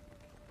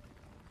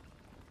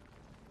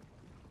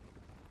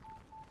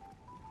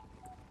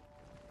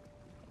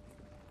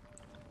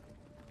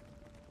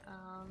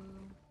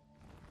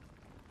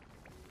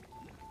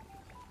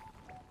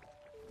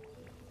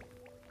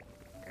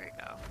 There we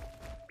go.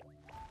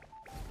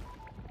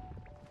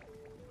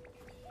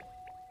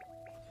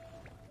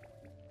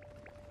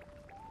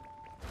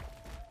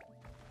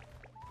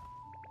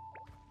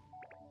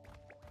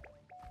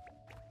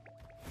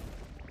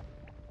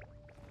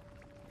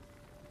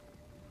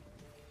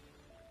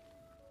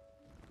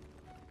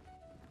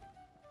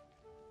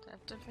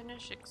 Have to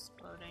finish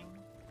exploding.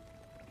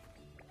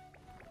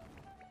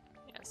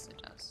 Yes,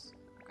 it does.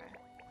 Okay.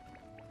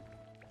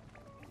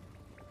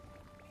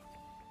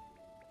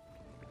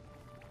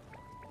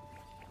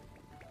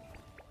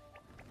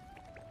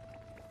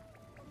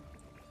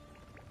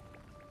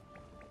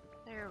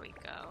 There we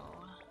go.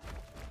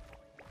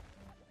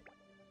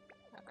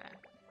 Okay.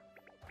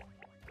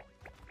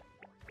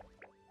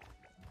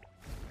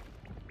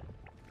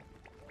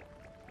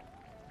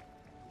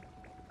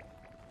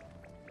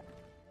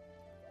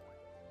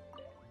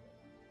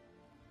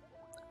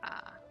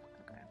 Ah,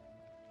 okay.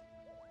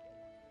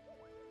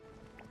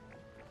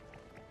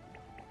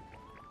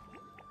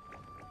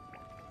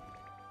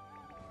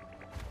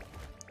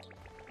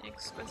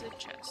 Exquisite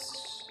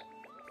chest.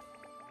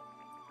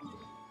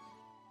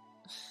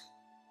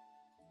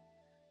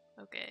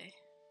 Okay,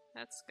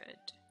 that's good.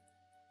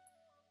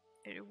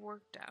 It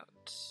worked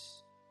out.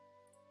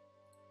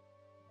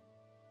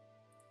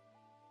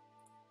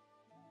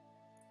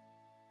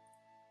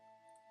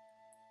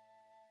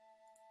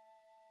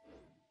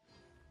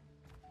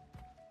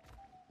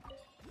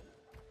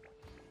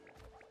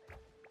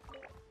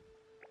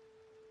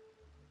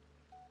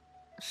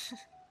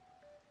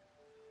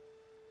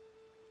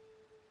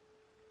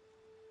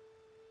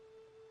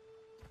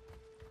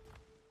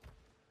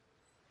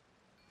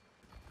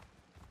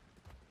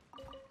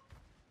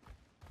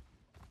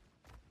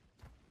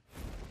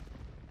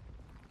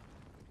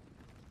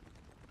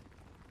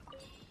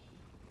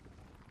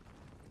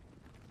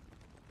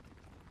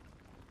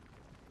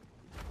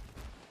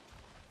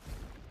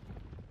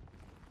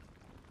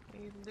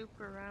 We loop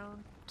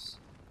around.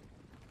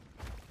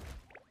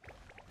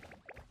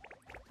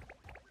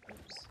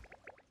 Oops.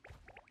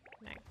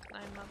 Can I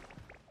climb up?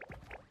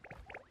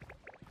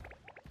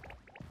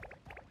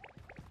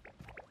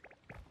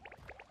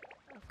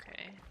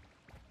 Okay.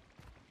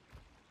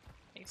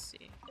 I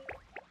see.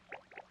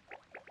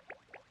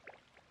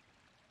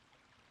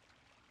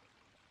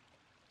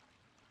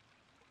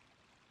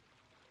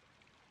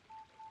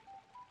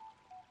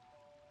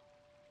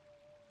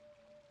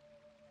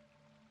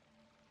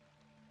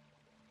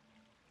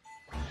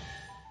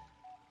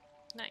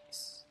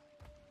 Nice.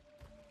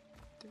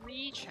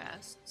 3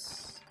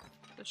 chests.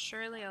 So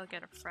surely I'll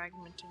get a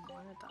fragment in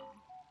one of them.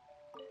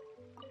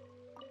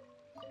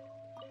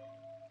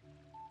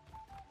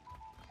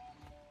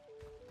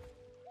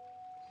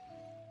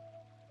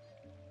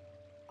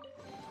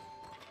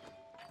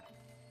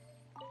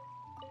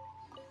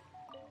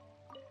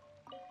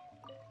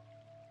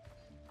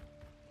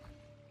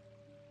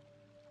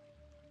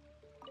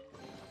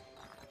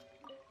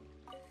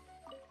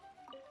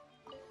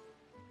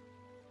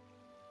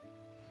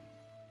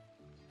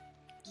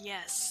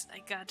 Yes, I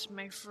got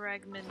my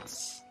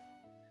fragments.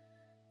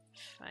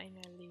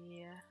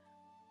 Finally.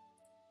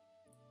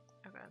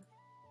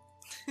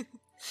 Okay.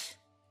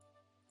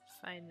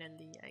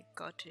 Finally, I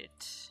got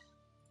it.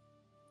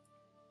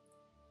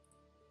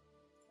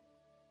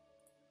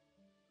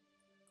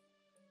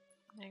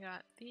 I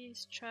got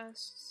these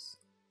chests.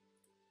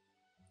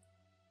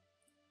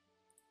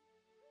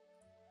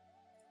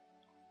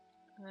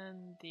 And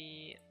then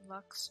the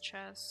Lux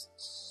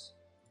chests.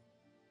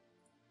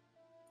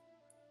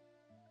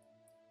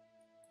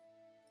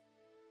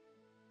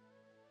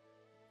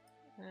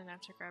 And then I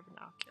have to grab an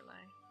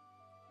oculi.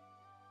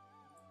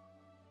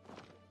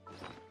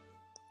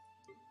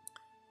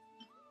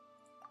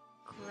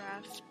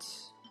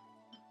 Craft.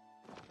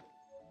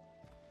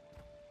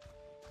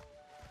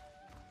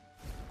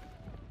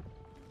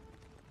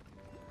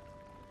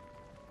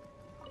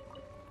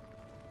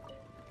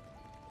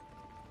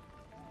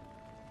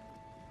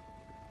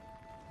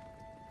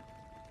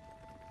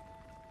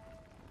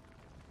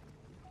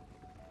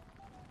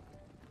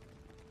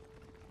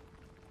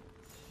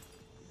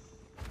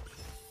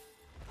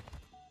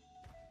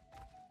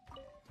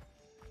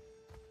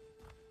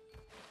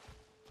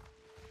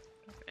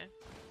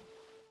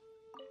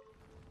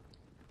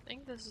 I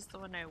think this is the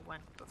one I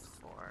went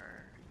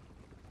before.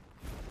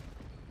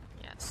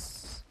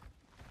 Yes.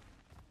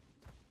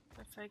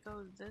 If I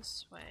go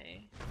this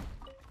way,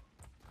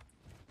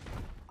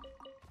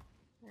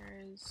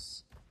 there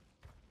is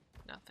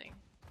nothing.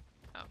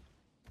 Oh.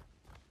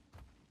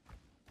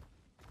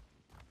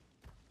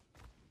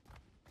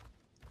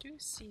 Do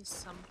see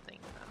something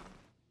though.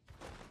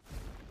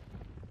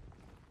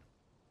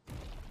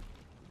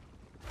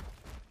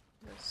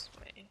 This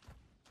way.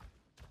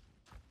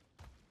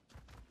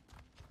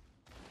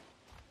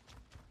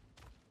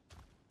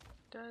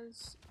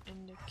 Does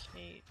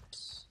indicate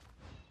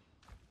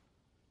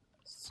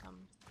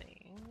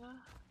something.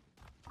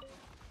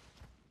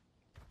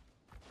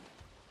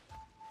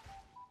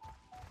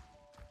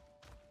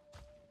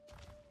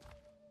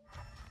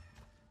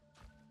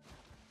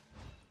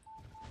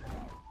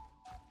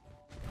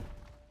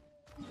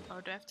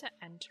 Oh, do I have to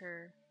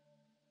enter?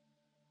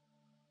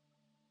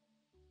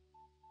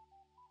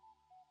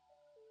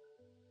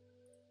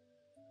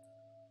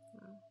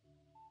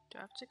 Do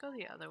I have to go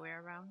the other way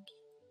around?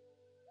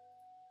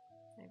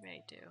 Maybe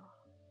I do.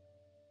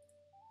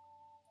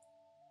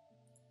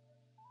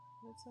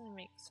 That doesn't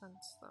make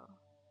sense though.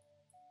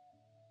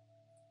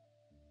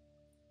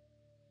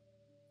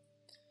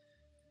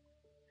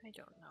 I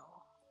don't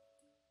know.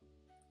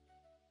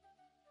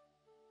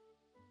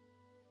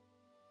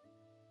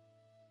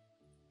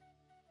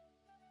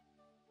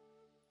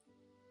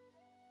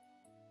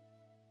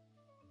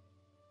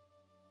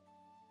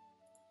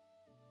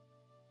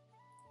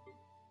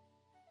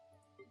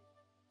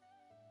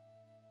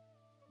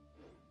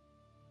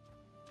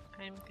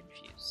 I'm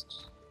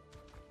confused.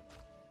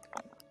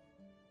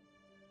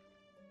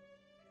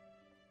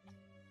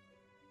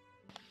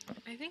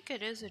 I think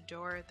it is a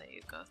door that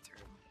you go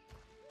through.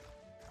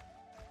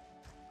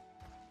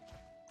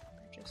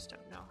 I just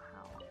don't know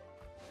how.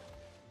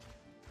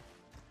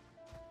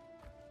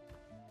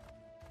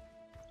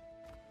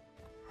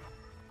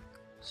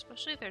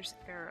 Especially there's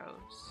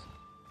arrows.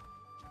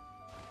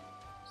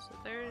 So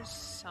there's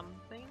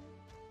something.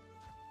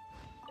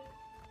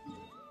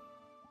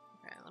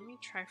 Okay, let me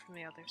try from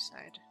the other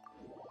side.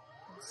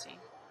 Let's see.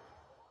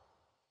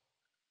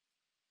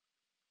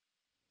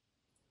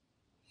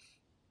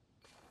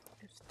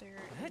 If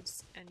there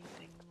is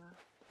anything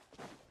left.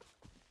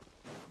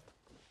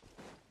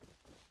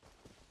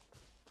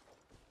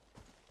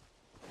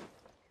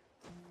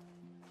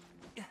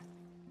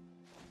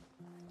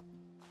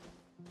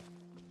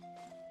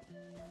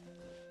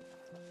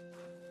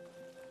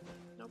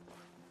 Nope.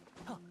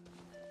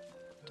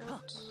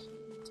 Don't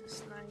need to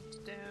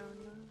slide down.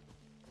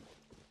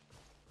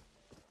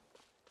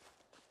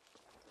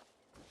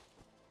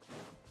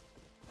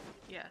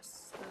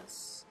 Yes,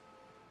 this.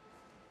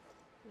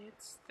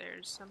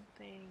 There's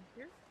something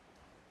here?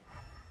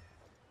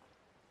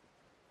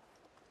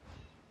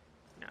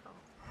 No.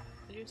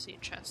 I do see a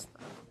chest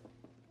though.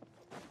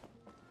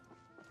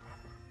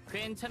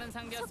 괜찮은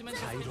상대였으면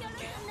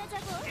좋겠는데.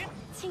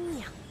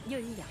 칭령,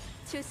 윤력,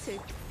 주술.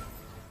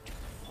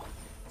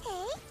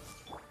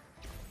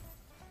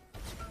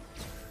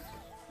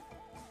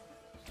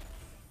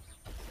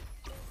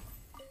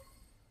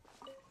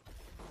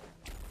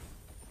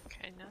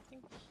 Okay,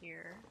 nothing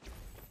here.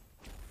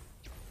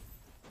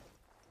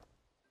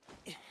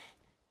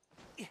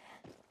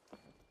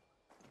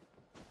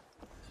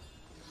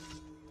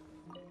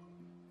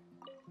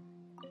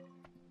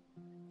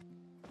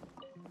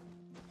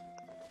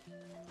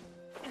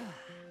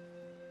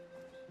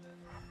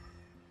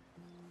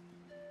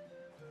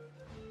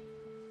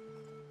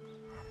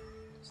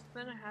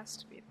 Then it has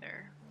to be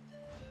there.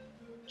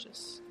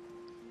 Just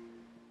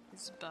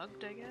is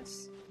bugged, I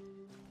guess.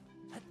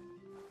 I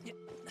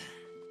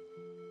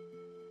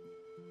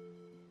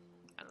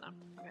don't know.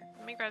 Okay,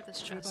 let me grab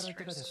this chest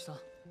first. And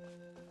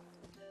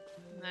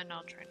then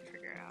I'll try and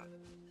figure it out.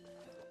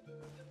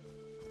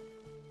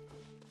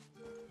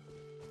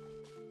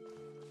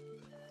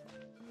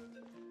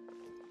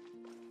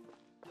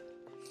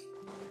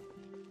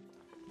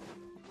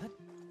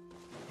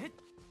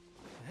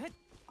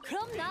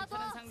 그럼 나도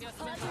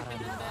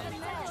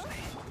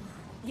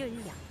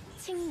윤력,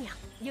 칭령,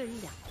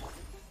 윤력.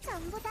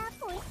 전부 다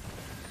보이.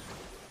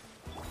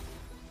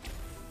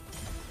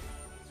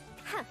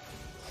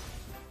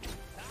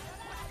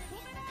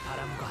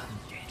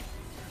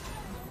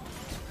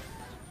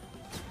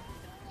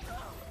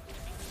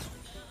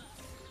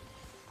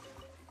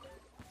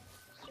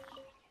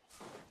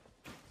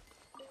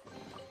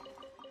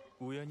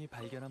 우연히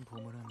발견한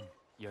보물은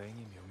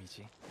여행의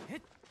묘미지.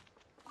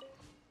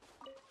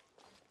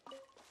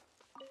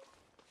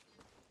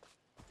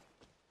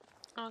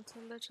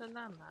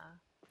 틀려졌나마.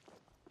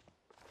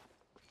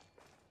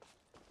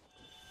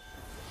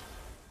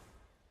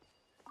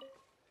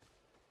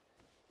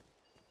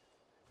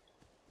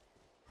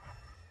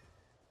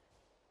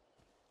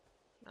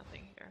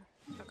 Nothing here.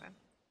 Okay.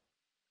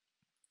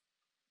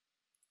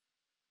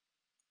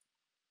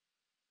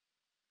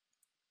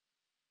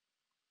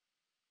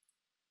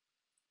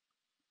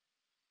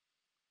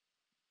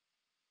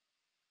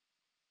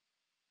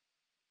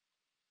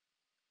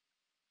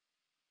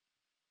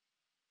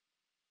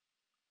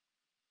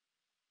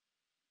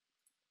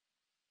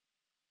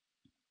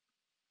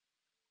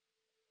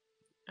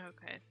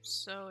 Okay,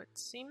 so it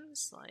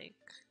seems like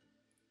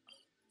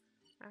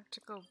I have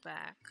to go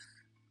back.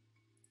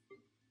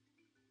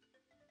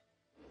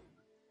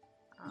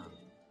 I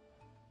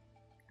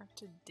have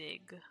to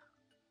dig.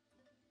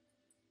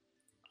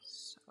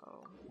 So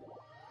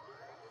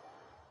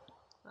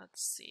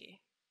let's see.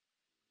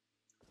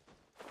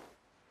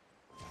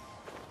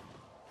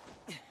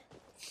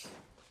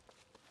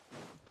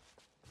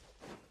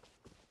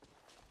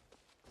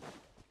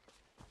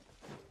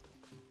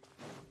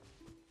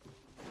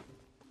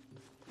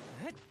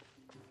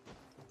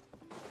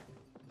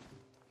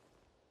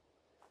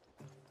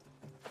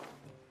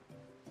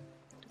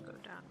 Go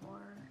down more.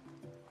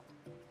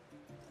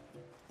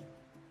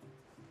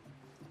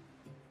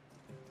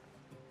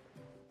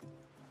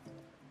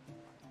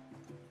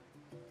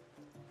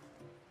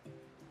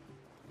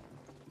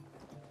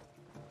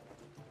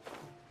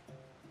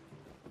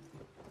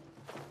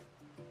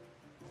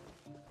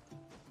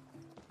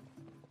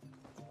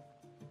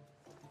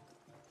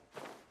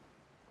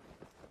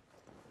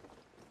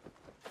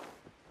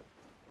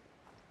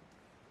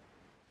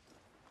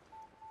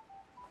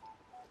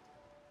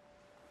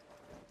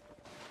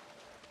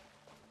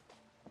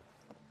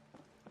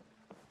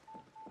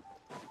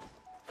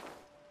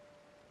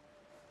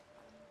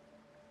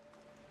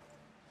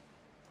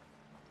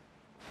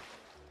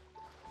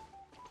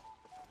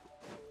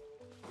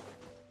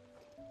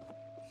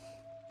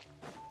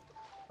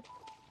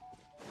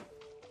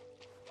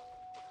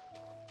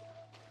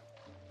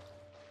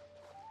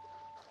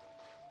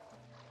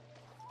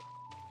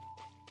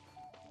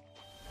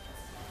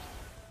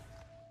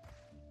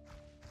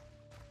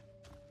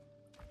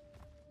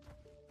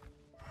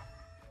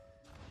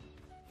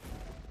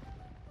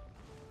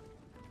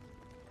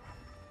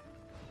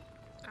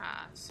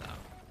 So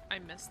I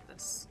missed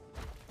this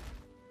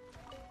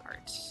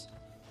part.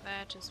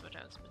 That is what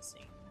I was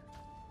missing.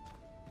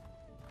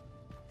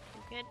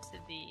 We'll get to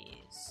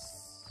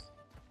these.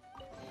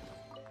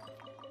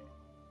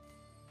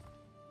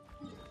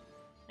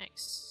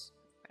 Nice.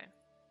 Okay.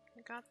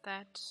 I got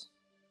that.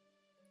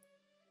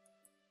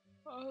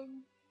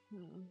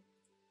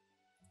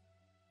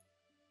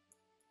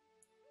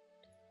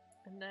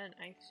 And then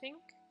I think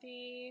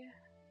the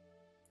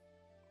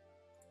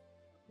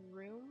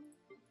room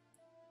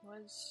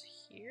was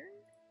here?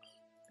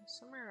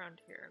 Somewhere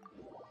around here.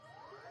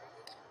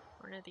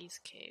 One of these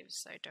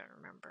caves, I don't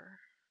remember.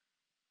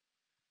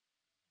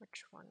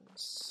 Which one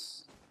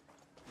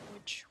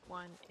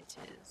it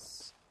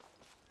is.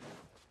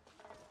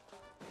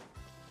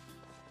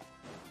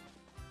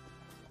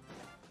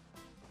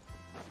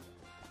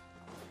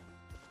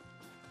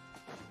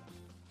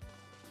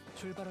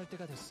 출발할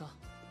때가 됐어.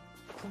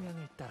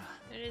 풍향을 따라.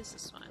 It is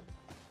this one.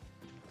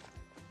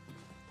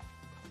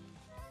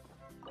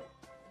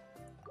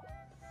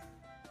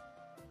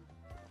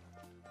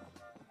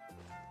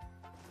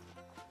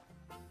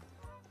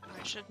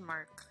 I should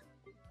mark.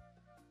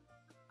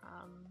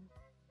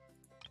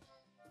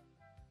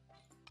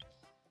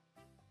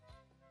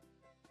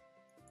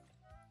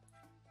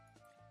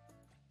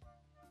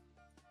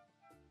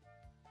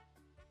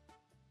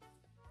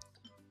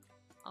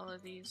 All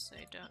of these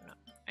I don't know.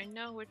 I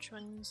know which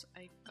ones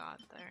I got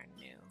that are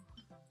new.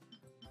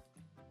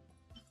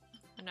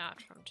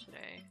 Not from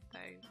today.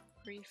 I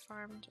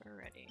re-farmed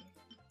already.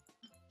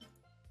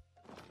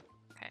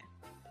 Okay.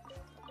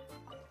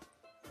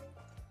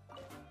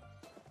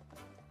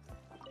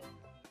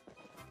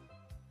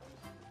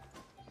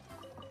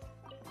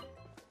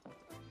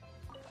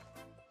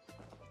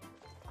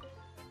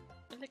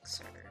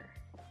 Elixir.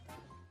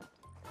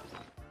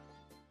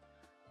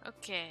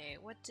 Okay,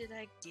 what did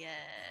I get?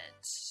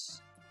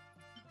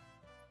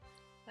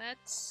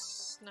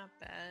 That's not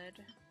bad.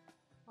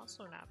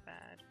 Also not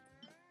bad.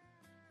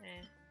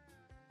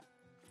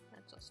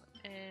 That's also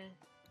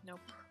nope.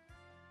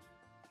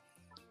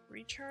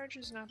 Recharge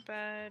is not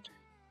bad.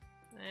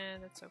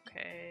 That's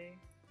okay.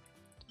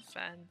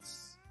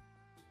 Defense.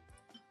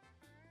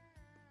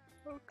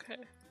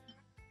 Okay.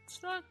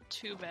 It's not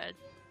too bad.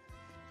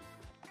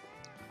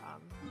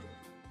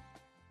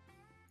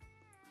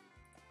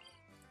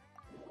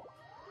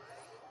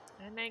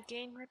 And I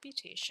gain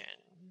reputation.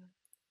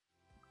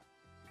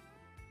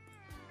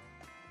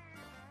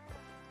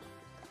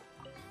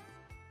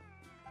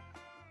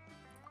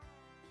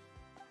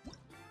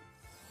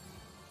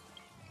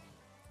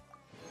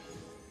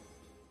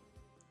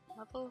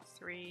 Level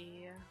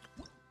 3.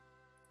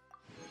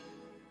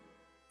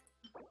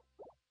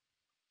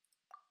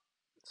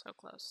 So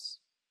close.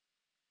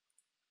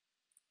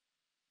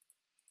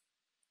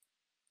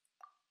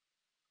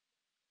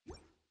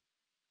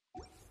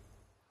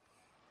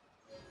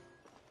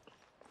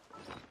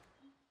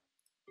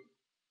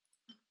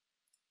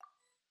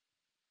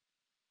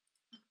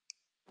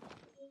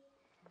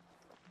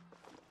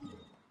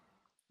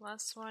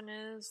 Last one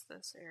is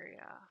this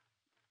area.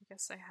 I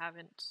guess I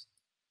haven't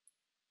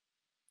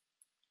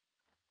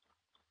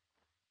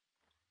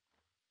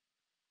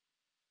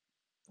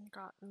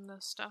gotten the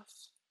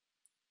stuff.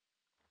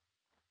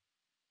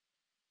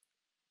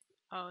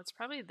 Oh, it's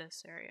probably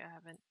this area I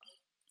haven't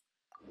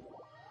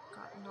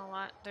gotten a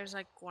lot. There's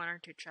like 1 or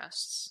 2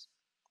 chests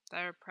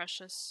that are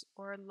precious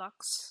or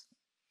lux.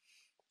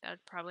 That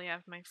would probably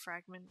have my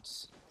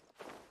fragments,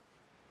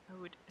 I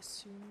would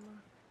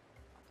assume.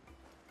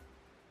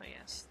 Oh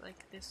yes,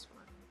 like this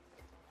one.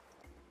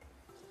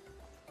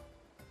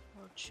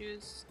 I'll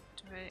choose.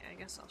 I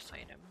guess I'll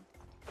fight him.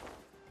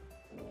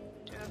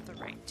 Do I have the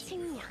right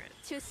team for it?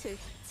 주술,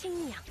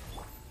 칭령.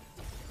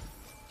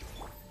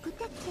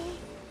 부탁해.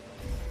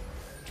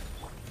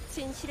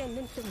 진실의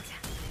눈동자.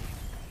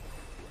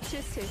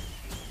 주술.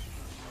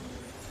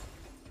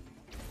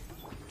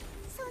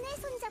 손에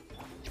손잡.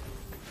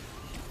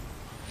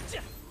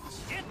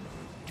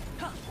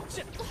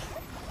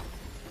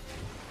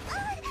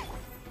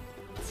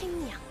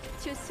 칭령,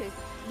 주술,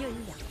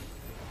 윤령.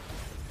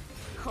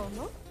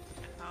 어머?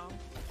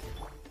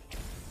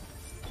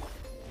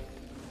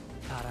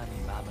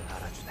 바람이 마음을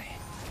알아주네.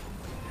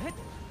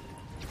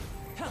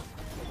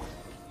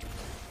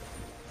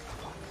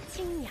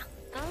 칭령,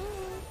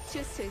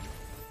 주술,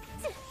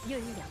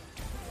 윤령.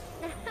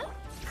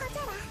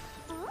 커져라.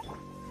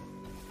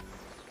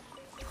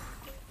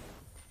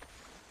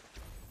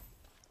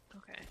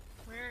 Okay,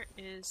 where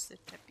is the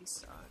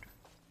episode?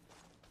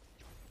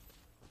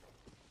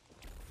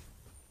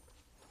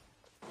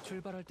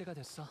 출발할 때가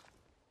됐어.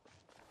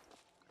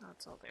 Oh,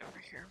 it's all the way over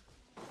here.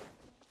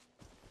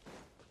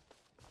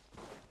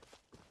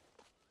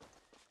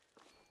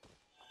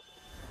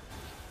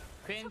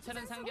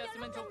 괜찮은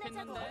상대였으면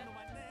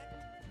좋겠는데.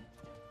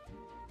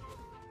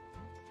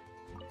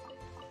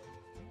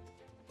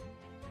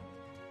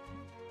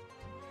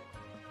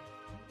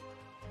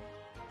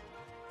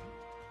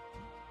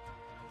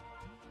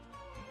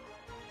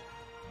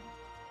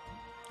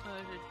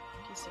 Oh, there's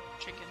a piece of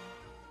chicken.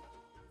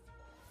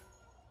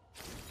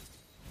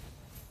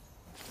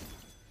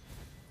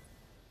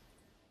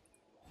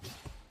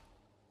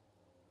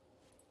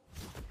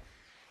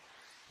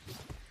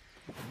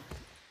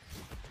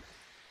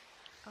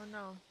 Oh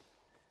no.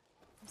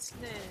 It's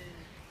Liz.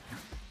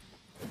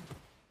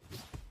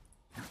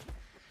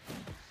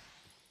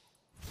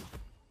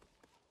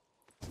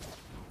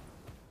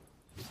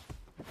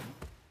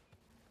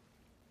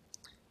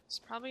 It's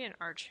probably an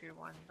archery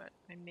one, but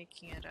I'm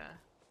making it a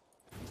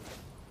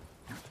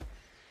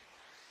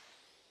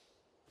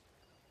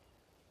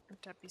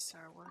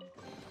Depisar one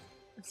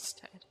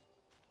instead.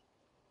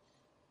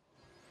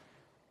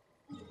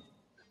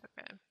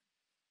 Okay.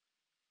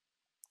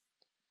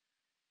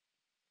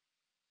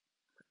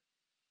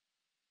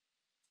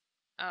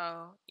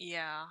 Oh,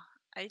 yeah.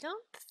 I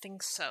don't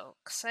think so,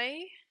 cause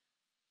I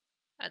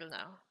don't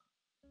know.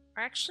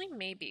 Or actually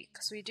maybe,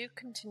 cause we do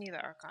continue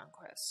the Archon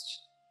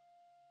quest.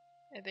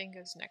 I think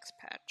is next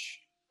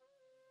patch.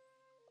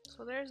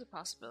 So there's a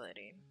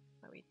possibility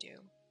that we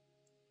do.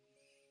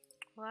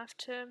 We'll have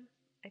to,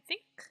 I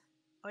think,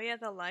 oh yeah,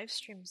 the live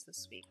streams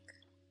this week.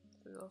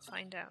 We will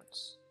find out.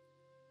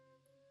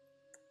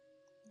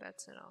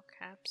 That's in all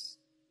caps.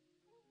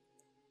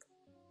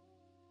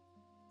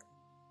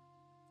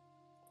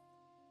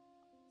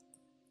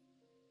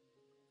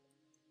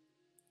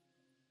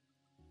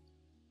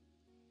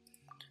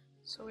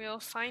 So we'll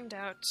find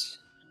out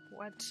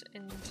what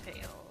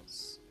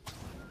entails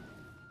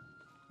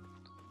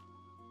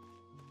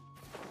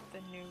the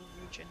new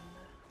region,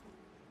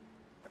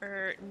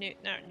 or new,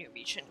 not new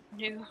region,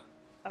 new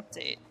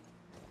update.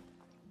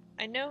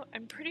 I know,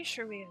 I'm pretty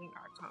sure we get an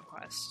Archon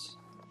quest,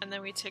 and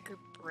then we take a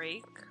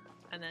break,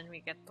 and then we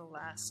get the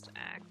last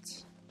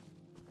act,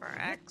 or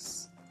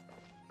acts,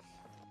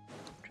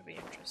 which will be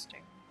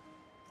interesting.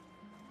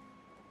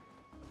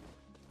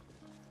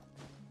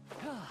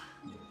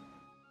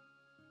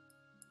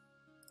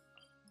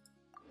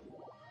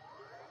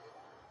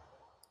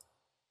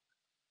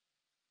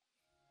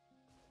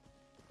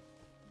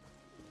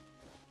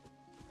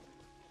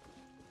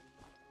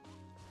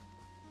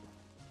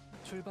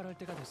 출발할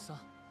때가 됐어.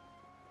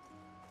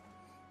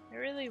 I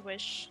really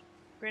wish,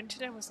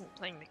 granted I wasn't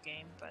playing the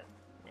game, but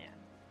yeah.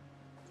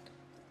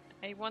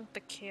 I want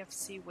the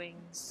KFC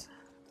wings.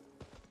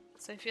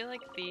 So I feel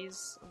like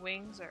these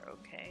wings are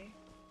okay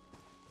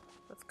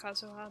with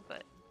Kazuha,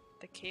 but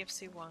the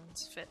KFC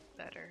ones fit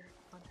better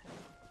on him.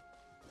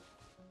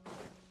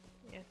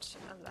 Yet,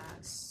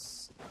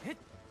 alas,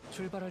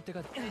 출발할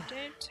때가 I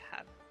don't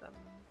have them.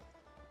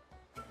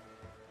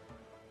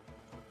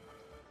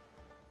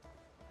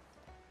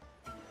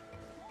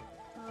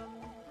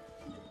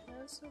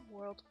 is a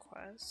world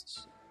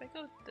quest. If I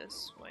go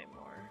this way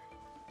more.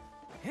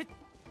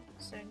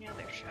 Is there any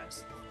other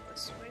chest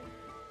this way?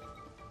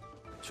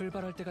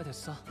 출발할 때가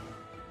됐어.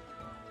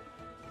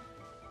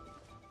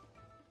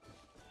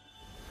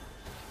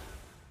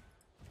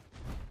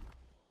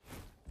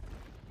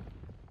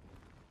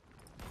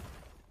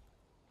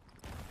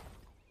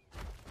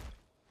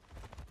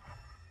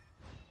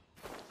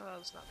 Oh, that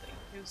was nothing.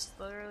 He was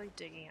literally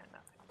digging at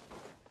nothing.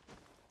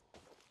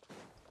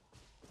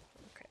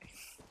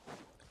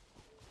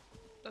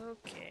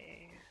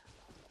 Okay.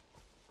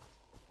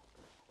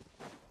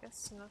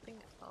 Guess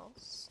nothing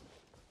else.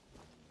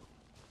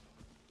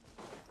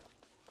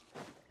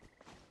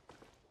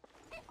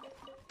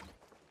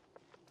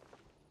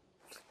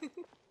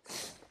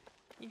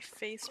 He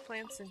face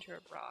plants into a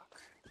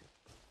rock.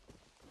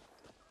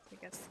 I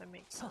guess that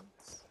makes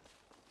sense.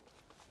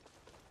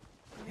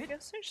 I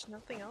guess there's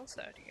nothing else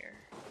out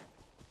here.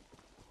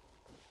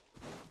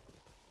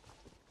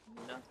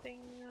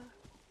 Nothing.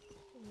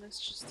 And this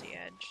is just the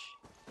edge.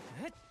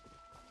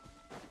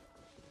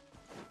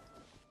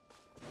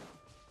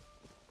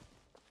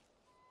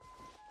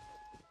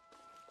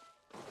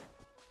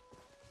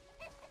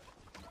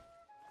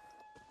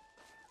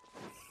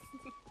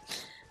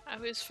 I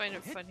always find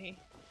it funny.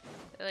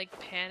 They like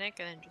panic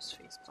and then just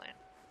faceplant.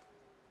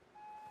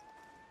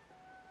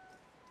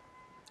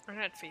 Or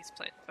not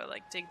faceplant, but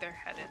like dig their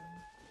head in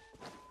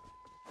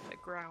the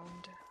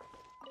ground.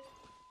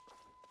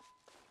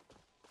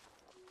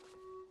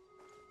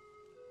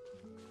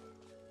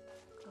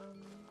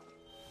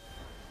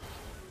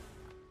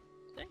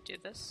 Did I do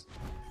this?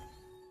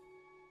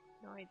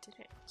 No, I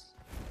didn't.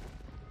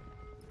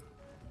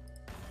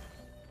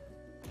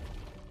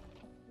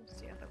 Where's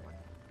the other one?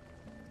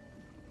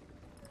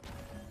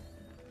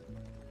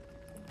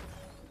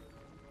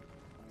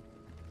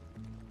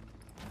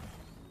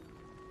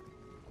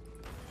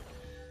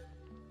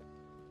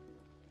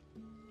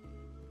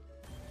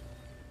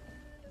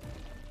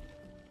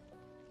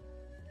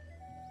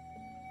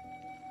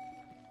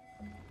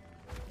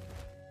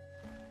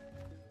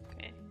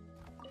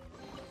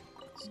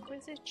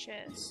 Exquisite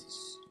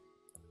chests.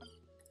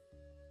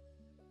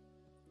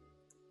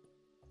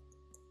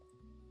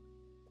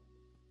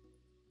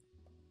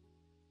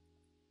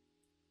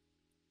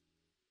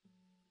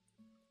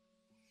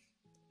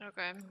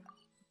 Okay,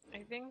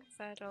 I think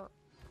that'll.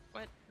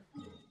 What?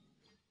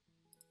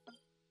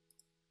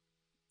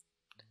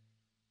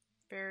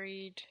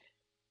 Buried.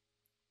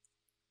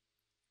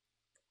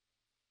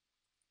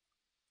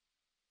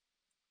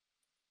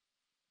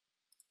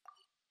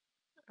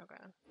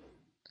 Okay.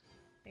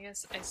 I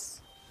guess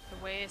the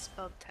way I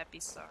spelled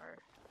Tepisar,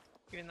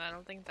 even though I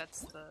don't think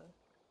that's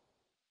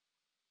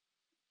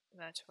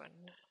that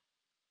one.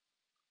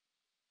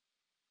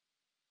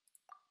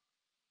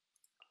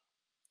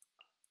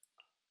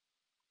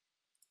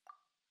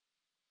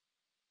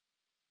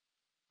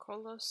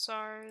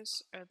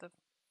 Kolosars are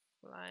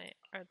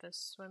the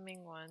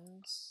swimming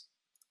ones.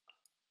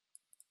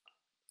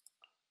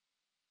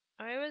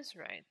 I was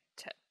right.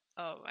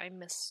 I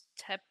missed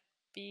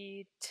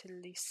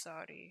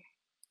Tepitilisari.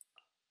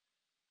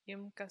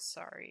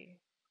 Yumkasari.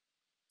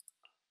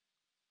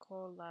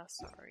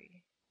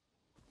 Kolasari.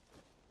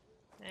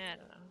 I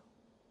don't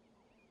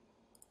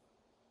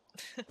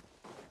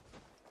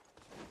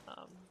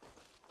know.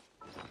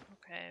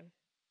 Okay.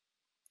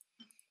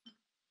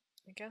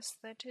 I guess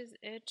that is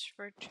it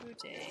for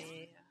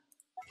today.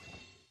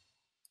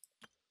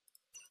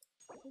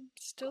 I'm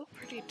still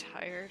pretty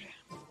tired.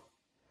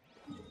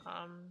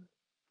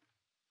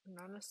 And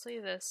honestly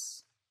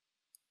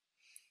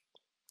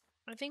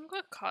I think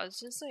what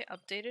caused is I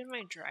updated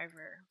my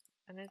driver,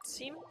 and it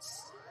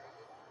seems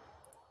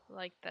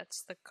like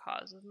that's the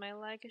cause of my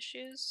lag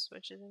issues,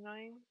 which is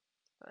annoying,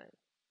 but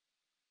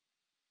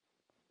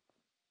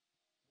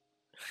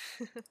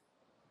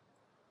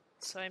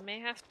so I may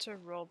have to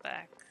roll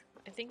back.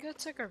 I think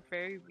it's like a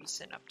very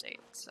recent update,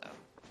 so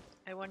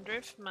I wonder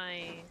if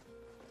my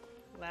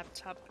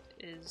laptop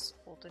is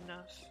old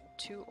enough,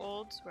 too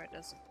old, where it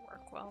doesn't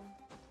work well.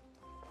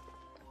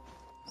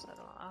 So I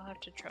don't know, I'll have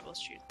to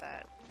troubleshoot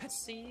that.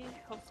 See,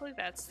 hopefully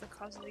that's the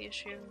cause of the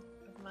issue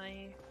of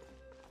my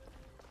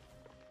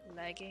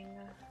lagging.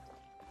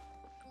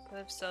 So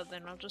if so,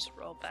 then I'll just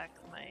roll back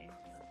my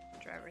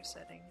driver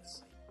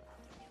settings.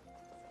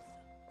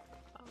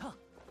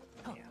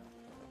 Yeah.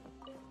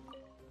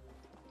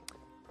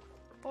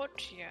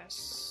 But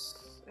yes,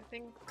 I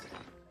think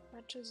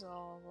that is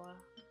all.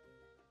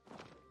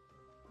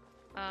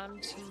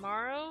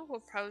 Tomorrow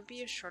will probably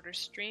be a shorter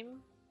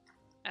stream,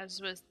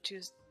 as with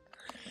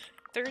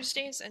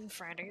Thursdays and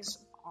Fridays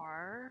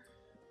are.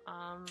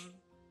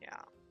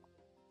 Yeah.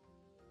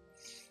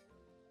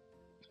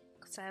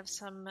 Because I have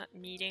some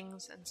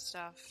meetings and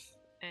stuff,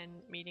 and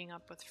meeting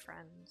up with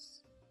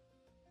friends.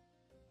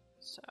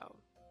 So,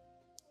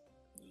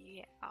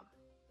 yeah.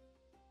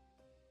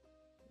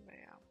 But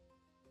yeah.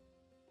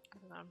 I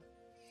don't know.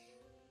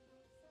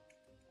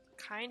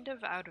 Kind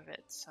of out of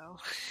it, so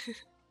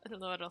I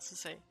don't know what else to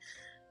say.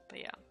 But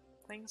yeah,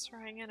 thanks for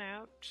hanging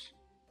out.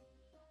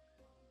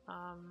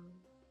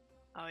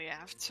 Oh yeah, I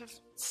have to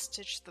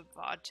stitch the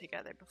VOD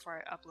together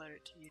before I upload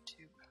it to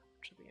YouTube,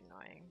 which will be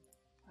annoying.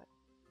 But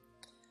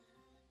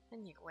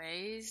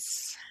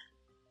anyways,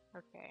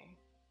 okay.